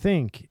I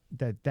think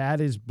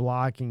that is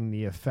blocking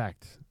the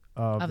effect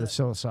of the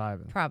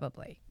psilocybin.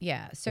 probably,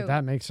 yeah. So Does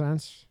that make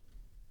sense?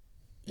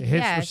 It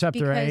hits yes,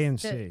 receptor A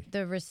because and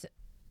C.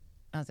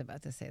 I was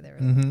about to say the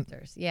Mhm.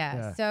 receptors.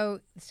 Yeah. Yeah.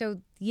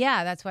 So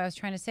yeah, that's why I was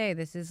trying to say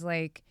this is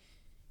like,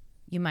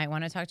 you might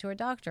want to talk to a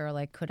doctor.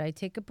 Like, could I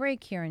take a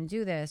break here and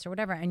do this or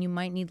whatever? And you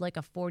might need like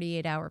a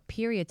 48-hour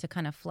period to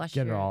kind of flush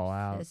Get it your all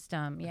out.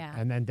 system. Yeah.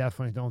 And then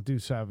definitely don't do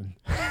 7.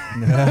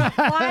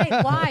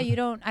 Why? You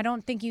don't? I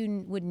don't think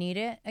you would need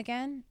it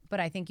again. But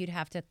I think you'd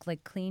have to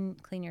like clean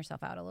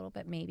yourself out a little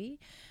bit, maybe,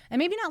 and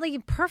maybe not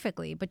like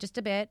perfectly, but just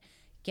a bit.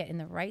 get in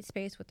the right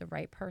space with the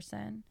right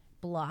person,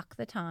 block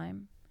the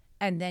time,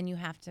 and then you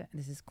have to,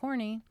 this is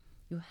corny,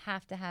 you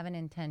have to have an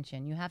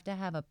intention. You have to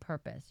have a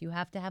purpose. You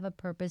have to have a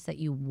purpose that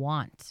you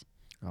want.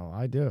 Oh,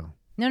 I do.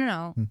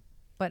 No.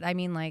 But I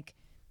mean, like,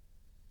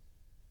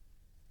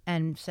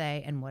 and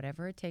say, and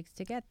whatever it takes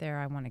to get there,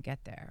 I want to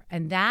get there.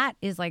 And that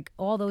is like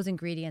all those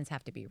ingredients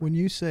have to be right. When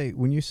you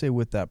say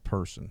with that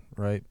person,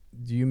 right?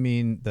 Do you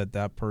mean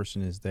that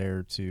person is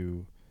there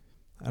to,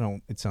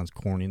 it sounds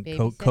corny,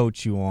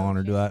 coach you on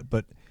or do that,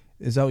 but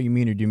is that what you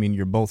mean, or do you mean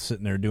you're both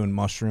sitting there doing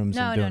mushrooms?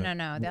 No.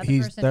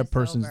 The other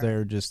person's sober.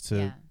 There just to.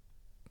 Yeah.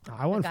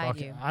 I want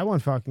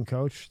fucking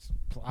coach.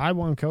 I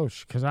want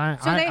coach because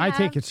I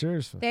take it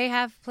seriously. They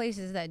have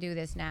places that do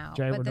this now.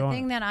 Jay, but the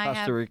thing that I have,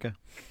 Costa Rica.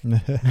 no,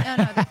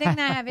 the thing that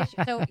I have issue.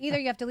 So either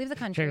you have to leave the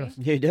country.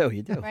 You do.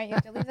 Right, you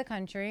have to leave the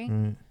country.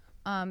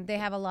 They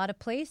have a lot of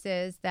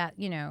places that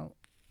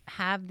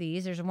have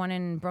these. There's one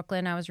in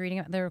Brooklyn I was reading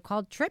about. They're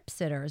called trip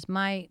sitters.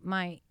 My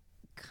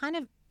kind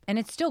of, and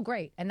it's still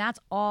great, and that's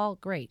all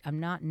great.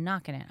 I'm not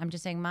knocking it. I'm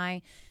just saying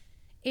my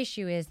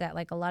issue is that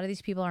like a lot of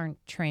these people aren't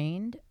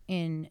trained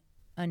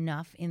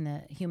enough in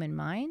the human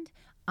mind.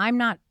 I'm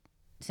not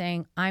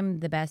saying I'm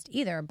the best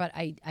either, but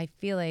I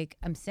feel like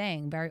I'm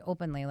saying very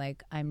openly,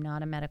 like, I'm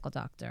not a medical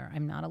doctor.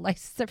 I'm not a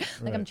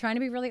licensed. Like, I'm trying to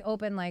be really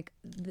open. Like,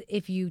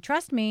 if you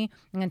trust me,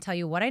 I'm going to tell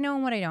you what I know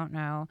and what I don't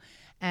know.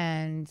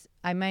 And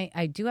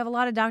I do have a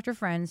lot of doctor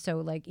friends. So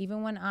like,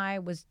 even when I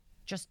was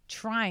just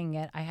trying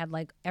it, I had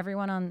like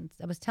everyone on,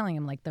 I was telling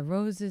him like the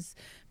roses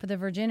for the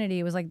virginity,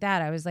 it was like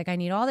that. I was like, I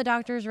need all the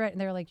doctors, right? And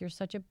they're like, you're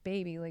such a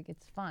baby, like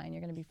it's fine, you're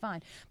gonna be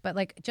fine, but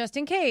like just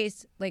in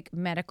case, like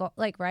medical,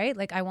 like, right,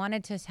 like I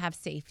wanted to have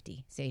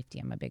safety.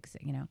 I'm a big,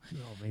 No,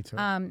 me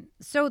too.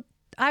 So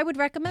I would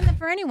recommend that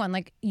for anyone.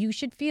 Like, you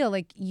should feel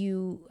like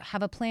you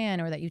have a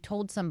plan, or that you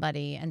told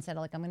somebody and said,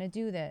 like, I'm going to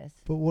do this.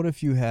 But what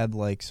if you had,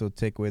 like, so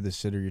take away the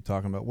sitter you're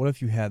talking about. What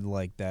if you had,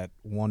 like, that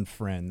one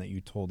friend that you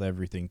told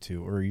everything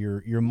to, or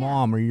your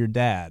mom or your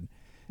dad?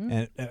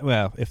 And,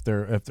 well, if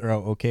they're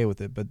okay with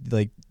it, but,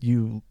 like,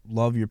 you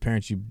love your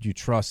parents, you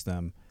trust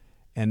them,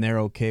 and they're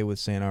okay with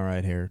saying, all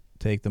right, here,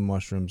 take the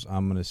mushrooms,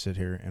 I'm going to sit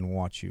here and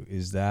watch you.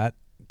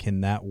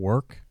 Can that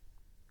work?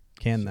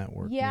 Can that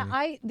work? Yeah,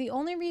 maybe? The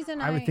only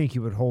reason I would think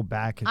you would hold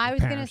back. I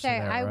was going to say,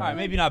 I All right,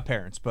 maybe not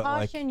parents, but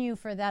caution you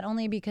for that,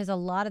 only because a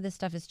lot of this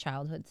stuff is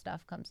childhood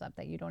stuff comes up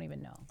that you don't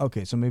even know.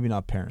 Okay, so maybe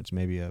not parents,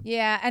 maybe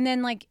Yeah, and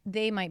then like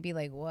they might be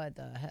like, what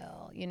the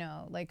hell,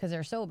 like because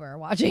they're sober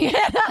watching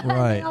it.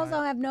 Right. They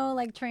also have no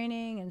like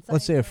training and stuff.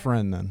 Let's say a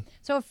friend then.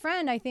 So a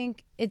friend, I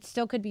think it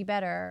still could be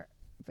better.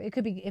 It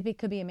could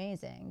be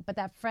amazing, but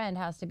that friend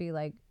has to be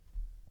like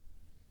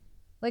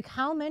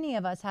how many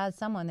of us has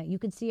someone that you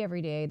could see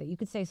every day that you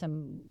could say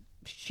some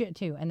shit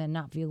to and then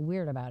not feel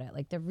weird about it?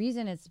 Like, the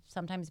reason it's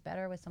sometimes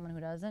better with someone who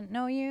doesn't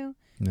know you.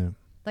 Yeah.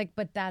 Like,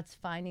 but that's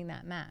finding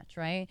that match,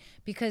 right?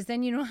 Because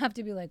then you don't have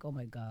to be like, oh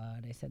my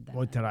God, I said that.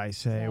 What did I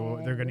say?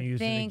 Well, they're going to use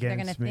it against me. They're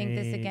going to think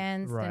this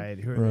against. Right.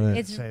 And who are they gonna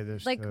it's say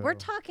this like to? we're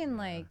talking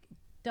like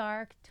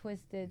dark,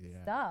 twisted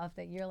stuff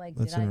that you're like,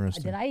 That's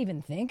interesting. did I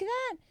even think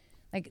that?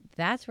 Like,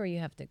 that's where you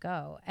have to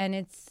go, and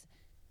it's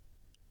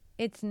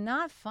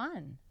not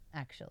fun.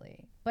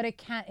 Actually, but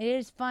it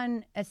is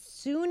fun as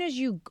soon as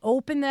you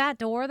open that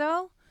door,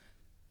 though.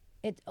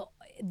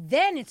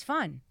 Then it's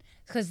fun,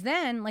 because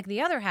then like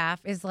the other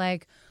half is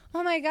like,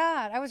 oh my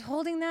God, I was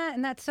holding that,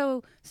 and that's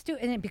so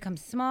stupid, and it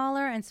becomes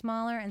smaller and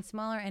smaller and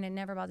smaller, and it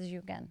never bothers you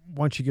again.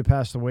 Once you get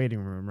past the waiting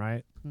room,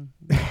 right?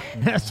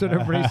 That's what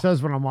everybody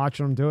says when I'm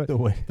watching them do it.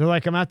 They're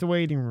like, I'm at the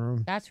waiting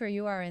room. That's where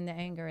you are in the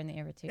anger and the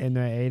irritation.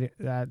 And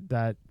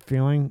that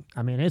feeling.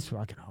 I mean, it's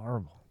fucking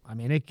horrible. I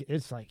mean,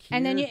 it's like here,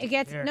 and then it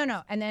gets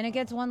and then it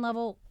gets one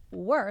level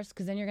worse,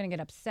 because then you're gonna get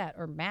upset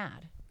or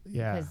mad.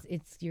 Yeah,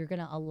 because you're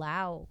gonna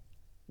allow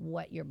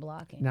what you're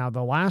blocking. Now,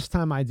 the last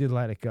time I did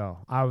let it go,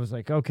 I was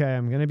like, okay,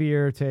 I'm gonna be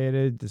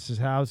irritated. This is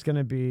how it's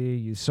gonna be.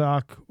 You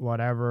suck,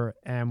 whatever.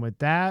 And with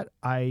that,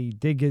 I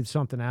did get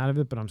something out of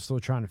it, but I'm still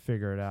trying to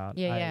figure it out.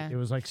 Yeah. It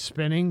was like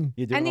spinning.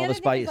 You're doing all this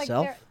by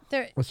yourself?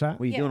 What's that?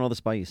 Were you doing all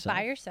this by yourself?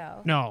 By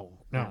yourself? No,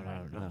 not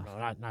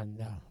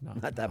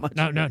that much.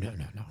 No.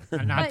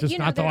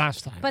 Not the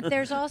last time. But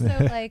there's also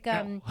like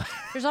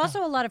there's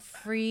also a lot of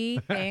free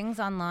things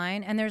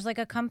online, and there's like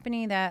a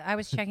company that I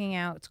was checking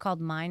out. It's called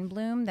Mind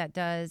Bloom, that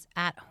does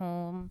at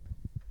home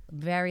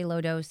very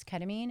low dose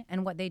ketamine,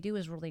 and what they do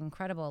is really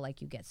incredible.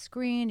 Like, you get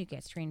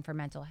screened for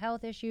mental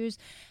health issues,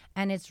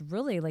 and it's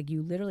really like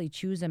you literally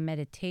choose a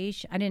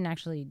meditation. I didn't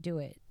actually do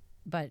it,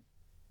 but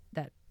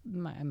that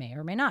may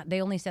or may not.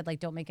 They only said like,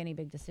 don't make any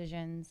big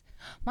decisions.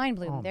 Mind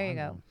Bloom, there you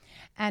go.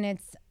 And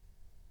it's,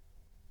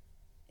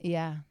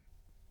 yeah,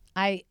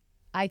 I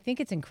think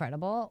it's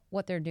incredible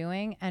what they're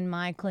doing, and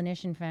my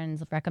clinician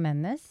friends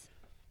recommend this.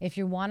 If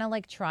you want to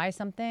like try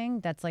something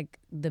that's like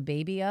the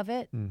baby of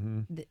it,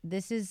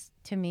 this is,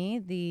 to me,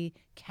 the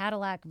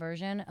Cadillac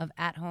version of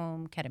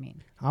at-home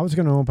ketamine. I was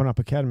going to open up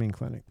a ketamine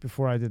clinic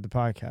before I did the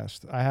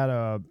podcast. I had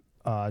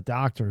a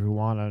doctor who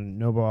won a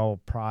Nobel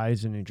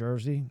Prize in New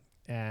Jersey,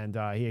 and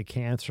he had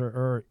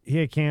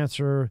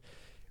cancer.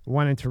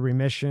 went into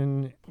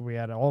remission. We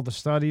had all the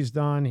studies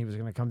done. He was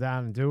going to come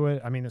down and do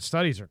it. I mean, the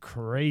studies are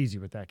crazy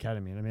with that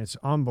ketamine. I mean, it's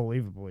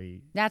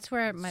unbelievably. That's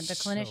where the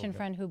So clinician good.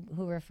 friend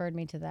who referred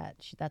me to that.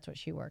 That's what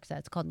she works at.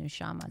 It's called New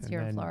Shama. It's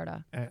here in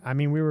Florida. I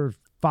mean, we were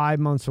 5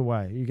 months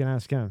away. You can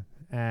ask him,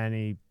 and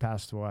he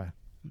passed away.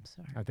 I'm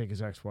sorry. I think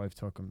his ex-wife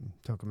took him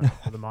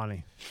out for the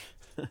money.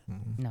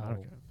 No.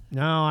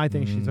 No, I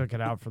think she took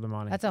it out for the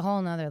money. That's a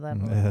whole nother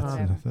level. Yeah,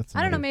 Whatever. that's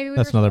I don't know. another- Maybe we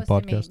that's were another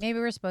supposed to podcast. meet. Maybe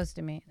we're supposed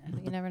to meet.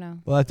 You never know.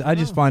 Well, I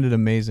just find it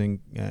amazing.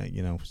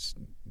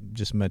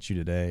 Just met you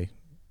today.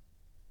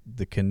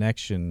 The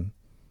connection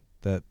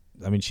that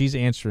she's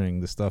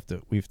answering the stuff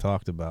that we've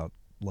talked about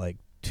like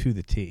to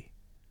the T.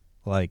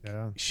 Like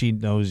she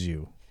knows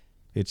you.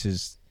 It's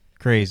just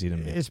crazy to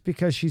me. It's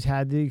because she's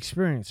had the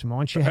experience. And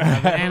once you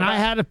have it, and I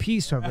had a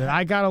piece of it.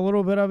 I got a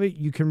little bit of it.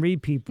 You can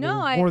read people. No,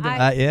 more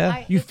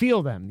than you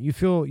feel them. You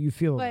feel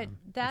But them.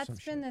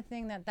 that's been the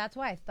thing that's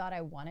why I thought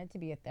I wanted to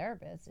be a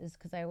therapist, is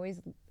because I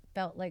always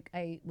felt like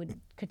I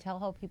could tell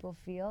how people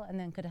feel and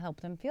then could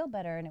help them feel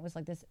better, and it was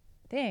like this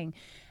thing.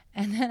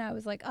 And then I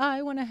was like,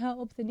 I want to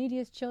help the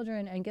neediest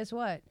children, and guess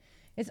what?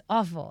 It's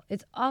awful.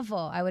 It's awful.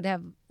 I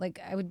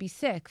would be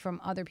sick from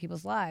other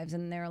people's lives,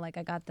 and they're like,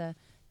 I got the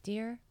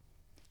dear.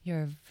 You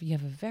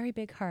have a very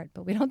big heart,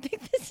 but we don't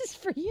think this is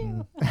for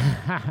you.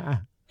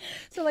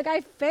 So like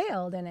I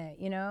failed in it,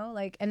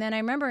 and then I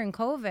remember in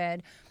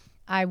COVID,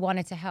 I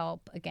wanted to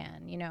help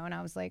again, and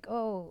I was like,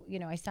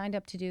 I signed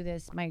up to do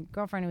this. My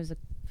girlfriend, who was a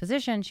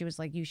physician, she was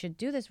like, you should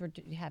do this. We're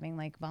having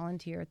like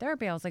volunteer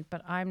therapy. I was like,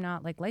 but I'm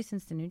not like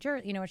licensed in New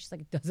Jersey. She's like,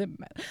 it doesn't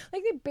matter.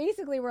 Like they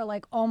basically were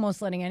like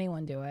almost letting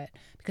anyone do it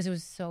because it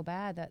was so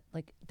bad that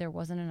like there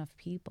wasn't enough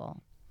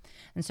people.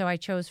 And so I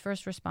chose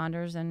first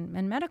responders and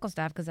medical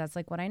staff because that's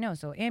like what I know.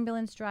 So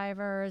ambulance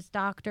drivers,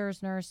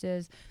 doctors,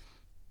 nurses.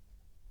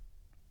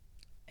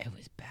 It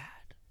was bad.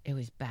 It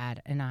was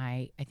bad. And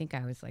I think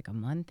I was like a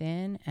month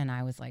in and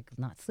I was like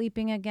not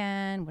sleeping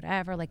again,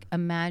 whatever, like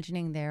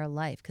imagining their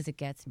life because it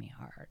gets me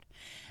hard.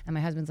 And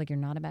my husband's like, you're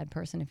not a bad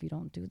person if you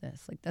don't do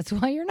this. Like, that's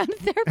why you're not a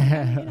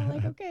therapist.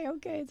 Like,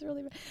 okay, it's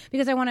really bad.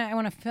 Because I want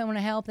to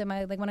help them.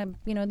 I like want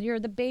to, you're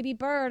the baby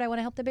bird. I want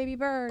to help the baby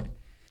bird.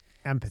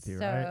 Empathy,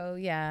 right? So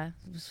yeah.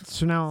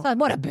 So now,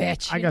 what a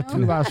bitch! I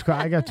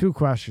got two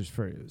questions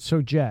for you.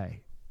 So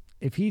Jay,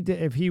 if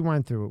he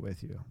went through it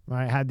with you,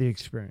 right, had the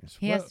experience,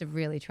 he has to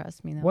really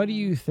trust me. What do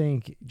you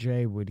think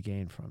Jay would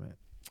gain from it?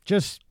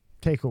 Just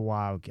take a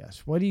wild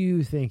guess. What do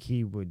you think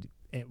he would?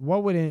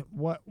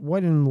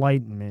 What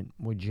enlightenment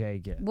would Jay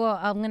get? Well,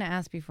 I'm going to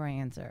ask before I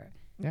answer.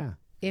 Yeah.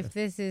 If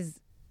this is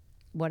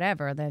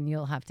whatever, then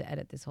you'll have to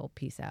edit this whole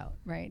piece out,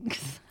 right?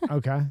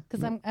 Okay.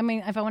 Because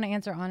if I want to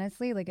answer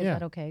honestly, like, is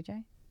that okay,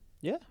 Jay?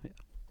 Yeah.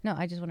 No,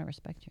 I just want to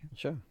respect you.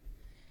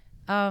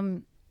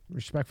 Sure.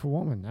 Respectful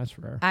woman, that's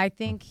rare. I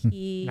think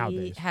he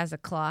Nowadays. has a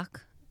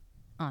clock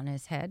on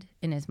his head,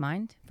 in his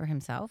mind, for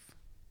himself.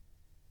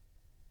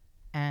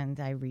 And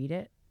I read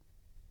it.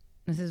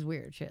 This is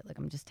weird shit, like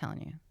I'm just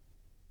telling you.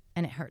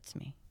 And it hurts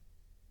me.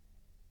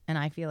 And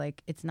I feel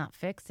like it's not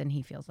fixed, and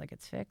he feels like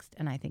it's fixed.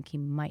 And I think he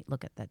might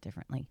look at that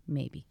differently,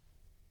 maybe.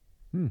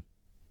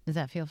 Does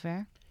that feel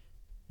fair?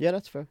 Yeah,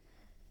 that's fair.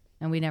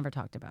 And we never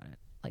talked about it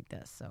like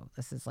this. So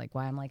this is like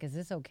why I'm like, is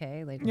this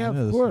okay? Like, Yeah,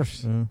 of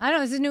course. I don't know.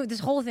 This is new.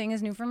 This whole thing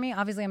is new for me.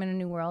 Obviously, I'm in a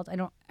new world. I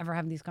don't ever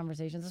have these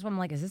conversations. That's why I'm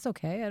like, is this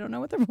okay? I don't know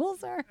what the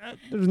rules are.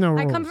 There's no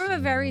rules. I come from a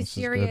very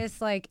serious,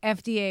 like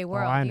FDA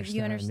world. I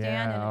You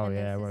understand?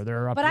 Yeah. And Where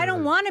they're up. but I here.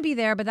 don't want to be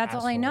there. But that's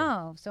all I Asshole.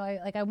 know. So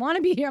I want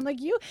to be here. I'm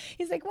like, you.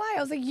 He's like, why? I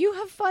was like, you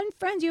have fun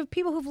friends. You have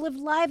people who've lived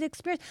live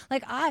experience.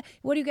 Like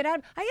what do you get out?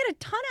 I get a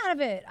ton out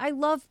of it. I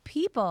love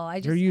people.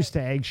 You're used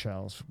to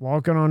eggshells,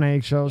 walking on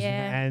eggshells,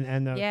 Yeah.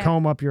 and the Yeah.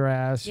 comb up your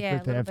ass Yeah,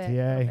 with the a little bit,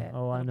 FDA. little bit,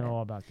 Oh, I little know bit.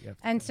 all about the FDA.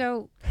 And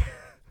so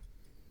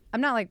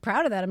I'm not like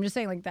proud of that. I'm just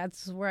saying like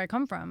that's where I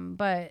come from.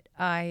 But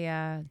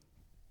I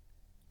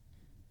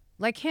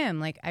like him,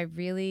 like I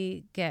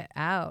really get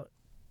out.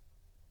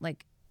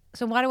 Like,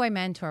 so why do I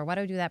mentor? Why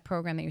do I do that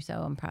program that you're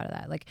so I'm proud of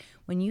that? Like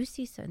when you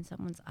see in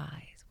someone's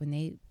eyes, when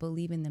they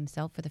believe in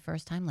themselves for the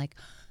first time, like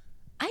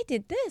I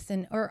did this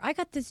or I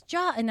got this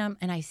job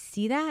and I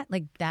see that,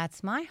 like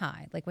that's my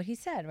high. Like what he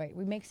said, right?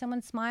 We make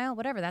someone smile,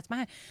 whatever, that's my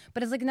high.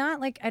 But it's like not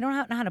like I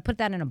don't know how to put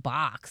that in a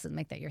box and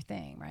make that your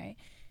thing, right?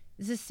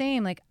 It's the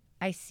same. Like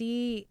I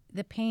see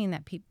the pain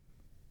that people.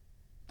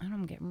 I don't know,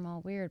 I'm getting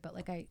all weird, but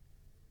like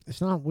It's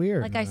not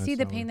weird. like I see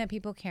the pain that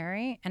people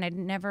carry, and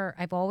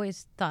I've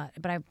always thought,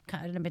 but I've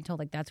kind of been told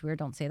like that's weird,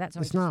 don't say that. So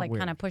I It's just not like weird.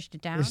 kind of pushed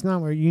it down. It's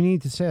not where you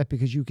need to say it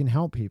because you can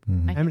help people.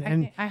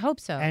 I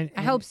hope so.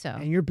 I hope so.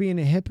 And you're being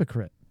a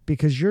hypocrite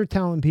because you're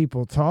telling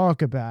people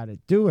talk about it,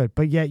 do it,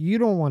 but yet you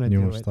don't want to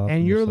do won't it. stop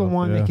And you're the yourself,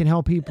 one yeah. that can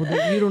help people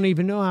that you don't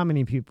even know how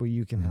many people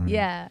you can help.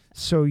 Yeah.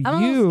 So I'm a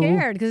little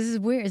scared because this is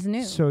weird. It's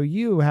new. So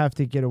you have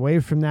to get away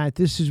from that.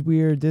 This is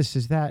weird. This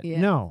is that.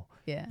 Yeah. No.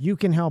 Yeah. You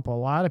can help a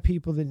lot of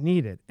people that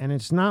need it, and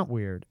it's not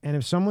weird. And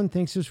if someone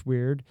thinks it's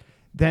weird,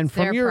 then It's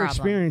from their your problem.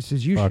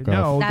 experiences, you Fuck should off.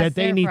 know That's that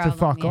they their need problem, to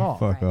fuck yeah. off.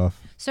 Fuck Right.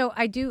 off. So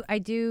I do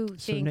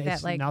think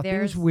it's- that like nothing's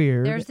there's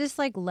weird. There's this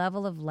like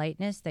level of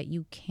lightness that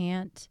you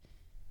can't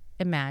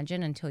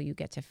imagine until you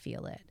get to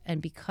feel it.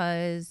 And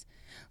because,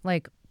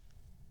 like,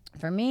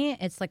 for me,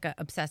 it's like a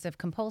obsessive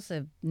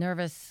compulsive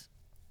nervous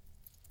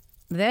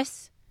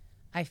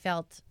I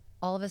felt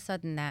all of a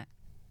sudden that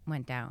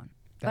went down.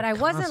 But I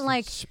wasn't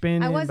like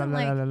spinning, I wasn't blah,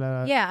 like blah, blah,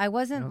 blah. yeah, I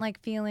wasn't like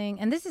feeling,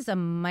 and this is a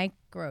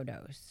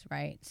microdose,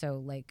 right?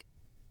 So like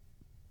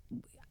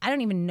I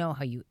don't even know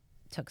how you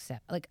took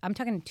sep. Like I'm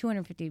talking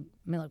 250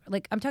 milligrams.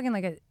 Like I'm talking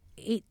like a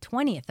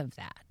 8/20th of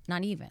that,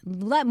 not even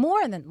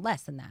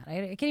less than that. I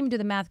can't even do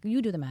the math.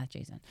 You do the math,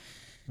 Jason.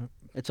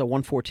 It's a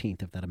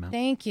 1/14th of that amount.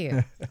 Thank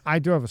you. I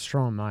do have a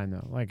strong mind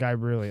though. Like I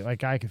really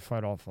I could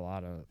fight off a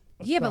lot of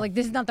Yeah, stuff. but like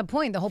this is not the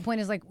point. The whole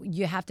point is like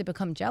you have to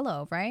become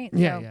Jello, right?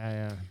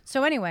 Yeah.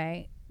 So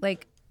anyway,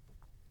 like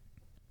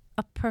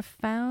a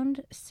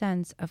profound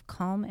sense of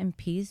calm and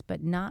peace,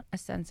 but not a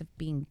sense of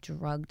being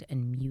drugged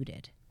and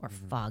muted or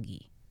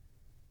foggy.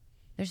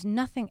 There's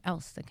nothing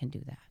else that can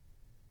do that.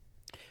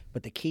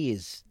 But the key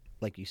is,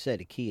 like you said,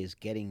 the key is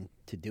getting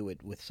to do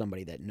it with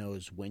somebody that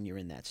knows when you're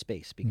in that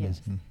space,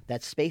 because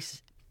that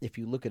space, if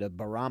you look at a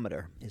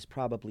barometer, is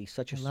probably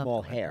such a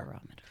small hair.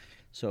 Barometer.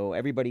 So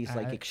everybody's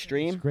like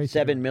extreme, great to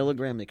 7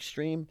 milligram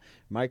extreme,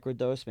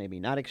 microdose, maybe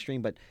not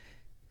extreme, but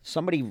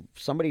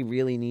somebody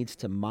really needs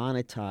to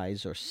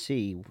monetize or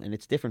see, and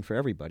it's different for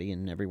everybody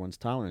and everyone's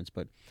tolerance,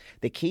 but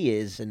the key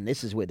is, and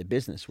this is where the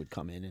business would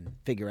come in and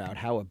figure out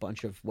how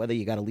whether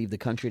you got to leave the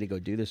country to go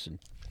do this and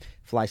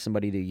fly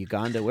somebody to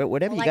Uganda,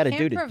 whatever you got to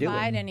do to do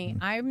it.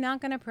 I'm not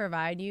going to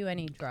provide you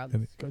any drugs.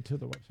 Go to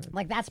the website.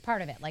 Like that's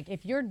part of it. Like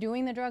if you're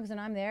doing the drugs and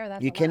I'm there,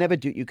 that's You can never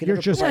do. You can You're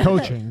never just provide-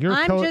 coaching. You're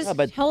I'm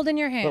just holding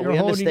your hand. But You're we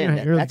holding your understand hand.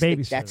 that. You're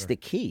the That's babysitter. the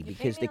key, You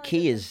because pay me the like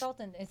key a is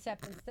consultant,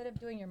 except instead of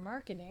doing your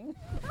marketing.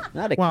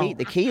 not a Well- key.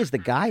 The key is the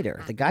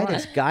guider. The guy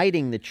that's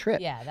guiding the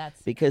trip. Yeah,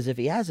 that's Because if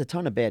he has a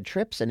ton of bad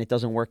trips and it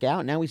doesn't work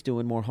out, now he's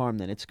doing more harm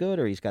than it's good,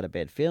 or he's got a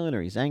bad feeling,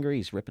 or he's angry,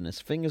 he's ripping his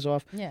fingers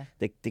off. Yeah.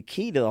 The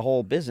key to the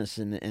whole business,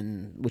 and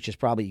which is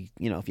probably,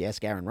 if you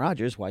ask Aaron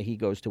Rodgers why he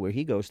goes to where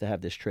he goes to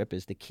have this trip,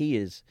 is the key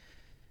is,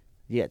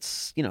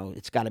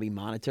 it's got to be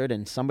monitored,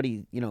 and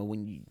somebody,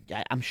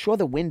 I'm sure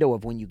the window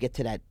of when you get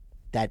to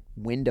that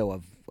window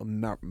of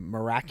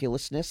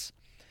miraculousness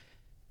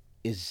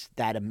is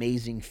that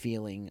amazing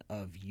feeling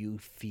of you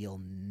feel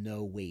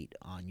no weight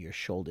on your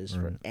shoulders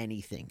for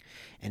anything.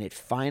 And it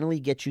finally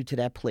gets you to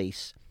that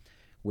place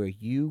where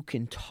you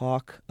can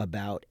talk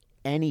about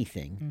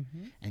anything.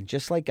 And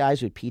just like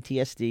guys with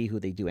PTSD who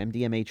they do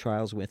MDMA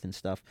trials with and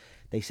stuff,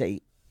 they say,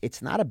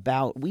 it's not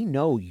about, we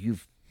know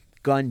you've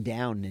gone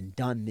down and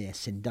done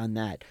this and done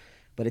that,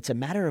 but it's a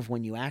matter of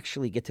when you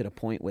actually get to the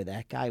point where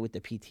that guy with the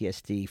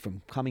PTSD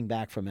from coming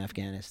back from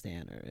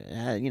Afghanistan,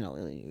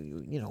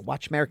 or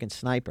watch American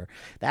Sniper,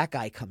 that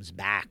guy comes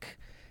back,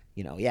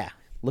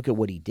 look at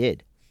what he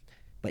did.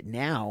 But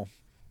now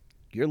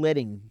you're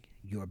letting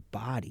your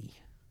body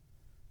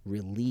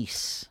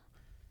release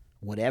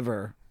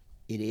whatever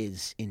it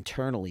is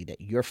internally that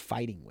you're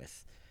fighting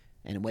with,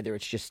 and whether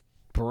it's just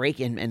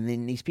breaking, and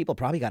then these people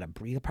probably got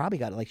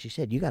to, like she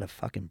said, you got to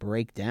fucking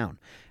break down.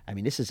 I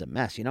mean, this is a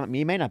mess. You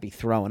may not be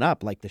throwing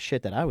up like the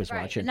shit that I was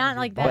watching. Not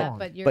like that,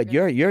 but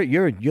you're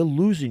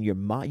losing your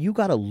mind. You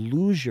got to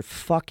lose your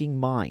fucking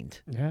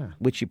mind. Yeah.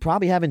 Which you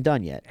probably haven't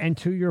done yet. And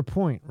to your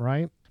point,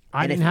 right?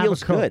 I And didn't it have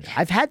feels a coach. good.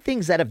 I've had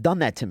things that have done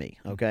that to me.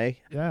 Okay.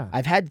 Yeah.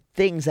 I've had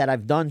things that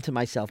I've done to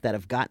myself that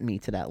have gotten me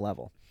to that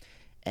level.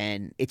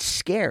 And it's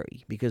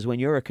scary because when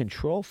you're a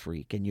control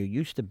freak and you're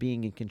used to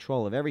being in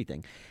control of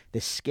everything, the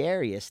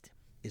scariest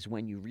is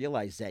when you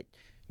realize that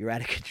you're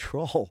out of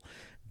control.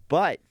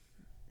 But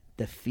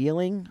the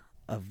feeling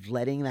of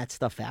letting that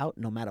stuff out,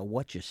 no matter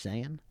what you're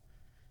saying,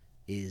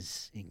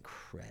 is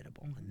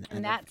incredible.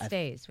 and that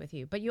stays with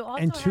you. But you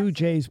also And to have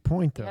Jay's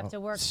point, though, have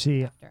to work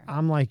see, after.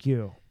 I'm like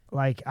you.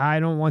 Like, I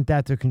don't want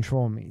that to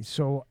control me.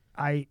 So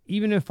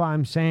even if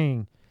I'm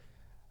saying,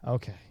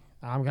 okay,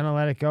 I'm going to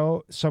let it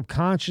go,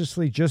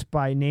 subconsciously, just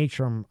by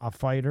nature, I'm a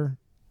fighter,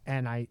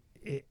 and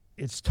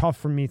it's tough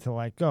for me to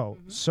let go.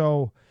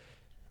 So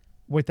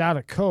without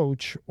a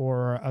coach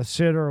or a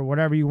sitter or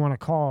whatever you want to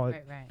call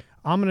it, right.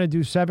 I'm going to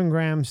do 7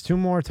 grams 2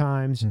 more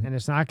times, and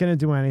it's not going to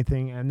do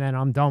anything, and then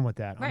I'm done with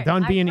that. I'm Right.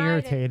 done I being tried it.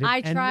 irritated. I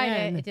And tried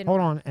then- it. It didn't hold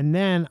work. on. And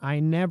then I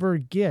never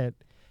get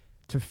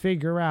to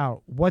figure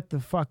out what the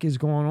fuck is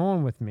going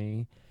on with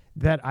me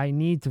that I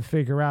need to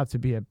figure out to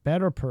be a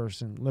better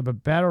person, live a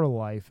better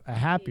life, a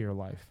happier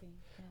life.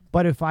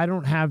 But if I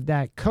don't have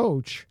that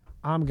coach,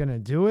 I'm going to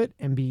do it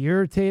and be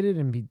irritated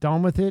and be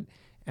done with it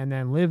and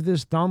then live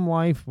this dumb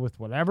life with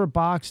whatever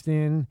boxed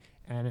in,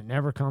 and it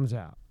never comes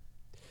out.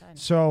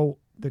 So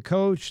the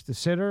coach, the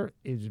sitter,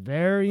 is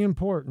very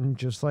important,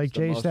 just like It's the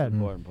Jay most said,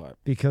 important part.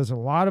 because a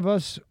lot of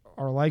us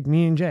are like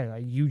me and Jay.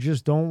 Like you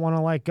just don't want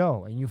to let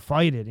go, and you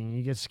fight it, and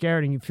you get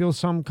scared, and you feel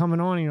something coming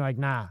on, and you're like,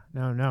 nah,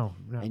 no.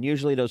 And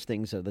usually those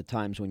things are the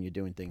times when you're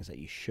doing things that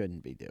you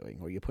shouldn't be doing,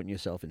 or you're putting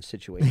yourself in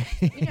situations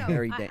no,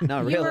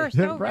 You really, were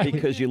so right.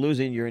 because you're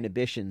losing your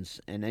inhibitions,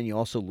 and then you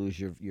also lose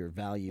your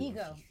value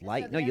Ego. of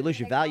life. So No, you lose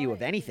your they call value it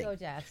of anything. ego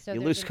death. So You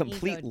there's lose an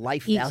complete ego-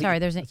 life value. Sorry,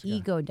 there's an Let's go.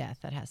 ego death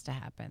that has to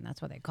happen.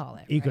 That's what they call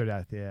it. Ego right?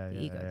 death, yeah.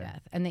 Ego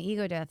death. And the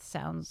ego death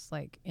sounds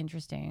like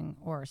interesting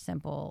or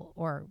simple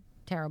or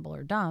terrible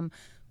or dumb,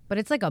 but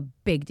it's like a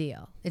big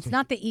deal. It's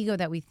not the ego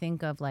that we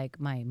think of like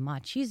my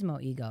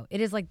machismo ego.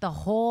 It is like the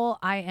whole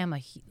I am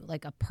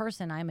like a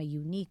person. I'm a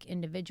unique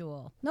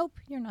individual. Nope,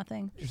 you're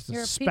nothing. Just a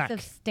You're a speck. piece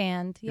of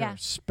stand. You're Yeah. a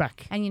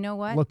speck. And you know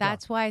what? Look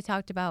That's why I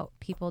talked about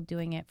people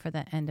doing it for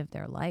the end of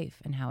their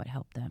life and how it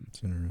helped them.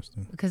 It's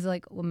interesting. Because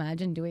like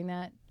imagine doing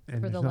that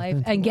And for the there's life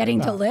nothing to and getting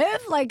worry to about.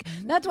 live. Like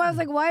that's why I was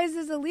like, why is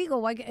this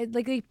illegal? Why?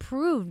 Like they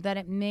proved that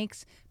it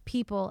makes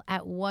people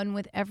at one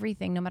with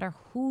everything, no matter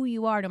who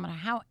you are, no matter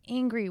how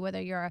angry, whether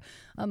you're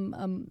I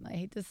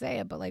hate to say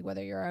it, but like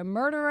whether you're a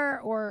murderer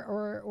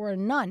or a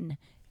nun,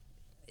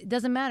 it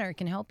doesn't matter. It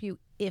can help you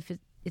if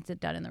it's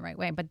done in the right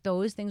way. But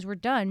those things were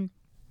done,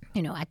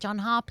 at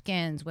Johns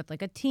Hopkins with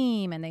like a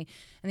team, and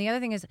the other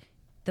thing is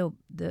the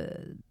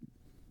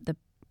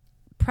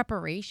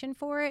preparation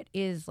for it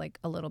is like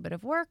a little bit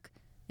of work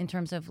in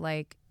terms of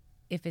like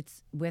if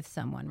it's with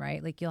someone,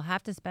 right? Like you'll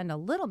have to spend a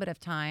little bit of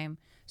time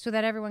so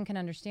that everyone can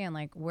understand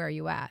like where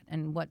you at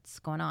and what's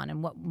going on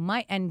and what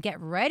might, and get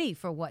ready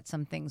for what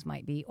some things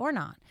might be or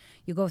not.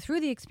 You go through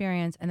the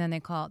experience and then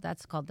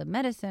that's called the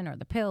medicine or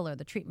the pill or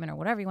the treatment or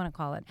whatever you want to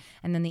call it.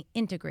 And then the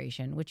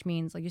integration, which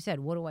means, like you said,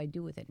 what do I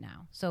do with it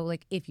now? So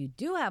like if you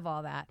do have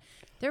all that,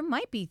 there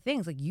might be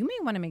things like you may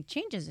want to make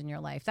changes in your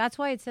life. That's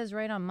why it says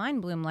right on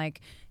Mind Bloom, like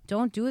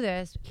don't do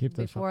this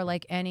before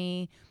like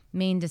any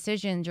main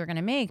decisions you're going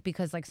to make,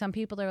 because like some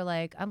people are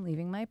like, I'm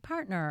leaving my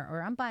partner,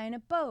 or I'm buying a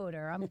boat,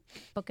 or I'm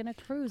booking a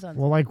cruise on.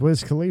 Well, like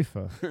Wiz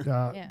Khalifa,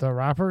 the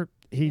rapper,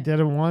 he did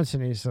it once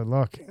and he said,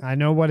 look, I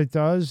know what it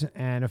does.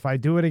 And if I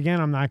do it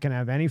again, I'm not going to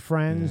have any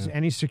friends,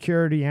 any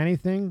security,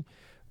 anything.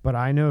 But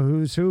I know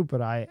who's who.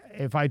 But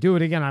if I do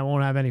it again, I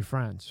won't have any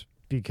friends,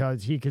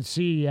 because he could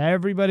see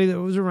everybody that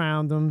was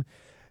around him,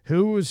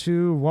 who was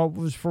who, what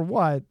was for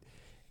what.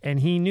 And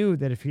he knew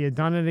that if he had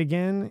done it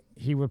again,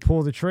 he would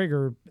pull the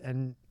trigger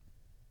and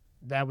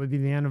that would be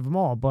the end of them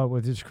all. But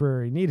with his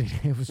career, he needed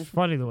it. It was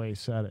funny the way he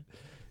said it.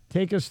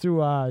 Take us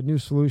through New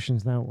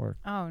Solutions Network.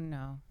 Oh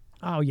no.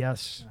 Oh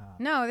yes.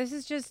 No, this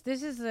is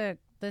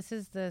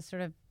the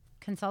sort of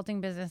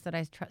consulting business that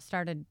I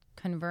started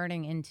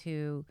converting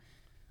into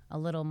a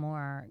little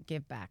more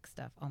give back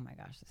stuff. Oh my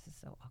gosh, this is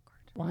so awkward.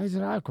 Why is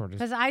it awkward?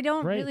 Because I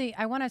don't great. really.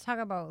 I want to talk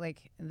about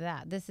like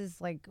that. This is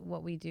like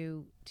what we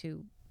do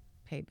to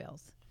pay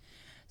bills.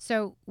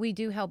 So we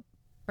do help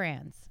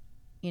brands.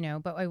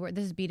 But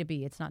this is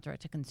B2B. It's not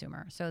direct to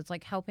consumer. So it's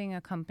like helping a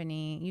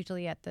company,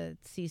 usually at the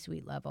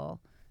C-suite level,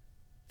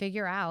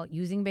 figure out,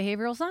 using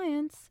behavioral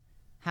science,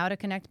 how to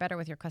connect better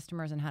with your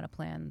customers and how to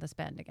plan the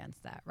spend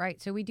against that,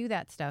 right? So we do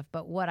that stuff.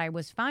 But what I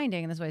was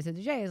finding, and this is what I said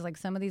to Jay, is like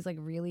some of these like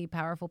really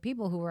powerful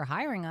people who were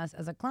hiring us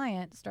as a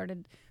client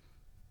started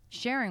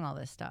sharing all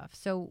this stuff.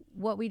 So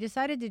what we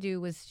decided to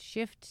do was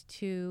shift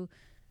to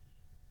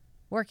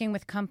working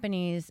with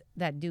companies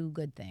that do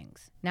good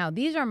things. Now,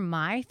 these are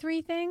my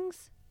 3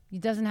 things. It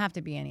doesn't have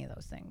to be any of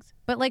those things,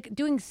 but like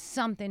doing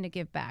something to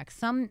give back.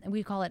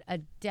 We call it a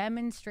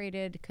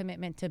demonstrated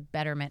commitment to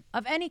betterment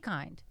of any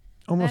kind.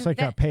 Almost like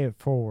a pay it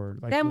forward.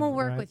 Like then we'll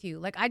work with you.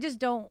 Like I just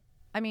don't.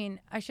 I mean,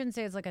 I shouldn't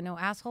say it's like a no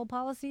asshole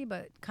policy,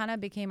 but kind of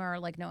became our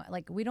like no,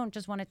 like we don't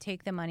just want to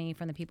take the money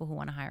from the people who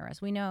want to hire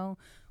us. We know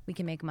we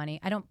can make money.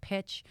 I don't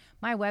pitch.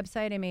 My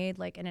website I made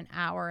like in an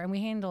hour, and we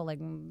handle like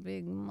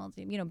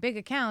big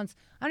accounts.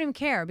 I don't even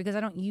care because I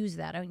don't use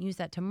that. I don't use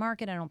that to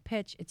market. I don't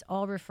pitch. It's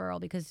all referral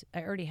because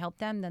I already helped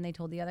them. Then they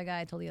told the other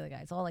guy. I told the other guy.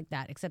 It's all like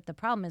that. Except the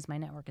problem is my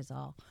network is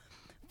all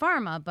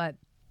pharma, but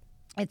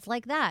it's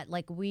like that.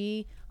 Like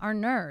we are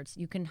nerds.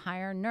 You can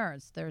hire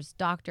nerds. There's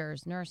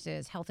doctors,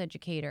 nurses, health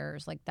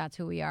educators. Like that's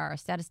who we are.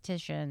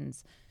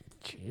 Statisticians.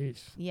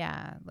 Jeez.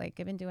 Yeah. Like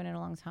I've been doing it a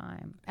long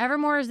time.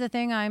 Evermore is the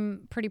thing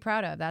I'm pretty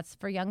proud of. That's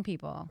for young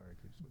people.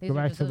 Go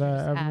back to the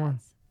Evermore.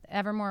 Ads.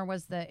 Evermore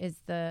is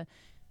the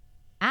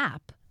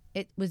app.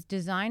 It was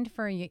designed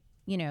for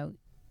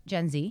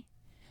Gen Z,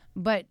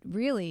 but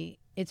really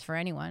it's for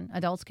anyone.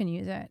 Adults can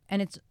use it,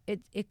 and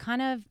it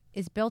kind of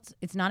is built.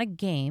 It's not a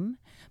game,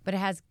 but it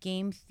has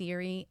game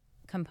theory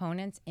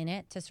components in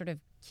it to sort of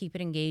keep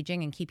it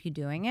engaging and keep you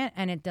doing it.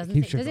 And it doesn't.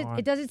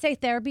 It doesn't say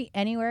therapy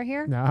anywhere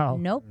here. No.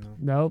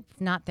 Nope.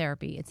 It's not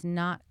therapy. It's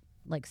not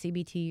like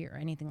CBT or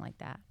anything like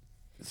that.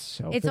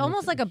 It's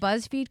almost like a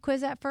BuzzFeed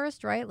quiz at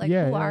first, right? Like,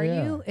 who are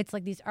you? It's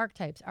like these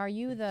archetypes. Are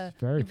you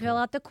you fill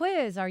out the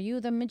quiz? Are you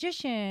the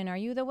magician? Are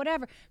you the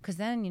whatever? Because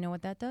then you know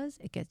what that does?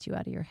 It gets you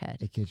out of your head.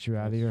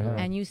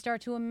 And you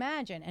start to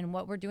imagine. And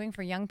what we're doing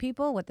for young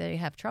people, what they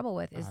have trouble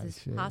with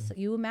is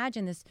you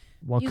imagine this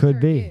what future could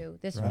be. you,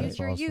 this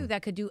future you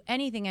that could do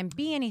anything and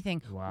be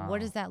anything. Wow. What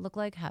does that look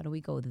like? How do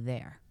we go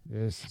there?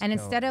 And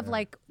instead of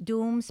like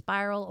doom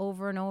spiral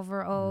over and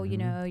over, you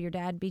know, your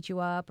dad beat you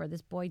up or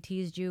this boy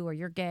teased you or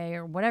you're gay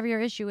or whatever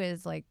your issue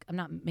is, like, I'm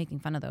not making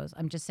fun of those.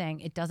 I'm just saying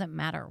it doesn't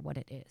matter what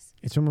it is.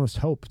 It's almost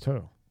hope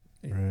too.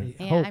 Right.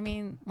 Yeah, Hope. I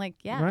mean, like,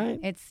 yeah, Right?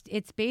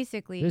 it's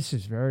basically. This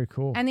is very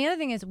cool. And the other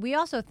thing is, we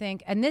also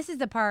think, and this is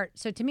the part.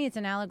 So to me, it's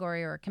an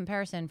allegory or a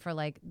comparison for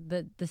like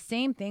the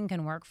same thing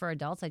can work for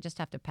adults. I just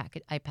have to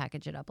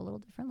package it up a little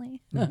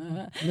differently,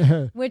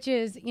 which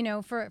is, you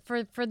know, for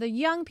the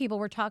young people,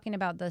 we're talking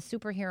about the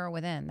superhero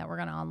within that we're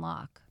going to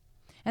unlock.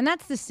 And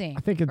that's the same.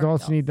 I think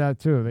adults need that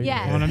too. They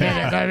Yes, want a minute.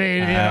 yes. I mean,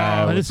 you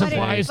know, this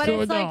applies but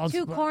to it's adults.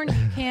 like too corny.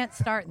 You can't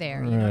start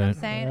there. You know what I'm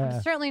saying? Yeah.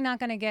 I'm certainly not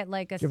going to get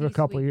like a Give it a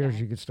couple of C-suite years,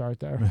 guy. you could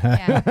start there.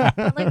 Yeah.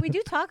 But like we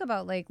do talk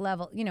about like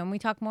level, you know, and we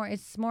talk more,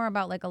 it's more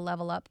about like a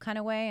level up kind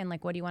of way and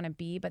like what do you want to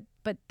be? But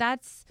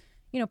that's,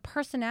 you know,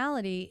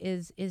 personality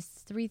is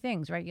three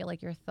things, right? You're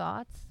like your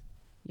thoughts,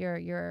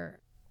 your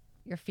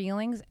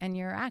feelings and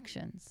your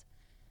actions.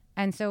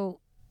 And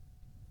so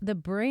the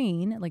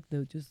brain, like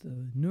the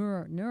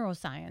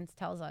neuroscience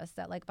tells us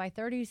that like by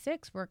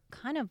 36 we're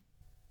kind of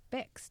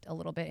fixed a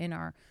little bit in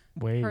our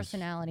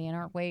personality and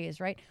our ways,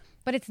 right?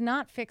 But it's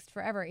not fixed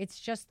forever. It's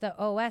just the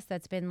OS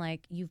that's been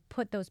like, you've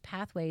put those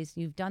pathways,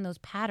 you've done those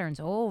patterns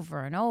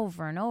over and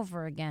over and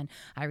over again.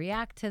 I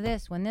react to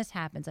this when this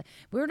happens.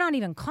 We're not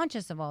even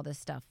conscious of all this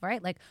stuff,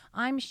 right? Like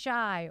I'm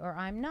shy or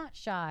I'm not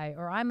shy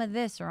or I'm a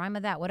this or I'm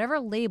a that, whatever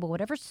label,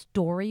 whatever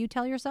story you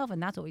tell yourself.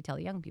 And that's what we tell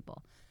young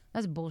people.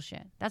 That's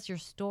bullshit. That's your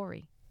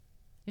story.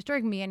 Your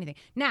story can be anything.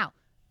 Now,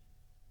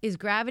 is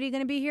gravity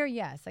going to be here?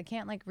 Yes. I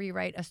can't like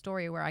rewrite a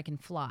story where I can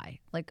fly.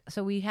 Like,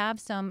 so we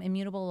have some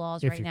immutable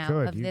laws right now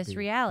of this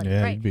reality.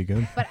 Yeah, right? you'd be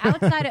good. But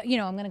outside of, you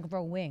know, I'm going to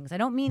grow wings. I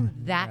don't mean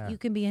that you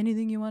can be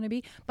anything you want to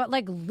be, but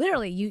like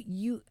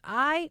literally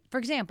for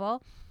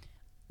example,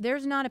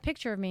 there's not a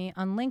picture of me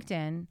on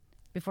LinkedIn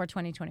before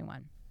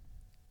 2021.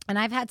 And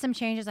I've had some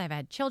changes. I've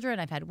had children.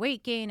 I've had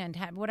weight gain and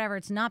whatever.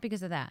 It's not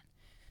because of that.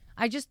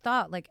 I just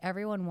thought like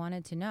everyone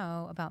wanted to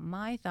know about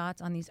my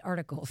thoughts on these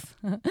articles.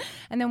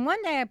 And then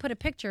one day I put a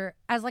picture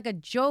as like a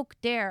joke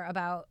dare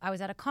about, I was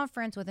at a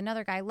conference with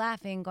another guy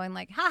laughing, going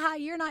like, haha,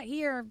 you're not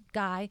here,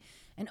 guy.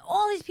 And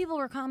all these people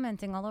were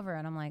commenting all over it.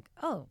 And I'm like,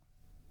 oh,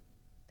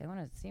 they want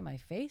to see my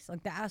face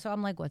like that. So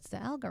I'm like, what's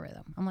the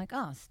algorithm? I'm like,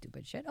 oh,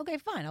 stupid shit. Okay,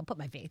 fine. I'll put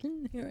my face.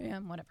 Here I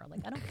am, whatever.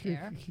 Like, I don't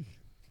care.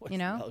 You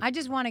know, I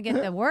just want to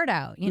get the word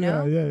out, you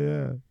know?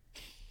 Yeah.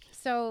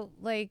 So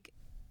like,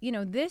 you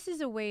know, this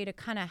is a way to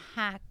kind of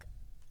hack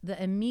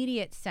the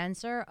immediate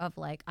sensor of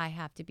like, I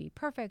have to be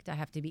perfect, I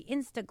have to be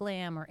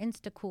Insta-glam or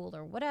Insta-cool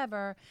or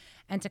whatever,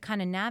 and to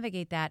kind of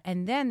navigate that.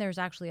 And then there's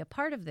actually a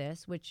part of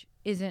this, which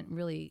isn't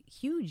really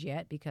huge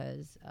yet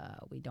because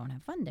we don't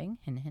have funding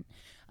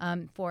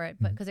for it,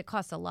 but because it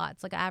costs a lot.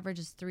 It's like average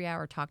is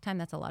 3-hour talk time.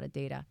 That's a lot of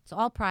data. It's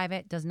all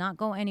private, does not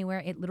go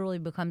anywhere. It literally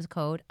becomes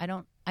code. I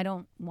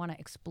don't want to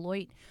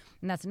exploit.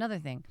 And that's another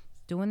thing.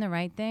 Doing the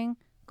right thing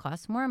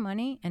costs more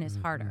money and is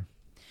harder.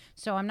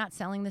 So I'm not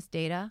selling this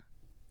data,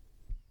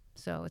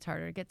 so it's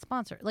harder to get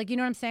sponsored. Like, you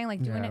know what I'm saying?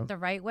 Like doing it the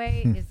right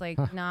way is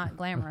like not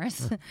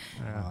glamorous,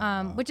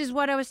 which is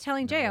what I was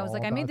telling Jay. I was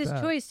like, I made this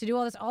choice to do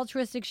all this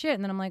altruistic shit,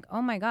 and then I'm like,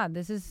 oh my God,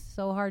 this is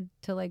so hard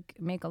to like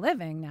make a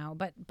living now.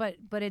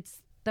 But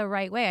it's the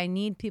right way. I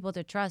need people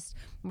to trust.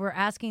 We're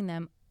asking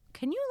them,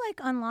 can you like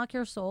unlock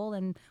your soul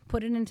and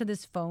put it into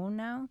this phone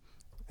now?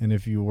 And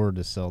if you were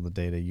to sell the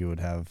data, you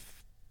would have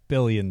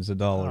billions of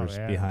dollars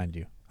behind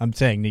you. I'm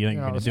saying you ain't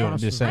going to do it. I'm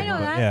just saying. I know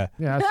that.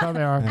 Yeah, that's how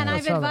they are. And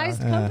I've advised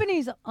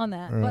companies on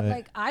that, Right. but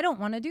like I don't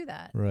want to do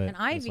that. Right. And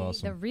Ivy, That's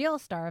awesome. the real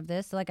star of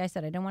this, like I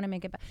said, I don't want to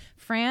make it.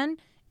 Fran,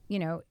 you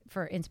know,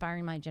 for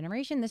inspiring my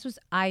generation, this was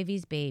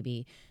Ivy's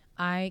baby.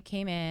 I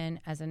came in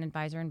as an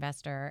advisor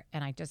investor,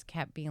 and I just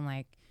kept being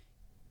like,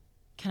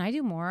 can I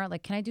do more?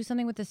 Like, can I do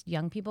something with this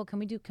young people? Can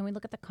we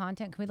look at the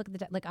content? Can we look at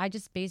the like? I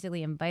just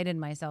basically invited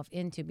myself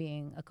into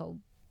being a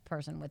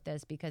person with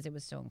this because it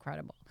was so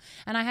incredible.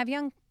 And I have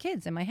young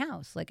kids in my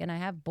house, like, and I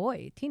have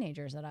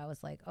teenagers that I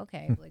was like,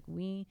 okay, like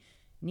we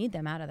need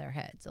them out of their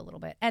heads a little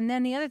bit. And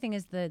then the other thing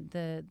is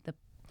the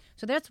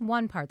so that's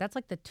one part. That's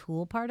like the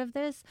tool part of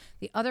this.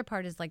 The other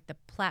part is like the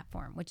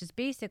platform, which is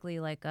basically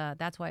like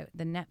that's why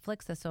the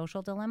Netflix, The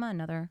Social Dilemma,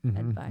 another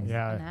advice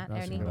on that.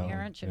 Any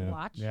parent should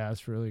watch. Yeah,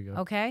 it's really good.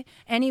 Okay.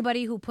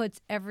 Anybody who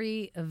puts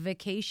every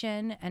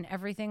vacation and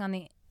everything on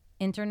the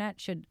internet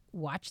should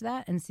watch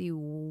that and see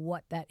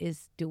what that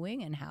is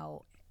doing and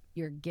how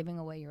you're giving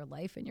away your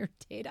life and your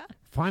data.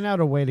 Find out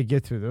a way to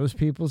get through those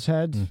people's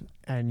heads,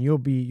 and you'll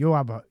be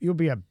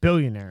a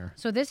billionaire.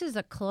 So this is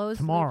a closed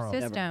Tomorrow. loop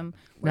system.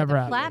 Never the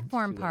happened.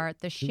 platform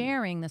part, the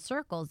sharing, the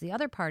circles. The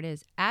other part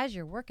is as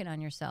you're working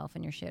on yourself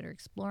and your shit or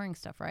exploring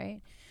stuff,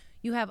 right?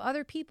 You have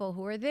other people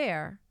who are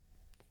there,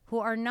 who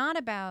are not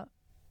about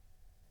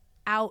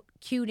out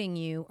cuting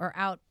you or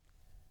out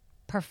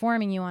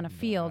performing you on a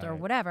field or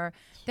whatever,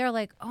 they're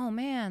like, oh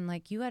man,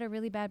 like you had a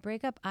really bad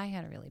breakup. I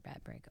had a really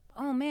bad breakup.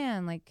 Oh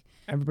man, like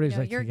Everybody's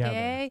like you're together.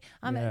 gay.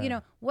 Yeah. You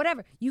know,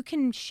 whatever. You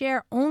can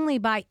share only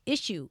by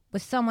issue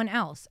with someone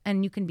else,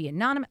 and you can be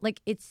anonymous.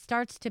 Like it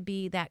starts to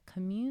be that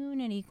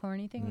community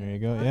corny thing. There you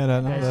go. Yeah,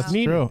 that's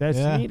needed. true. That's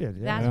yeah. needed.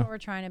 Yeah. That's what we're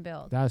trying to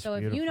build. That's so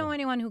if you know beautiful.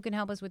 anyone who can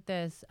help us with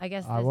this, I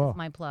guess I this will. is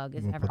my plug.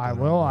 Is We'll put everything. I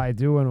will. I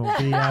do, and it will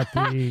be at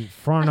the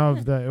front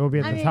of the. It will be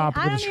at the top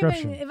of the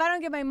description. If I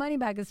don't get my money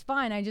back, it's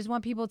fine. I just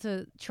want people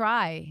to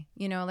try.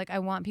 You know, like I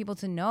want people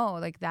to know.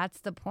 Like that's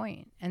the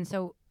point. And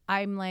so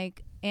I'm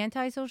like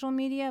anti-social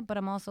media, but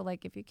I'm also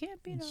like, if you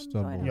can't beat them,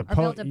 join them. Or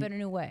build a better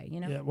new way.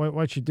 You know. Yeah,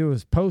 what you do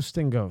is post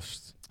and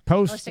ghost.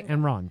 Post Post and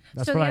and run.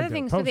 That's so what the I other do.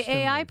 thing, so Post the and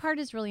AI run. part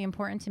is really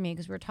important to me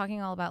because we're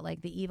talking all about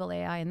like the evil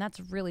AI, and that's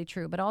really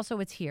true. But also,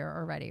 it's here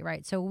already,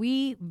 right? So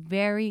we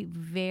very,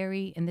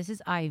 very, and this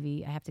is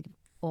Ivy. I have to give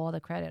all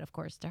the credit, of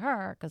course, to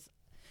her because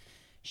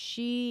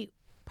she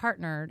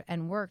partnered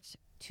and worked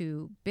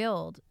to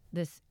build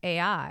this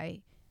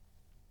AI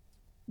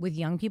with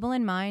young people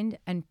in mind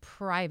and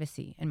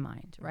privacy in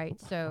mind, right?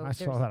 So I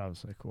saw that. I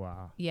was like,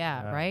 wow.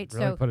 Yeah, right?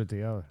 Really So- put it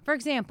together. For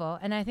example,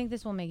 and I think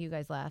this will make you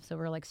guys laugh. So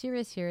we're like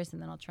serious,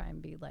 and then I'll try and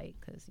be light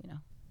because, you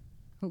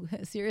know,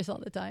 serious all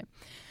the time.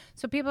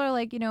 So people are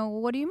like, you know,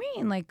 what do you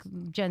mean? Like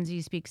Gen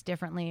Z speaks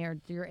differently or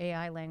your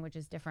AI language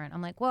is different.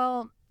 I'm like,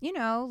 well, you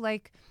know,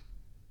 like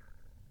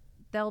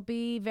they'll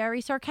be very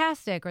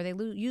sarcastic or they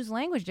use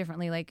language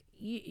differently. Like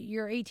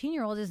your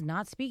 18-year-old is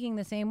not speaking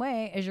the same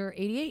way as your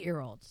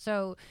 88-year-old.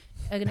 So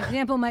an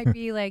example might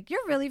be like,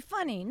 you're really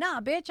funny.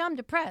 Nah, bitch, I'm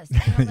depressed.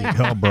 You know, like,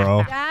 Yo,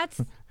 bro. that's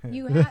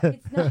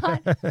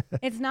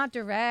it's not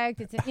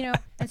direct. It's, you know,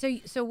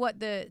 and so what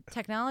the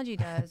technology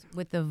does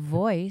with the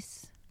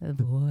voice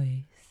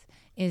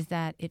is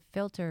that it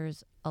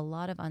filters a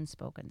lot of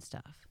unspoken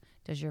stuff.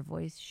 Does your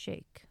voice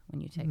shake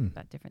when you take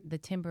about the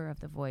timbre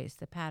of the voice,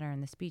 the pattern,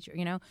 the speech,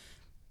 you know?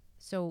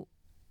 So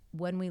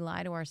when we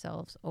lie to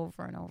ourselves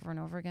over and over and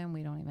over again,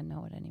 we don't even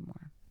know it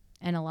anymore.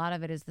 And a lot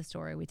of it is the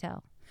story we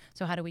tell.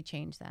 So how do we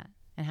change that?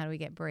 And how do we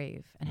get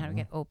brave? And how do we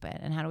get open?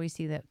 And how do we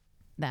see that?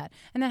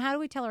 And then how do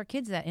we tell our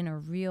kids that in a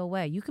real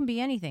way? You can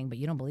be anything, but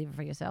you don't believe it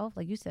for yourself.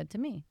 Like you said to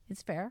me,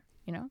 it's fair,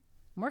 you know?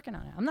 I'm working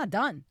on it. I'm not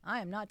done.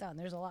 I am not done.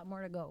 There's a lot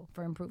more to go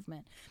for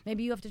improvement.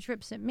 Maybe you have to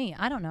trip sit me.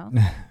 I don't know.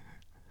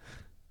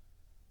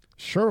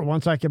 Sure,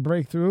 once I can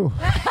break through.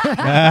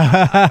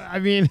 I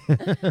mean,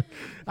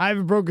 I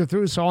haven't broken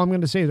through, so all I'm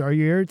going to say is, are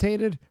you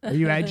irritated? Are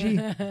you edgy?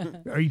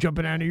 Are you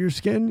jumping out of your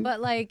skin?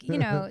 But like, you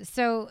know,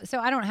 so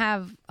I don't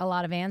have a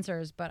lot of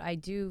answers, but I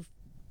do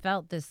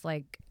felt this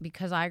like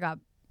because I got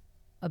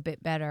a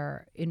bit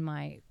better in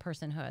my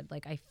personhood.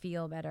 Like I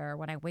feel better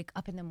when I wake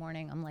up in the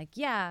morning. I'm like,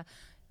 yeah.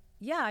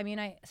 I mean,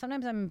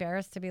 sometimes I'm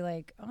embarrassed to be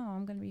like, oh,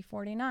 I'm going to be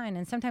 49.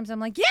 And sometimes I'm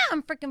like, yeah,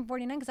 I'm freaking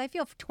 49 because I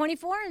feel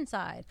 24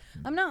 inside.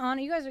 I'm not on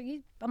it. You guys are,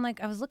 I'm like,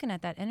 I was looking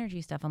at that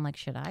energy stuff. I'm like,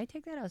 should I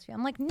take that?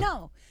 I'm like,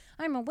 no,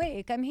 I'm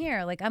awake. I'm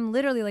here. Like, I'm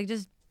literally like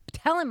just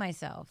telling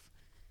myself.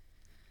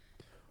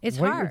 It's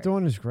what hard. you're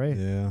doing is great.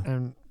 Yeah.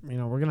 And, you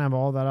know, we're going to have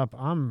all that up.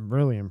 I'm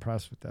really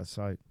impressed with that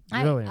site.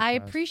 Really I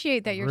impressed.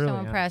 appreciate that you're Really so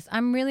am. impressed.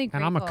 I'm really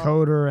grateful. And I'm a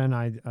coder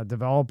and a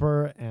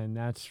developer, and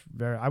that's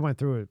I went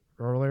through it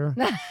earlier,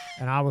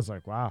 and I was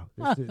like, wow,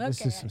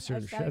 this is some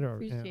serious shit over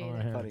appreciate it.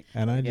 here.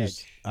 And Yeah.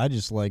 I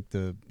just like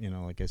the, you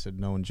know, like I said,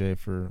 knowing Jay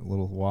for a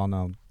little while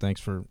now.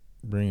 Thanks for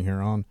bringing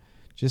her on.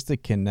 Just the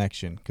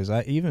connection, because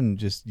even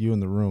just you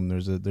in the room,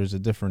 there's a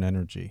different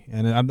energy,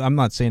 and I'm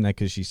not saying that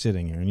because she's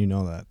sitting here, and you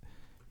know that.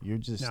 You're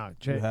just No,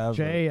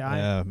 Jay.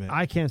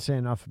 I can't say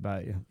enough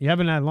about you. You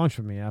haven't had lunch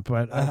with me yet,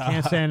 but I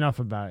can't say enough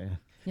about you.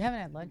 You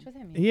haven't had lunch with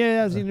him yet? He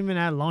hasn't even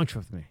had lunch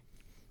with me.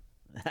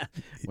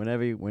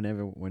 Whenever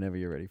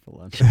you're ready for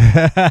lunch.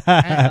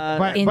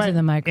 Into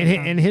the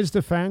microphone. In his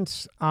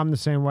defense, I'm the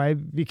same way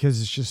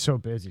because it's just so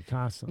busy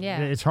constantly.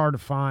 Yeah. It's hard to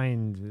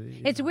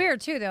find. It's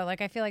weird too, though.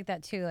 Like I feel like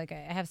that too. Like I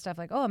have stuff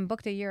like, oh, I'm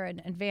booked a year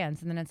in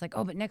advance, and then it's like,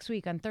 oh, but next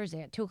week on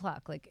Thursday at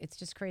 2:00. Like it's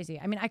just crazy.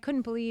 I mean, I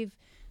couldn't believe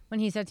when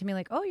he said to me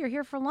like, oh, you're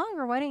here for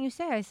longer. Why didn't you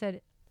say? I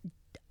said,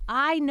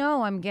 I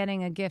know I'm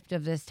getting a gift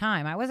of this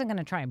time. I wasn't going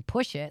to try and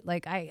push it.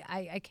 Like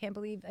I can't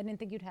believe I didn't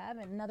think you'd have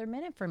another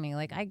minute for me.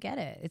 Like I get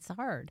it. It's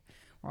hard.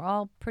 We're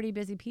all pretty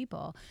busy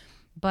people,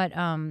 but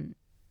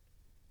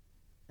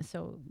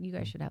so you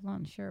guys should have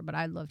lunch, sure. But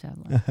I'd love to have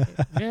lunch. Too.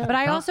 Yeah, But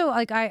I also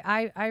like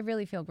I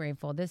really feel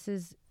grateful. This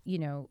is, you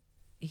know,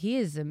 he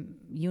is a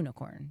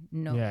unicorn.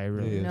 No, Yeah, he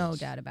really is. no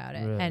doubt about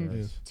it. Really and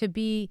is. to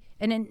be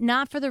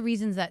not for the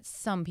reasons that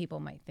some people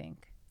might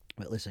think.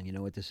 But listen, you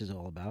know what this is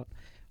all about?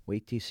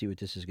 Wait till you see what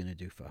this is going to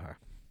do for her.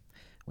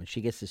 When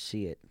she gets to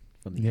see it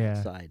from the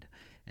outside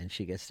and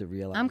she gets to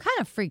realize. I'm kind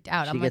of freaked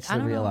out. She I'm gets like,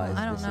 to I don't realize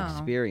know. I don't this know.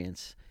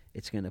 experience,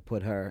 it's going to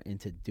put her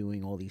into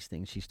doing all these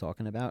things she's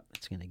talking about.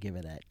 It's going to give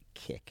her that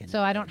kick. And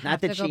So I don't not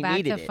have that to go she back to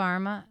needed it.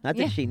 pharma. Not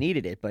that she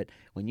needed it, but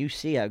when you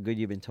see how good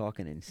you've been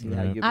talking and see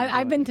how you've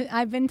I've been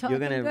talking you're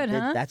gonna, good,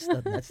 huh?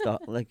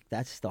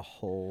 That's the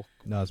whole.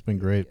 No, it's been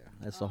great.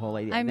 That's the whole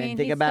idea. I And then mean,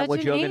 think he's about such what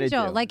an you're gonna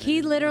angel. do. Like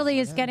he literally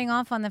is getting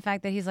off on the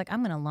fact that he's like, I'm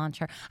going to launch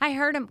her. I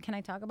heard him. Can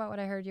I talk about what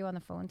I heard you on the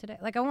phone today?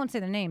 Like, I won't say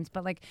the names,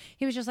 but like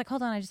he was just like,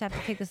 hold on, I just have to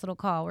take this little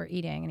call. We're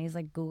eating, and he's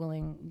like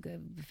Googling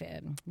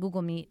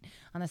Google Meet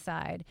on the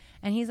side,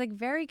 and he's like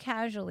very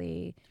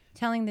casually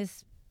telling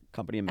this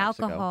company in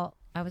Mexico. alcohol.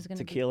 I was going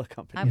to Tequila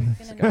company. I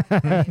was going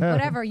to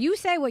whatever you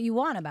say what you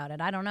want about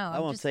it. I don't know. I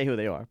won't say who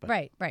they are. But.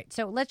 Right.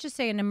 So let's just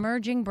say an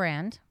emerging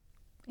brand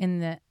in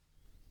the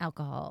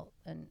alcohol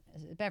and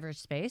beverage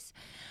space,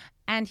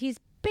 and he's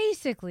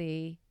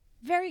basically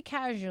very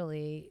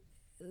casually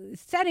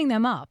setting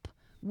them up,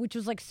 which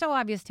was like so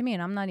obvious to me,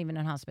 and I'm not even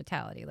in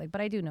hospitality, like,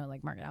 but I do know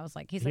like market. I was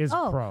like, he's like, He's a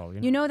oh, pro,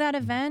 you know that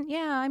event?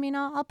 Yeah, I mean,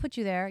 I'll put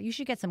you there. You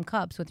should get some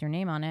cups with your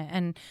name on it,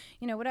 and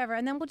whatever,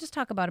 and then we'll just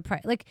talk about a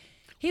price. Like,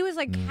 he was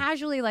like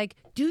casually like,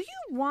 do you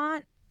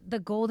want the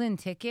golden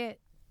ticket?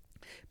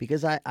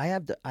 Because I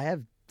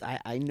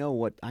know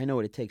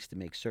what it takes to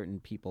make certain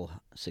people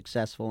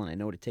successful, and I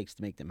know what it takes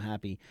to make them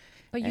happy.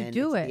 But you And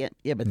do it's- it.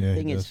 Yeah, but Yeah, the he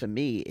thing is, does. for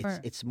me,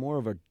 it's more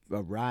of a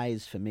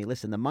rise for me.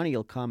 Listen, the money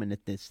will come, and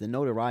the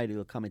notoriety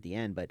will come at the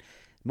end. But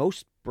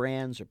most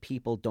brands or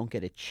people don't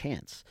get a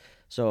chance.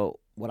 So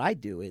what I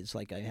do is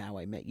like how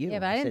I met you. Yeah,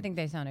 but I didn't said, think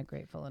they sounded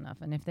grateful enough.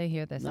 And if they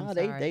hear this, No, I'm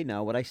they sorry.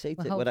 know what I say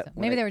to Well, what I, hope so.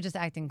 what Maybe I, they were just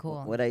acting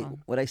cool. what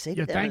I say to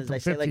You them thanked is them I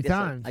say 50 like this.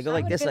 times. I go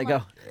like this. I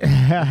go.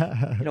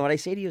 What I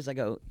say to you is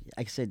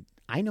I said,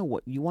 I know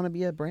what you want to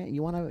be a brand.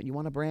 You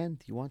want a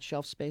brand. You want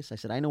shelf space. I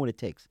said, I know what it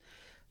takes.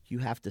 You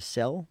have to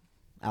sell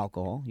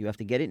alcohol. You have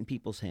to get it in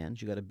people's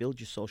hands. You got to build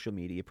your social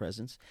media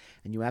presence,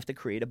 and you have to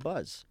create a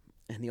buzz.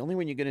 And the only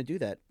way you're going to do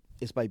that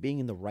is by being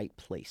in the right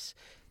place.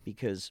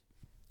 Because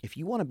if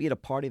you want to be at a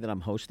party that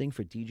I'm hosting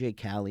for DJ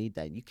Khaled,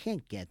 that you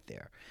can't get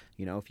there.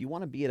 If you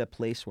want to be at a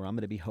place where I'm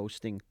going to be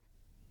hosting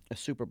a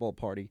Super Bowl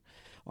party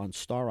on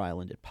Star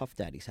Island at Puff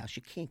Daddy's house,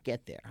 you can't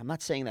get there. I'm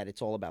not saying that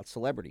it's all about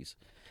celebrities,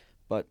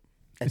 but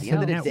at the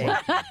end of the day,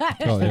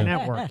 Oh, yeah.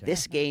 Networking.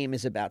 this game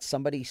is about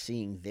somebody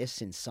seeing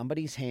this in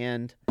somebody's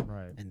hand,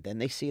 Right. and then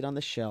they see it on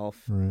the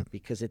shelf. Right.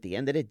 Because at the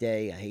end of the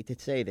day, I hate to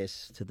say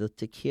this to the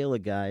tequila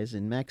guys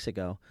in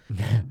Mexico,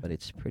 but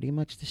it's pretty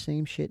much the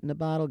same shit in the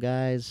bottle,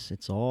 guys.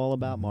 It's all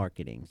about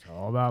marketing. It's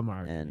all about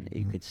marketing. And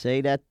you could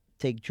say that,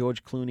 take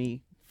George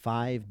Clooney,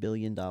 $5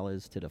 billion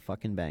to the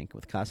fucking bank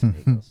with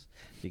Casamigos,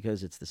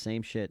 because it's the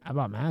same shit. How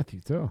about Matthew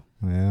too?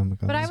 Yeah,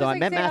 But I was So I like,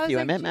 met say- I was Matthew. I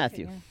like, met geez,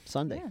 Matthew yeah.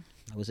 Sunday. Yeah.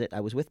 I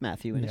was with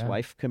Matthew and his Yeah.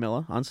 wife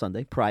Camilla on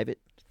Sunday, private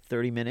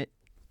 30-minute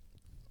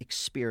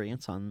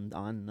experience on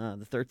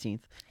the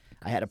 13th.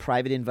 I had a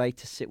private invite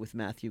to sit with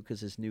Matthew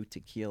because his new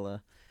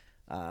tequila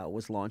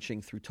was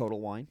launching through Total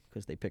Wine,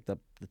 because they picked up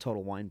the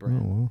Total Wine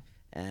brand. Oh, well.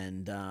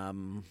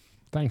 And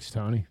Thanks,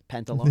 Tony.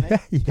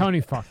 Pantalone.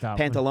 Tony fucked out.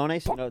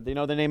 Pantalone. Do you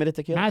know the name of the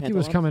tequila? Matthew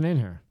was Pantalone? coming in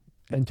here,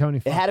 and Tony.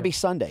 It fucked had to up. be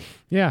Sunday.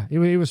 Yeah, he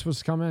was supposed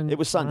to come in. It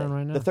was Sunday,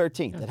 right now. the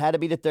 13th. It had to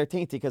be the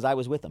 13th because I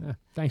was with him. Yeah.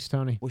 Thanks,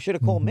 Tony. We should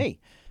have called me.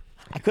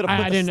 I could have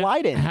put the didn't.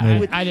 slide in.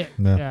 I didn't.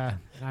 No. Yeah,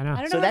 I know. I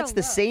don't know So how that's to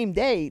the look. same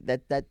day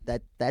that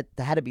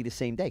had to be the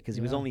same day because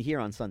he was Yeah. only here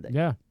on Sunday.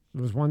 Yeah,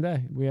 it was one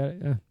day. We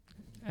had,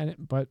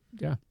 but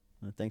yeah.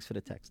 Thanks for the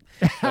text.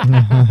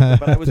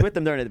 But I was with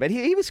him during it. But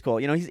he was cool.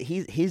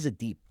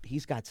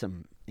 He's got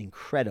some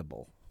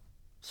incredible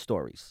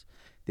stories.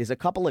 There's a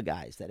couple of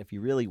guys that if you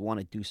really want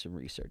to do some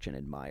research and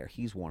admire,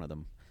 he's one of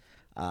them.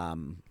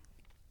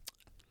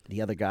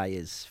 The other guy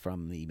is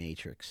from The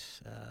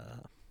Matrix.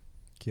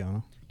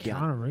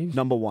 Keanu Reeves.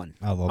 Number one.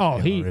 I love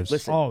Oh, Keanu Reeves.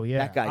 Listen, Oh, yeah.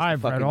 that guy's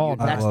I've the read fucking all uni-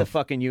 about That's it. the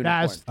fucking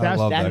unicorn. That's I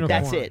love that unicorn.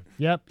 guy. That's it.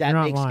 Yep. That you're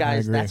not makes lying.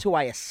 guys. agree. That's who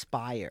I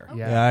aspire. Okay,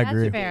 Yeah, I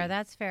agree.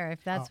 That's fair.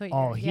 If that's what you're.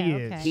 Oh, he yeah,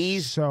 is. okay.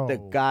 He's So- the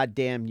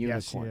goddamn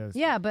Yes, he unicorn. is.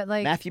 Yeah, but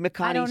like Matthew I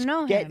McConaughey's don't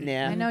know getting him.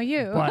 there. I know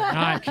you. But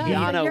not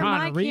Keanu. You're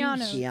my Keanu Reeves.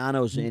 Keanu.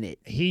 Keanu's in it.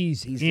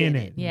 He's He's in in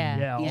it. it.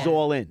 Yeah. He's Yeah.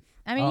 all in.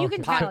 I mean, you can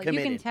Okay. tell. You can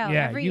Committed. tell.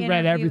 Yeah, Every you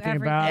read interview,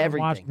 everything about it.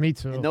 Everything. Watched me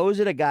too. And those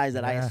are the guys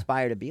that I Yeah.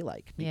 aspire to be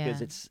like,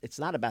 because Yeah. it's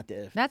not about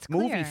the That's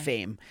movie clear.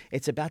 fame.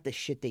 It's about the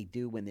shit they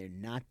do when they're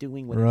not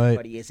doing what Right.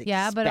 everybody is expecting.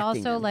 Yeah, but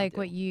also them to like do.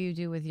 what you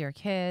do with your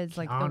kids,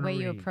 like the Keanu way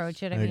you Reeves.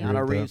 approach it. I I mean, agree. Keanu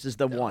with that. Reeves is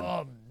the one.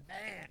 Oh,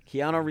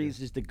 Keanu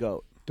Reeves is the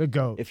GOAT. the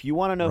goat. If you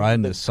want to know Riding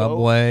who the GOAT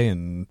subway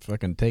and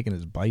fucking taking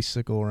his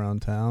bicycle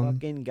around town.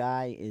 fucking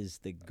guy is,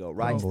 the GOAT.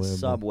 Rides the Unbelievable.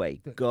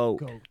 subway. GOAT.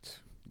 Goat.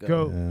 Goat.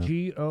 Goat.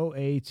 Yeah.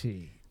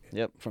 GOAT.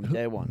 Yep, from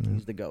day one.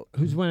 He's the GOAT.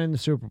 Who's winning the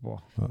Super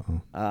Bowl?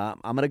 Uh-oh.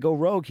 I'm going to go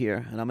rogue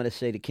here, and I'm going to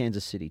say the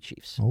Kansas City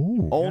Chiefs.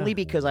 Oh. Only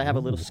because I have a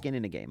little skin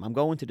in the game. I'm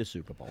going to the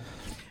Super Bowl,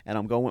 and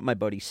I'm going with my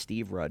buddy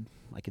Steve Rudd.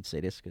 I could say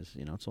this because,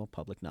 it's all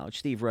public knowledge.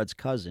 Steve Rudd's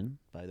cousin,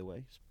 by the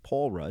way, is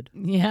Paul Rudd.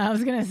 yeah, I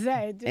was gonna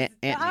say. Just,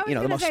 And- I was the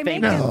gonna most say,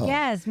 make famous. them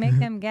guess. Make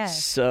them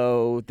guess.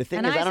 So the thing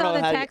And is, I don't saw know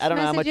the how text I don't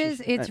know how much.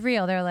 messages. It's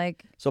real. They're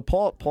like, So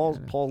Paul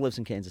lives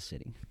in Kansas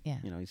City. yeah.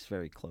 He's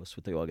very close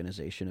with the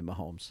organization and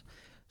Mahomes.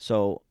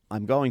 So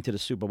I'm going to the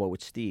Super Bowl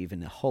with Steve in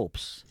the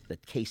hopes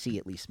that KC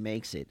at least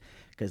makes it,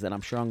 because then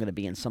I'm sure I'm going to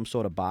be in some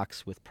sort of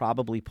box with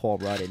probably Paul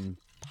Rudd and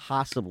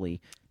possibly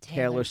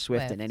Taylor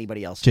Swift and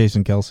anybody else.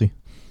 Jason Kelsey.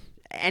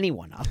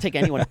 Anyone. I'll take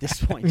anyone at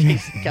this point.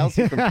 Jason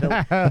Kelsey from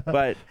Philly.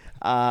 But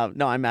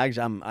no,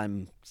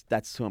 I'm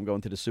that's who I'm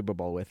going to the Super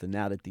Bowl with. And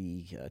now that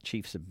the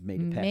Chiefs have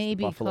made it past the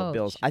Buffalo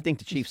Bills, I think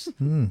the Chiefs.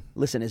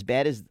 Listen, as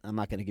bad as I'm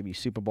not going to give you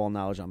Super Bowl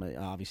knowledge. I'm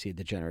obviously a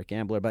degenerate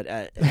gambler,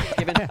 but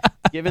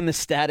given the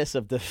status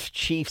of the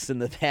Chiefs in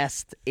the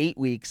past 8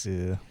 weeks,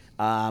 you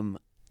got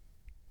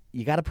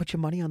to put your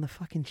money on the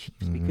fucking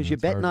Chiefs because you're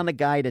betting on a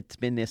guy that's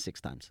been there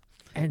 6 times.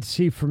 And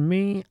see, for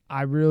me,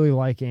 I really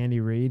like Andy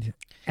Reid.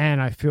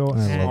 And I feel,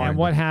 and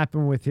what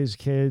happened with his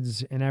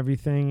kids and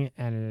everything,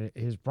 and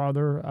his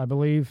brother, I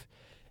believe,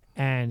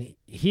 and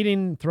he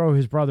didn't throw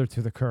his brother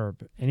to the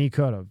curb, and he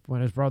could have.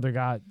 When his brother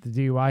got the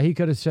DUI, he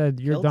could have said,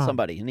 "You're killed done."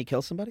 Somebody, didn't he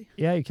kill somebody?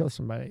 Yeah, he killed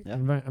somebody. Yeah.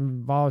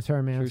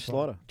 Involuntary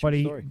manslaughter.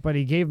 Slaughter. But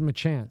he gave him a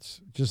chance,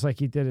 just like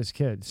he did his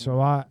kids. So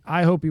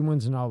I hope he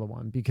wins another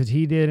one because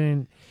he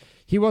didn't.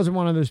 He wasn't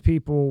one of those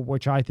people,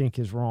 which I think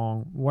is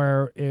wrong,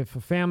 where if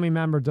a family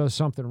member does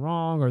something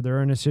wrong or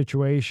they're in a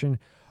situation,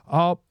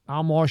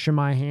 I'm washing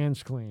my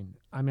hands clean.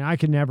 I mean, I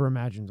could never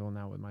imagine doing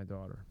that with my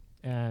daughter.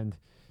 And,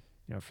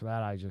 for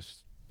that, I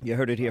just... You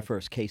heard it here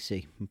first,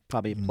 KC.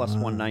 Probably plus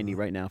 190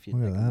 right now if you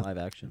think live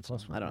action. So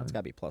I don't know. It's got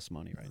to be plus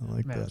money right now. I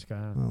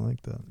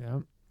like that. Yeah.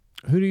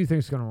 Who do you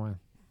think's going to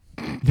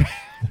win?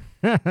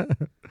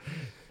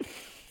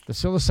 The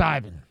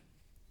psilocybin.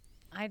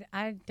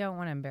 I don't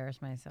want to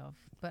embarrass myself,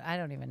 but I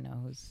don't even know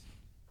who's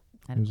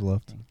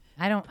left.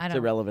 It's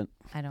irrelevant.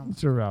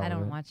 It's irrelevant. I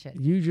don't watch it.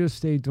 You just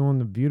stay doing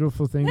the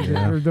beautiful things that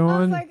you're I doing.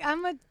 was like,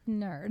 I'm a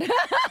nerd.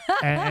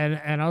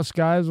 and us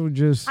guys will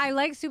just... I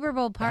like Super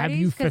Bowl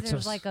parties because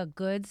there's like a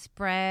good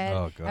spread.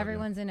 Oh, God,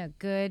 everyone's in a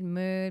good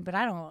mood, but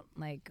I don't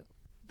like...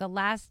 The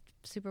last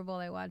Super Bowl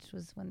I watched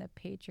was when the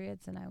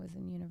Patriots and I was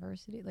in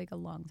university, like a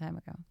long time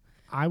ago.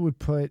 I would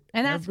put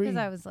every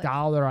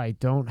dollar I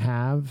don't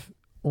have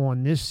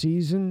on this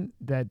season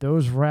that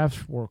those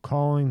refs were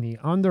calling the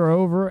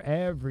under-over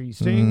every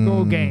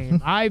single game.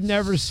 I've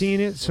never seen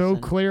it so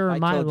clear in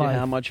my life. I told you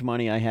how much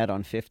money I had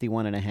on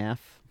 51 and a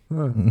half.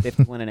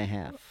 51 and a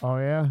half. Oh,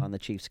 yeah? On the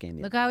Chiefs game.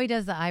 Look how he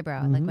does the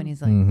eyebrow, like when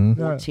he's like...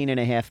 14 and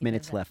a half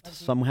minutes left.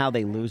 Somehow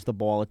they lose the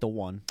ball at the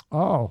 1.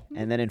 Oh.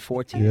 And then in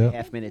 14 and a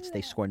half minutes,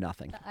 they score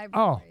nothing.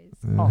 Oh.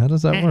 How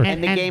does that work?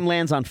 And the game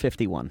lands on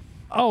 51.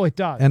 Oh, it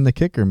does. And the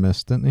kicker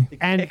missed, didn't he?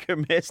 The kicker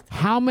missed.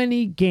 How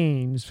many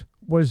games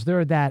was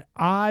there that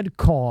odd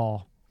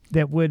call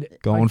that would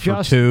going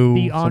adjust for 2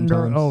 the under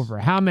sometimes? Over?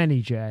 How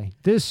many, Jay?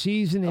 This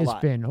season has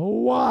been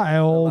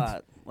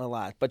wild. A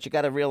lot. But you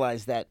got to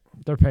realize that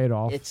they're paid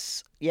off. But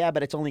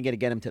it's only going to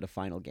get them to the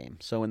final game.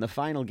 So in the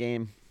final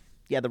game,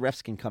 the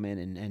refs can come in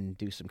and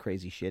do some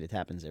crazy shit. It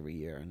happens every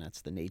year, and that's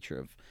the nature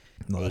of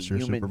a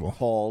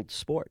human-called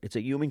sport. It's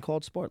a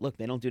human-called sport. Look,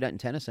 they don't do that in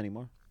tennis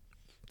anymore.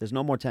 There's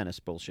no more tennis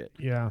bullshit.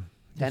 Yeah.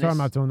 Tennis, talking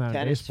about doing that in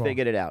tennis baseball.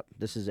 Figured it out.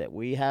 This is it.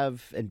 We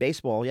have, in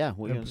baseball, we're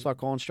going to start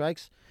calling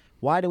strikes.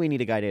 Why do we need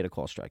a guy there to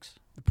call strikes?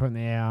 Putting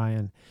the AI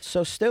in.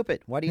 So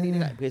stupid. Why do you need a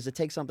guy? Because it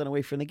takes something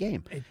away from the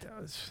game. It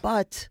does.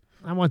 But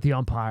I want the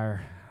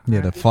umpire. Yeah,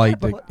 the fight,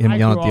 him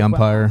yelling at the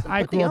umpire.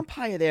 Put the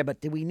umpire there,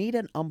 but do we need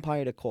an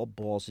umpire to call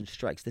balls and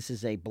strikes? This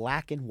is a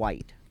black and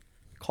white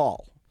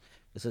call.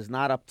 This is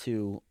not up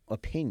to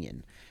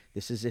opinion.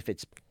 This is if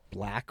it's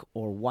black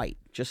or white,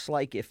 just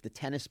like if the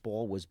tennis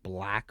ball was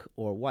black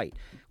or white.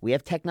 We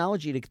have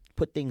technology to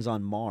put things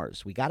on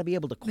Mars. We got to be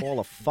able to call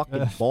a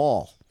fucking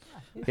ball.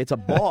 It's a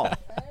ball.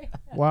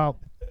 Well,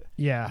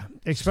 yeah,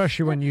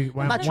 especially when you...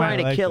 I'm not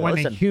trying to kill.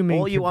 Listen,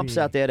 all you umps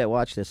out there that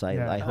watch this,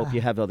 I hope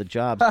you have other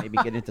jobs. Maybe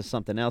get into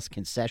something else,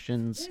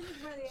 concessions.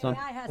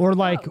 Or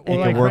like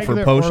work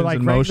for Potions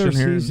in Motion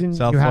here in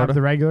South you have Florida.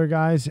 the regular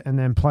guys, and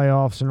then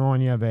playoffs and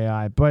on you have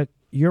AI. But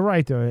you're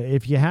right, though.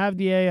 If you have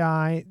the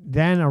AI,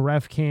 then a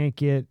ref can't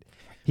get...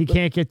 He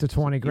can't get to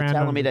 20 grand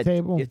on the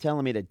table. You're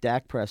telling me that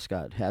Dak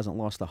Prescott hasn't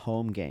lost a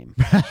home game.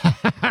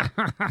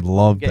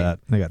 Love that.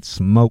 They got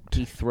smoked.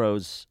 He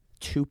throws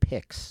 2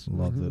 picks.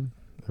 Loved it.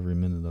 Every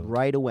minute of it.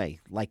 Right away,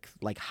 like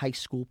high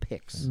school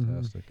picks.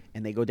 Fantastic.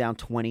 And they go down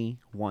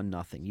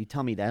 21-0. You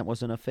tell me that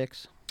wasn't a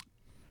fix?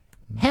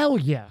 Hell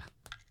yeah.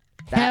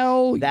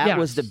 That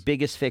was the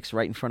biggest fix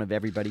right in front of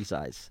everybody's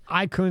eyes.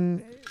 I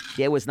couldn't...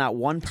 There was not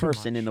one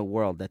person in the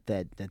world that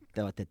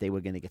thought that they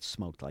were going to get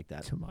smoked like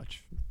that. Too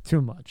much.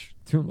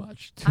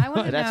 I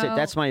want to That's know, it.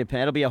 That's my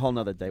opinion. That'll be a whole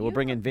nother day. We'll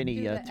bring in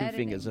Vinny Two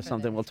Fingers or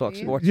something. We'll talk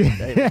sports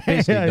today.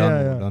 Basically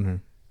done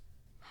here.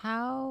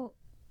 How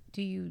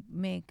do you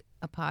make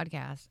a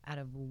podcast out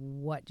of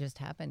what just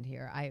happened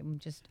here? I'm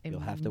just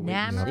You'll have enamored. to wait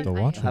and see. You'll have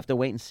to watch You'll have to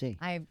wait and see.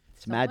 I have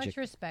It's so magic. much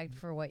respect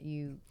for what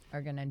you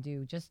are going to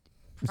do. Just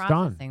It's done.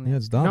 processing Yeah, this.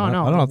 it's done. No, I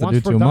don't have to once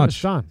do we're too done, much.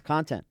 It's done.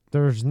 Content.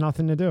 There's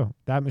nothing to do.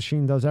 That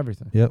machine does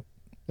everything. Yep.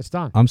 It's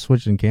done. I'm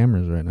switching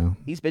cameras right now.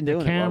 He's been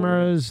doing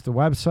Cameras, the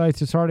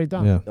websites, it's already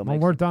done. Yeah. When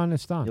we're done,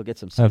 it's done. You'll get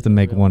some. I have to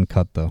make one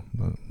cut, though.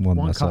 One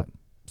mess cut. up.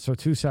 So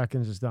 2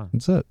 seconds is done.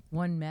 That's it.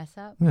 One mess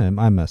up. Yeah,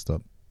 I messed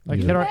up. Like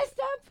You hit know. our, Messed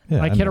up. Yeah,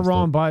 like I hit a messed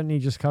wrong up. button, he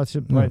just cuts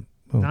it. No, But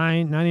oh.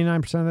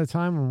 99% of the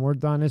time when we're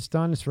done, it's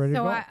done. It's ready to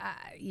So go.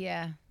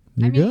 yeah.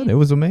 You're good. mean, It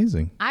was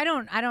amazing. I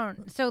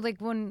don't. So like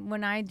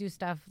when I do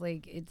stuff,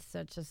 like it's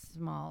such a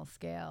small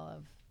scale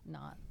of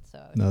not. So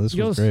No, this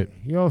was great.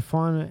 You'll have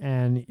fun,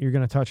 and you're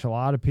going to touch a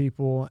lot of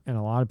people, and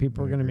a lot of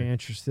people I are going to be agree.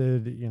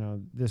 interested. You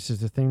know, this is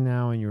the thing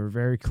now, and you were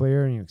very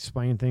clear, and you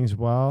explained things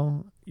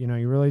well. You know,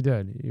 you really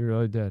did. You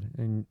really did.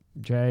 And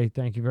Jay,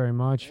 thank you very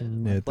much.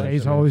 And Yeah, thanks,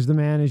 Jay's man. always the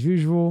man as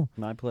usual.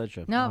 My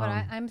pleasure. no, but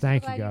I'm so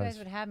thank you glad you guys. guys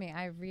would have me.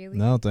 I really.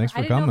 No, thanks for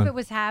I didn't know coming. if it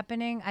was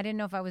happening. I didn't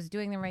know if I was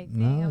doing the right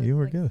thing. No, I was, you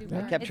were like, good. super-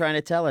 I kept it's- trying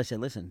to tell. I said,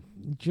 listen,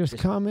 Just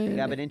come in. you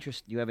have an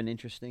interest. You have an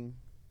interesting.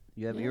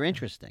 You're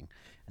interesting,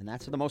 and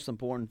that's the most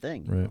important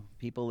thing. you Right. know?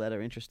 People that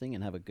are interesting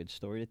and have a good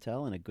story to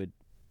tell and a good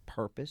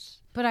purpose.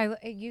 But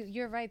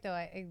you're right though.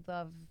 I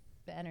love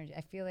the energy.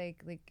 I feel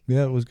like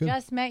Yeah, it was good.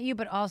 just met you,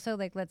 but also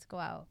like let's go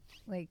out,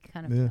 like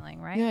kind of Yeah. feeling,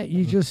 right? Yeah,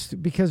 you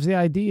just because the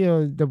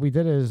idea that we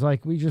did is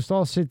like we just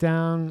all sit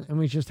down and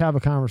we just have a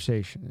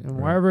conversation, and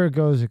Right. wherever it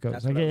goes, it goes.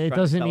 That's Like what I was it trying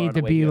to doesn't tell her need on to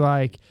the way be here.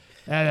 like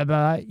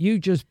you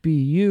just be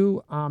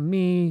you, I'm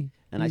me.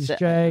 And I he's said,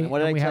 Jay, what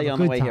did and I we tell have you a on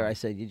the good way time. here? I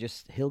said,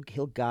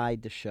 he'll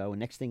guide the show, and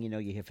next thing you know,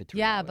 you're here for 3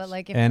 Yeah, hours. but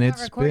like if And we're not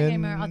it's recording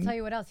anymore, I'll been tell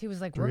you what else. He was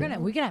like, three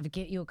we gotta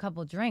get you a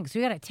couple drinks.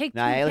 We gotta take.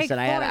 Now, two, hey, take listen,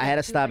 I four, had to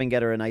like, stop two, and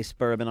get her a nice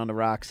bourbon on the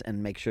rocks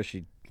and make sure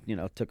she,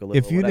 took a little.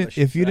 If you whatever didn't,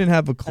 she if you said. didn't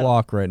have a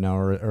clock right now,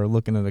 or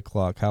looking at a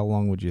clock, how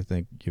long would you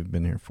think you've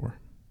been here for?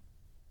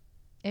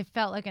 It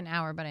felt like an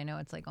hour, but I know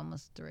it's like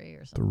almost 3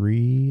 or something.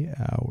 3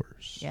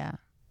 hours. Yeah.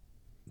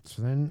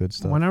 So then, Good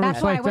stuff. whenever That's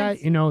it's why like I went-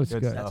 that, you know it's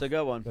Good good. stuff. That's a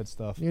good one. Good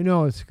stuff. You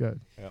know it's good.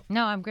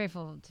 No, I'm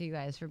grateful to you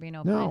guys for being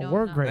open. I No, know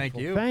we're I'm not- grateful.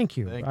 Thank you. Thank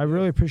you. Thank I you.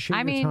 really appreciate I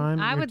your mean, time.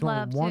 I You're would doing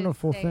love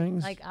wonderful to say,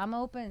 things. Like I'm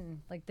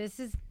open. Like this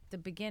is the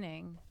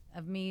beginning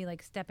of me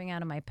like stepping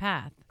out of my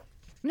path.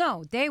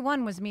 No, day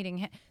one was meeting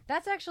him.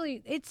 That's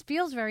actually it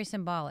feels very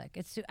symbolic.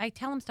 I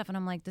tell him stuff and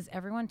I'm like, does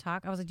everyone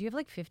talk? I was like, do you have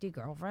like 50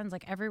 girlfriends?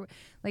 Like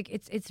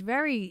it's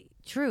very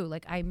true.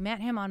 Like I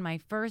met him on my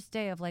first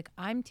day of like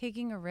I'm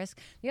taking a risk.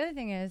 The other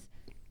thing is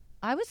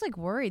I was like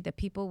worried that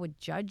people would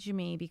judge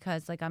me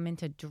because like I'm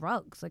into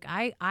drugs. Like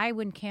I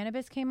when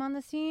cannabis came on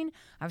the scene,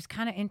 I was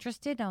kind of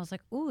interested and I was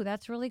like, ooh,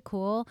 that's really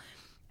cool.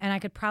 And I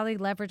could probably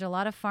leverage a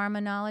lot of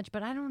pharma knowledge,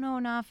 but I don't know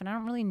enough and I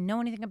don't really know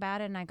anything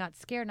about it. And I got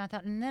scared and I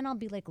thought, and then I'll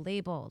be like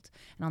labeled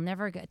and I'll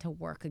never get to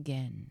work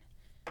again.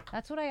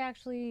 That's what I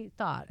actually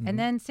thought. And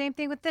then same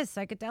thing with this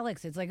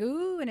psychedelics. It's like,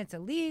 ooh, and it's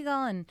illegal.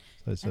 And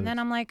then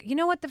I'm like, you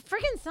know what? The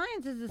freaking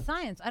science is the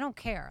science. I don't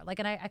care. Like,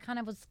 and I kind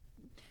of was,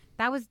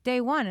 that was day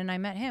one. And I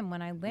met him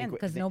when I landed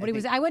because nobody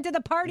was, I went to the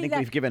I party think that.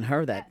 we've given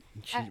her that.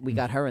 We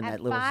got her in at that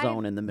little 5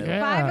 zone in the middle.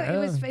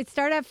 Yeah. It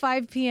started at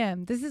 5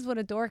 p.m. This is what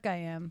a dork I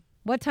am.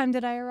 What time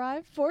did I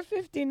arrive?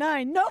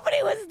 4:59. Nobody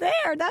was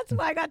there. That's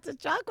why I got to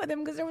talk with him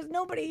because there was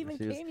nobody even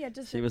came yet.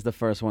 She was the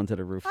first one to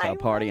the rooftop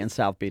party in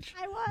South Beach.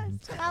 I was.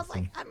 And I was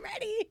like, I'm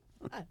ready.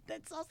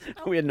 That's also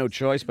We had no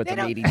choice but They to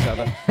don't- meet each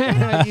other.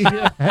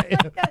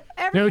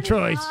 Everybody's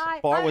choice. high.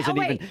 Bar wasn't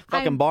wait, even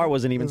fucking bar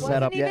wasn't even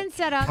set up wasn't even yet.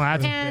 set up.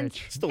 Classic and,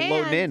 bitch. Still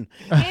loading in.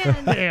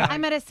 And Yeah.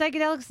 I'm at a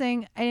psychedelics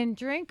thing. I didn't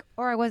drink,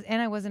 I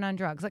wasn't on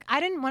drugs. Like I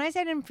didn't. When I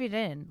say I didn't fit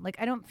in, like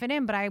I don't fit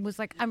in, but I was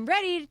like, I'm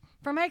ready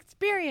for my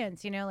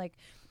experience. Like.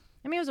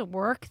 I mean, it was a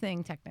work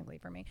thing technically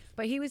for me,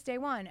 but he was day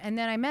one. And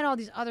then I met all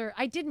these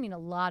I did meet a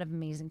lot of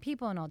amazing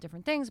people and all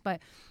different things, but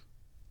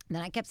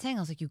then I kept saying, I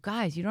was like, you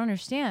guys, you don't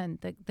understand.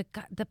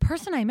 The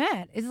person I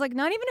met is like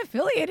not even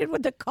affiliated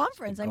with the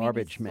conference.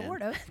 Garbage I mean, man.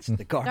 sort of. It's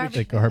the garbage.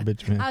 The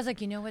garbage man. I was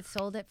like, you know what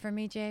sold it for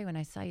me, Jay? When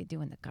I saw you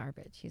doing the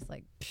garbage. He's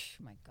like,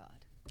 my God.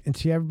 And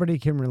see, everybody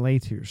can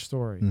relate to your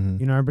story. Mhm.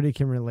 You know, everybody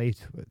can relate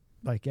to it.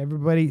 Like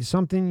everybody,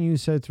 something you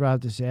said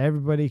throughout this,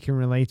 everybody can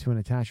relate to an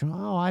attachment.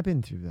 Oh, I've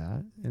been through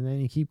that, and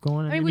then you keep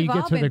going, and I mean, then we've you all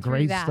get to been the through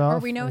great that, stuff, or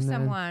we know and then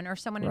someone, or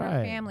someone in our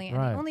Right, family. And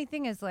right. the only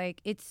thing is, like,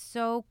 it's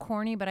so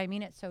corny, but I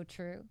mean it so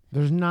true.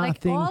 There's Like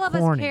nothing all of us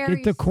corny. carry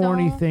Get the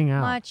corny so thing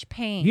out. much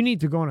pain. You need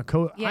to go on a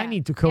coach. I Yeah.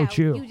 need to coach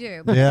Yeah, you. You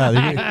do. Yeah, they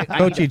I need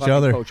coach to each fucking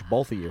other. Coach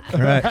both of you.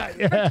 Right.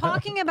 For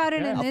talking about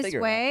it in I'll this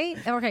figure it way.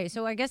 Okay,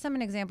 so I guess I'm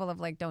an example of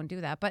like, don't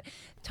do that. But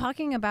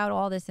talking about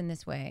all this in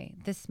this way,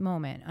 this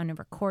moment on a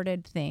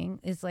recorded thing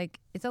is like,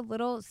 it's a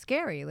little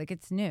scary. Like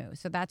it's new.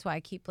 So that's why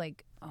I keep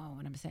like, oh,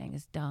 what I'm saying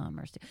is dumb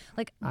or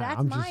like that's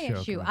I'm just my joking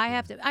issue. with I you.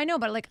 have to. I know,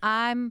 but like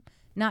I'm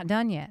not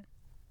done yet,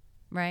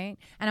 right?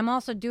 And I'm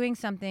also doing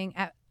something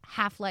at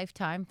half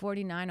lifetime,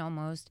 49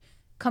 almost,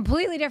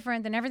 completely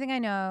different than everything I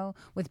know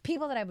with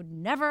people that I would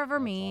never ever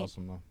meet.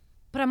 Awesome, though.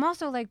 But I'm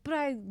also like,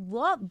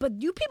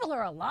 but you people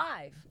are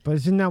alive. But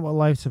isn't that what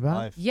life's about?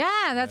 Life.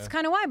 Yeah, that's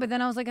kind of why. But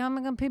then I was like, how am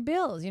I going to pay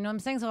bills? You know what I'm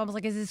saying? So I was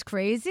like, is this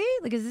crazy?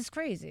 Like, is this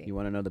crazy? You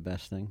want to know the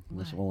best thing?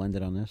 We'll end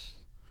it on this.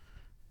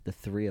 The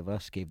three of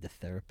us gave the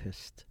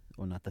therapist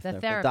or not the, The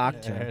the therapy.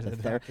 doctor. Yeah, the the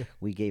ther- doctor.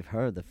 we gave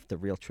her the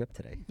real trip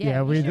today.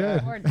 Yeah, we sure did.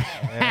 afford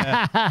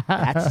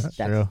That's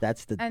true.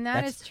 that's the And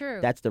that's, is true.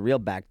 That's the real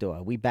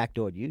backdoor. We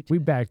backdoored you. We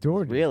today.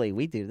 backdoored you. Really,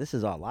 we do. This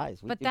is our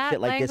lives. We But do that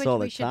shit like language, this all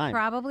we the should time.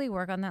 probably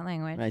work on that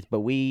language. Right,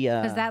 but we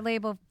Because that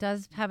label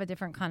does have a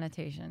different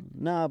connotation.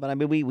 no, but I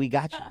mean we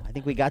got you. I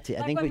think we got to. I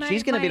Like think when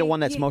she's going to be the my- one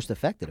that's he- most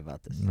affected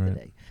about this Right.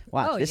 today.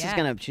 Watch, Oh, this is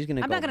yeah. she's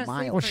gonna I'm go not gonna sleep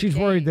miles. Well, for she's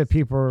worried that days.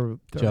 people are going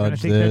to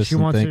Judge think that this she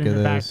and wants it think in the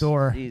of back this.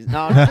 door.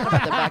 No, not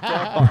the back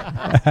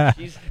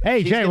door.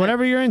 Hey, she's Jay, gonna-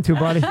 whatever you're into,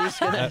 buddy.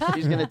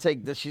 She's gonna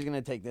take this. She's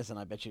gonna take this, and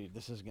I bet you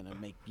this is gonna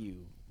make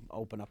you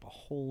open up a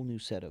whole new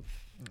set of.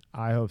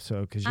 I hope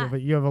so, because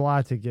you have a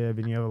lot to give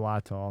and you have a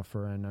lot to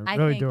offer, and I I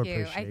really thank do you.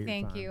 appreciate I your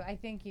thank time. you. I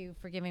thank you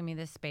for giving me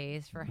this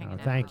space for hanging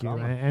out. Thank you,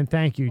 Like, and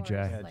thank you, of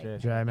Jay. course, like,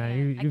 Jay, man, I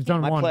you've can't-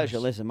 done My wonders. pleasure.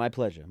 Listen, my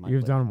pleasure. My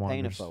You've pleasure. done Paying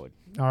it wonders. forward.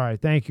 All right,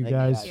 thank you, Thank you,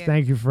 guys. guys.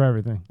 Thank you for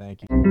everything.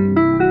 Thank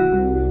you.